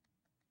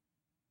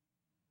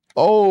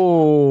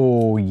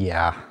 Oh,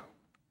 yeah.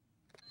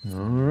 All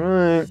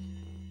right.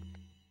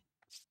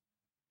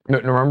 No,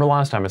 remember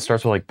last time? It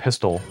starts with like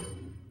pistol.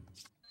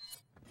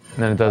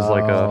 And then it does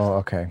like a... Oh,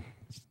 okay.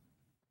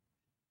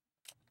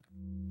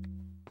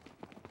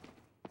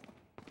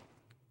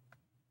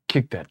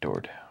 Kick that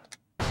door down.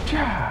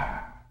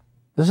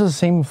 This is the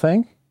same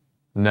thing?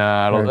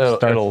 Nah, Or it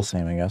starts it'll the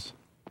same, I guess.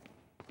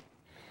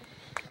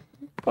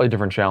 probably a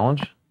different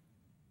challenge.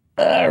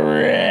 All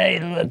right,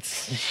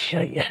 let's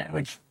show you how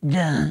it's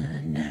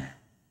done.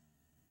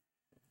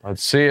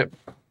 Let's see it.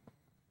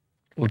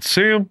 Let's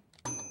see him.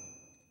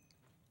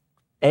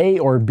 A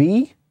or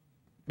B?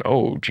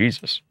 Oh,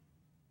 Jesus.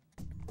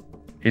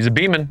 He's a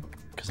beaming.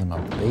 Because I'm a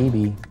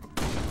baby.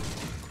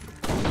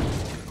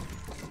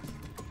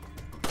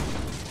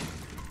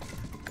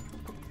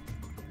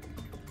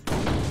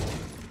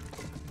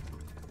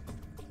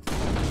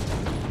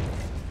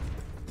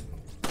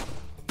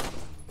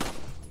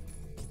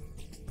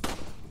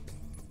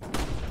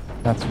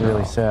 That's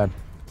really sad.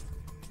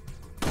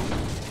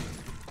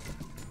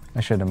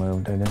 I should have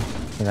moved. I didn't.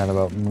 Forgot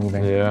about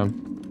moving. Yeah.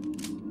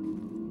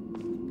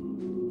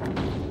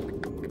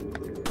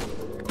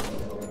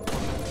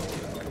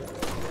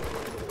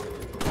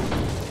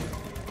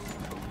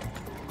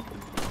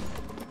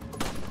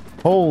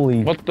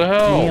 Holy. What the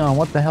hell? Leon,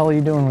 what the hell are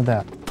you doing with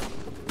that?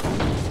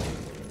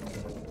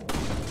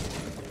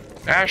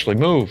 Ashley,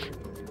 move.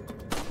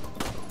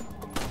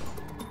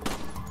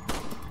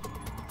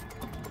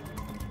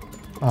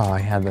 Oh, I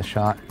had the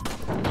shot.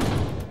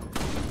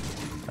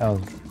 That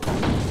was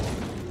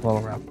a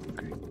little rough.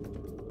 Okay.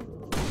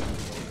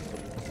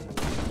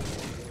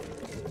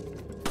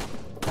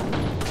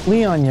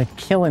 Leon, you're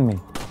killing me.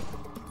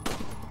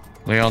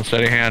 Leon,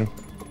 steady hand.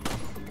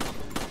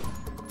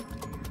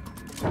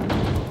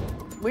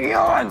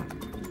 Leon!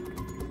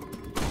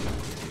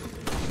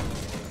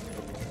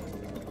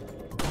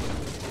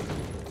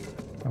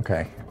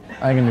 Okay,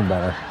 I can do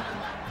better.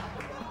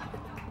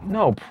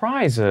 No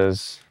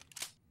prizes.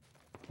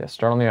 Yeah,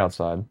 start on the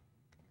outside.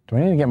 Do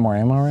I need to get more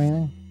ammo or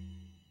anything?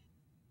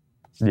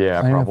 Yeah,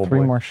 I probably. have 3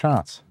 more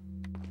shots.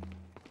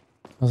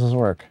 How does this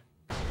work?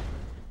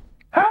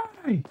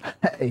 Hey!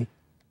 Hey!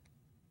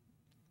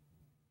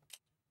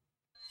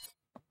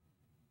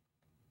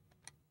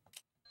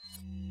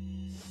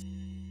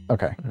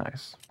 Okay.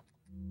 Nice.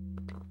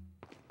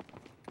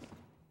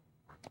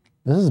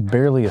 This is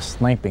barely a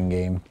sniping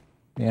game,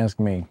 if you ask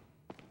me.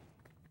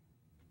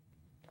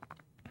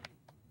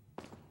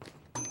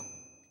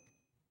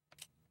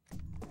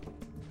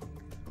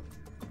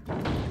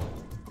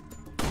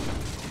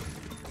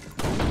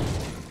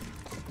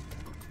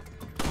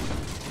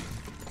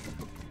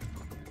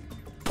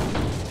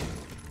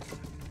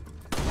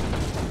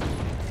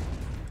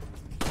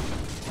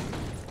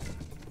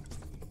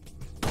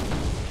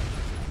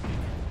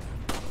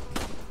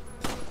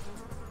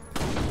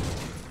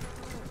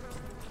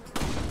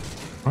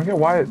 I don't get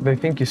why they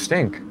think you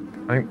stink.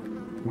 Like,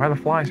 why are the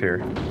flies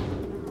here?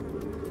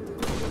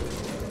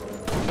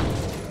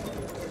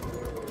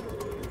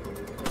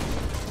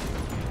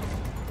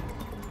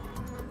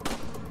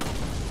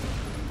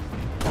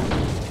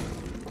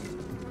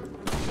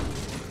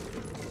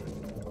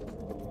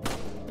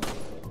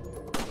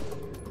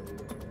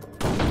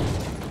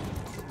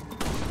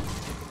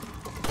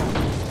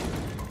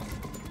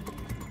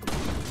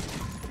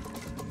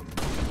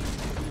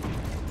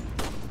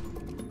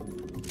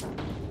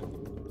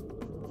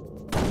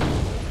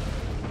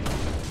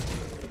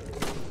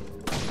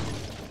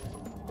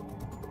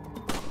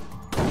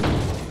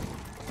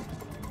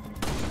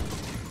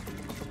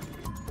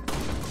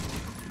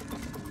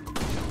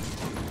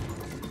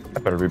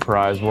 That better be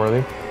prize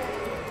worthy.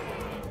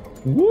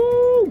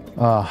 Woo!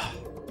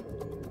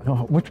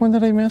 Which one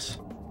did I miss?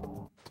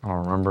 I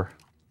don't remember.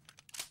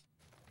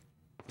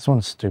 This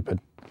one's stupid.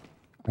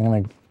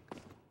 I'm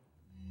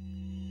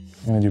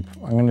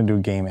gonna do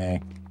game A.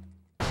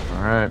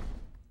 All right.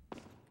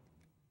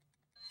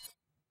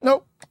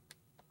 Nope.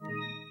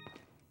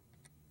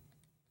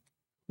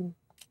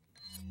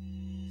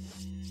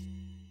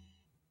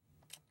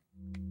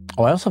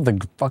 Oh, I also have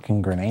the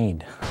fucking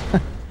grenade.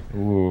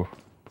 Ooh.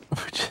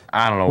 Which,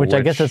 I don't know which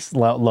I guess it's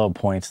low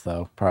points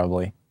though,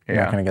 probably. You're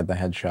Yeah. not gonna get the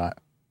headshot.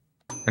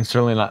 And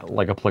certainly not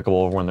like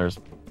applicable when there's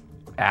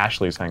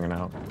Ashley's hanging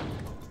out.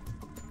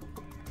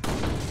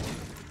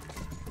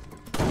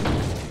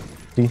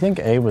 Do you think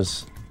A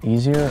was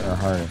easier or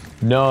harder?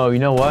 No, you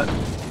know what?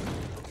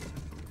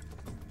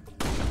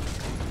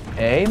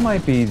 A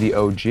might be the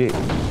OG.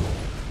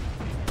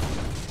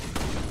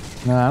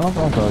 No, I don't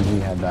think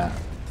OG had that.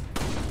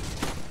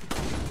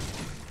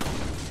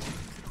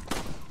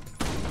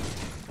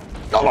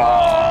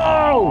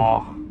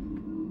 Oh!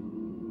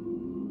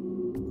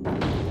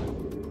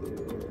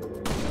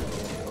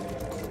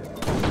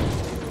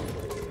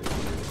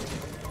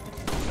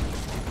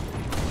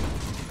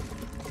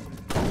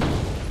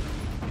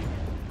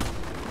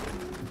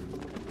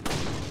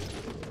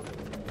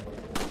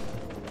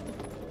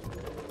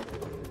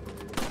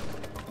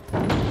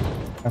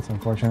 That's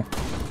unfortunate.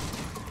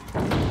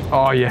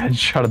 Oh yeah,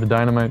 headshot of the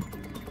dynamite.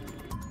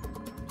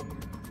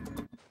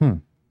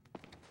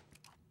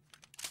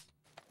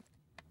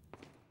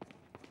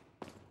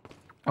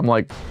 I'm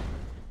like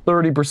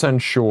 30%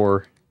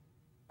 sure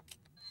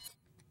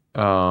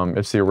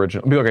it's the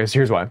original. Okay, so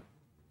here's why.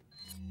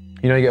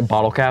 You know, you get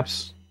bottle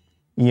caps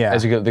Yeah.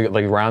 as you get the,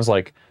 like rounds.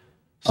 Like,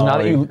 so now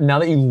that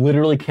you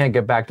literally can't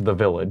get back to the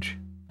village.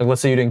 Like,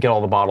 let's say you didn't get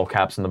all the bottle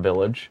caps in the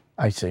village.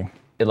 I see.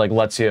 It like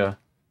lets you.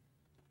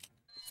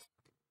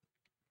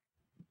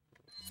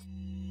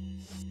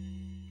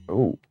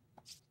 Ooh.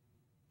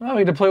 Oh,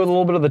 you get to play with a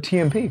little bit of the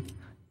TMP.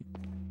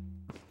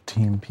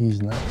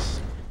 TMP's nice.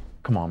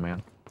 Come on,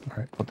 man. All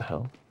right. What the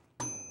hell?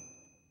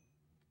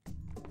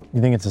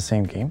 You think it's the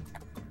same game?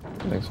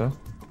 I think so.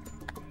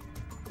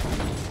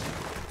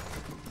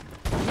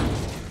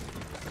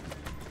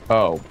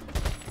 Oh.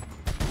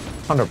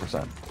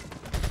 100%.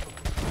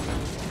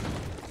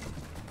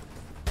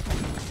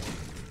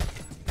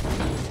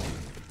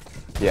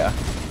 Yeah.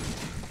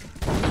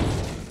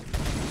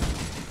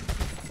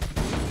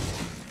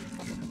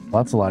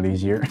 Well, that's a lot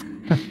easier.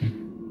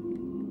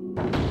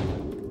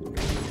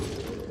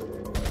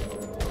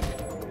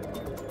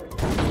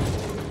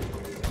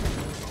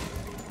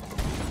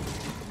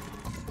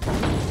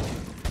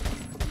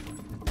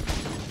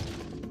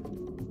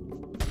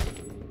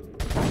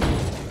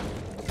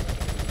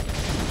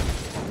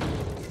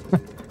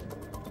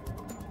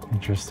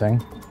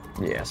 Interesting.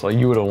 Yeah, so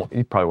you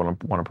probably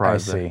want to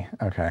prize I see.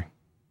 Okay.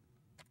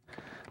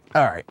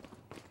 All right.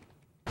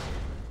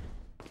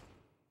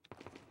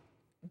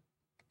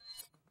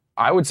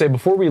 I would say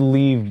before we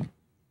leave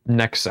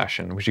next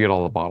session, we should get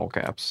all the bottle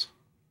caps.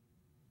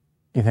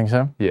 You think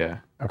so? Yeah.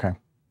 Okay.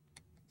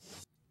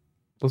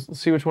 Let's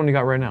see which one you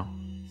got right now.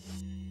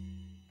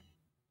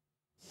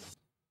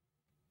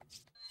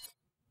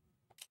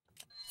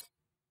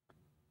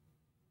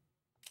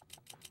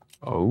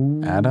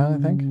 Oh. Ada,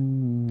 I think?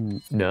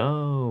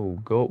 No.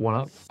 Go one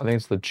up. I think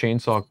it's the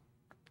Chainsaw...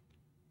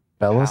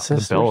 Bella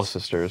Sisters? The Bella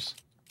Sisters.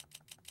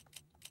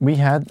 We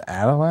had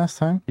Ada last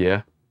time?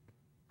 Yeah.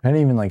 I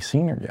hadn't even, like,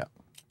 seen her yet.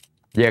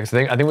 Yeah, because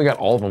I think we got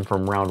all of them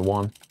from round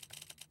 1.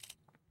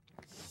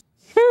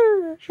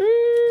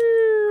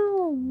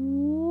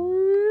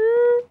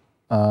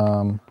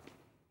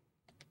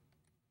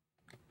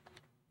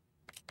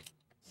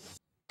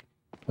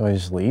 Do I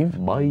just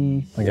leave?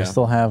 Bye. Like, I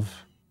still have...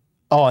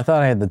 Oh, I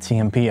thought I had the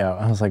TMP out.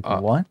 I was like,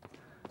 what?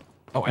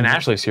 Oh, and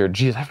Ashley's here.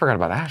 Jeez, I forgot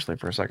about Ashley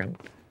for a second.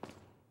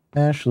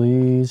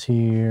 Ashley's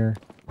here.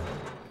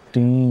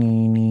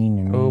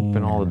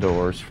 Open all the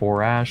doors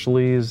for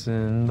Ashley's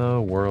in the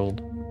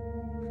world.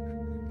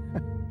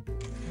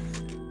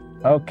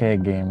 Okay,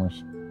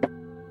 gamers.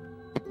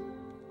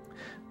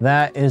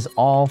 That is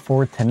all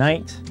for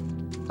tonight.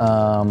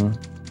 I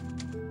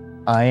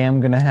am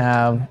going to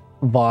have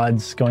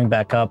VODs going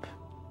back up.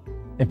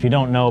 If you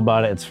don't know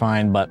about it, it's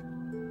fine, but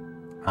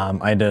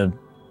I had to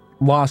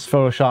lost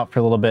Photoshop for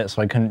a little bit,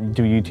 so I couldn't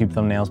do YouTube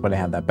thumbnails, but I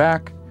have that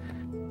back.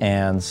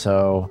 And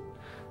so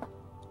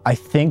I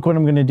think what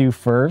I'm going to do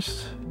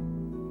first...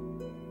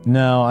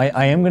 No,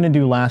 I am going to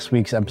do last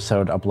week's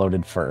episode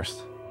uploaded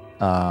first.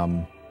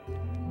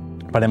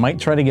 But I might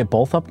try to get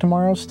both up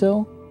tomorrow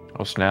still.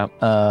 Oh, snap.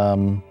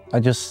 I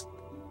just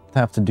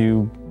have to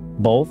do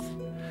both.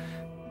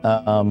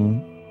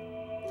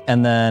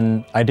 And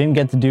then I didn't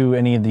get to do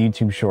any of the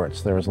YouTube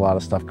shorts. There was a lot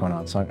of stuff going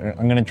on. So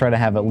I'm going to try to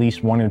have at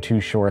least 1 or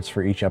 2 shorts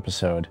for each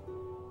episode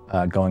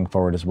going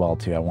forward as well,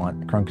 too. I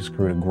want Crunkus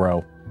Crew to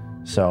grow.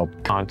 So...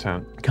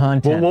 Content.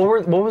 Content.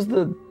 What was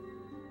the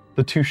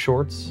 2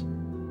 shorts?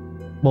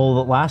 Well,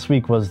 the last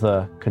week was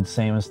the Could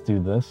Samus Do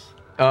This?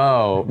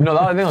 Oh, no,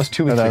 I think that was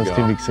 2 weeks ago. That was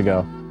 2 weeks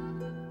ago.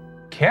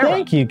 Kara.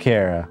 Thank you,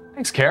 Kara.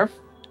 Thanks, Kara.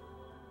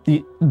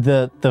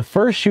 The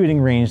first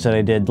shooting range that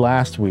I did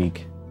last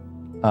week,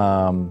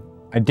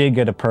 I did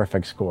get a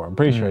perfect score. I'm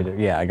pretty sure I did.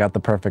 Yeah, I got the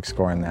perfect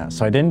score in that.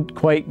 So I didn't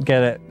quite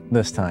get it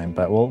this time,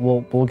 but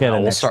we'll get it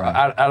next time. We'll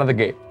start out of the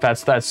gate.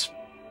 That's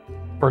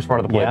first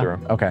part of the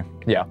playthrough. Yeah? Okay.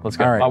 Yeah, let's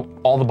get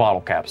all the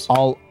bottle caps.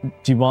 Do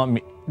you want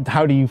me?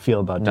 How do you feel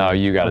about that? No,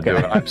 you got to do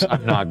it.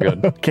 I'm not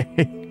good.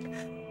 Okay.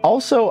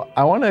 Also,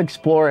 I want to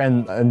explore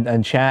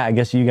and chat. I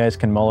guess you guys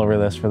can mull over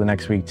this for the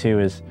next week too.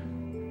 Is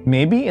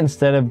maybe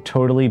instead of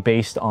totally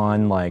based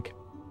on like,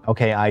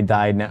 okay, I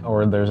died now,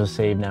 or there's a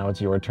save now,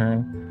 it's your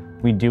turn.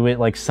 We do it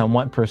like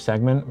somewhat per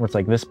segment, where it's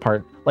like this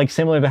part, like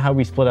similar to how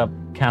we split up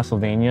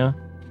Castlevania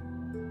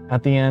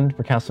at the end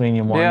for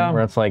Castlevania 1,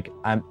 where it's like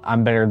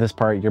I'm better at this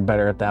part, you're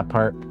better at that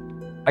part.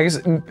 I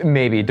guess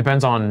maybe it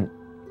depends on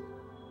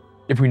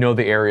if we know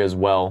the area as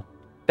well.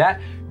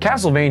 That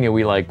Castlevania,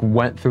 we like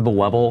went through the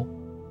level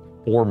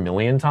 4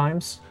 million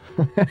times.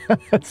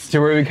 To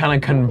where we kind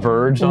of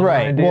converged on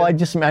right. the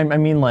idea. Well, I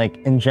mean, like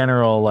in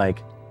general,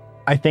 like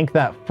I think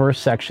that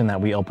first section that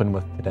we opened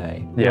with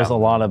today was a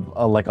lot of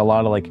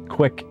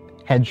quick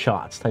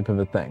headshots type of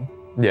a thing.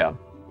 Yeah.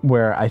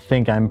 Where I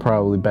think I'm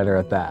probably better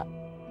at that.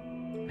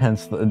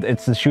 Hence,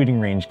 it's the shooting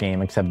range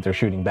game, except they're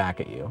shooting back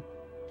at you.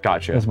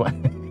 Gotcha. Is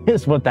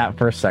what that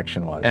first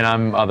section was. And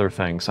I'm other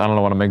things. I don't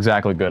know what I'm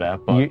exactly good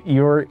at. But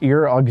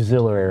you're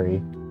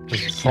auxiliary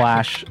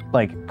slash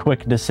like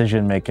quick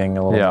decision making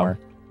a little more.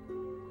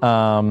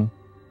 So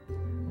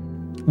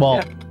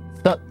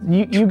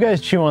you guys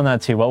chew on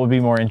that too. What would be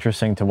more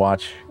interesting to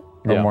watch,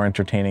 or more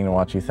entertaining to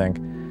watch? You think?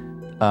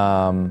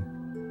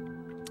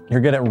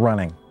 You're good at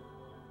running.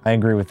 I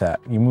agree with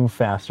that. You move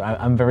faster.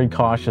 I'm very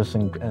cautious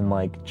and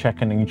like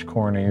checking each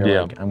corner.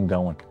 You're like, I'm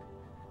going.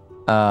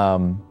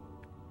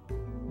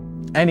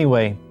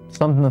 Anyway,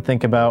 something to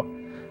think about.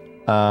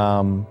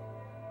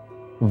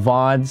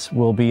 VODs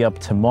will be up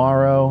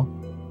tomorrow.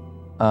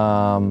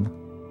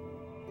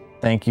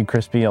 Thank you,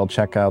 Crispy. I'll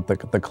check out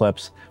the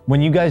clips.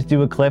 When you guys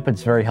do a clip,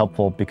 it's very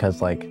helpful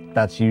because like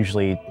that's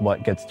usually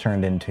what gets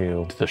turned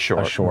into a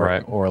short,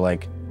 right. Or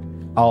like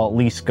I'll at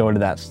least go to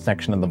that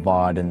section of the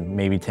VOD and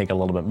maybe take a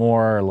little bit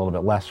more, a little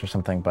bit less or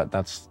something, but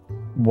that's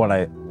what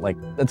I like.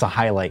 It's a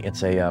highlight.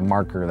 It's a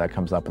marker that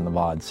comes up in the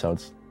VOD, so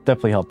it's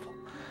definitely helpful.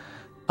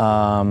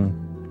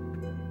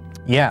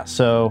 Yeah,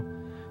 so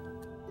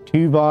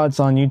 2 VODs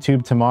on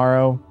YouTube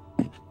tomorrow.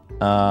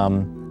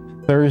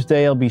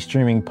 Thursday I'll be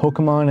streaming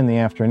Pokemon in the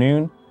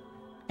afternoon,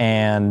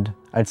 and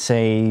I'd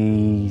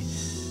say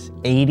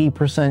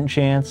 80%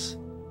 chance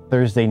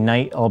Thursday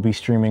night I'll be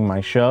streaming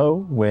my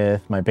show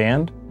with my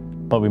band,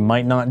 but we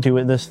might not do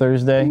it this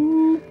Thursday.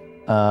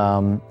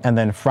 And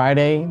then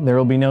Friday there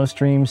will be no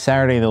stream.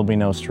 Saturday there'll be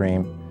no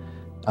stream.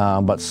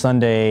 But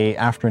Sunday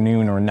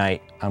afternoon or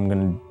night I'm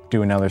gonna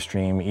do another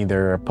stream,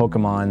 either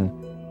Pokemon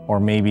or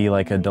maybe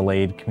like a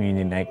delayed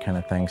community night kind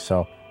of thing.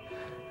 So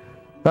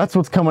that's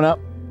what's coming up.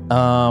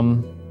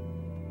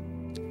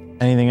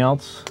 Anything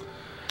else?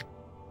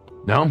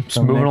 No,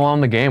 just moving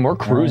along the game. We're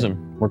cruising.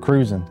 Right. We're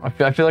cruising. I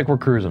feel like we're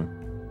cruising.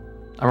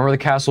 I remember the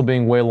castle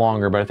being way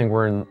longer, but I think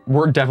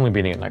we're definitely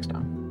beating it next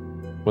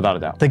time, without a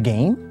doubt. The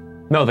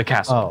game? No, the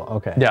castle. Oh,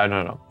 okay. Yeah,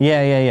 no.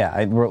 Yeah.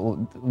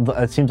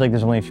 It seems like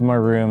there's only a few more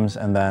rooms,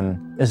 and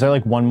then is there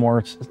like one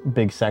more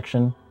big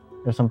section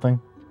or something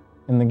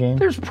in the game?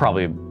 There's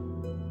probably.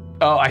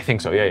 Oh, I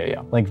think so.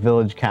 Yeah. Like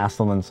village,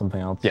 castle, and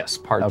something else. Yes,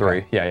 part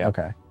 3. Yeah.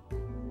 Okay.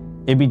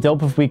 It'd be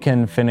dope if we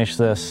can finish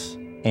this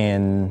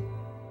in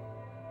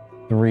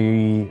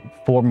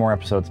 4 more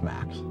episodes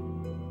max.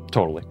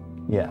 Totally.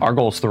 Yeah. Our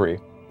goal is 3.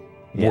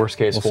 Yeah. Worst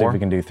case, we'll 4. See if we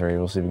can do 3.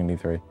 We'll see if we can do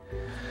 3.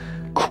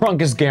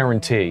 Crunkus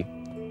guarantee.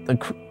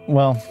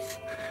 Well,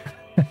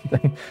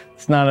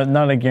 it's not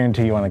a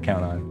guarantee you want to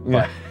count on.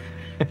 But.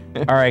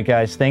 All right,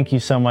 guys. Thank you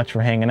so much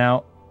for hanging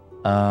out.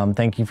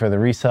 Thank you for the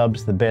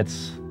resubs, the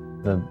bits,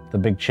 the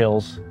big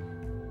chills,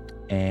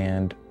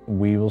 and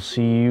we will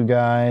see you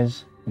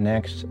guys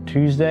next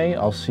Tuesday.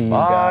 I'll see you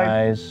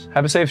guys.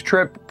 Have a safe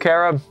trip,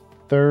 Kara.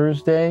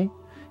 Thursday.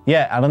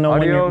 Yeah, I don't know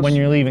Adios. when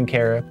you're leaving,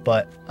 Kara,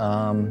 but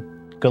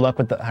good luck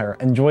with her.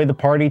 Enjoy the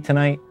party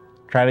tonight.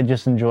 Try to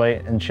just enjoy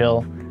it and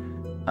chill.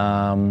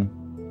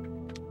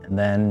 And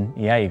then,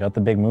 yeah, you got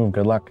the big move.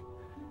 Good luck.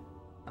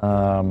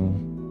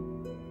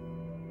 I'm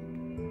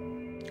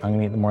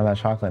gonna eat more of that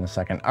chocolate in a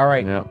second. All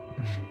right. Yeah.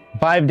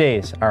 5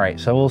 days. All right.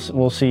 So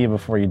we'll see you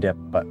before you dip.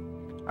 But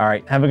all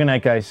right. Have a good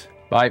night, guys.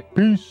 Bye.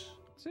 Peace.